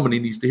 Somebody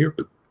needs to hear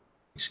it.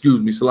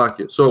 Excuse me,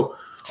 Salakia. So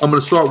I'm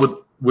going to start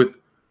with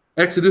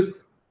Exodus,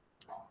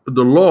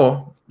 the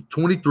law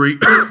 23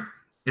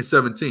 and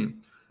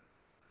 17.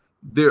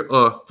 There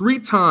are 3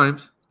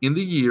 times in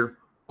the year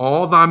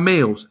all thy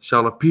males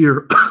shall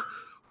appear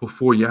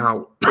before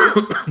Yahweh.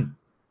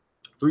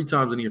 3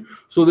 times in a year.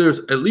 So there's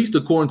at least,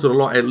 according to the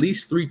law, at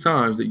least 3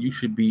 times that you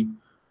should be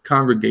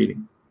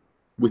congregating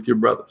with your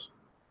brothers.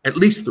 At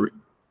least 3.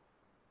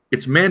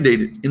 It's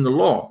mandated in the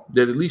law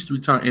that at least 3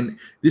 times. And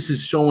this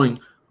is showing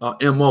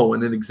MO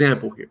and an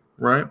example here,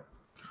 right?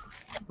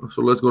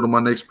 So let's go to my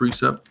next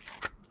precept.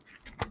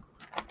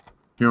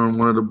 Here in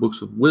one of the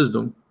books of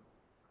wisdom,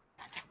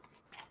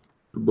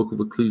 the book of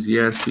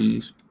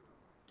Ecclesiastes.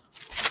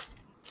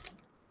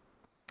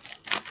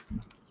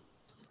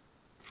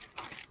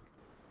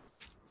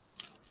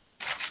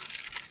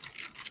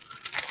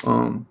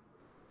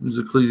 This is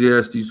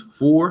Ecclesiastes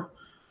 4,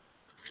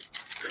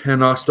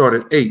 and I'll start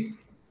at 8.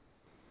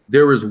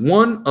 There is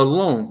one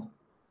alone,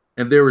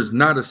 and there is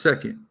not a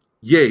second.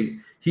 Yea,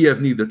 he hath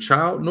neither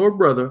child nor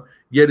brother,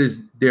 yet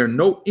is there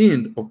no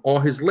end of all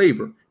his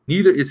labor.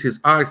 Neither is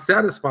his eye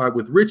satisfied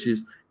with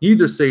riches,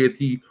 neither saith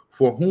he,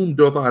 for whom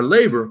doth I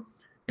labor,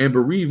 and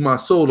bereave my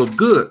soul of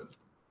good.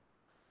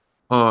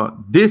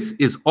 This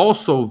is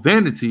also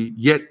vanity,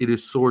 yet it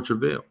is sore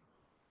travail.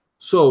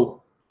 So,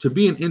 to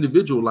be an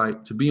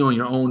individualite, to be on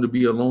your own, to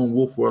be a lone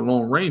wolf or a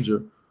lone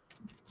ranger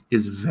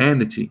is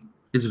vanity.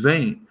 It's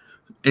vain.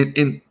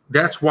 And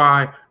that's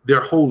why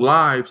their whole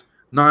lives,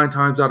 9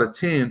 times out of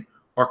 10,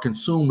 are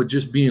consumed with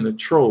just being a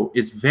troll.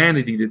 It's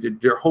vanity.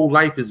 Their whole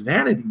life is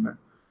vanity, man.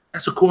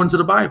 That's according to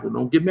the Bible.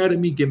 Don't get mad at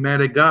me, get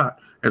mad at God,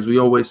 as we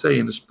always say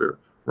in the spirit,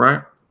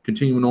 right?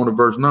 Continuing on to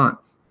verse 9.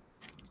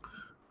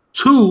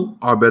 2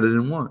 are better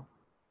than 1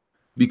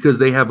 because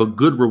they have a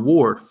good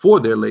reward for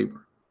their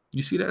labor.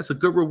 You see, that's a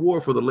good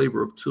reward for the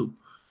labor of 2.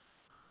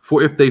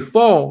 For if they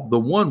fall, the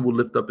one will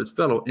lift up his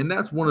fellow. And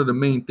that's one of the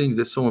main things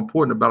that's so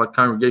important about a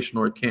congregation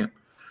or a camp.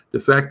 The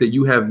fact that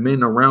you have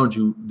men around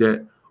you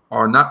that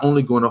are not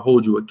only going to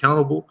hold you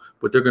accountable,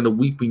 but they're going to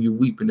weep when you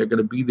weep, and they're going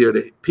to be there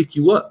to pick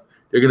you up.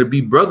 They're going to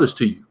be brothers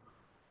to you.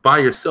 By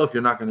yourself,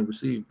 you're not going to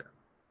receive that.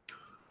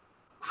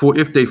 For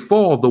if they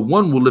fall, the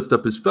one will lift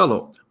up his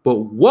fellow. But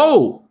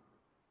woe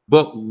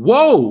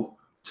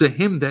to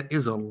him that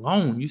is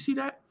alone. You see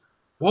that?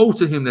 Woe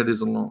to him that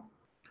is alone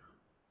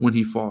when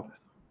he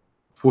falleth,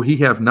 for he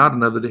hath not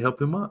another to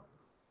help him up.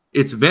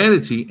 It's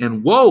vanity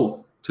and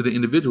woe to the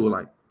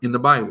individualite in the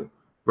Bible.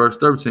 Verse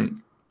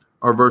 13,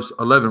 or verse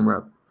 11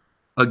 rather.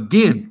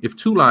 Again, if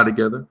 2 lie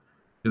together,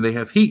 then they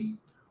have heat.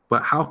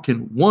 But how can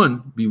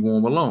one be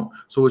warm alone?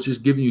 So it's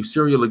just giving you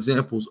serial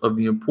examples of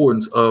the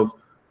importance of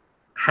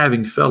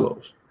having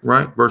fellows,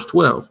 right? Verse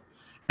 12.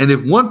 And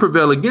if one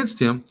prevail against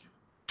him,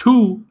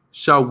 2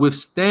 shall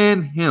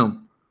withstand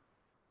him.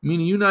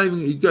 Meaning you're not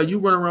even, you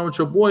run around with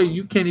your boy,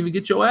 you can't even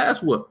get your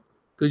ass whooped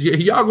because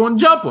y'all going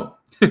to jump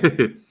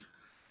him.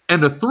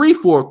 And a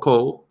threefold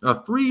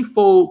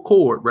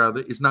cord, rather,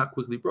 is not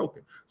quickly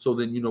broken. So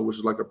then, which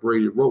is like a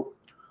braided rope,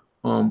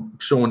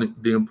 showing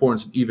the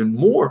importance of even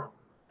more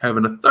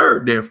having a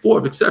third, there,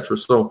 4th, etc.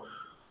 So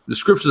the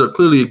scriptures are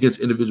clearly against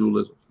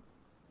individualism.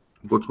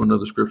 We'll go to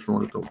another scripture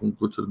on it, though. We'll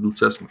go to the New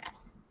Testament.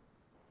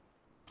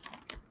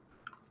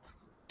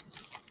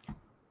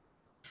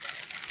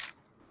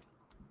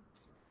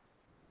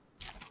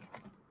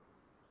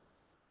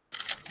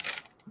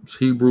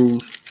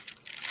 Hebrews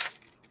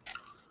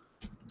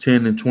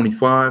 10 and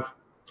 25.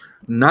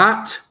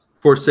 Not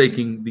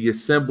forsaking the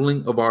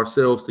assembling of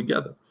ourselves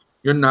together.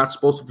 You're not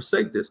supposed to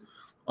forsake this.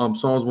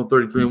 Psalms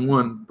 133 and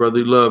 1,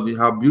 brotherly love,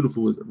 how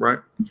beautiful is it, right?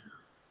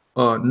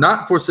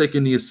 Not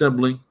forsaking the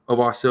assembling of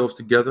ourselves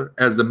together,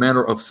 as the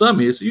manner of some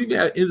is. So you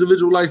got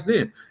individualized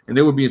then, and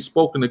they were being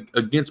spoken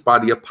against by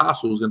the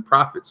apostles and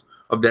prophets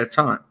of that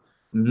time.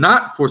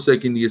 Not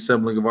forsaking the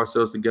assembling of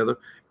ourselves together,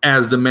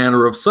 as the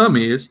manner of some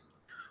is,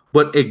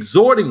 but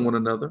exhorting one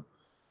another,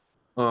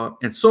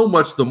 and so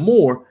much the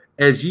more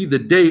as ye the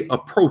day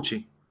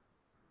approaching.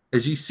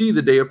 As you see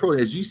the day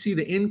approaching, as you see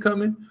the end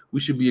coming, we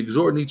should be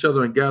exhorting each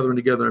other and gathering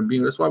together and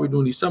being. That's why we're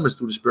doing these summits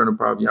through the Spirit and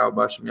power of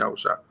Yahweh Shem Yahweh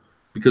Shai,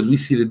 because we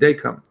see the day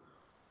coming.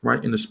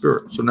 right, in the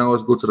spirit. So now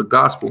let's go to the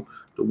gospel,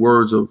 the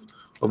words of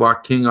our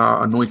King,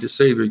 our anointed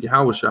Savior,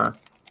 Yahushua.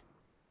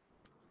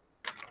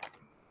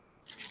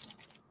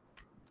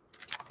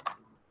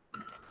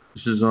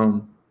 This is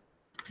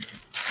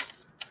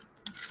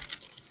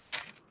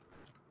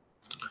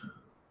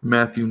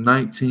Matthew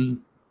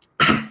 19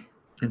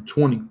 and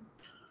 20.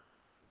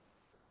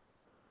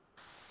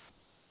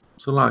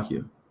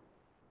 Salakia.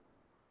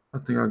 I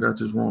think I got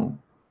this wrong.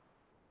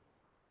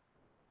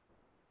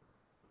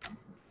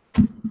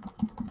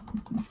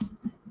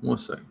 One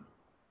second.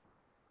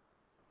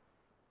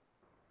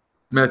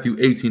 Matthew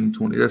 18 and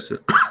 20. That's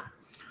it.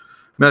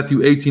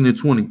 Matthew 18 and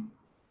 20.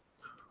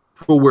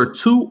 For where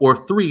 2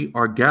 or 3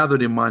 are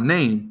gathered in my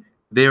name,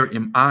 there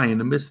am I in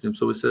the midst of them.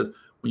 So it says,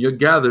 when you're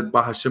gathered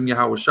by Hashem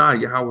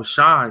Yahushai,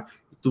 Yahushai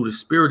through the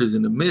Spirit is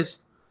in the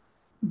midst.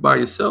 By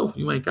yourself,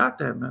 you ain't got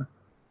that, man.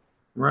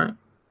 Right?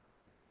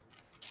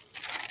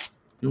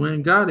 You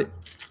ain't got it.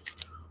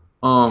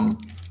 So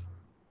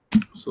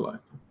like,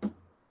 I'm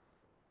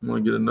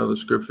going to get another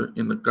scripture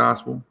in the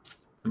gospel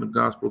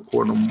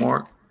according to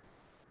Mark.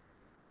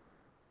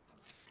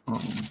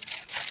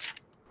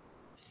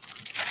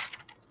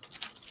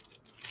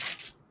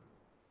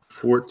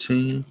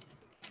 14.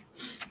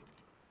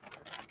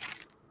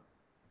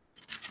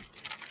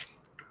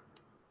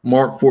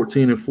 Mark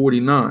 14 and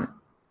 49.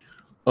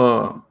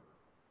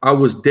 I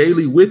was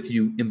daily with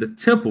you in the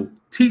temple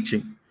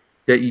teaching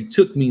that ye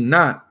took me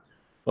not,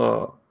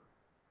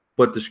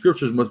 but the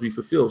scriptures must be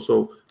fulfilled.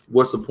 So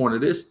what's the point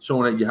of this?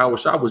 Showing that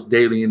Yahushua was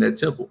daily in that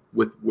temple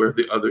with where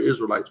the other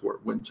Israelites were.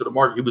 Went to the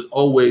market. He was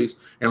always,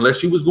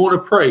 unless he was going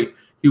to pray,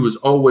 he was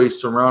always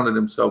surrounding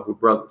himself with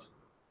brothers,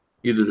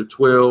 either the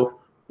 12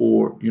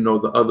 or, you know,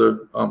 the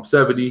other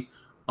 70,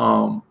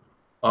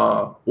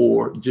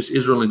 or just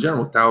Israel in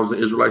general.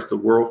 1,000 Israelites, the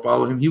world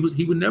follow him. He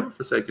would never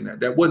forsaken that.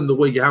 That wasn't the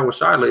way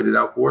Yahushua laid it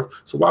out for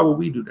us. So why would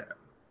we do that?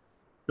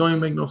 Don't even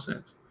make no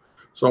sense.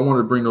 So I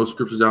wanted to bring those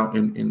scriptures out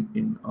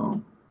in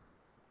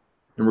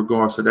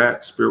regards to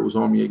that. Spirit was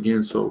on me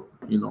again. So,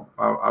 you know,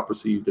 I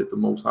perceived that the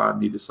Most High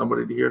needed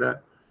somebody to hear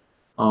that.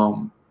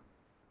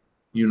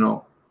 You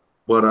know,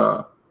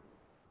 but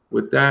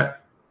with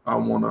that, I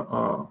want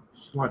to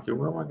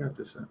where have I got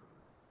this at?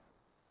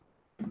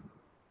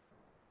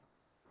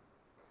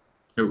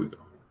 Here we go.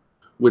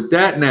 With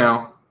that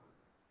now,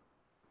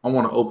 I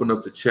want to open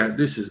up the chat.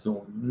 This is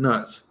going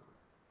nuts.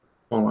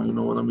 Hold on, you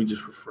know what? Let me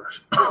just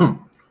refresh. I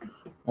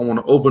want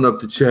to open up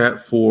the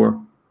chat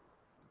for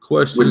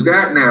questions. With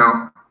that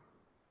now,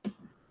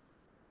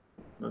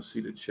 let's see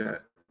the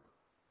chat.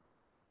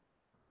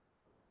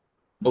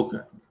 Okay.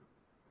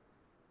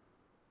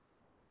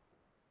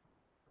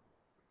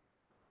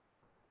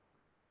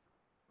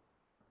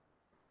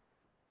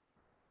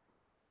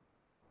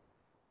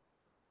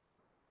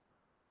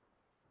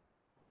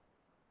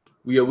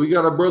 Yeah, we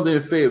got a brother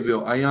in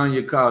Fayetteville, Ayan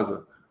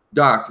Yakaza.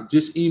 Doc,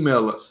 just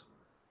email us.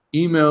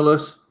 Email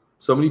us.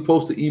 Somebody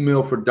post an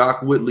email for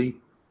Doc Whitley.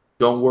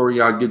 Don't worry,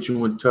 I'll get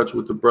you in touch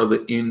with the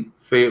brother in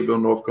Fayetteville,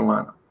 North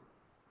Carolina.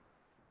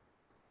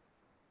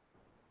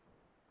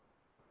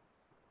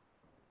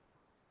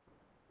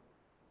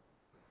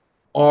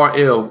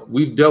 RL,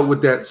 we've dealt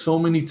with that so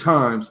many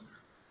times.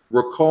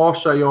 Rakal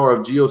Shayar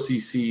of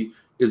GOCC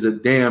is a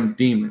damn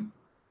demon.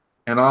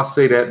 And I'll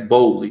say that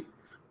boldly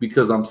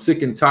because I'm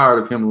sick and tired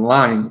of him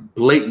lying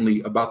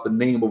blatantly about the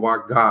name of our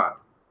God.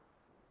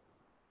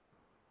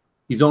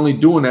 He's only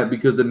doing that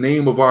because the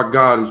name of our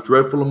God is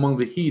dreadful among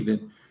the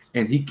heathen,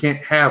 and he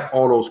can't have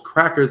all those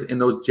crackers and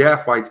those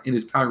Japhites in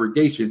his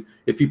congregation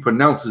if he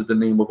pronounces the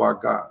name of our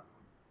God.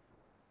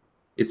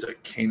 It's a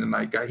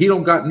Canaanite guy. He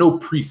don't got no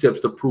precepts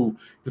to prove.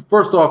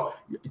 First off,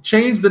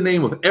 change the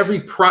name of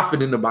every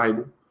prophet in the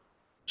Bible.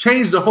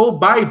 Change the whole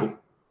Bible.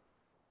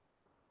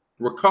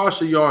 Rakal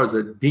Shayar is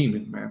a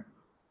demon, man.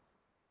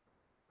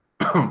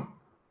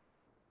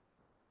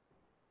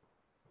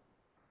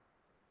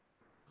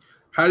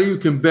 How do you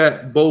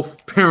combat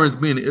both parents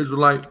being an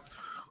Israelite?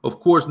 Of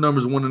course,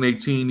 Numbers 1 and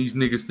 18. These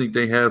niggas think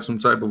they have some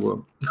type of a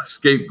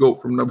scapegoat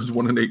from Numbers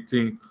 1 and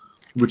 18,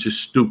 which is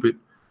stupid.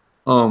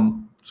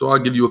 So I'll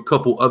give you a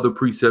couple other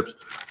precepts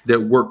that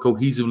work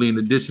cohesively in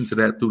addition to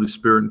that through the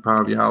spirit and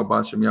power of Yahweh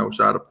Hashem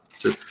Yahushua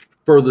to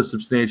further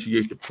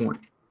substantiate the point.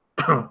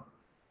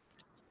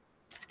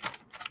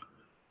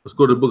 Let's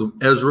go to the book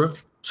of Ezra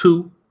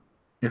 2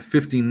 and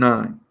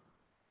 59.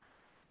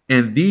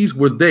 And these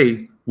were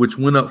they which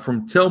went up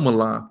from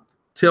Tel-Melah,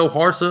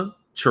 Tel-Harsa,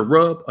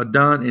 Cherub,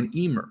 Adon, and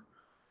Emer.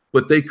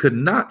 But they could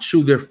not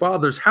shew their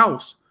father's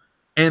house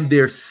and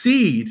their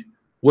seed,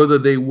 whether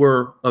they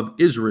were of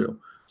Israel.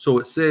 So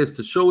it says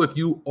to show if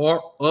you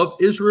are of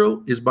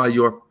Israel is by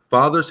your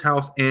father's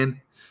house and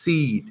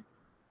seed.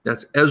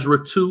 That's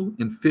Ezra 2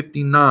 and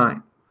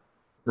 59,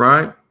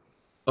 right?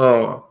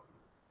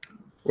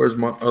 Where's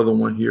my other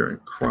one here in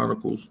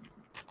Chronicles?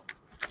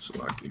 So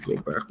I can go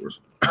backwards.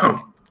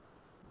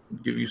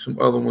 Give you some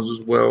other ones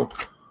as well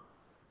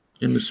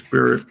in the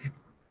spirit.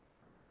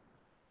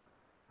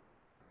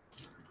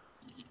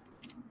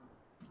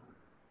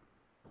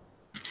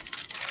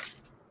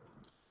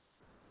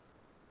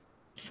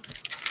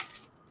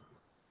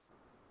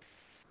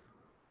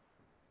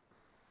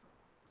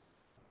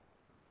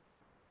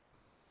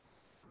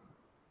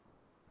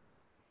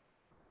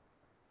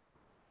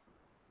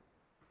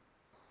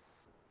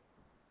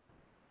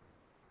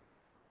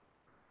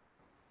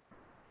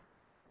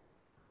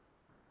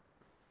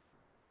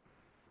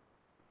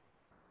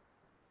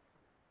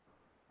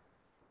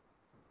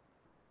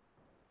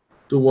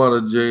 The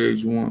water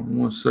JH1.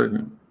 1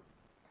 second.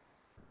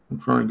 I'm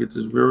trying to get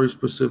this very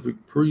specific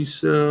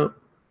precept.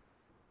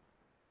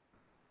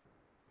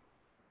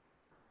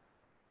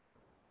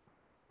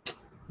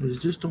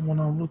 Is this the one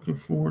I'm looking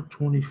for?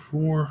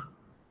 24.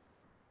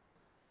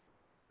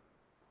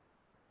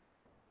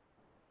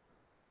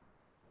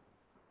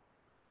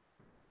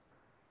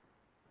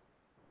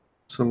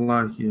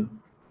 Salakia.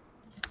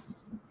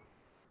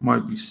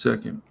 Might be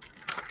second.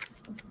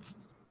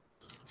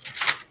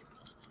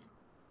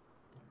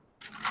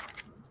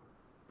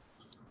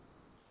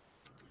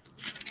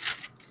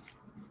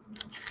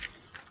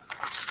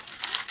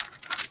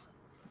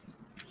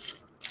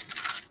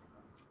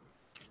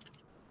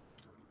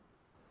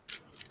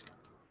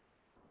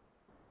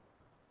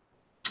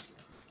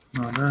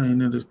 No, that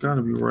ain't it. It's got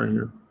to be right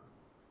here.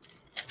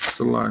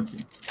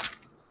 Salakia.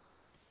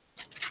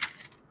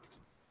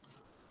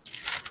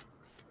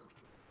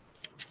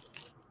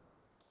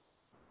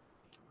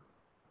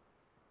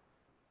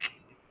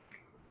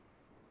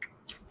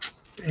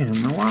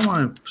 Damn, man, why am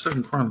I in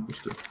Second Chronicles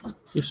still?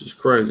 This is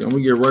crazy. I'm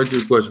going to get right to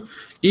the question.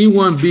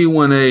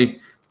 E1B1A,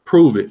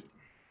 prove it.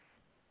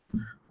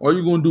 All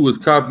you're going to do is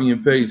copy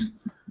and paste.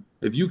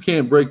 If you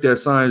can't break that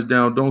science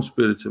down, don't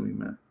spit it to me,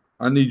 man.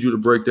 I need you to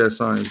break that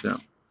science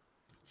down.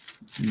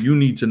 You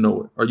need to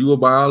know it. Are you a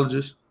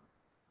biologist?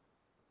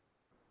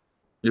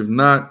 If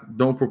not,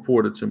 don't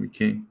purport it to me,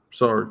 King.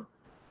 Sorry.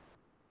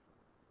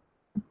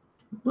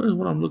 What is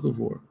what I'm looking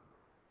for?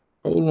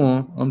 Hold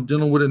on. I'm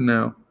dealing with it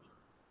now.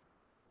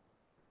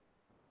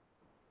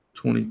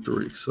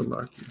 23,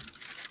 Salakia.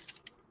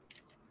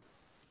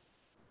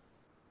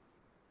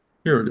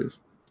 Here it is.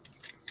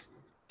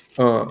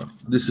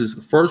 This is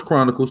First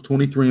Chronicles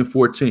 23 and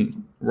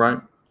 14, right?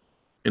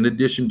 In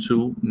addition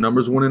to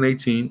Numbers 1 and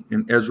 18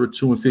 and Ezra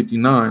 2 and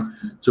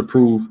 59 to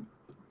prove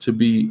to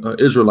be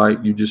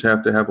Israelite, you just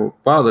have to have a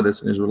father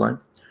that's an Israelite.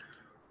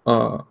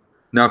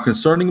 Now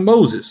concerning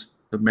Moses,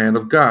 the man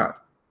of God,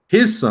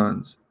 his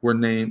sons were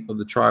named of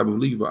the tribe of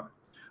Levi,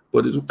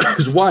 but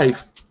his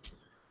wife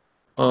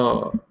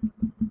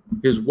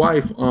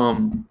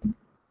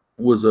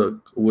was a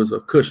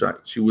Cushite.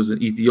 She was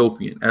an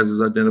Ethiopian, as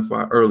is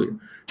identified earlier.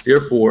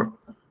 Therefore,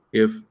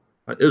 if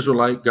an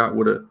Israelite got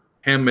with a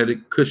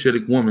Hamitic,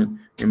 Cushitic woman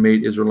and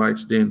made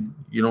Israelites, then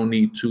you don't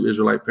need two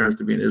Israelite parents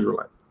to be an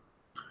Israelite.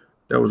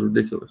 That was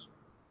ridiculous.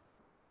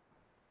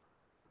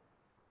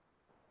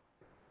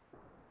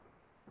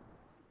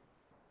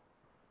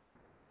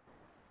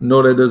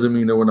 No, that doesn't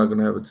mean that we're not going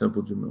to have a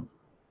temple, Jamil.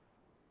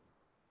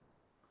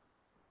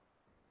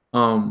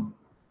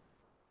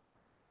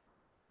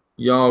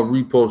 Y'all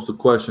repost the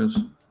questions,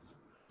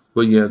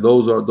 but yeah,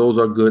 those are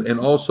good. And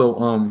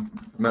also,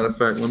 matter of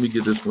fact, let me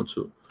get this one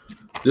too.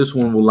 This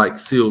one will like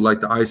seal like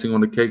the icing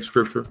on the cake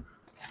scripture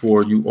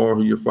for you are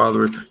who your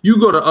father is. You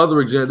go to other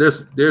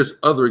examples. There's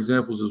other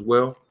examples as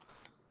well,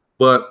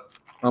 but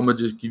I'm gonna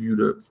just give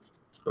you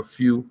a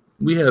few.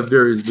 We have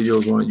various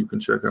videos on it you can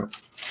check out.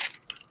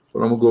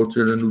 But I'm gonna go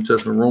to the New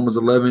Testament, Romans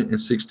 11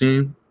 and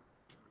 16.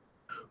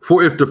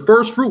 For if the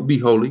first fruit be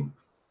holy,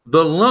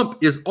 the lump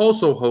is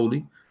also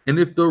holy. And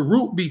if the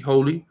root be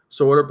holy,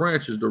 so are the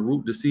branches. The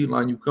root, the seed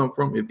line you come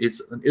from, if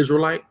it's an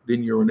Israelite,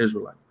 then you're an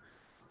Israelite,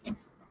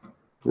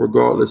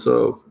 regardless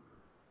of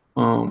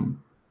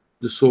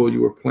the soil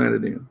you were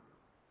planted in.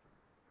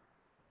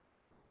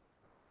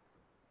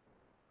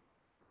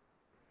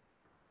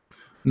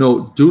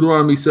 No,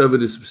 Deuteronomy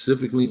 7 is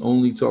specifically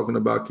only talking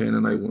about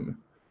Canaanite women.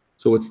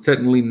 So it's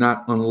technically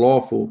not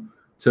unlawful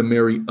to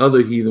marry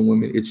other heathen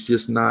women. It's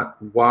just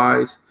not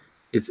wise.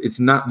 It's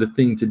not the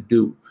thing to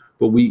do.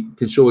 But we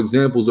can show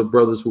examples of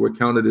brothers who were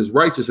counted as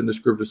righteous in the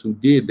scriptures who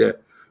did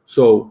that.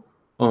 So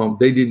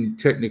they didn't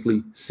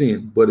technically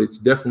sin, but it's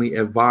definitely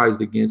advised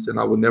against. And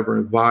I would never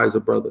advise a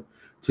brother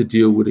to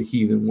deal with a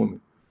heathen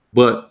woman.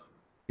 But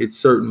it's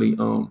certainly,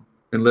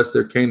 unless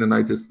they're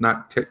Canaanites, it's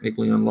not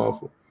technically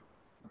unlawful.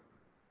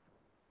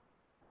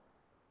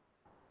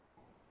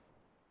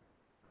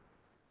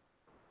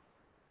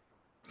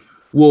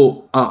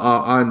 Well,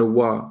 I know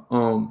why.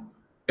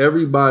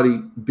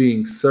 Everybody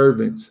being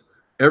servants,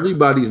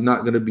 everybody's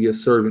not going to be a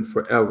servant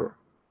forever.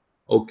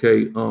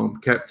 Okay.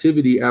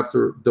 Captivity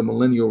after the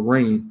millennial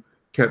reign,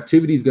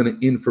 captivity is going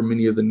to end for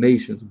many of the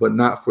nations, but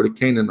not for the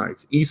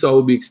Canaanites. Esau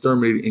will be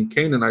exterminated and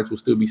Canaanites will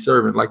still be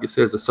servant. Like it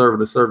says, a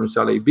servant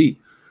shall they be.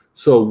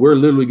 So we're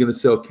literally going to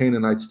sell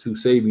Canaanites to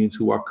Sabians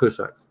who are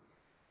Cushites.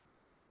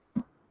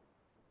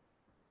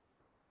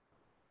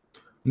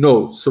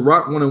 No,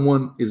 Sirach 1 and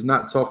 1 is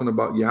not talking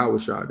about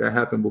Yahushua. That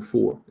happened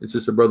before. It's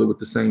just a brother with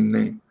the same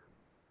name.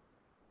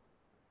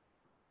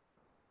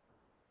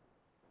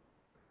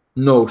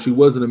 No, she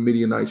wasn't a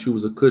Midianite. She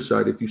was a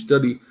Cushite. If you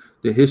study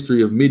the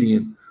history of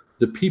Midian,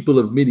 the people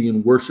of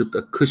Midian worshipped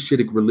a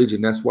Cushitic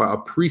religion. That's why a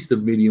priest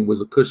of Midian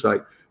was a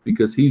Cushite,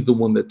 because he's the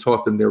one that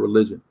taught them their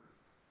religion,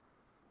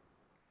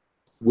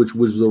 which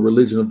was the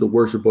religion of the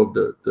worship of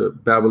the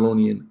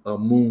Babylonian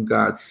moon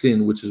god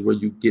Sin, which is where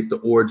you get the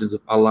origins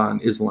of Allah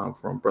and Islam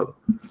from, brother.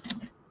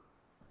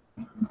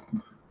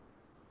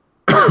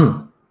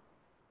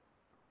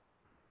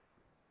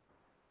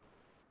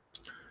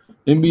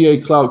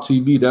 NBA Cloud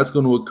TV, that's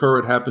going to occur.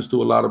 It happens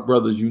to a lot of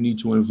brothers. You need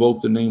to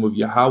invoke the name of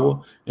Yahweh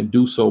and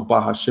do so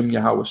by Hashem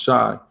Yahweh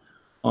Shai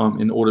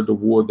in order to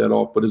ward that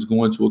off. But it's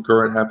going to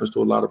occur. It happens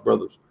to a lot of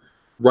brothers.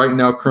 Right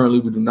now, currently,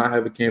 we do not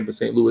have a camp in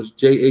St. Louis.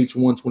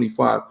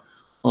 JH125,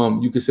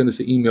 you can send us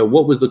an email.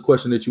 What was the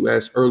question that you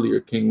asked earlier,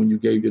 King, when you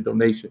gave your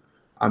donation?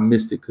 I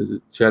missed it because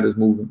the chat is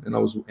moving, and I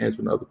was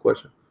answering the other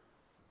question.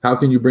 How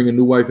can you bring a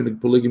new wife into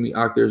polygamy?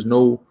 There's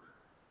no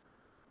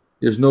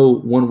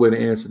one way to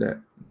answer that.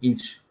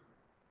 Each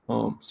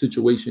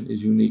situation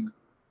is unique.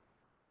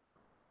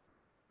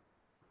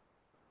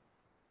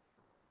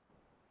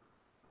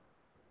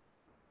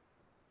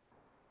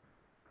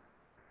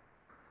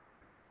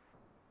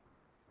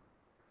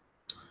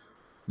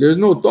 There's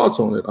no thoughts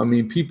on it. I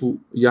mean, people,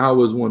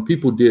 Yahweh is one.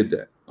 People did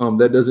that.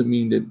 That doesn't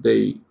mean that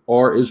they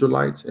are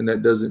Israelites, and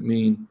that doesn't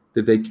mean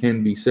that they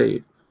can be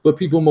saved. But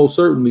people most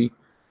certainly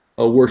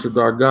worshiped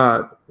our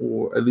God,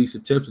 or at least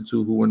attempted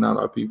to, who were not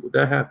our people.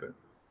 That happened.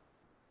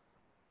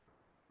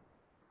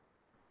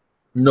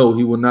 No,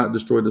 he will not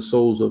destroy the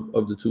souls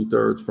of the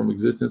 2/3 from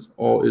existence.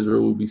 All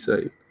Israel will be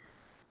saved.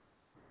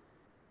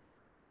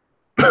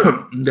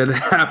 That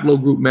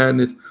haplogroup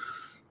madness,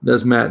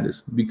 that's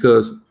madness.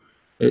 Because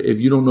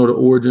if you don't know the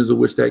origins of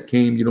which that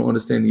came, you don't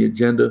understand the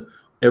agenda.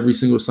 Every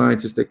single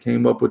scientist that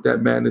came up with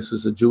that madness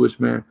is a Jewish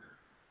man.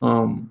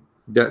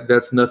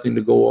 That's nothing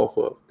to go off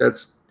of.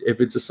 That's,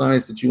 if it's a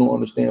science that you don't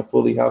understand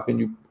fully, how can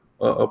you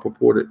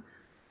purport it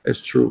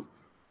as truth?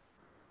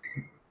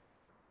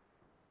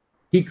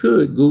 He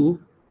could Google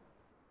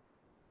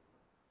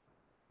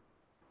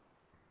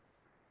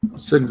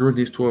 2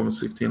 Corinthians 12 and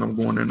 16. I'm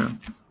going there now.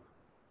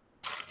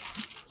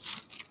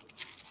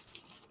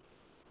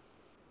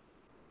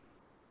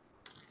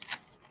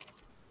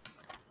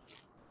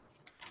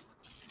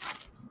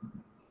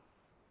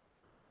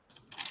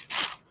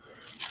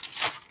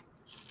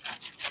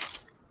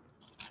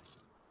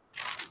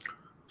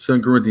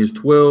 Second Corinthians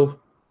 12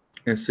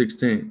 and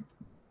 16.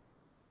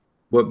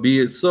 But be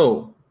it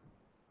so,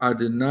 I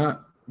did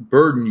not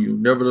burden you.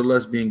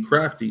 Nevertheless, being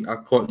crafty, I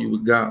caught you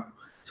with God.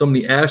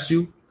 Somebody asked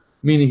you,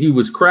 meaning he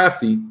was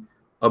crafty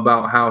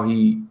about how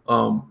he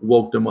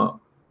woke them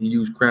up. He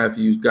used craft,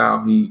 he used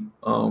guile. He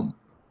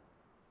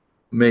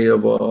may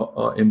have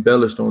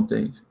embellished on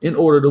things in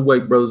order to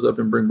wake brothers up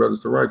and bring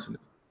brothers to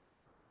righteousness.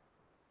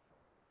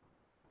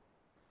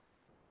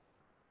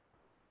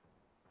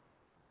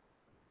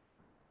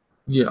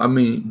 Yeah, I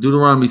mean,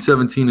 Deuteronomy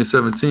 17 and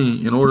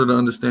 17, in order to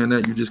understand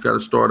that, you just got to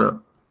start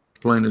up,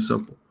 plain and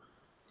simple.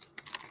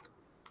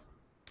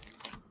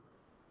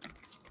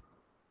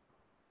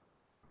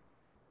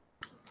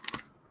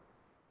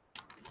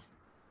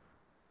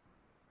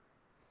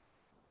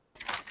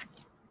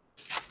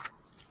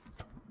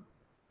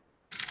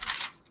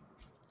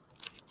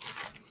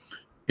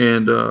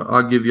 And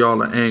I'll give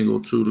y'all an angle,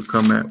 too, to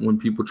come at when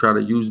people try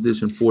to use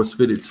this and force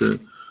fit it to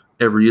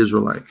every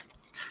Israelite.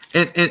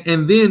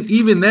 And then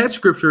even that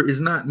scripture is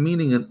not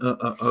meaning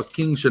a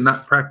king should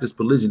not practice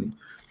polygyny,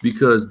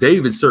 because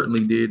David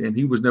certainly did, and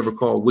he was never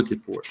called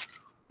wicked for it.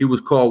 He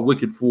was called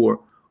wicked for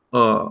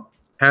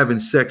having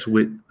sex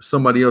with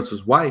somebody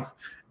else's wife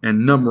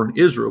and numbering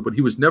Israel, but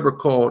he was never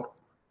called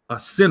a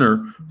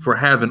sinner for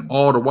having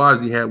all the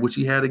wives he had, which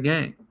he had a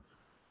gang,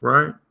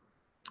 right?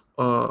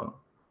 Where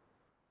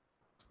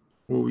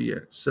we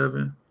at?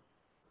 7.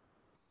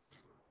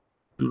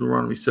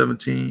 Deuteronomy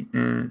 17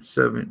 and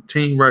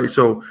 17, right?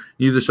 So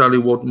neither shall they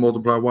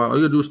multiply. Why? All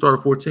you gotta do is start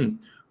at 14.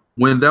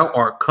 When thou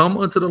art come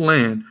unto the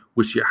land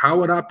which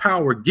Yahweh thy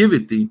power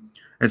giveth thee,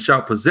 and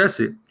shalt possess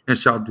it, and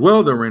shalt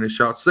dwell therein, and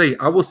shalt say,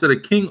 I will set a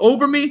king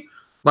over me,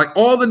 like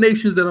all the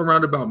nations that are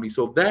round about me.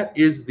 So that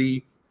is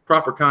the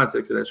proper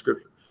context of that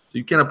scripture. So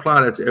you can't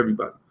apply that to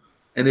everybody.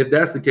 And if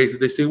that's the case,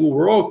 if they say, well,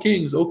 we're all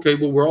kings, okay,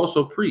 but we're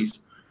also priests.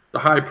 The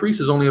high priest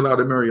is only allowed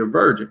to marry a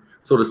virgin.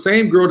 So the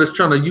same girl that's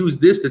trying to use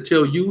this to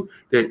tell you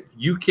that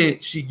you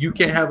can't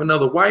have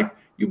another wife,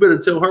 you better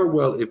tell her,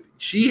 well, if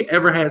she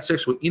ever had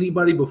sex with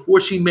anybody before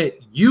she met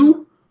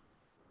you,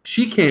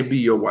 she can't be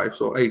your wife.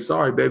 So, hey,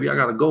 sorry, baby, I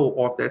got to go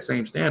off that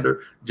same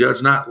standard.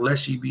 Judge not,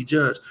 lest she be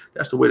judged.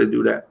 That's the way to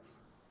do that.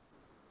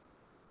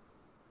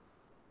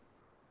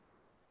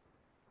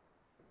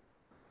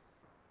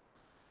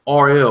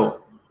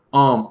 RL,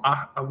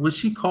 was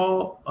she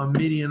called a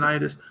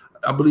Midianitess?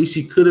 I believe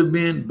she could have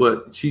been,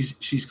 but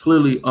she's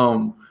clearly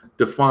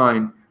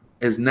defined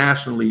as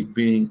nationally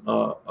being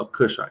a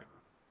Cushite,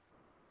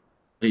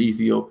 an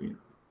Ethiopian.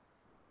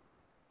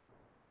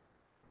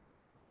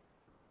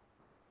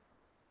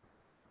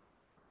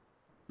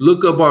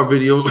 Look up our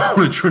videos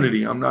on the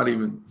Trinity.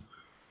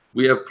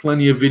 We have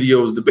plenty of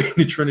videos debating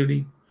the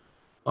Trinity.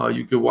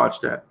 You can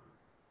watch that.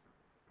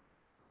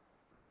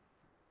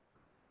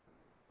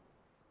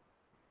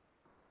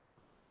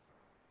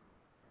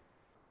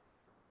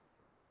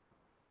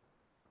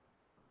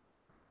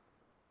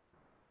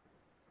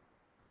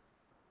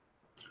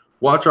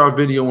 Watch our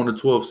video on the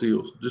 12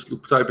 seals. Just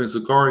type in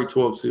SICARRI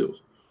 12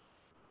 seals.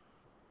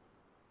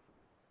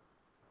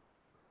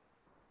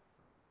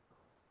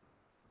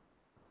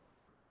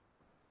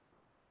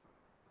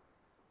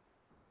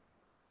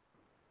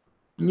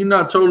 You're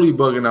not totally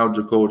bugging out,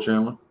 Jacob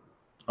Chandler.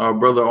 Our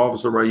brother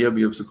Officer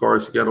Rayebi of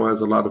SICARRI Seattle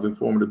has a lot of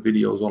informative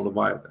videos on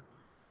Leviathan.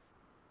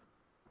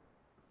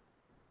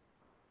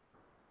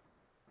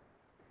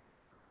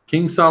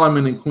 King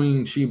Solomon and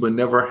Queen Sheba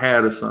never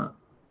had a son.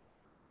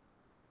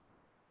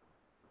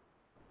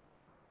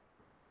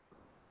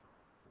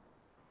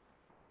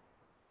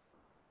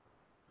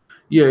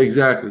 Yeah,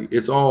 exactly.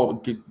 It's all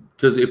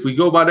because if we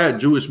go by that,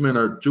 Jewish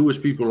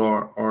people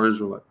are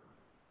Israelite.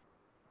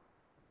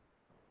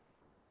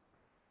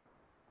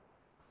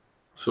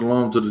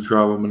 Shalom to the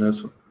tribe of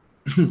Manasseh.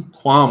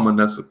 Kwam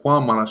Manasseh.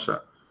 Kwam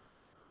Manasseh.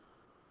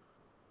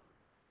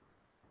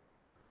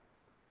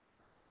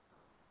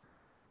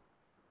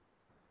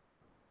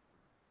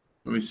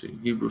 Let me see.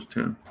 Hebrews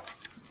 10.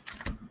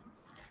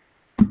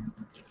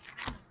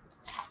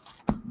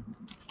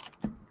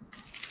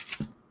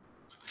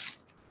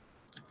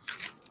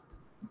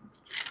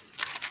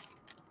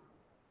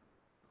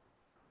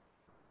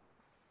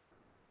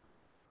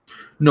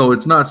 No,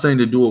 it's not saying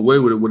to do away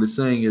with it. What it's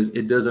saying is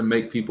it doesn't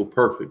make people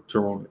perfect,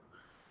 Tyrone.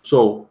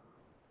 So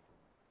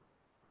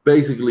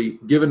basically,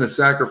 giving a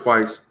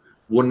sacrifice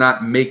will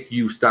not make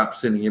you stop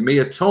sinning. It may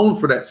atone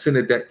for that sin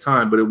at that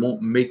time, but it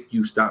won't make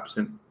you stop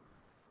sinning,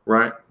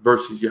 right?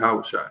 Versus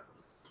Yahweh Shai.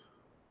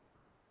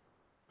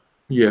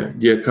 Yeah,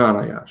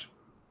 Kanayash.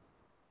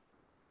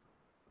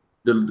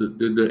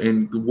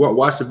 And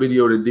watch the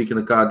video that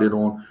Deacon Akkad did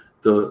on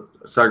the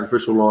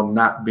sacrificial law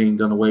not being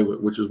done away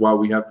with, which is why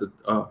we have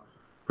to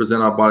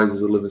present our bodies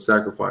as a living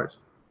sacrifice.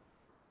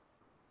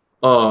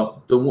 The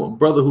one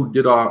brother who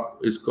did our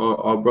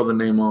brother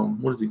named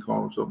what does he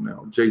call himself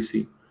now?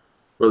 JC,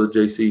 brother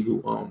JC,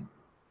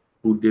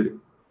 who did it,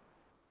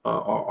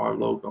 our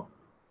logo.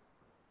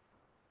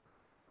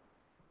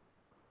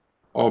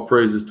 All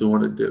praises to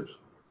 100 dips.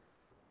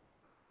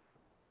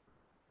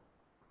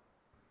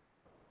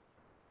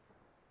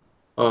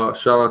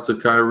 Shout out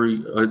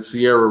to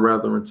Sierra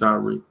rather, and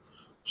Tyree.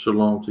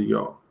 Shalom to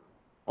y'all.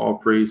 All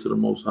praise to the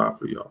Most High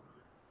for y'all.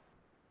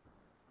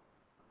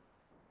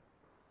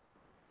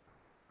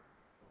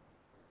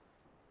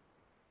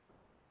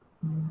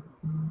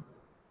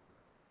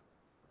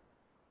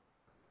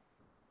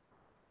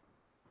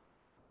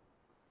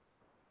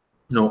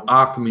 No,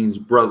 Ak means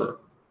brother.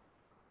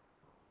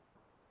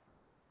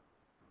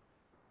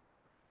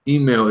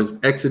 Email is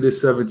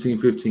Exodus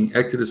 17:15.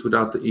 Exodus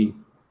without the E.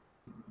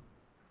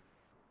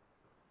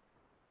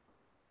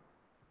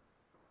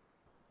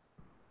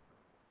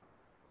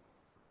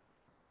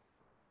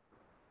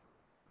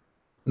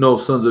 No,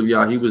 sons of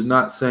Yah. He was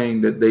not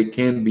saying that they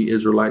can be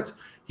Israelites.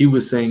 He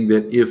was saying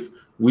that if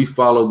we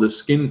follow the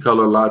skin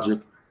color logic,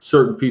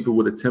 certain people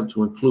would attempt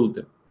to include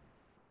them.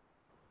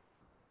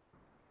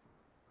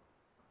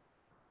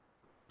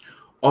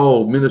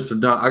 Oh, Minister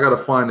Don, I got to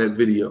find that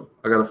video.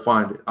 I got to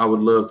find it. I would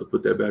love to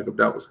put that back up.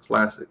 That was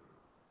classic.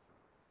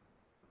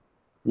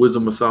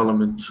 Wisdom of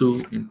Solomon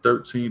 2 and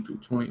 13 through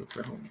 20.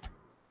 Okay, hold on.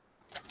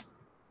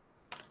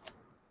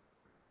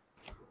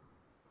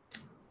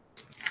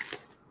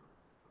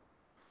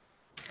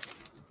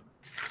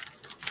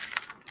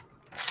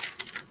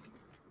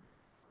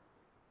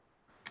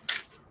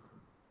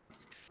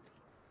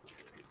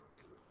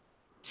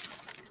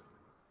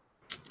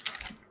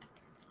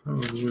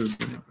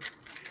 Wisdom.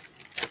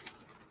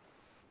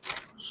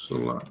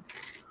 Salah.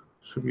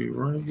 Should be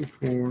right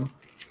before.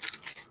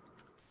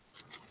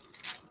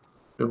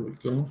 There we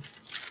go.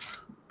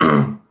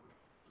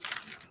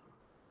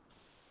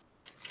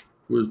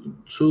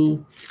 Wisdom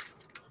 2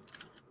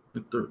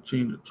 and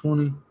 13 to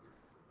 20.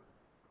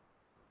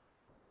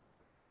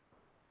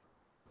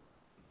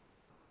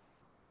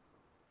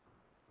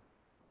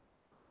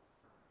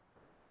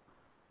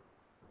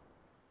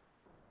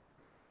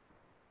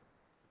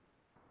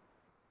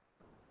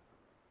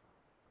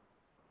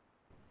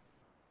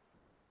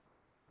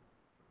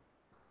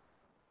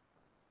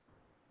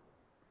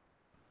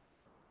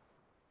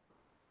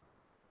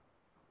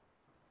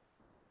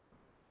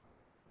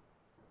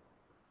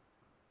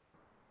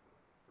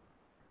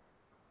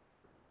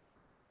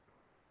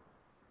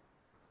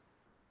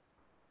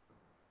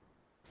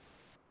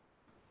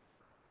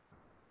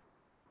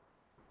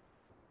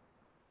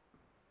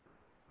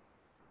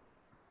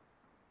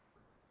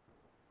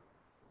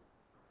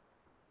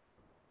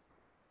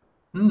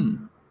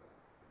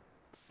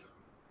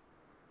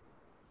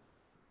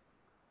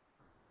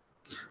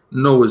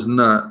 No, it's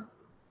not.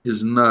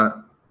 It's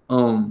not.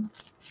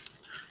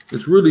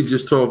 It's really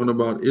just talking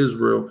about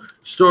Israel.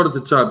 Start at the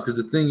top, because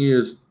the thing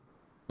is,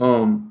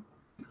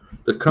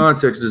 the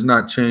context does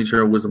not change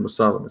here in Wisdom of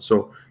Solomon.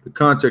 So the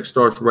context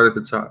starts right at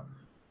the top.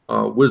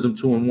 Wisdom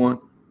 2 and 1,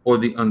 or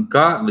the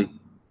ungodly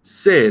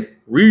said,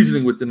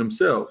 reasoning within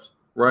themselves,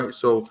 right?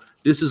 So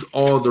this is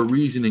all the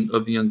reasoning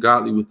of the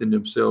ungodly within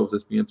themselves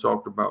that's being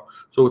talked about.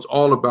 So it's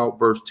all about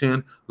verse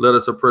 10. Let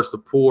us oppress the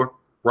poor,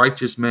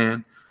 righteous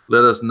man.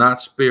 Let us not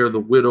spare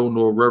the widow,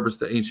 nor reverence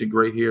the ancient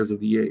gray hairs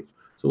of the age.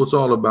 So it's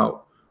all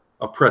about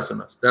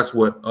oppressing us. That's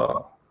what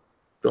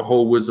the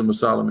whole Wisdom of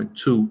Solomon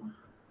 2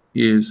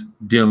 is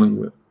dealing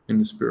with in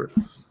the spirit.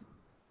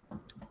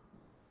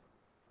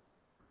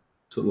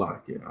 It's a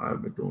lot. Yeah,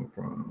 I've been doing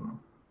fine.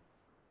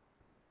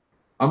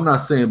 I'm not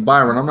saying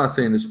Byron. I'm not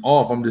saying it's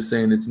off. I'm just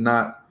saying it's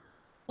not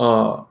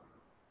the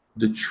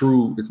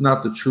true. It's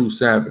not the true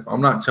Sabbath.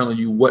 I'm not telling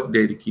you what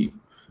day to keep.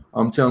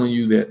 I'm telling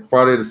you that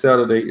Friday to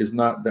Saturday is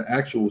not the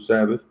actual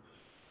Sabbath.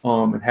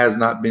 It has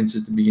not been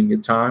since the beginning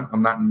of time.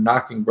 I'm not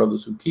knocking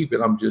brothers who keep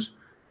it.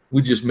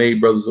 We just made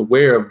brothers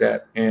aware of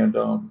that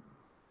and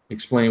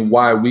explain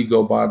why we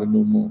go by the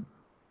new moon.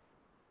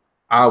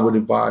 I would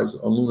advise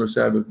a lunar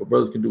Sabbath, but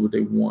brothers can do what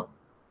they want.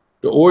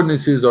 The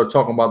ordinances are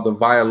talking about the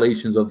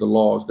violations of the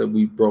laws that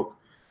we broke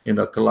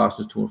in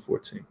Colossians 2 and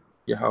 14.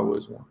 Yahweh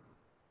is one.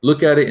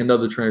 Look at it in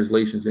other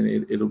translations, and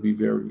it'll be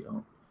very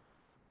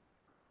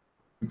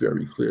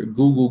clear.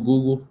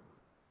 Google.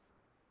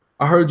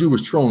 I heard you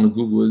was trolling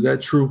Google. Is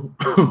that true?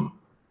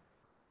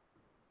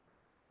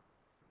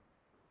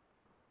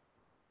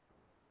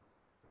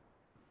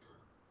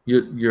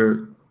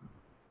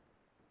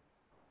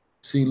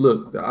 See,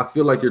 look, I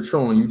feel like you're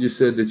trolling. You just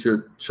said that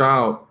your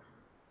child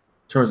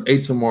turns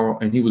 8 tomorrow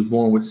and he was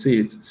born with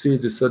SIDS.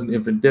 SIDS is sudden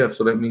infant death,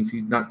 so that means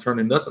he's not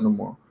turning nothing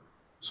tomorrow.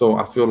 So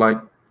I feel like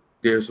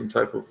there's some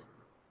type of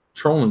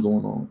trolling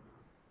going on.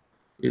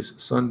 Is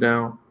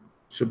sundown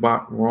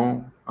Shabbat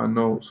wrong? I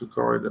know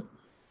SICARRI.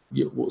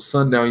 Yeah, well,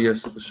 sundown,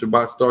 yes. The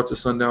Shabbat starts at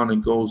sundown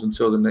and goes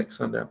until the next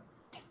sundown.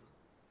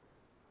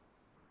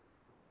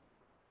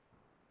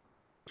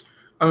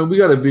 I mean, we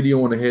got a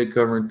video on the head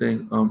covering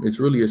thing. It's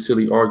really a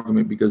silly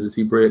argument because it's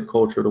Hebraic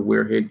culture to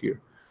wear headgear,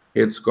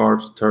 head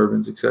scarves,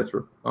 turbans,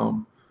 etc.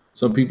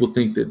 Some people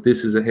think that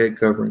this is a head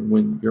covering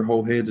when your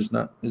whole head is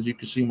not. As you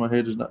can see, my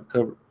head is not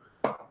covered.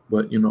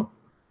 But, you know,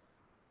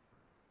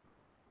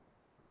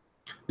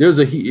 there's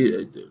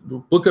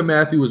the book of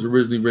Matthew was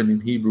originally written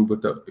in Hebrew,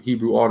 but the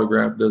Hebrew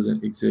autograph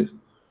doesn't exist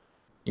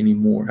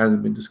anymore,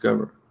 hasn't been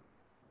discovered.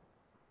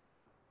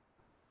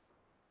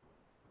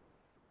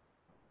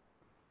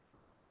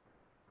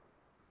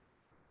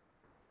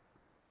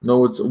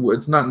 No,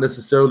 it's not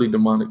necessarily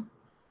demonic.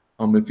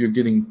 If you're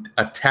getting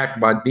attacked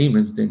by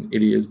demons, then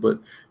it is. But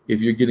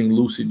if you're getting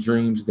lucid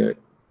dreams that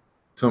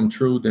come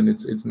true, then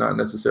it's not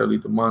necessarily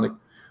demonic.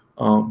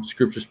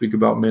 Scriptures speak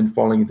about men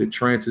falling into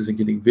trances and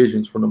getting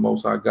visions from the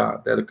Most High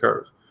God. That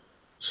occurs.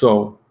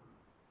 So,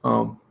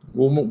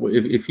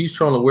 if he's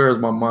trying to wear as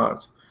my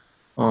mods,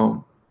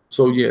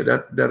 so yeah,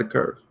 that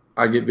occurs.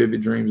 I get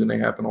vivid dreams and they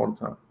happen all the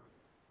time.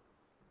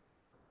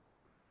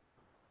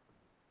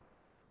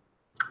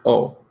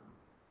 Oh.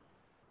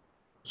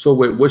 So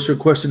wait, what's your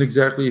question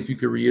exactly? If you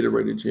could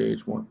reiterate it,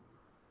 JH1.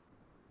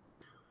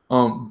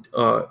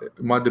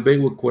 My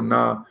debate with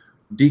Quana,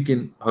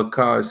 Deacon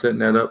Hakah is setting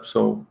that up.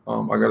 So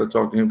I got to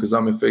talk to him because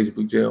I'm in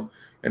Facebook jail,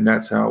 and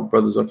that's how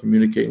brothers are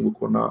communicating with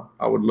Quana.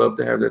 I would love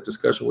to have that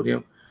discussion with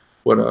him,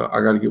 but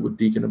I got to get with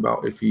Deacon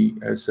about if he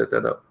has set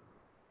that up.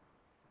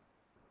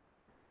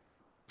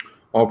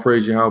 All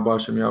praise Yahweh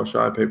Bashem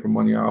Yahushai, paper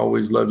money. I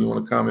always love you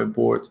on the comment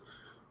boards,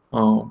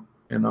 and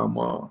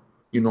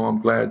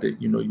I'm glad that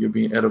you're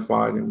being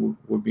edified and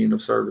we're being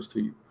of service to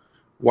you.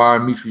 Why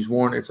Mitri's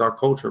warned? It's our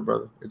culture,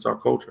 brother. It's our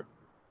culture.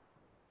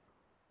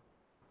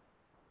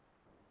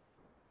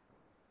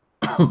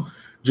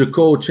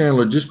 Jacob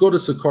Chandler, just go to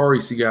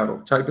SICARRI Seattle.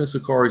 Type in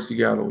SICARRI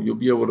Seattle. You'll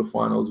be able to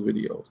find those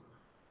videos.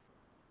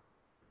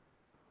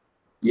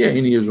 Yeah,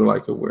 any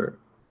Israelite could wear it.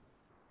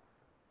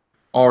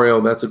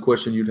 RL, that's a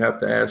question you'd have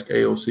to ask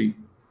AOC.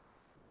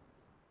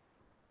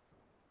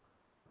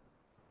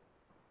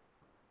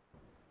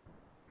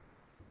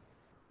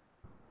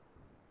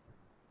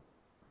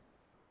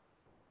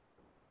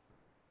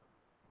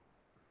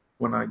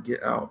 When I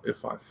get out,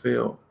 if I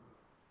fail.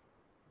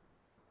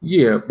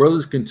 Yeah,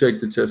 brothers can take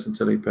the test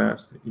until they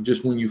pass it.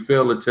 Just when you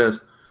fail a test,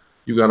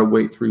 you got to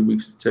wait 3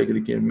 weeks to take it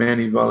again.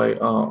 Manny Vale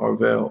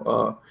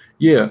Arvel.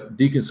 Yeah,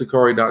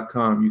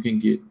 deaconsicari.com. You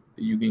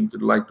can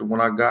like the one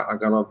I got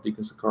off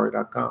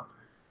deaconsicari.com.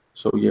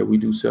 So yeah, we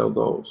do sell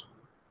those.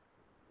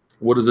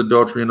 What is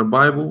adultery in the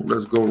Bible?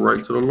 Let's go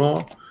right to the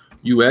law.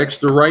 You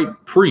asked the right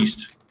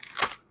priest.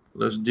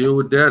 Let's deal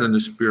with that in the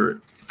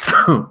spirit.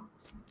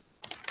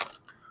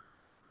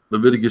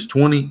 Leviticus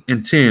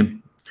 20:10.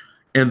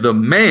 And the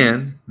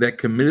man that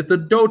committeth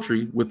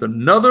adultery with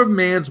another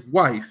man's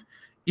wife,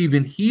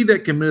 even he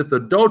that committeth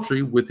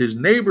adultery with his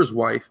neighbor's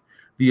wife,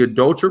 the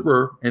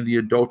adulterer and the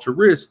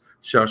adulteress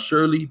shall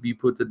surely be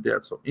put to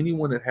death. So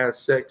anyone that has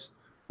sex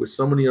with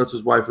somebody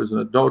else's wife is an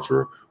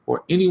adulterer,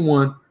 or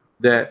anyone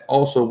that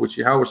also, which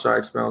Yahweh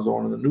expounds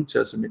on in the New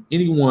Testament,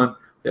 anyone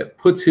that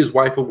puts his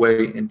wife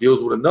away and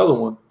deals with another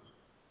one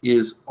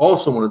is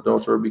also an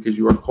adulterer, because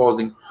you are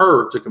causing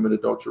her to commit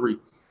adultery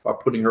by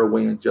putting her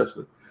away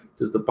unjustly.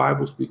 Does the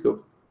Bible speak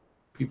of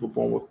people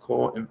born with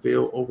caul and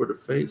veil over the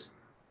face?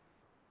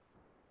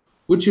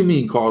 What you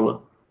mean, Carla?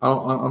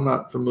 I'm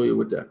not familiar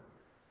with that.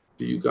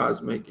 Do you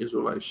guys make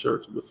Israelite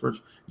shirts with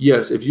French?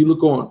 Yes. If you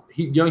look on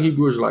Young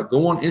Hebrew Israelite,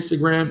 go on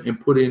Instagram and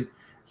put in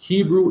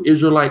Hebrew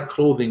Israelite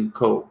Clothing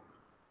Co.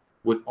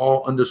 with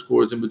all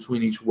underscores in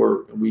between each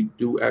word. And we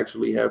do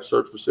actually have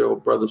shirts for sale.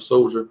 Brother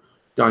Soldier,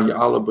 Danya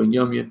Allah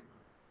Benyamin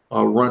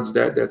runs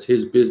that. That's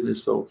his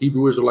business. So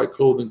Hebrew Israelite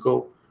Clothing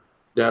Co.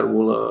 that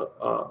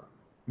will,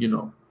 you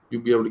know,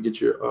 you'll be able to get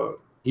your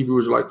Hebrew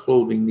Israelite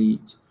clothing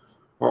needs.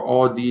 Are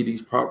all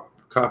deities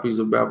copies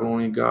of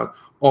Babylonian gods?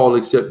 All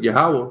except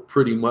Yahweh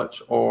pretty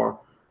much are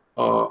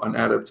an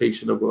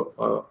adaptation of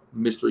a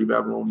mystery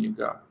Babylonian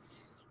god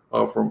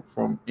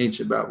from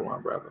ancient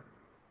Babylon, rather.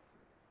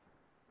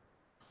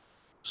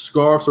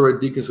 Scarves are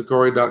at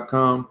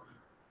deaconsicari.com.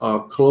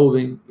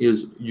 Clothing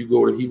is, you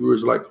go to Hebrew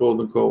Israelite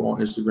Clothing Co. on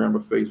Instagram or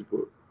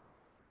Facebook.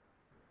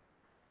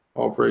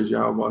 All praise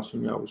Yahweh,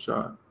 Hashem, Yahweh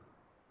Shai.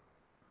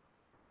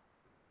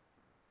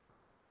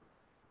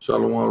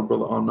 Shalom,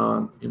 brother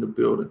Anan in the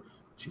building.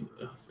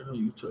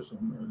 You touched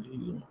on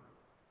that.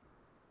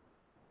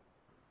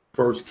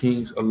 1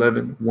 Kings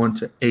 11,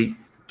 1-8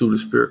 through the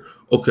Spirit.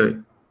 Okay.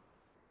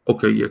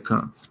 Okay, yeah,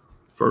 come.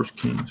 1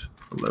 Kings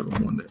 11,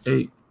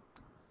 1-8.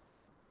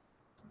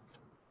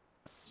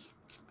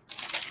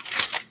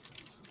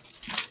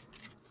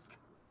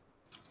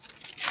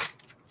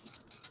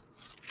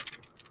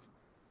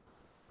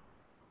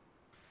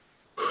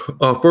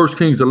 First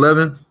Kings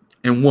 11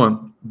 and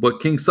 1.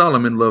 But King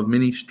Solomon loved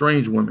many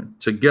strange women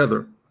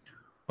together,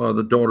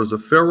 the daughters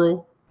of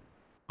Pharaoh,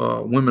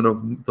 women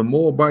of the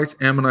Moabites,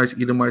 Ammonites,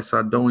 Edomites,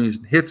 Sidonians,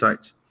 and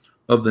Hittites,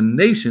 of the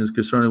nations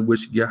concerning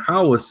which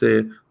Yahweh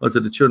said unto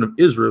the children of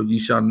Israel, ye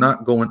shall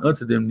not go in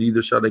unto them,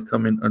 neither shall they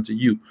come in unto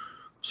you.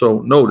 So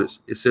notice,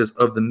 it says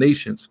of the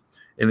nations,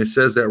 and it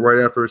says that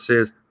right after it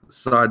says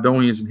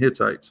Sidonians and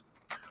Hittites.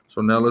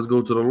 So now let's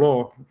go to the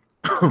law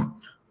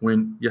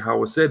when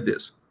Yahweh said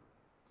this.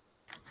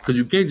 Because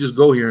you can't just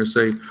go here and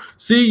say,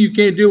 see, you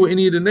can't deal with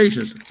any of the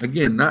nations.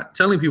 Again, not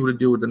telling people to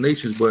deal with the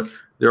nations, but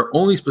there are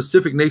only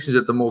specific nations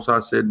that the Most High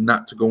said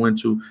not to go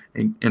into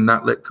and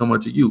not let come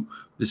unto you.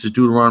 This is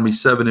Deuteronomy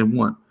 7 and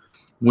 1.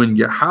 When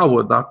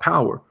Yahweh, thy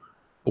power,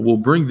 will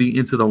bring thee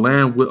into the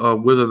land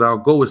whither thou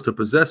goest to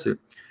possess it,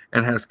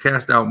 and has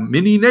cast out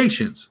many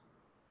nations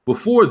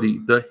before thee,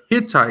 the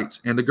Hittites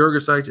and the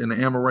Girgashites and the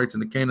Amorites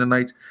and the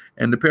Canaanites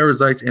and the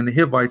Perizzites and the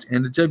Hivites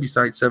and the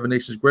Jebusites, 7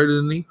 nations greater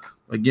than thee.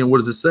 Again, what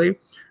does it say?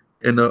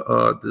 And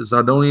the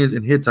Sidonians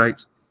and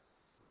Hittites,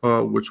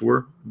 which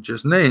were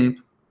just named,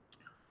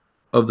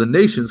 of the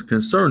nations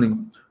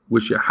concerning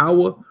which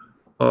Yahweh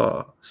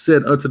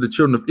said unto the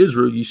children of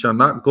Israel, ye shall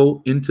not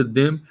go into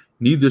them,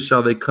 neither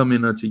shall they come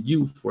in unto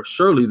you, for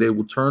surely they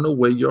will turn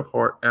away your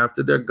heart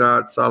after their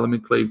God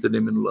Solomon clave to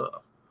them in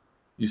love.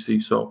 You see,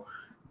 so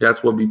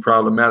that's what be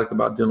problematic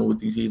about dealing with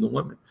these heathen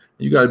women.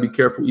 And you got to be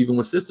careful even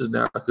with sisters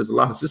now, because a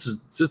lot of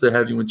sisters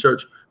have you in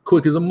church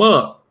quick as a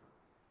mug.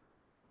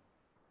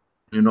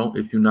 You know,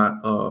 if you're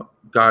not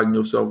guiding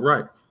yourself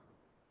right.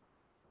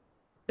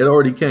 It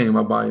already came,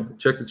 Abaya.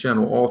 Check the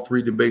channel. All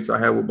 3 debates I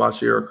had with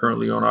Bashir are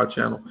currently on our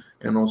channel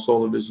and on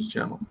Solar Vision's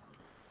channel.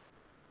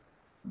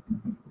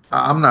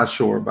 I'm not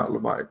sure about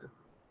Leviathan.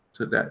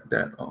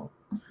 So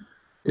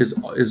is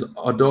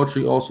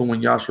adultery also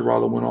when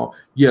Yasharahla went off?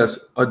 Yes,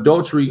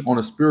 adultery on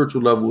a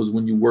spiritual level is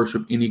when you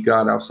worship any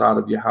god outside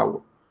of Yahweh.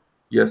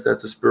 Yes,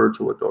 that's a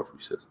spiritual adultery,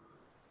 sis.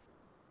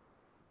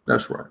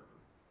 That's right.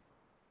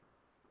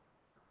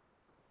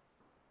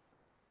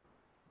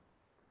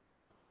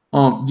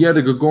 Yeah,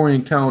 the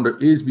Gregorian calendar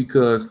is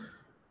because,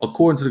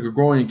 according to the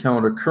Gregorian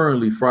calendar,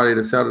 currently Friday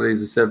to Saturday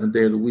is the 7th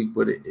day of the week,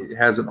 but it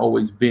hasn't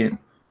always been.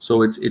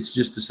 So it's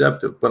just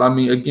deceptive. But I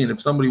mean, again, if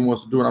somebody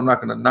wants to do it, I'm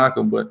not going to knock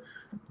them, but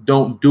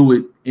don't do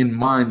it in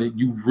mind that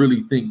you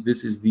really think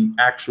this is the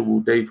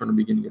actual day from the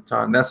beginning of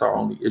time. That's our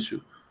only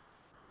issue.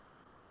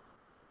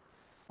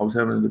 I was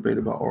having a debate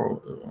about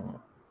oral.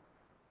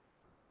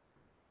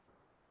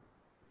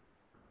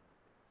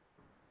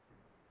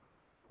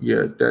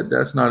 Yeah,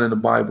 that's not in the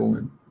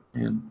Bible,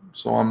 and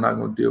so I'm not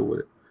going to deal with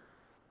it.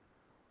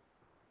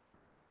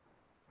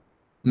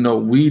 No,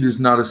 weed is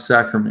not a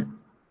sacrament.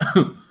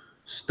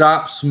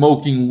 Stop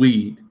smoking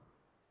weed.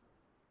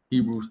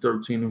 Hebrews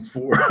 13 and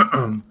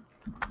 4.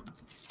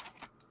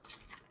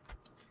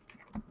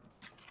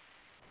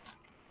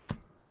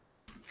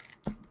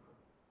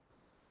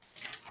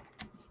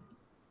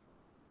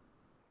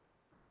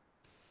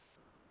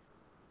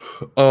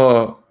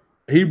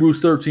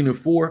 Hebrews 13 and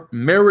 4.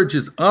 Marriage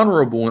is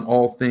honorable in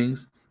all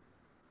things,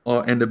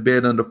 and the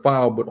bed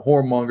undefiled, but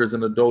whoremongers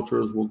and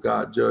adulterers will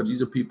God judge.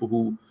 These are people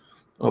who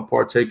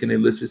partake in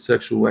illicit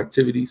sexual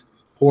activities.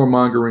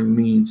 Whoremongering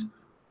means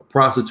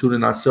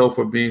prostituting ourselves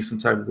or being some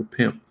type of a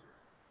pimp.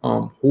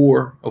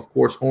 Whore, of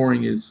course,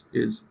 whoring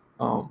is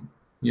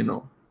you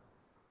know,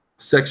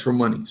 sex for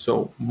money.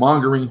 So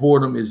mongering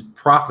whoredom is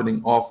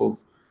profiting off of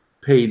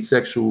paid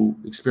sexual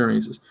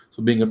experiences.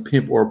 So being a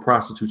pimp or a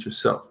prostitute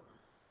yourself.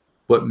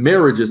 But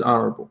marriage is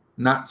honorable,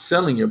 not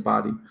selling your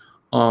body,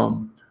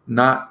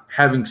 not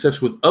having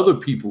sex with other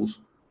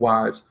people's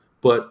wives,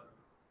 but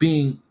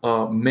being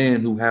a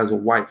man who has a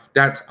wife.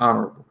 That's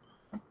honorable.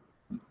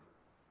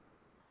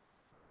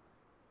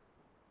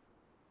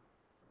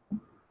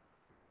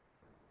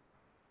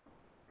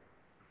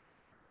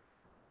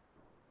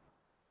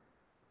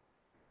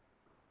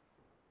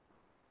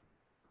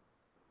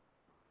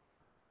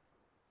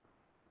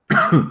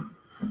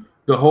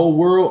 The whole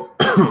world,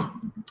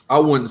 I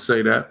wouldn't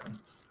say that.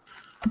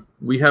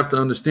 we have to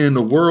understand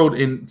the world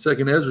in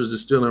Second Ezra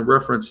is still in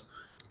reference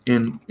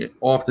in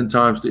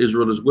oftentimes to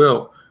Israel as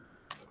well,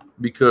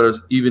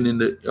 because even in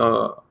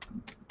the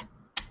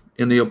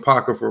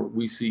Apocrypha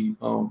we see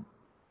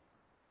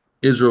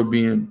Israel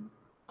being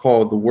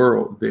called the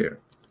world there.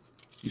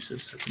 You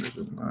said Second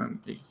Ezra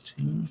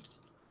 9:18.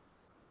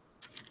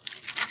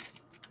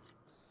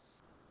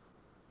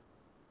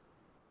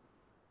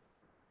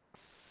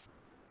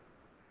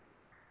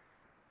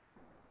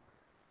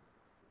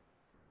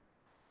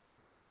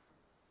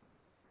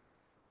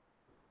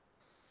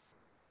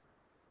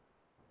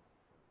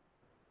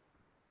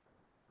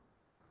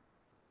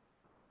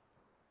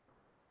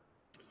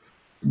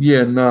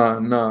 Yeah,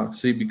 nah.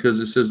 See, because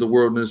it says the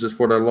wilderness is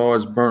for thy law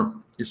is burnt.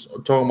 It's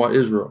talking about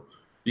Israel,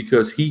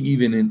 because he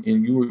even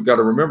in you got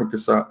to remember,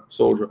 Kasai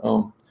soldier,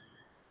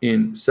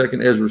 in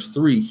Second Ezra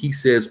 3, he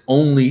says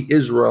only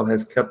Israel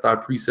has kept thy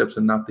precepts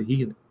and not the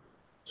heathen.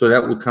 So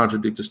that would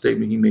contradict the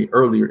statement he made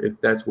earlier if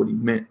that's what he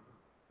meant.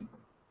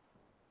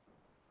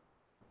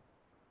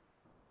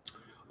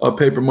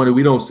 Paper money,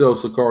 we don't sell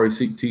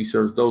SICARRI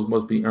t-shirts. Those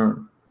must be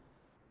earned.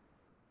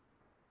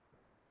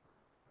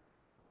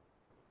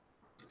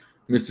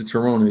 Mr.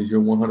 Tarones, you're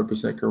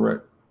 100%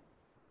 correct.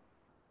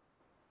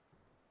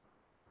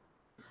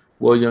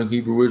 Well, young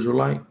Hebrew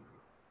Israelite,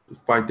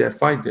 fight that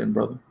fight then,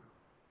 brother.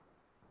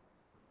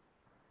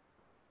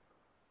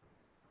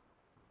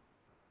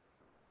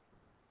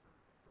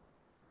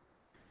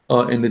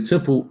 In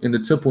the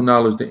temple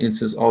knowledge, the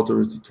incense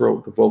altar is the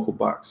throat, the vocal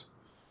box.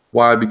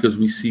 Why? Because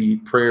we see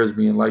prayers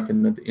being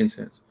likened to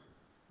incense,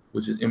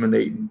 which is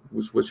emanating,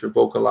 which you're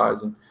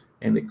vocalizing,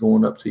 and it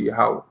going up to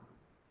Yahweh.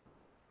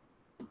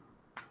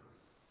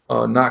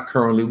 Not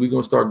currently. We're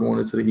going to start going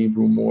into the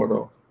Hebrew more,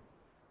 though.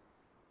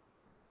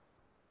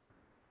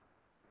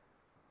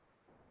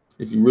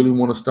 If you really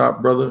want to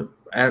stop, brother,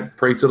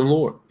 pray to the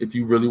Lord. If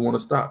you really want to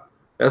stop,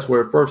 that's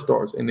where it first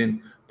starts. And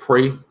then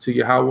pray to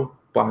Yahweh,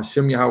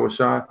 Bahashem Yahweh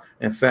Shai,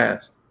 and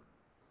fast.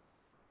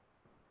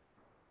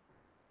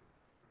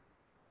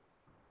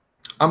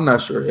 I'm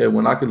not sure,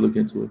 Edwin. I could look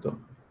into it, though.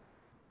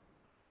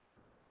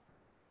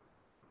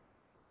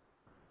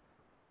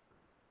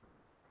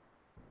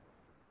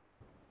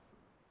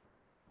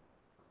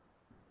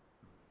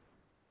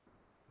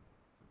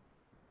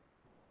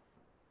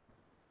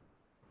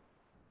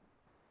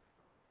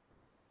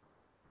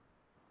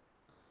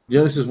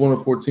 Genesis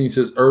 1:14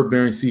 says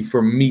herb-bearing seed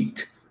for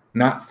meat,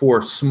 not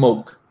for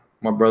smoke,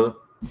 my brother.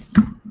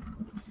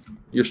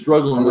 You're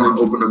struggling with it.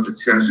 Open up the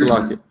chat.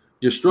 Like it.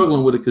 You're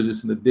struggling with it because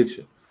it's an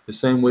addiction. The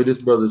same way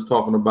this brother is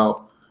talking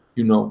about,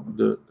 you know,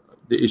 the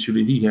issue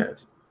that he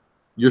has.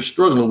 You're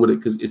struggling with it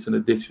because it's an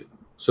addiction.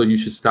 So you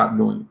should stop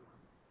doing it.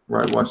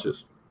 Right? Watch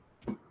this.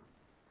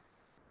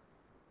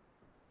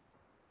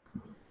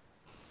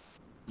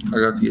 I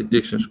got the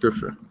addiction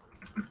scripture.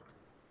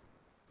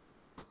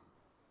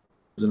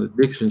 It's an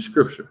addiction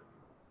scripture.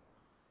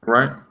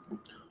 Right?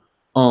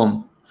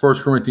 1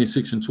 Corinthians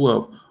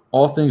 6:12.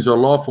 All things are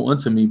lawful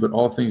unto me, but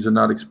all things are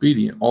not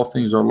expedient. All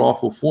things are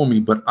lawful for me,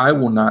 but I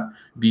will not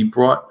be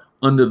brought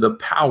under the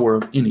power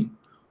of any.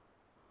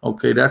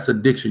 Okay, that's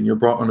addiction. You're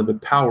brought under the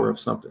power of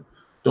something.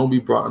 Don't be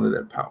brought under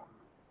that power.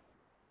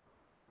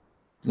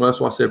 Well, that's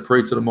why I said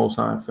pray to the Most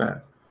High and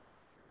fast.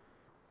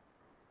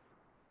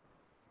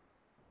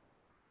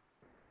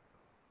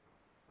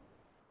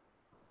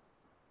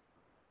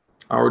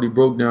 I already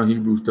broke down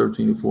Hebrews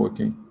 13:4,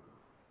 King.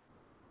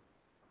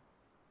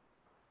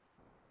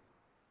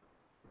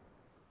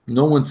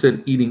 No one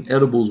said eating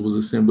edibles was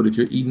a sin, but if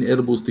you're eating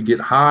edibles to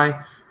get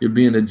high, you're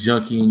being a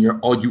junkie, and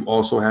you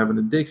also have an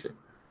addiction.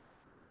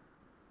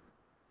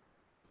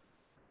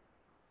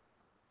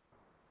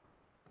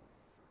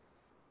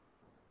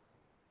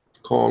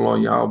 Call all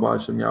Yahweh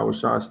Shem Yahweh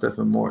Shai,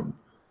 Stephen Martin.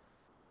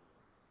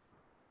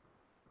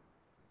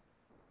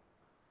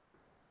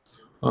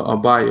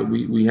 Abaya,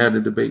 we had a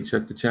debate.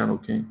 Check the channel,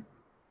 King.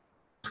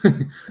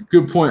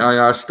 Good point,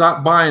 Ayah.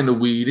 Stop buying the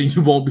weed and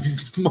you won't be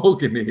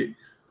smoking it.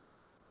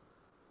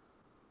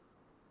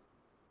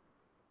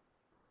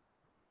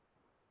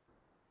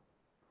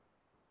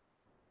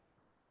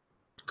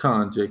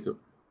 Con Jacob.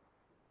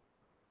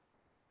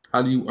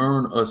 How do you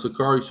earn a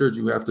SICARRI shirt?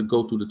 You have to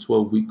go through the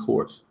 12-week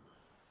course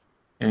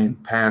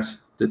and pass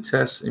the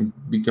test and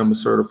become a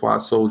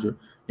certified soldier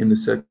in the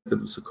sector of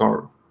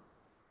SICARRI.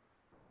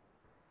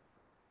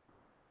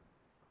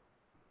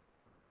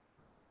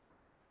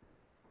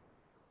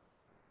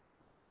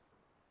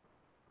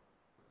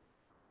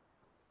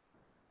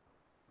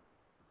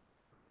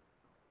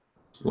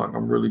 It's like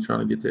I'm really trying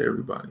to get to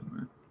everybody,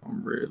 man.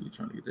 I'm really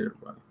trying to get to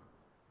everybody.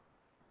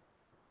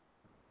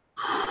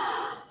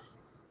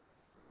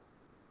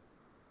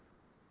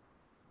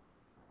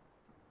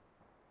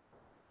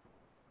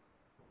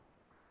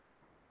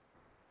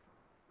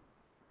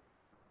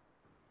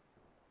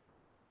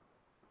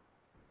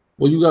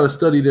 Well, you got to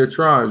study their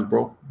tribes,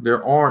 bro.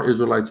 There are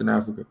Israelites in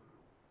Africa.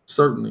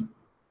 Certainly.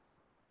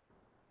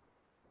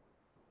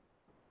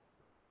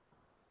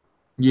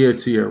 Yeah,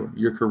 Tierra,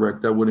 you're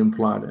correct. That would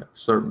imply that,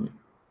 certainly.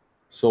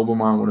 Sober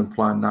mind would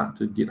imply not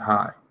to get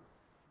high.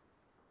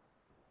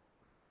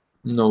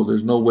 No,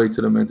 there's no way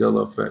to the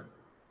Mandela effect.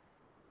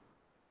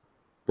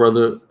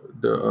 Brother,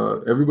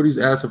 everybody's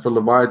asking for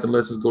Leviathan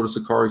lessons. Go to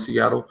SICARRI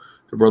Seattle.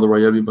 The brother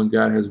Rayebi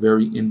Bangad has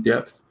very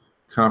in-depth,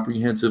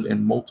 comprehensive,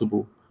 and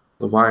multiple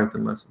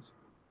Leviathan lessons.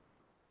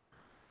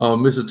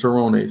 Mr.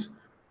 Tarones,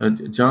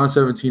 John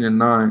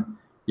 17:9,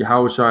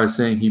 Yahushua is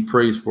saying he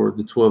prays for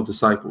the 12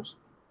 disciples.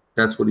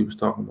 That's what he was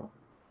talking about.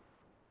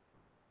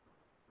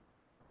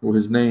 Well,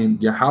 his name,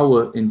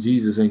 Yahweh and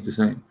Jesus ain't the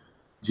same.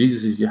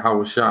 Jesus is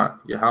Yahushua.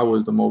 Yahweh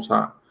is the Most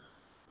High.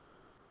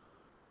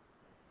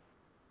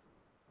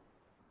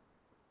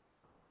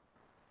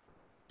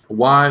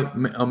 Why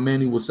a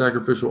manual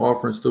sacrificial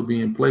offering still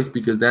be in place?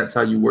 Because that's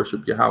how you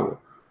worship Yahweh.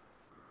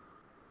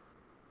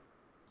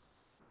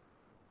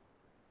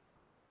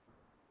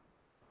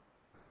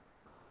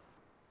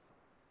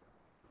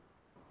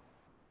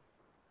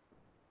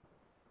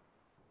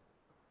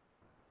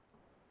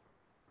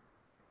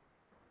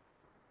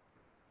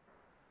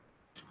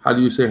 How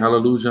do you say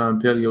hallelujah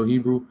in Paleo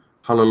Hebrew?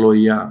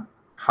 Hallelujah.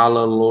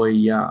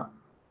 Hallelujah.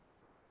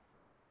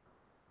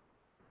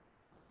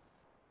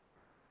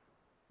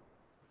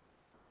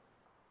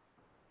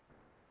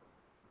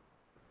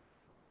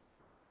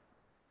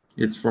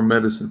 It's for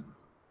medicine.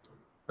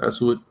 That's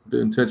what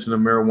the intention of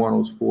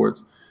marijuana is for.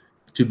 It's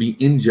to be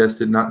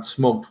ingested, not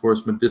smoked, for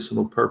its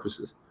medicinal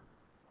purposes.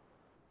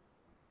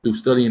 Through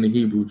studying the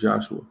Hebrew,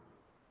 Joshua.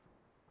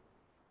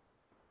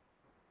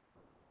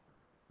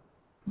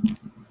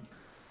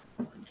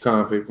 Kind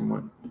of paper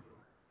money.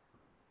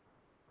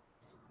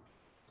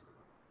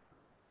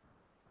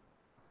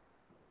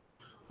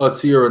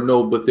 Tierra,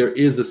 no, but there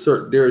is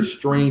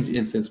strange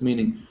incense,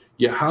 meaning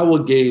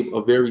Yahweh gave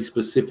a very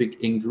specific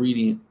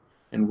ingredient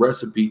and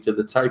recipe to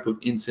the type of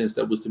incense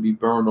that was to be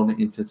burned on the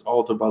incense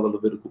altar by the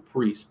Levitical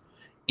priest.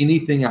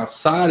 Anything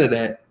outside of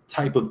that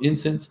type of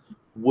incense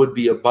would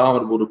be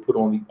abominable to put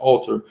on the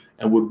altar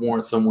and would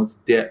warrant someone's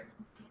death.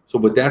 So,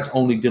 but that's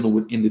only dealing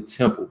with in the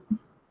temple,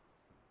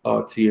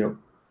 Tierra.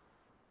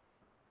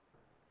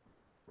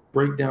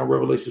 Break down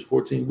Revelation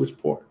 14, which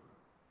part?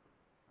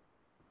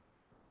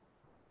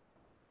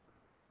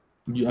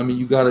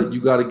 You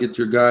gotta get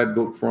your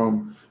guidebook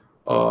from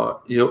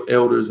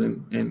elders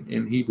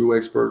and Hebrew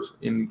experts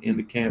in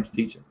the camps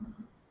teaching.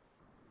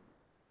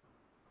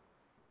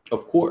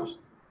 Of course,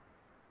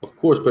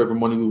 Paper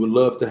Money, we would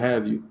love to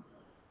have you.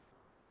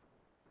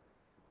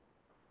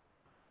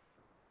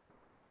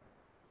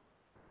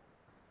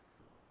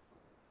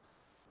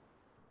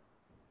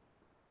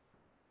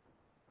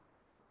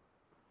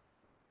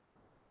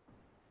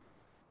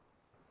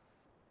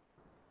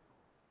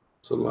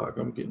 So like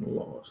I'm getting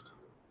lost.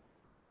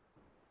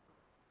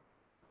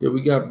 Yeah,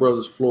 we got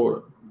brothers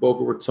Florida,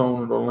 Boca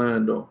Raton, and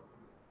Orlando.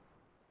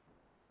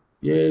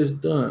 Yeah, it's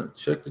done.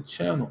 Check the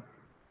channel.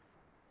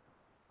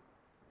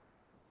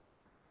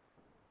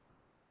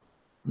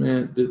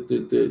 Man,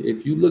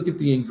 if you look at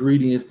the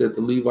ingredients that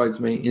the Levites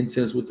made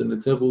incense within the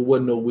temple, it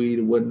wasn't no weed,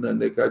 it wasn't nothing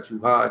that got you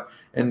high,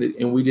 and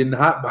we didn't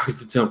hotbox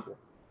the temple.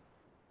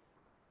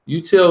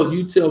 You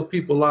tell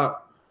people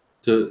out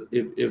to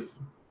if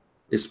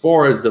as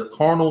far as the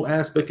carnal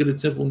aspect of the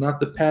temple, not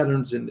the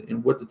patterns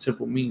and what the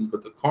temple means,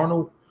 but the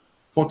carnal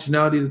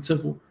functionality of the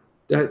temple,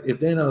 that if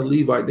they're not a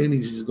Levite, they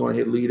need to just go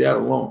ahead and leave that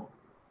alone.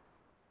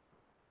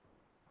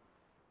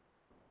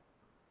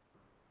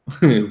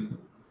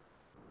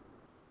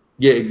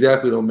 Yeah,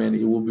 exactly though, Manny.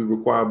 It will be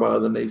required by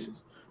other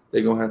nations.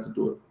 They're gonna have to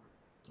do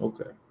it.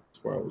 Okay,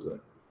 that's where I was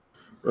at.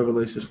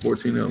 Revelations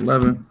 14 and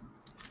 11.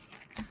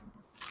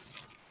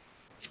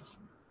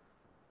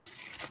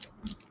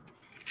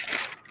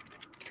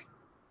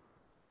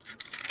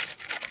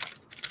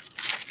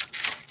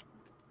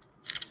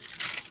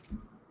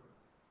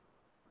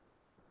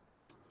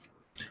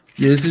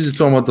 Yeah, this is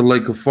talking about the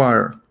lake of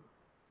fire.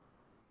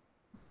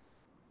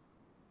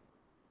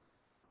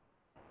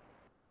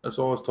 That's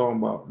all it's talking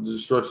about. The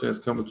destruction that's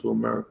coming to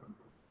America.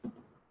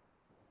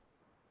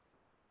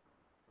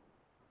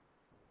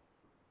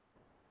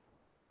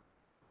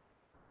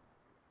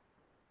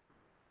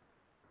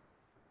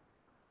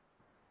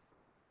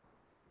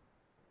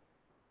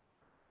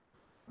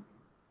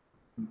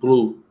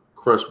 Blue,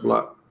 crushed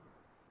block.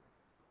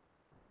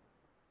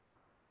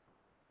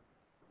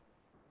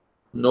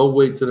 No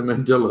way to the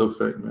Mandela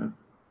effect, man.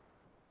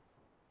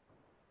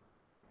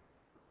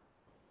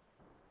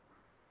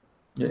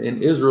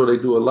 In Israel, they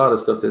do a lot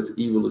of stuff that's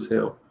evil as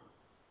hell.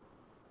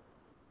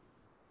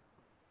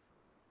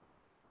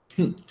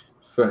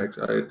 Facts.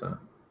 I hate that.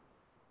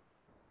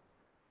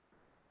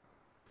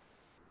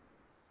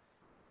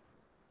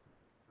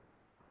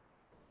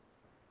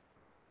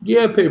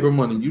 Yeah, Paper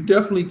Money. You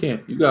definitely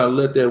can. You gotta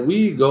let that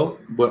weed go.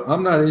 But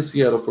I'm not in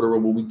Seattle for the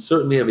road, but we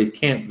certainly have a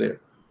camp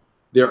there.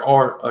 There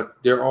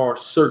are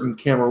certain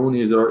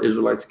Cameroonians that are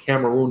Israelites.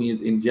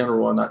 Cameroonians in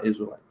general are not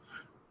Israelites.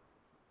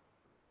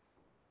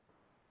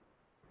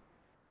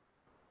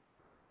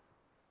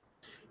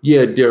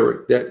 Yeah,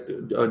 Derek,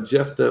 that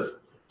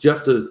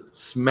Jephthah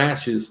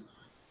smashes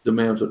the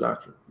Mamzer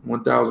doctrine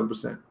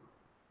 1000%.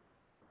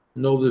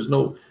 No, there's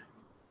no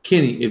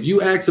Kenny. If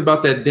you ask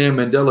about that damn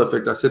Mandela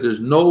effect, I said there's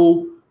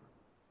no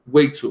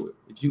Wait to it.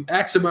 If you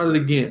ask about it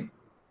again,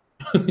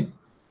 I'm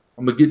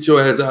gonna get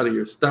your ass out of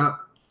here.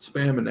 Stop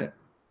spamming that.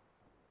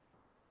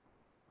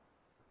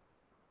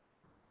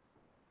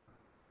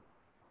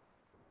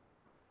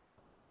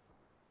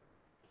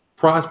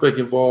 Prospect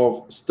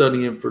involved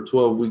studying for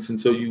 12 weeks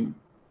until you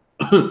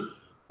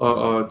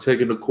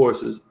taking the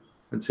courses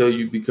until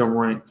you become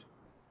ranked.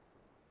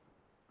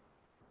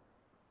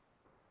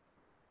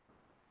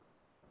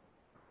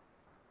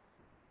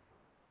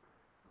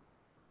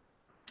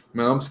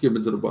 Man, I'm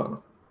skipping to the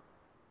bottom.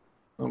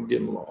 I'm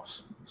getting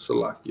lost.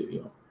 Salakia,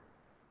 yo.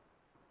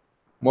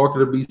 Mark of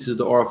the beast is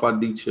the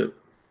RFID chip.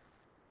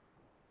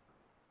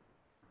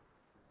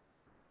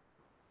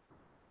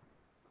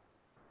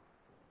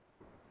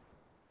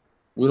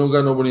 We don't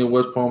got nobody in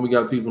West Palm. We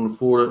got people in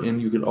Florida,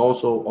 and you can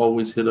also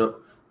always hit up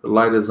the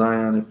Light of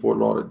Zion in Fort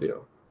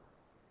Lauderdale.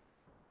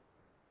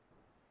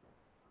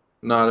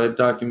 Nah, that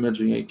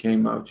documentary ain't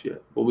came out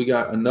yet, but we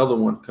got another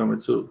one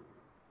coming too.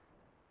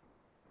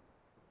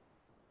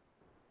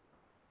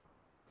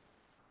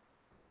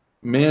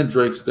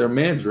 Mandrakes, they're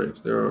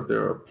mandrakes.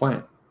 They're a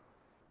plant.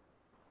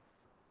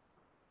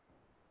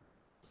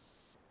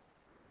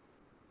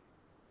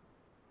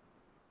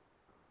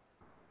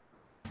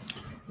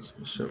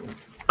 So,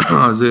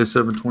 Isaiah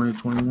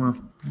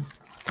 7:20-21.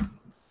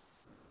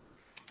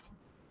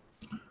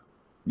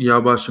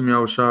 Yahweh Shem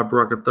Yahweh Shai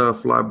Barakatah,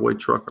 Flyboy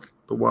Trucker,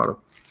 the water.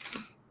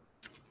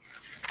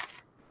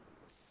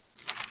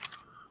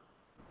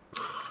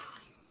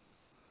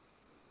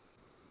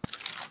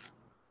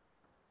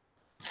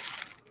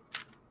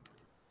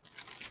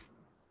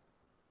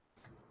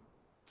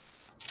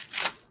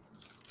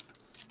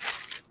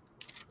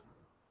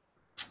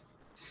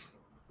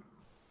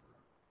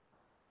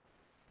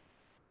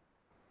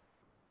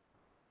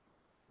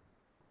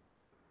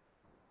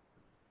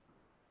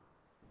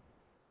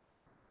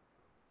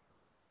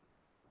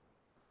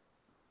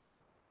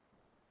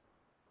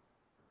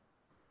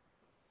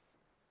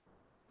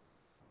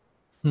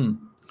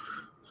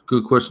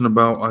 Good question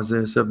about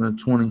Isaiah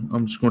 7:20.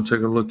 I'm just going to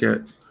take a look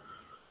at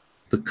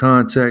the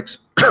context.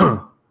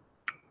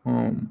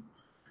 And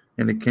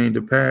it came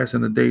to pass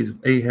in the days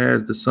of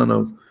Ahaz, the son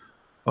of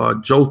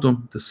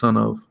Jotham, the son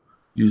of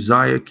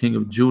Uzziah, king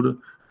of Judah,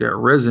 that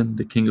Rezin,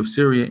 the king of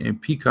Syria,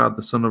 and Pekah,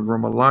 the son of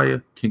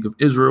Remaliah, king of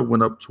Israel,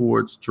 went up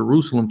towards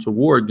Jerusalem to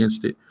war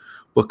against it,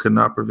 but could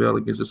not prevail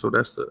against it. So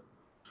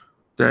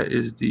that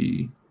is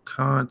the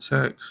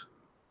context.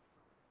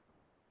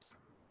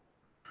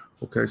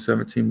 Okay,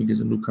 17 begins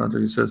a new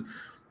context. It says,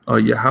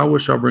 Yahweh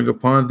shall bring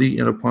upon thee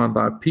and upon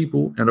thy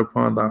people and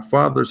upon thy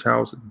father's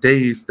house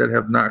days that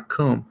have not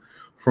come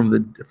from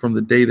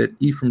the day that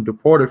Ephraim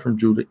departed from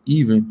Judah,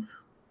 even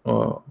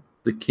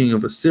the king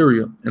of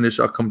Assyria. And it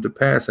shall come to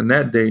pass in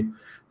that day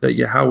that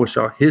Yahweh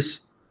shall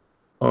hiss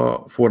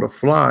for the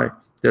fly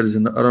that is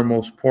in the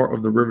uttermost part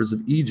of the rivers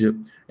of Egypt,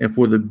 and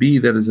for the bee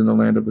that is in the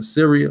land of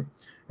Assyria.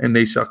 And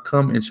they shall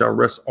come and shall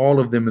rest all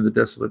of them in the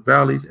desolate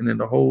valleys and in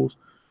the holes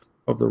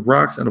of the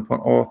rocks and upon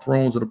all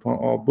thrones and upon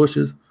all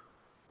bushes.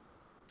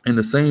 In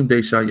the same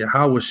day shall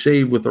Yahweh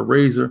shave with a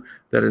razor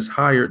that is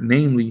hired,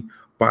 namely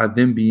by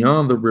them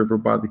beyond the river,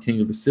 by the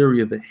king of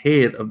Assyria, the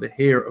head of the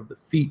hair of the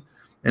feet,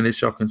 and it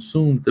shall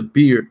consume the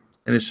beard.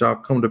 And it shall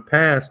come to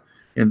pass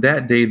in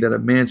that day that a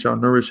man shall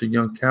nourish a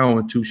young cow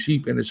and 2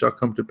 sheep, and it shall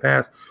come to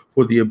pass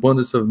for the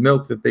abundance of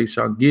milk that they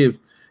shall give,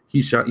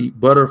 he shall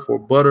eat butter for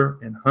butter,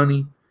 and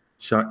honey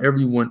shall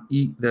everyone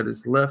eat that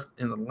is left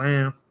in the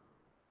land.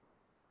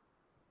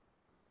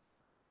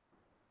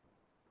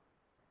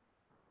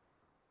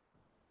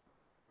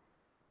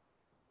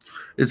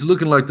 It's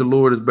looking like the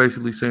Lord is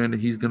basically saying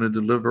that he's going to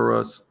deliver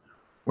us.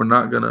 We're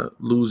not going to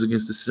lose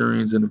against the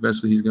Syrians, and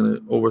eventually he's going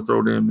to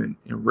overthrow them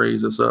and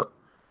raise us up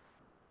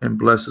and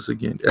bless us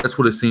again. That's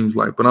what it seems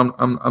like, but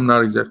I'm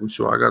not exactly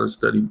sure. I got to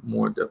study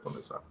more in depth on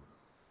this side.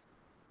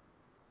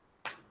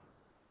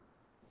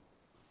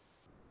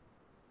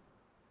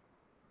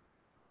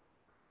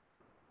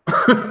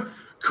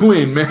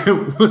 Queen,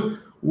 man,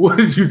 what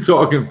is you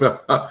talking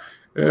about?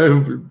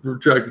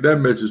 Retracted that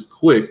message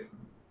quick.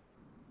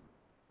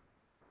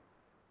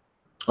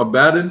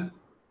 Abaddon?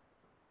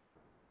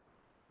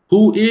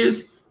 Who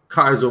is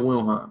Kaiser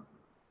Wilhelm?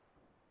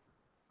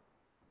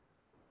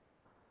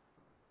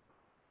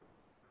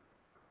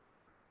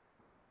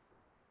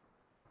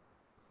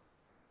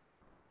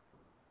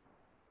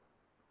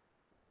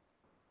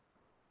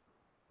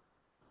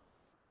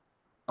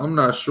 I'm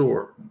not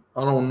sure.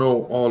 I don't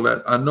know all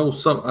that. I know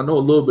a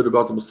little bit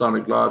about the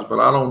Masonic Lodge, but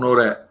I don't know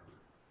that.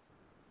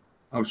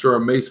 I'm sure a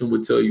Mason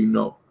would tell you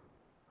no.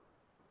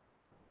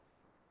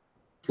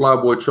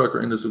 Flyboy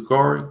Trucker in the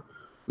SICARRI.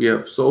 We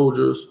have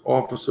soldiers,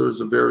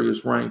 officers of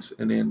various ranks,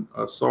 and then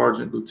a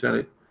sergeant,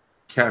 lieutenant,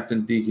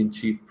 captain, deacon,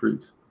 chief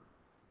priest.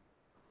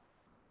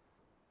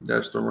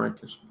 That's the rank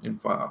in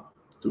 5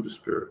 through the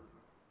Spirit.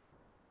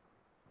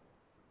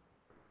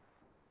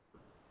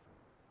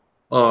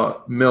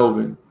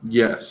 Melvin,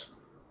 yes.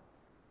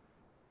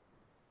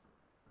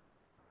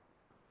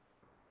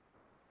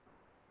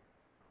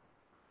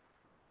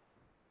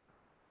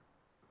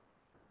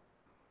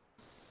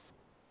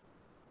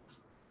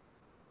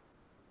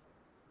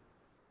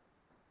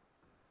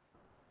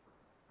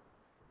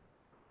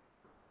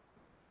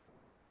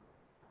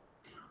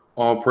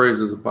 All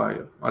praises,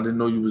 Abaya. I didn't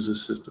know you was a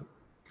sister.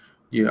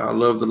 Yeah, I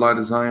love the light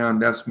of Zion.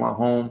 That's my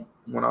home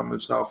when I'm in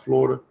South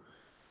Florida.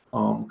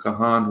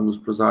 Kahan, who was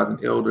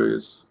presiding elder,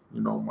 is,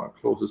 you know, my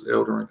closest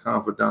elder and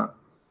confidant.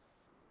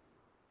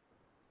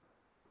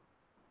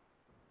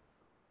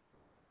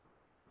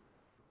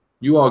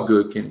 You all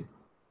good, Kenny.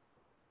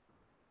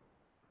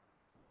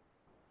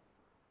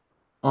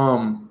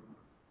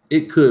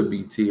 It could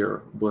be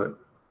Tierra, but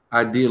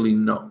ideally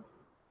no.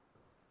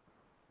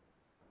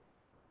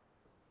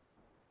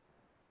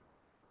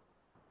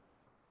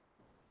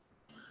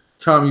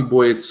 Tommy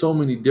boy, it's so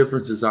many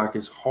differences, like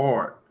it's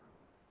hard.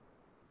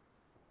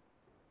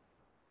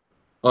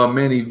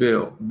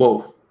 Mannyville,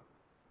 both.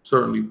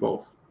 Certainly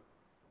both.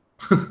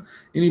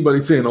 Anybody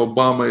saying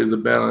Obama is a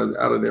bad is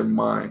out of their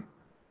mind.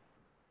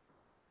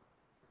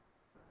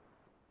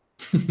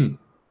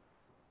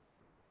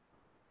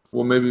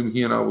 Well, maybe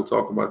he and I will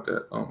talk about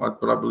that.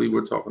 But I believe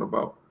we're talking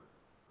about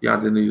the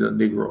identity of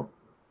the Negro.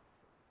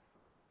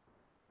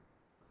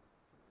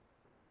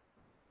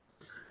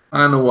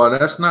 I know why.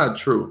 That's not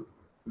true.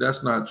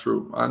 That's not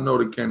true. I know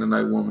the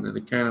Canaanite woman, and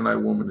the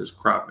Canaanite woman is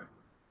cropping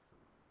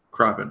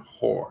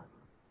hard.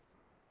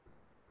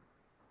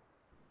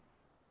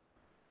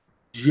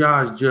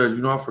 Judge, you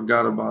know, I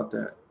forgot about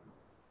that.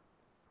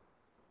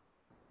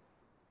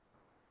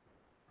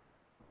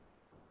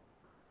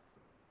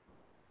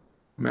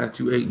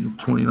 Matthew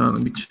 8:29.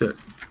 Let me check.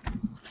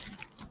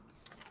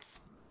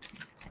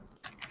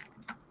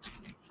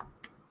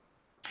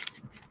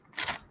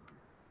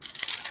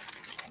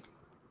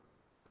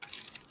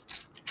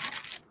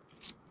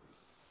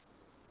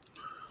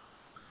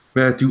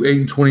 Matthew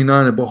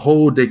 8:29. And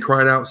behold, they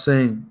cried out,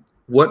 saying,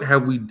 "What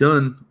have we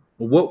done?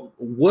 What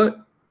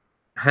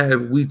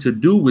have we to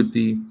do with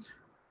thee,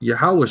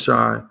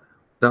 Yahushua,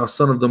 thou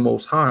Son of the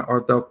Most High?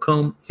 Art thou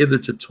come hither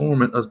to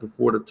torment us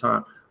before the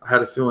time?" I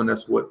had a feeling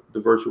that's what the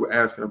verse you were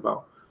asking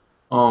about.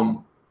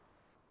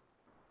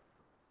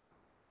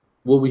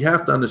 What we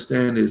have to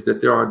understand is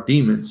that there are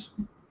demons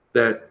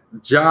that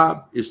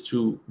job is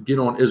to get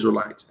on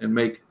Israelites and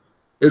make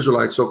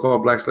Israelites,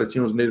 so-called blacks,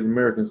 Latinos, Native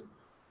Americans,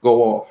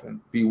 go off and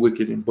be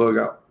wicked and bug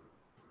out.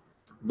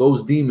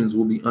 Those demons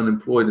will be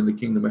unemployed in the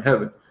kingdom of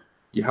heaven.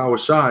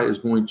 Yahushua is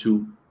going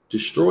to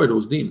destroy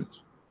those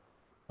demons.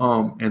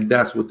 And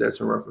that's what that's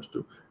in reference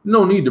to.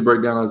 No need to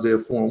break down Isaiah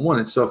 4:1.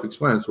 It's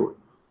self-explanatory.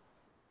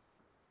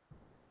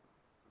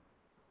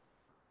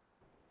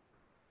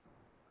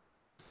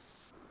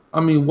 I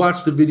mean,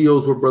 watch the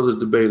videos where brothers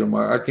debate them.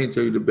 I can't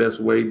tell you the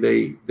best way.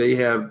 They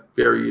have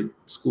varied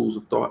schools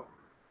of thought.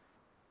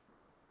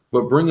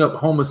 But bring up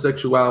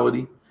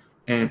homosexuality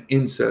and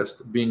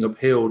incest being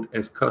upheld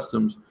as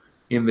customs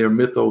in their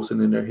mythos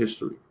and in their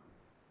history.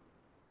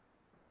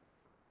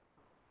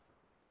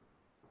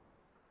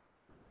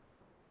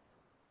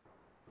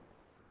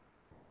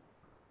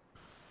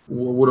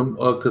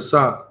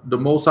 Kasab, the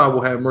Most High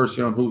will have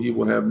mercy on who he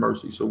will have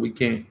mercy. So we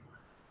can't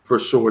for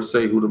sure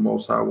say who the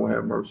Most High will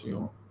have mercy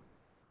on.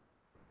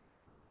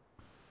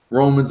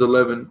 Romans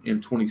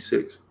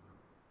 11:26,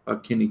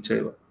 Kenny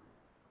Taylor.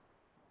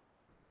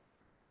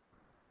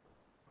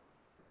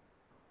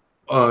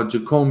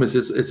 Jacobus,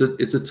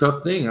 it's a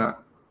tough thing.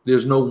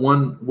 There's no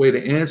one way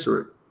to answer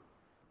it.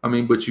 I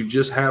mean, but you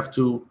just have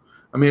to.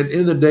 I mean, at the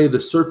end of the day, the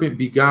serpent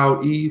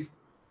beguiled Eve,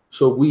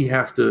 so we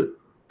have to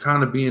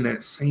kind of be in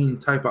that same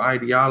type of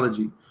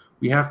ideology.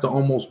 We have to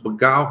almost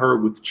beguile her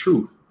with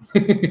truth.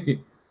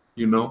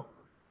 You know,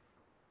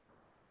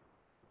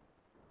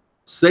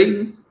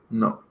 Satan,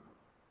 no.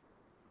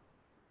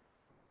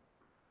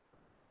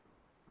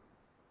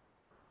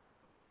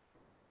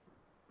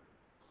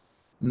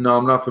 No,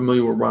 I'm not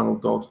familiar with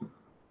Ronald Dalton.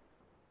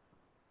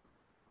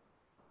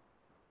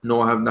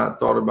 No, I have not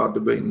thought about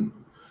debating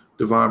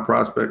Divine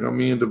Prospect. I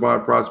mean,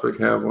 Divine Prospect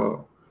have a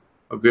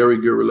very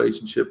good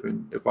relationship,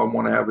 and if I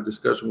want to have a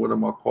discussion with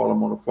him, I'll call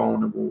him on the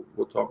phone and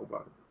we'll talk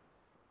about it.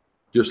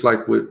 Just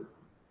like with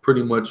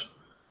pretty much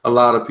a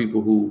lot of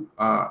people who,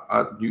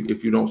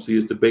 if you don't see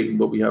us debating,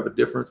 but we have a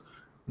difference,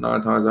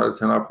 9 times out of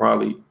 10, I'll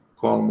probably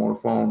call him on the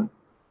phone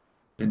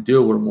and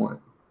deal with him on it.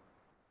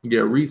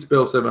 Yeah, read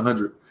spell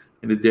 700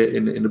 in the dead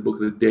in the book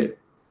of the dead.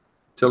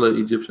 Tell an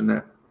Egyptian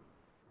that.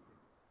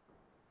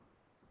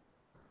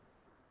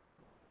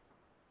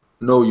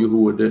 No,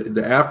 Yahuwah,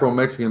 the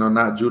Afro-Mexican are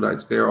not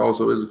Judites. They are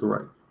also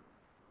Issacharites.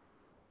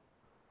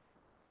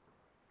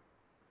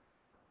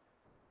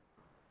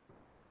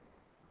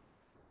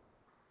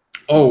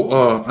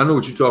 Oh, I know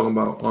what you're talking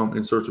about.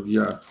 In search of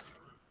Yah.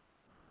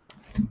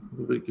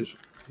 Leviticus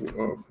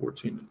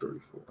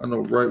 14:34. I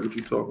know right what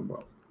you're talking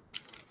about.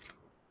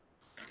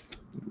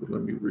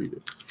 Let me read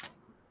it.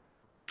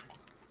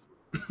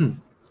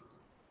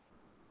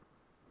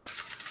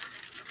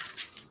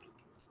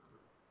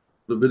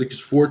 Leviticus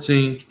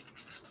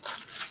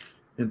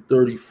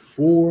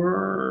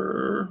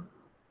 14:34.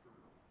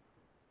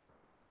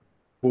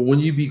 But when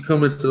you be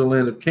coming to the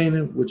land of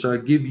Canaan, which I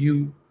give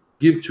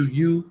to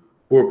you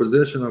for a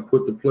possession, I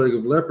put the plague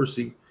of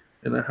leprosy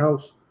in the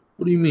house.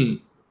 What do you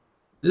mean?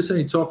 This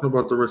ain't talking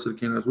about the rest of the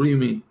Canaanites. What do you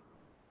mean?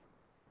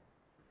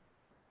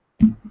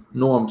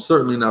 No, I'm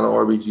certainly not an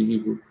RBG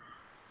Hebrew.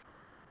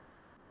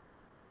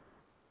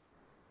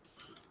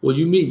 Well,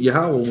 you meet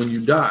Yahweh when you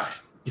die.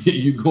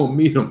 You're going to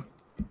meet him.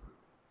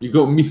 You're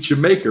going to meet your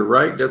maker,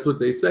 right? That's what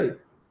they say.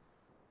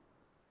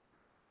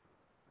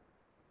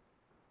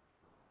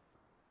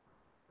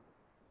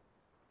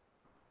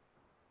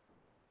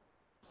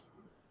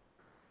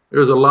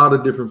 There's a lot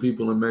of different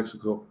people in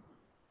Mexico.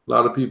 A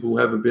lot of people who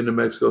haven't been to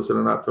Mexico, so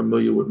they're not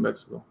familiar with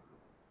Mexico.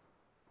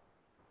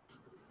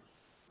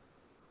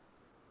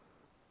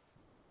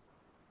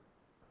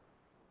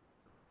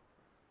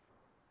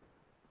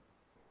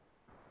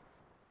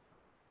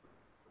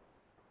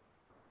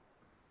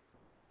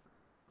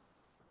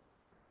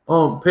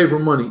 Paper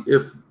money.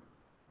 If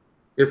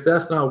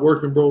that's not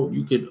working, bro,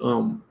 you could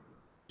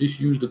just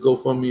use the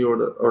GoFundMe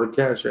or the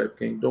Cash App,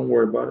 King. Don't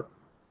worry about it.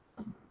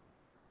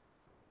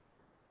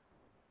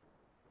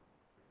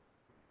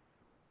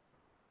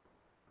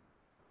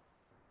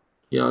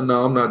 Yeah,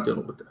 no, I'm not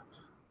dealing with that.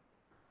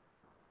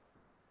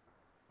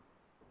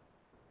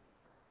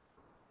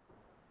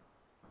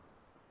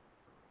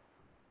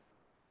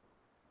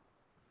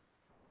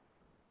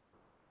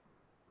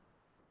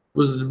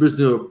 Was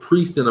it a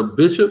priest and a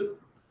bishop?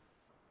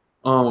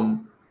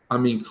 I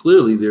mean,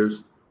 clearly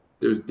there's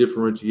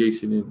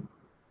differentiation in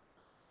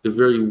the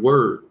very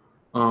word.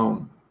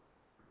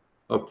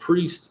 A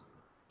priest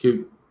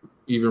could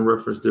even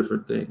reference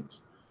different things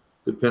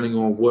depending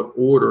on what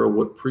order or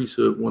what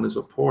priesthood one is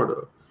a part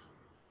of.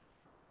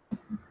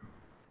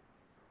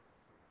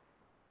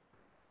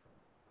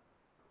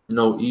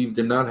 No, Eve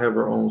did not have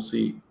her own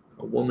seed.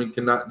 A woman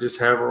cannot just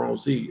have her own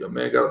seed. A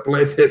man got to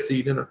plant that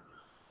seed in her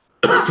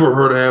for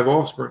her to have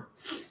offspring.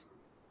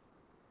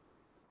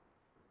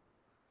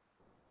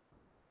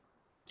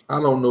 I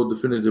don't know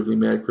definitively,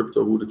 man,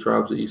 crypto, who the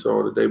tribes of Esau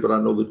are today, but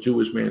I know the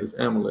Jewish man is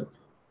Amalek.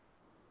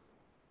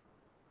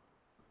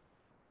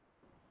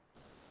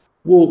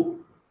 Well,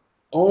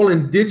 all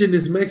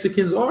indigenous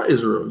Mexicans are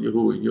Israel,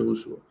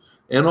 Yahushua,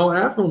 and all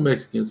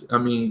Afro-Mexicans. I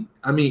mean,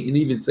 and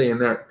even saying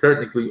that,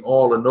 technically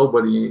all or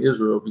nobody in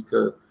Israel,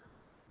 because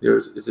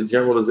it's a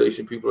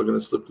generalization. People are going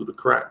to slip through the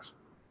cracks.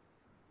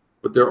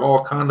 But there are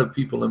all kind of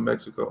people in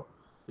Mexico.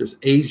 There's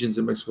Asians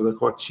in Mexico. They're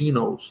called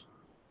Chinos,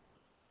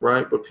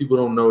 right? But people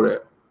don't know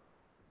that.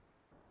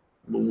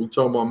 When we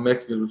talk about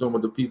Mexicans, we're talking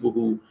about the people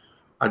who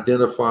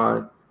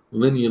identify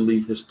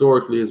lineally,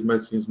 historically as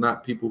Mexicans,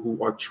 not people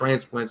who are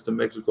transplants to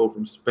Mexico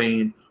from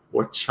Spain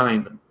or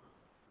China.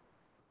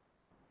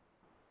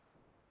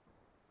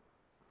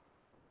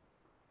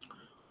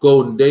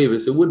 Golden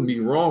Davis, it wouldn't be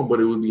wrong, but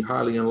it would be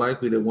highly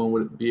unlikely that one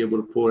would be able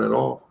to pull that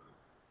off.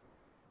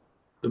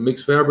 The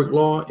mixed fabric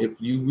law,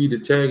 if you read the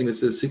tag and it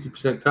says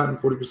 60% cotton,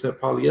 40%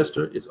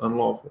 polyester, it's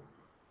unlawful.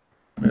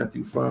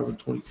 Matthew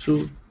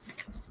 5:22.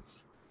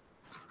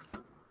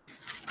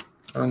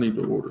 I need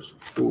to order some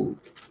food.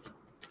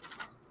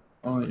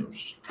 I am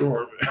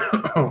starving.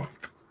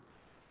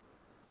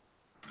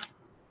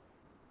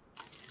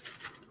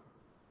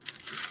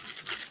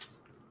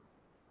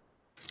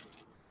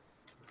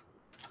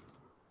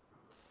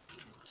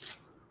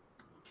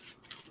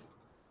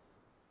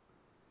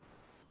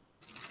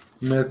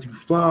 Matthew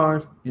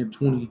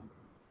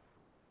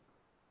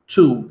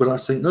 5:22. But I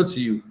say unto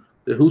you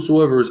that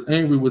whosoever is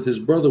angry with his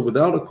brother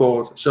without a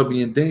cause shall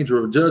be in danger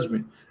of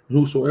judgment. And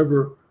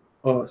whosoever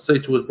say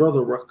to his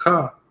brother,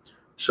 Rakah,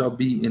 shall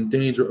be in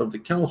danger of the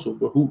council.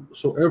 But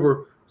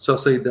whosoever shall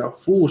say, thou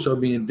fool, shall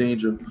be in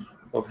danger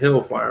of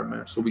hellfire,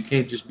 man. So we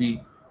can't just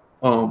be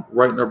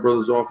writing our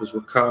brothers off as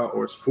Rakah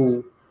or as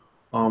fool,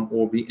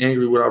 or be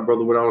angry with our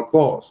brother without a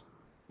cause.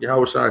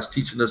 Yahweh Shai is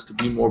teaching us to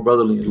be more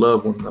brotherly and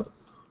love one another.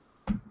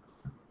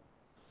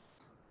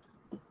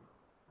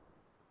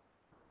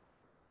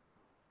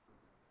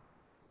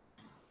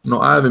 No,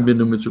 I haven't been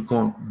to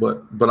Michoacan,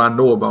 but I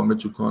know about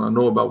Michoacan. I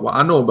know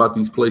about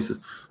these places.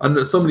 I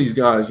know some of these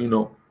guys,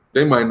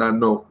 they might not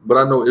know, but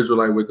I know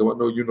Israelite Wake Up. I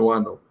know I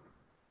know.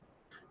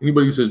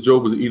 Anybody who says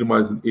Job was an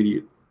Edomite is an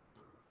idiot.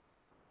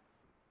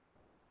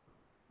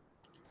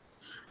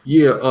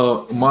 Yeah,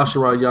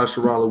 MASHARAH,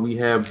 YASHARAHLA, we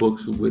have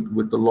books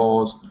with the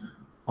laws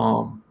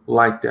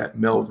like that,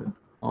 Melvin.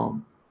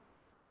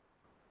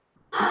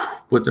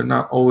 But they're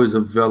not always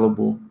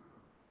available.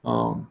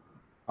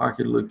 I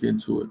could look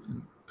into it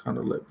and kind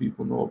of let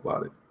people know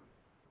about it.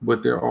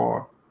 But there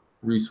are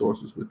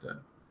resources with that.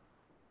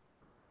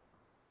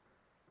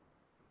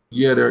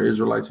 Yeah, there are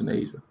Israelites in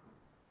Asia.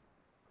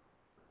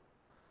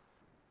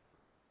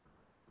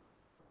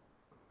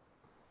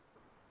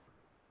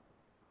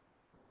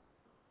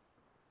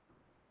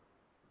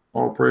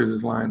 All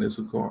praises lying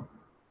Issachar.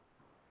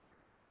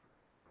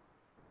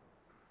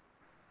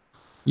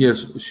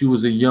 Yes, she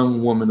was a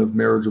young woman of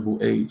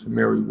marriageable age.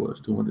 Mary was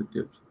 200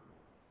 dips.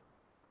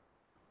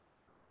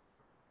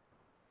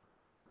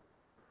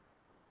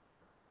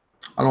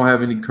 I don't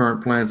have any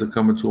current plans of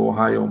coming to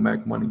Ohio,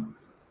 Mac Money.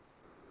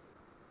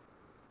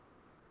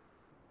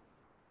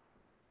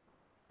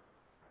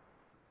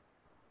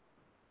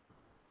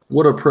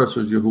 What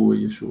oppressors,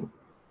 Yahuwah Yeshua?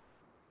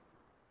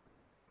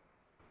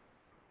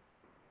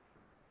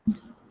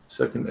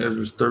 2nd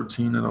Ezra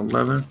 13 and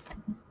 11.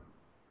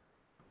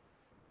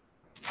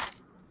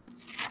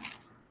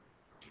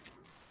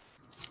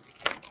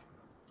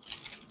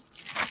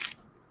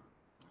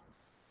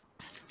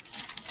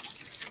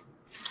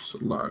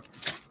 a lot.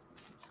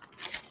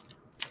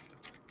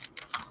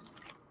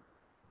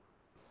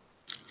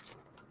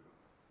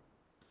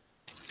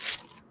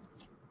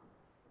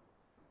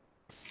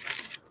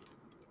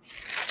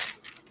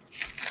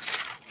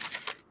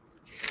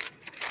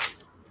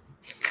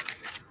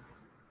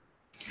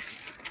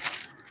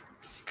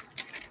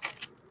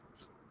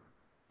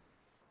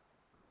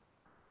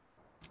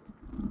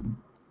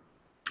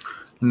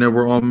 And they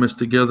were all mixed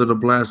together, the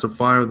blast of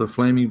fire, the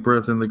flaming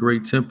breath, and the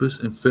great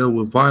tempest, and fell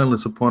with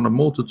violence upon a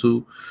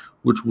multitude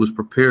which was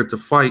prepared to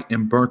fight,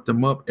 and burnt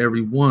them up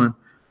every one,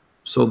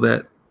 so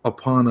that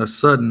upon a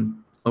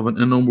sudden of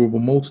an innumerable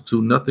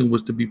multitude nothing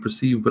was to be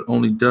perceived but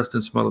only dust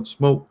and smell of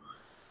smoke.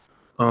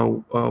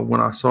 When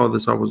I saw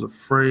this, I was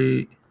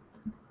afraid.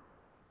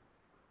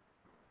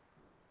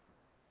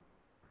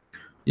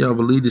 Yeah, I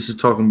believe this is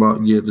talking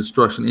about,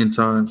 destruction, end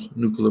times,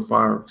 nuclear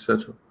fire,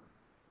 etc.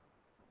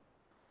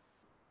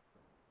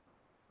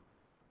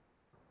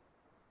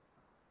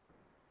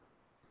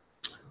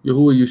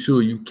 Yahuwah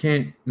Yeshua, you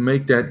can't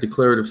make that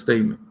declarative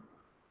statement.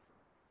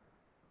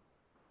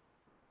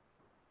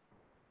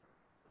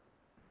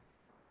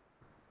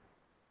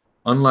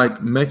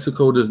 Unlike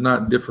Mexico does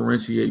not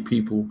differentiate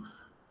people.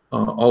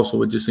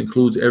 Also, it just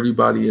includes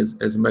everybody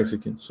as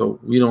Mexican. So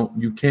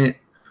you can't,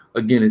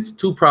 again, it's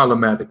too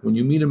problematic. When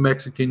you meet a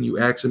Mexican, you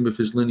ask him if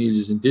his lineage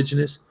is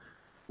indigenous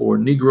or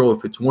Negro.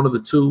 If it's one of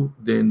the two,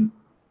 then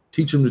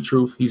teach him the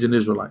truth. He's an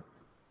Israelite.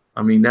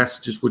 I mean, that's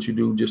just what you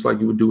do, just like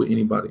you would do with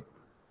anybody.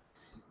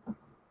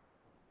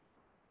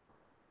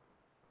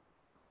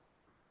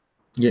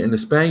 Yeah, and the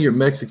Spaniard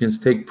Mexicans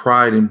take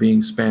pride in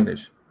being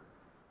Spanish.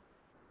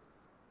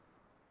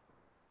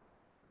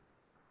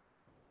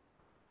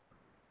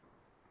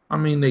 I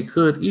mean, they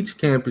could. Each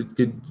campus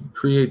could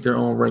create their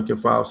own rank and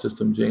file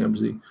system,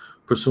 JMZ,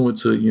 pursuant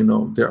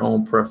to, their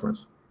own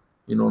preference.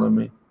 You know what I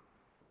mean?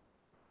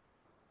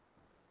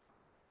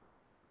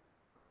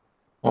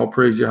 All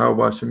praise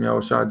Yahweh Hashem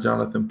Yahushua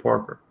Jonathan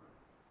Parker.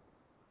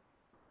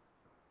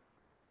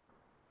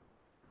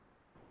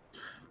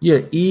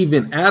 Yeah, Eve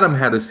and Adam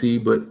had a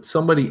seed, but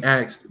somebody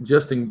asked,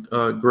 Justin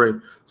Gray,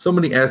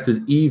 somebody asked, does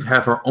Eve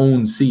have her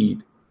own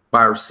seed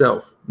by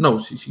herself? No,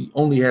 she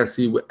only has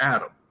seed with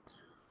Adam.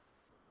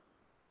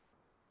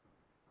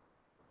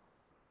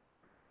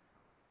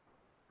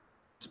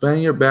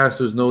 Spaniard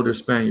bastards know they're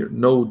Spaniard.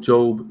 No,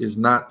 Job is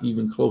not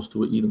even close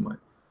to an Edomite.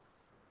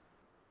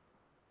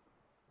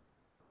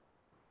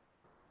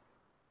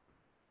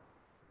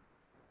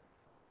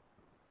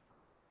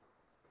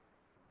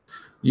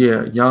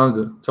 Yeah,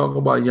 Yanga. Talk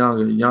about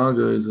Yanga.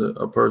 Yanga is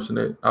a person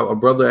that a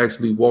brother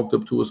actually walked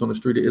up to us on the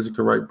street. An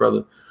ISRAELITE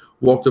brother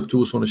walked up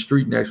to us on the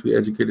street and actually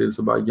educated us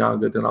about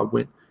Yanga. Then I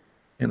went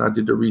and I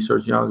did the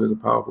research. Yanga is a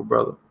powerful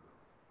brother.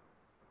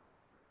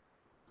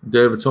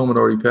 Day of Atonement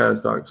already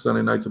passed, Doc.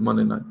 Sunday night to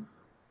Monday night.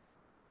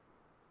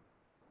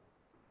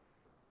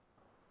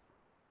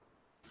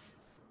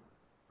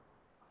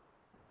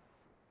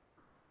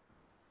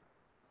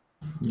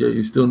 Yeah,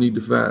 you still need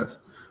to fast.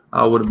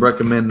 I would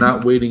recommend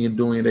not waiting and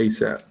doing it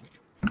ASAP.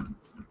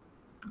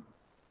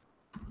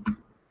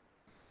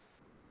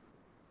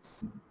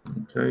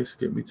 Okay,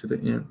 skip me to the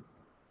end.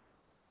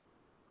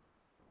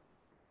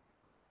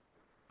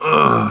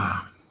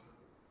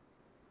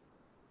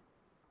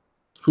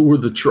 Who were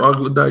the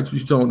troglodytes? You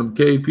talking them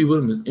cave people?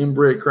 Them is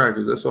inbred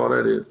crackers. That's all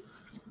that is.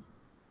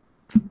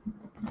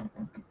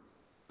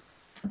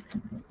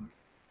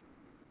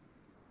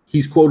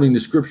 He's quoting the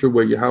scripture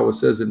where Yahweh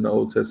says in the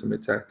Old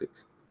Testament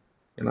tactics.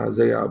 In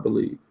Isaiah, I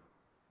believe.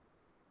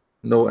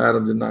 No,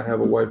 Adam did not have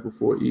a wife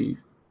before Eve.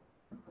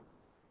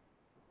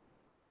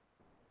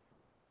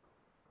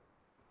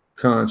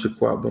 Khan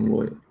Shaquat Ben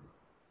Lawyer.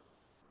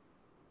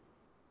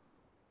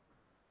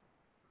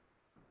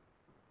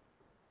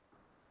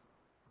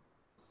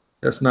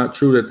 That's not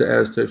true that the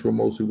Aztecs were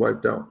mostly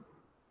wiped out.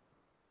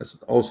 That's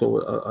also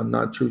a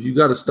not true. You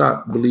got to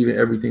stop believing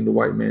everything the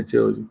white man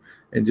tells you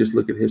and just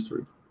look at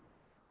history.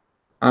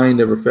 I ain't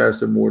never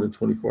fasted more than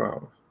 24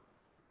 hours.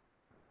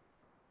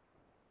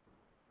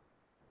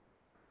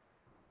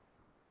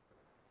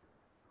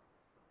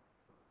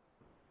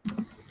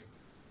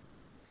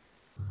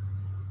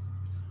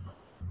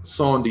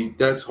 Sondi,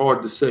 that's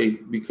hard to say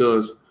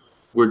because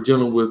we're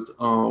dealing with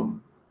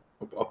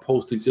a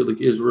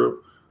post-exilic Israel,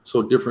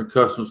 so different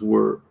customs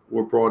were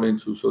brought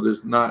into. So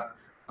there's not,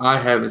 I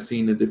haven't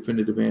seen a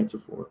definitive answer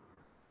for it.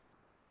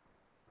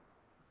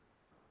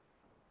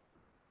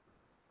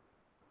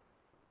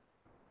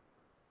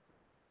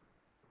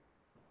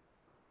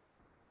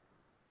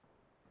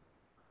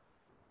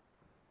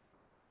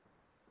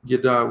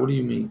 Yadai, what do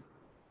you mean?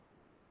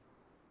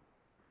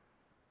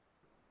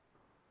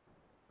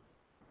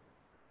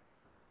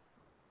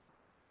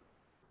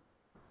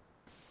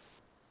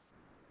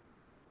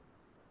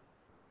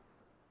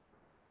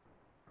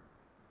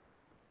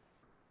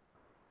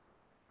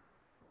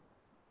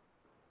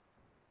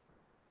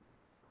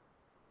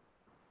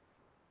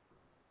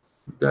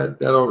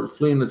 That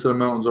fleeing into the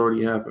mountains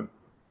already happened.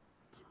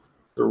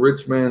 The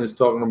rich man is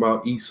talking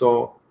about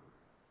Esau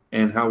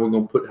and how we're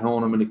going to put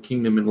on him in the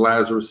kingdom, and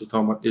Lazarus is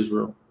talking about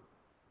Israel.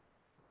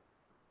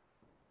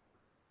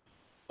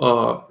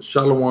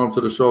 Shalom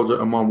to the soldier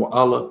Amam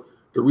Allah.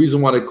 The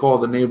reason why they call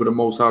the name of the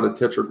Most High the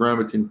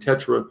Tetragrammaton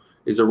Tetra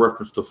is a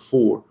reference to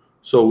 4.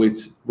 So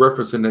it's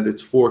referencing that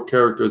it's 4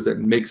 characters that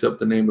makes up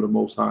the name of the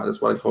Most High.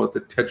 That's why they call it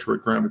the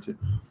Tetragrammaton.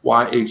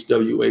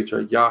 YHWH,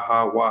 or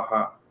Yaha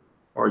Waha,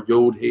 or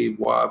Yod Have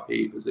Wav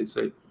Have, as they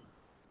say.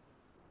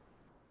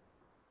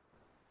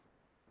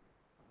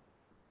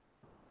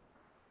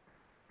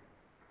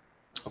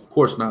 Of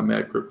course not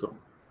Mad Crypto.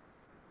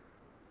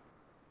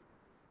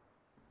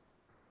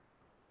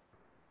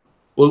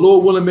 Well,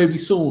 Lord willing, maybe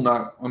soon.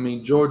 I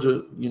mean,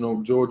 Georgia, you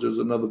know, Georgia's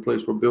another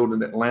place we're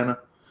building. Atlanta.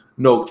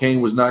 No,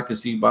 Cain was not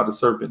conceived by the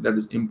serpent. That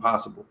is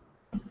impossible.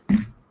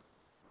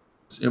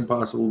 It's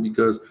impossible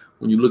because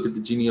when you look at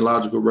the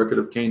genealogical record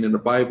of Cain in the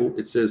Bible,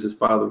 it says his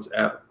father was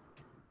Adam.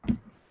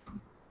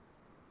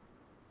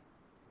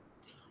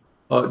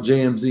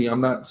 JMZ,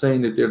 I'm not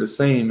saying that they're the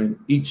same, and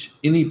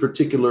any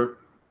particular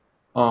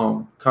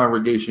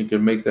congregation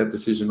can make that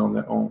decision on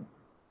their own.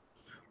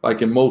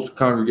 Like in most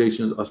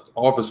congregations, an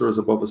officer is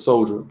above a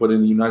soldier, but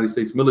in the United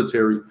States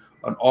military,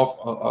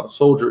 a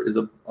soldier is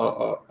an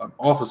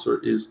officer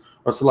is,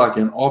 or Salaki,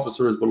 an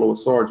officer is below a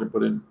sergeant,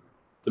 but in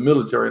the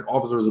military, an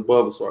officer is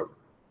above a sergeant.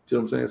 See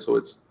what I'm saying? So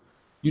it's,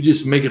 you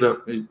just make it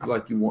up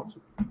like you want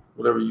to,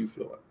 whatever you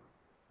feel like.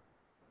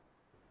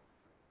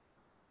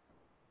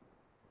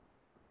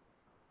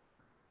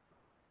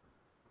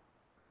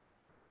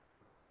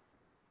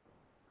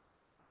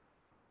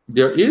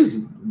 There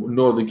is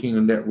Northern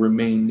Kingdom that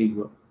remain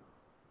Negro.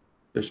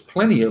 There's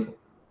plenty of them.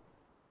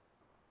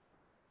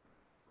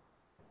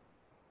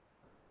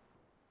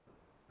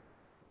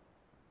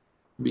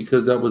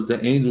 Because that was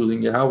the angels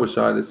in Yahweh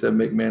Shai that said,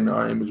 make man in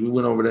our image. We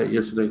went over that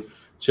yesterday.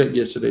 Check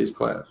yesterday's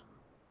class.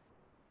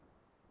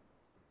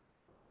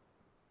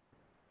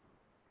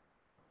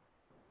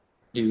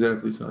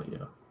 Exactly, so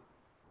yeah.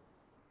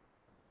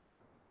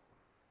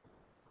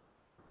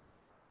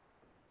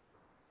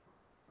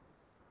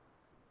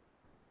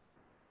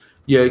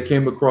 Yeah, it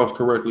came across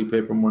correctly,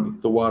 paper money.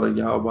 Thawada,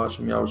 Yahweh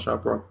Hashem, Yahweh Shai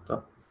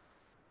Barakatah.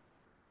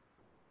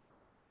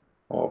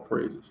 All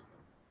praises.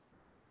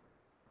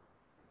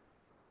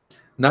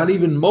 Not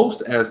even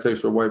most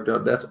Aztecs were wiped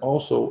out. That's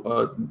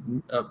also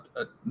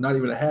not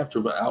even a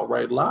half-truth, an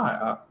outright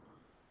lie.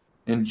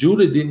 And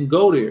Judah didn't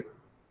go there.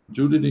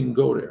 Judah didn't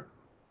go there.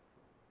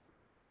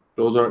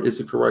 Those are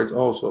Issacharites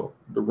also.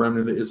 The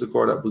remnant of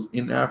Issachar that was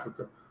in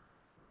Africa.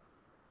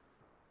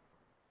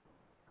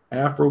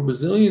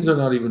 Afro-Brazilians are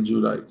not even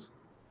Judites.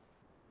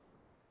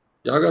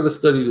 Y'all got to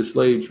study the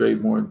slave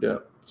trade more in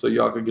depth so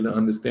y'all can get an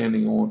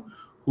understanding on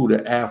who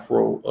the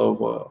Afro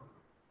of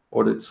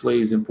or the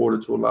slaves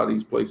imported to a lot of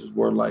these places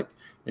were. Like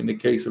in the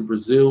case of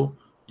Brazil,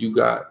 you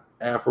got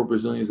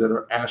Afro-Brazilians that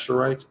are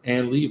Asherites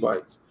and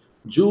Levites.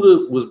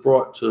 Judah was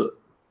brought to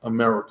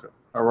America,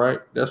 all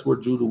right? That's where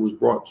Judah was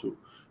brought to,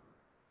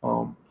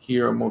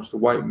 here amongst the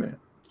white men.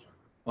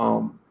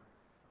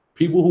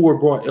 People who were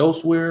brought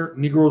elsewhere,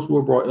 Negroes who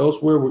were brought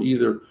elsewhere, were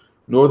either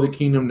Northern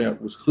Kingdom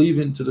that was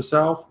cleaving to the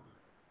south,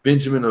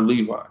 Benjamin or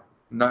Levi,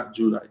 not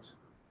Judites.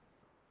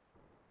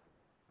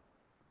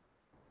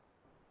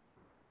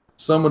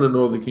 Some of the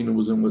Northern Kingdom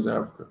was in West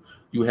Africa.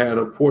 You had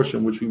a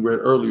portion, which we read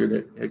earlier,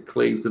 that had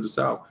claved to the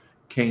south,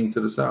 came to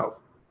the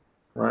south,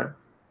 right?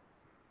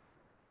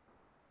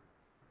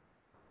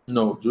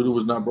 No, Judah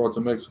was not brought to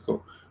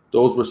Mexico.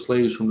 Those were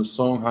slaves from the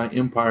Songhai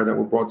Empire that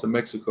were brought to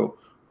Mexico,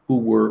 who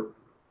were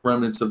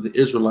remnants of the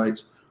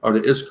Israelites or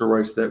the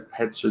Iscarites that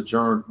had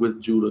sojourned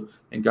with Judah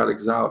and got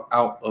exiled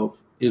out of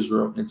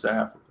Israel into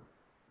Africa.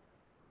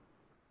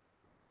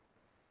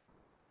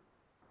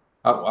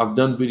 I've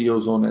done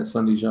videos on that,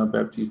 Sunday Jean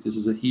Baptiste. This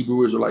is a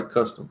Hebrew Israelite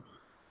custom.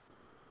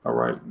 All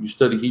right. You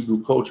study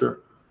Hebrew culture,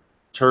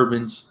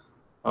 turbans,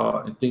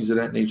 and things of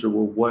that nature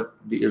were what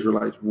the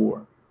Israelites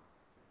wore.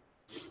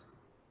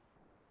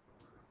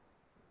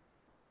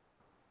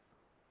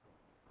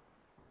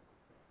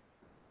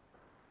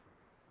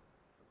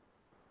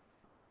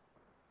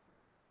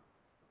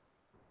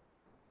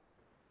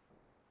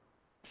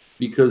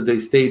 Because they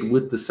stayed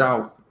with the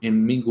South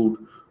and mingled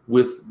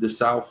with the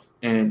South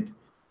and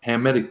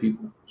Hamitic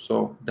people.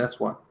 So that's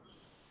why.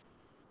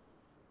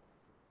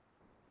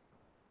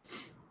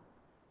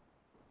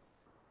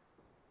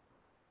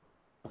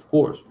 Of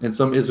course. And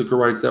some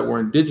Issacharites that were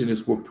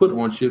indigenous were put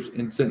on ships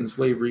and sent in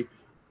slavery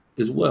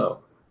as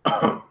well.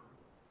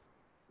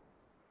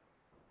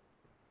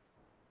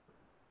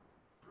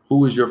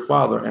 Who is your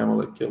father,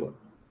 Amalek killer?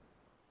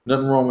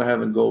 Nothing wrong with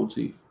having gold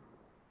teeth.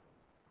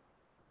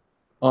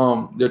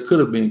 There could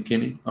have been,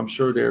 Kenny. I'm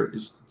sure there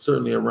is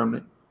certainly a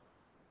remnant.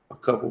 A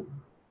couple.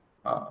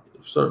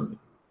 Certainly.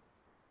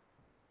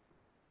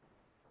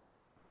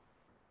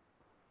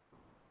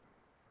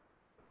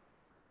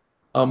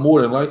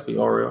 More than likely,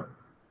 Ariel.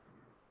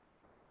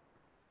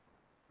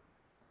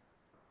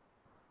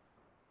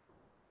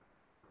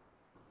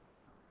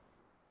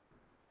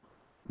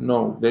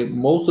 No,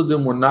 most of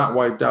them were not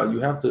wiped out. You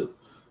have to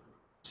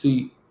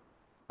see.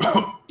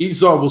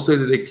 Esau will say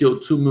that they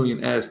killed 2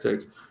 million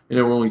Aztecs and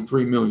there were only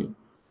 3 million.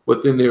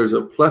 But then there's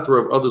a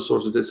plethora of other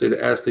sources that say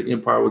the Aztec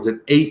Empire was at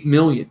 8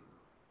 million.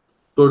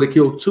 So they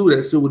killed 2,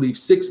 that still would leave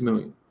 6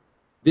 million.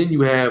 Then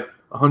you have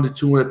 100,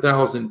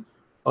 200,000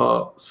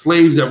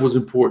 slaves that was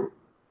imported.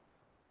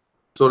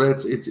 So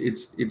that's it's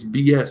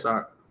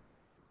BS.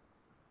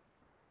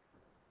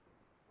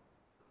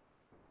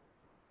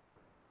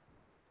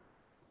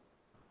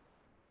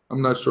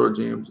 I'm not sure,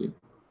 GMG.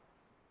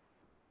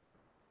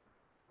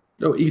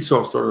 No,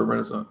 Esau started a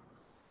renaissance.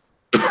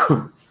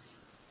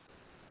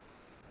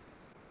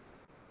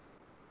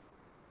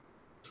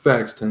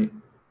 Facts, Tank.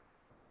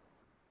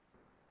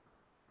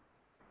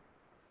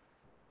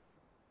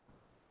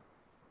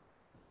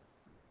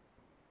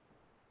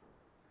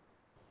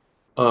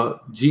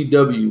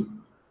 GW,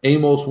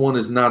 Amos 1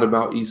 is not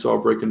about Esau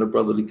breaking the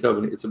brotherly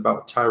covenant. It's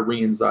about Tyre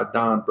and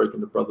Zidon breaking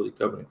the brotherly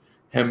covenant.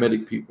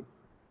 Hamitic people.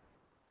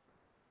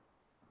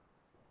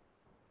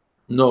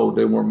 No,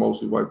 they weren't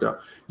mostly wiped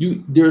out.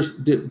 There's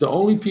the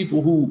only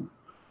people who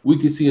we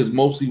can see as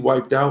mostly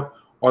wiped out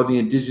are the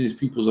indigenous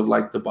peoples of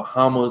like the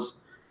Bahamas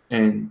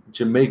and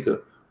Jamaica,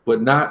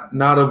 but not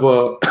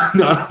of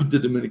not of the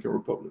Dominican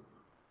Republic.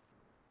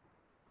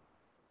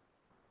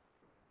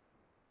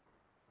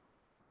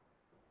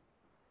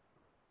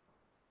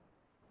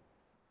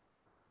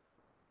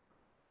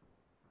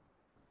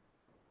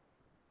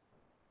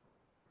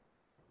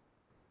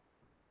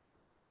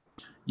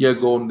 Yeah,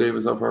 Golden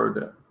Davis, I've heard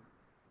that.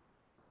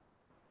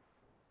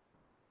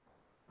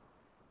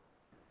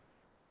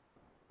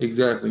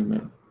 Exactly,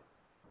 man.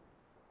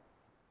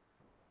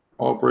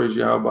 All praise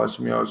Yahweh,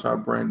 Shemiah, Shah,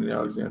 Brandon,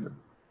 Alexander.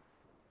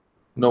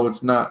 No,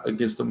 it's not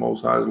against the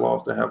Most High's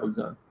laws to have a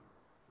gun.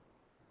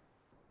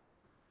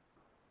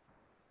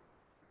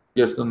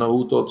 Yes, the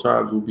Nahuto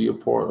tribes will be a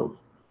part of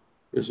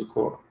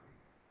Issachar.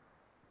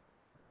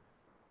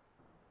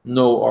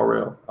 No,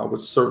 RL, I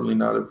would certainly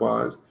not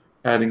advise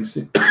adding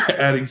sin,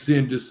 adding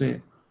sin to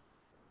sin.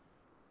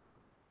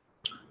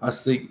 I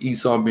think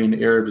Esau being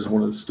the Arab is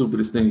one of the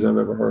stupidest things I've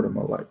ever heard in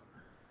my life.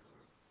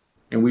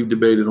 And we've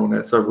debated on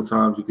that several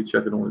times. You can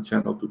check it on the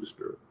channel through the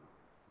Spirit.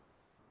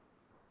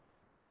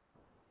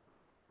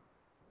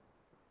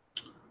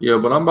 Yeah,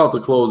 but I'm about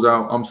to close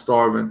out. I'm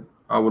starving.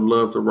 I would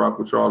love to rock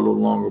with y'all a little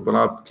longer, but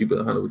I'll keep it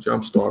 100 with you.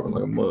 I'm starving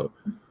like a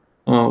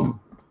mug.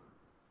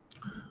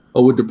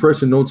 With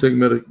depression, don't take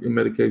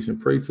medication.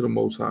 Pray to the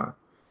Most High.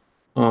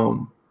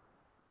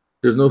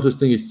 There's no such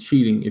thing as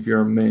cheating if you're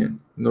a man.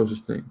 No such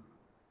thing.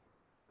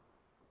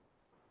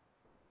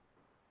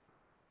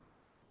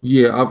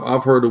 Yeah,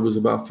 I've heard it was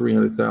about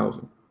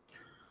 300,000.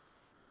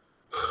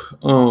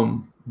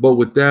 But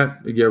with that,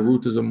 yeah,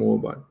 Ruth is a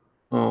Moabite.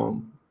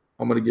 I'm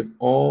going to give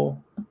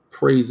all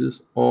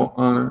praises, all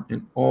honor,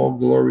 and all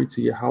glory to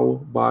Yahweh,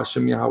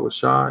 Ba'ashem Yahweh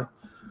Shai.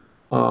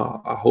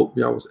 I hope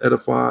y'all was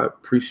edified.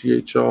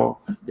 Appreciate y'all.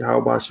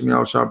 Yahweh Ba'ashem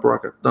Yahweh Shai,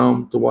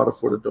 Barakatham, the water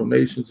for the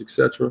donations,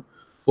 etc.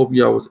 Hope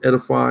y'all was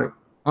edified.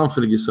 I'm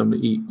finna get something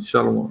to eat.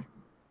 Shalom.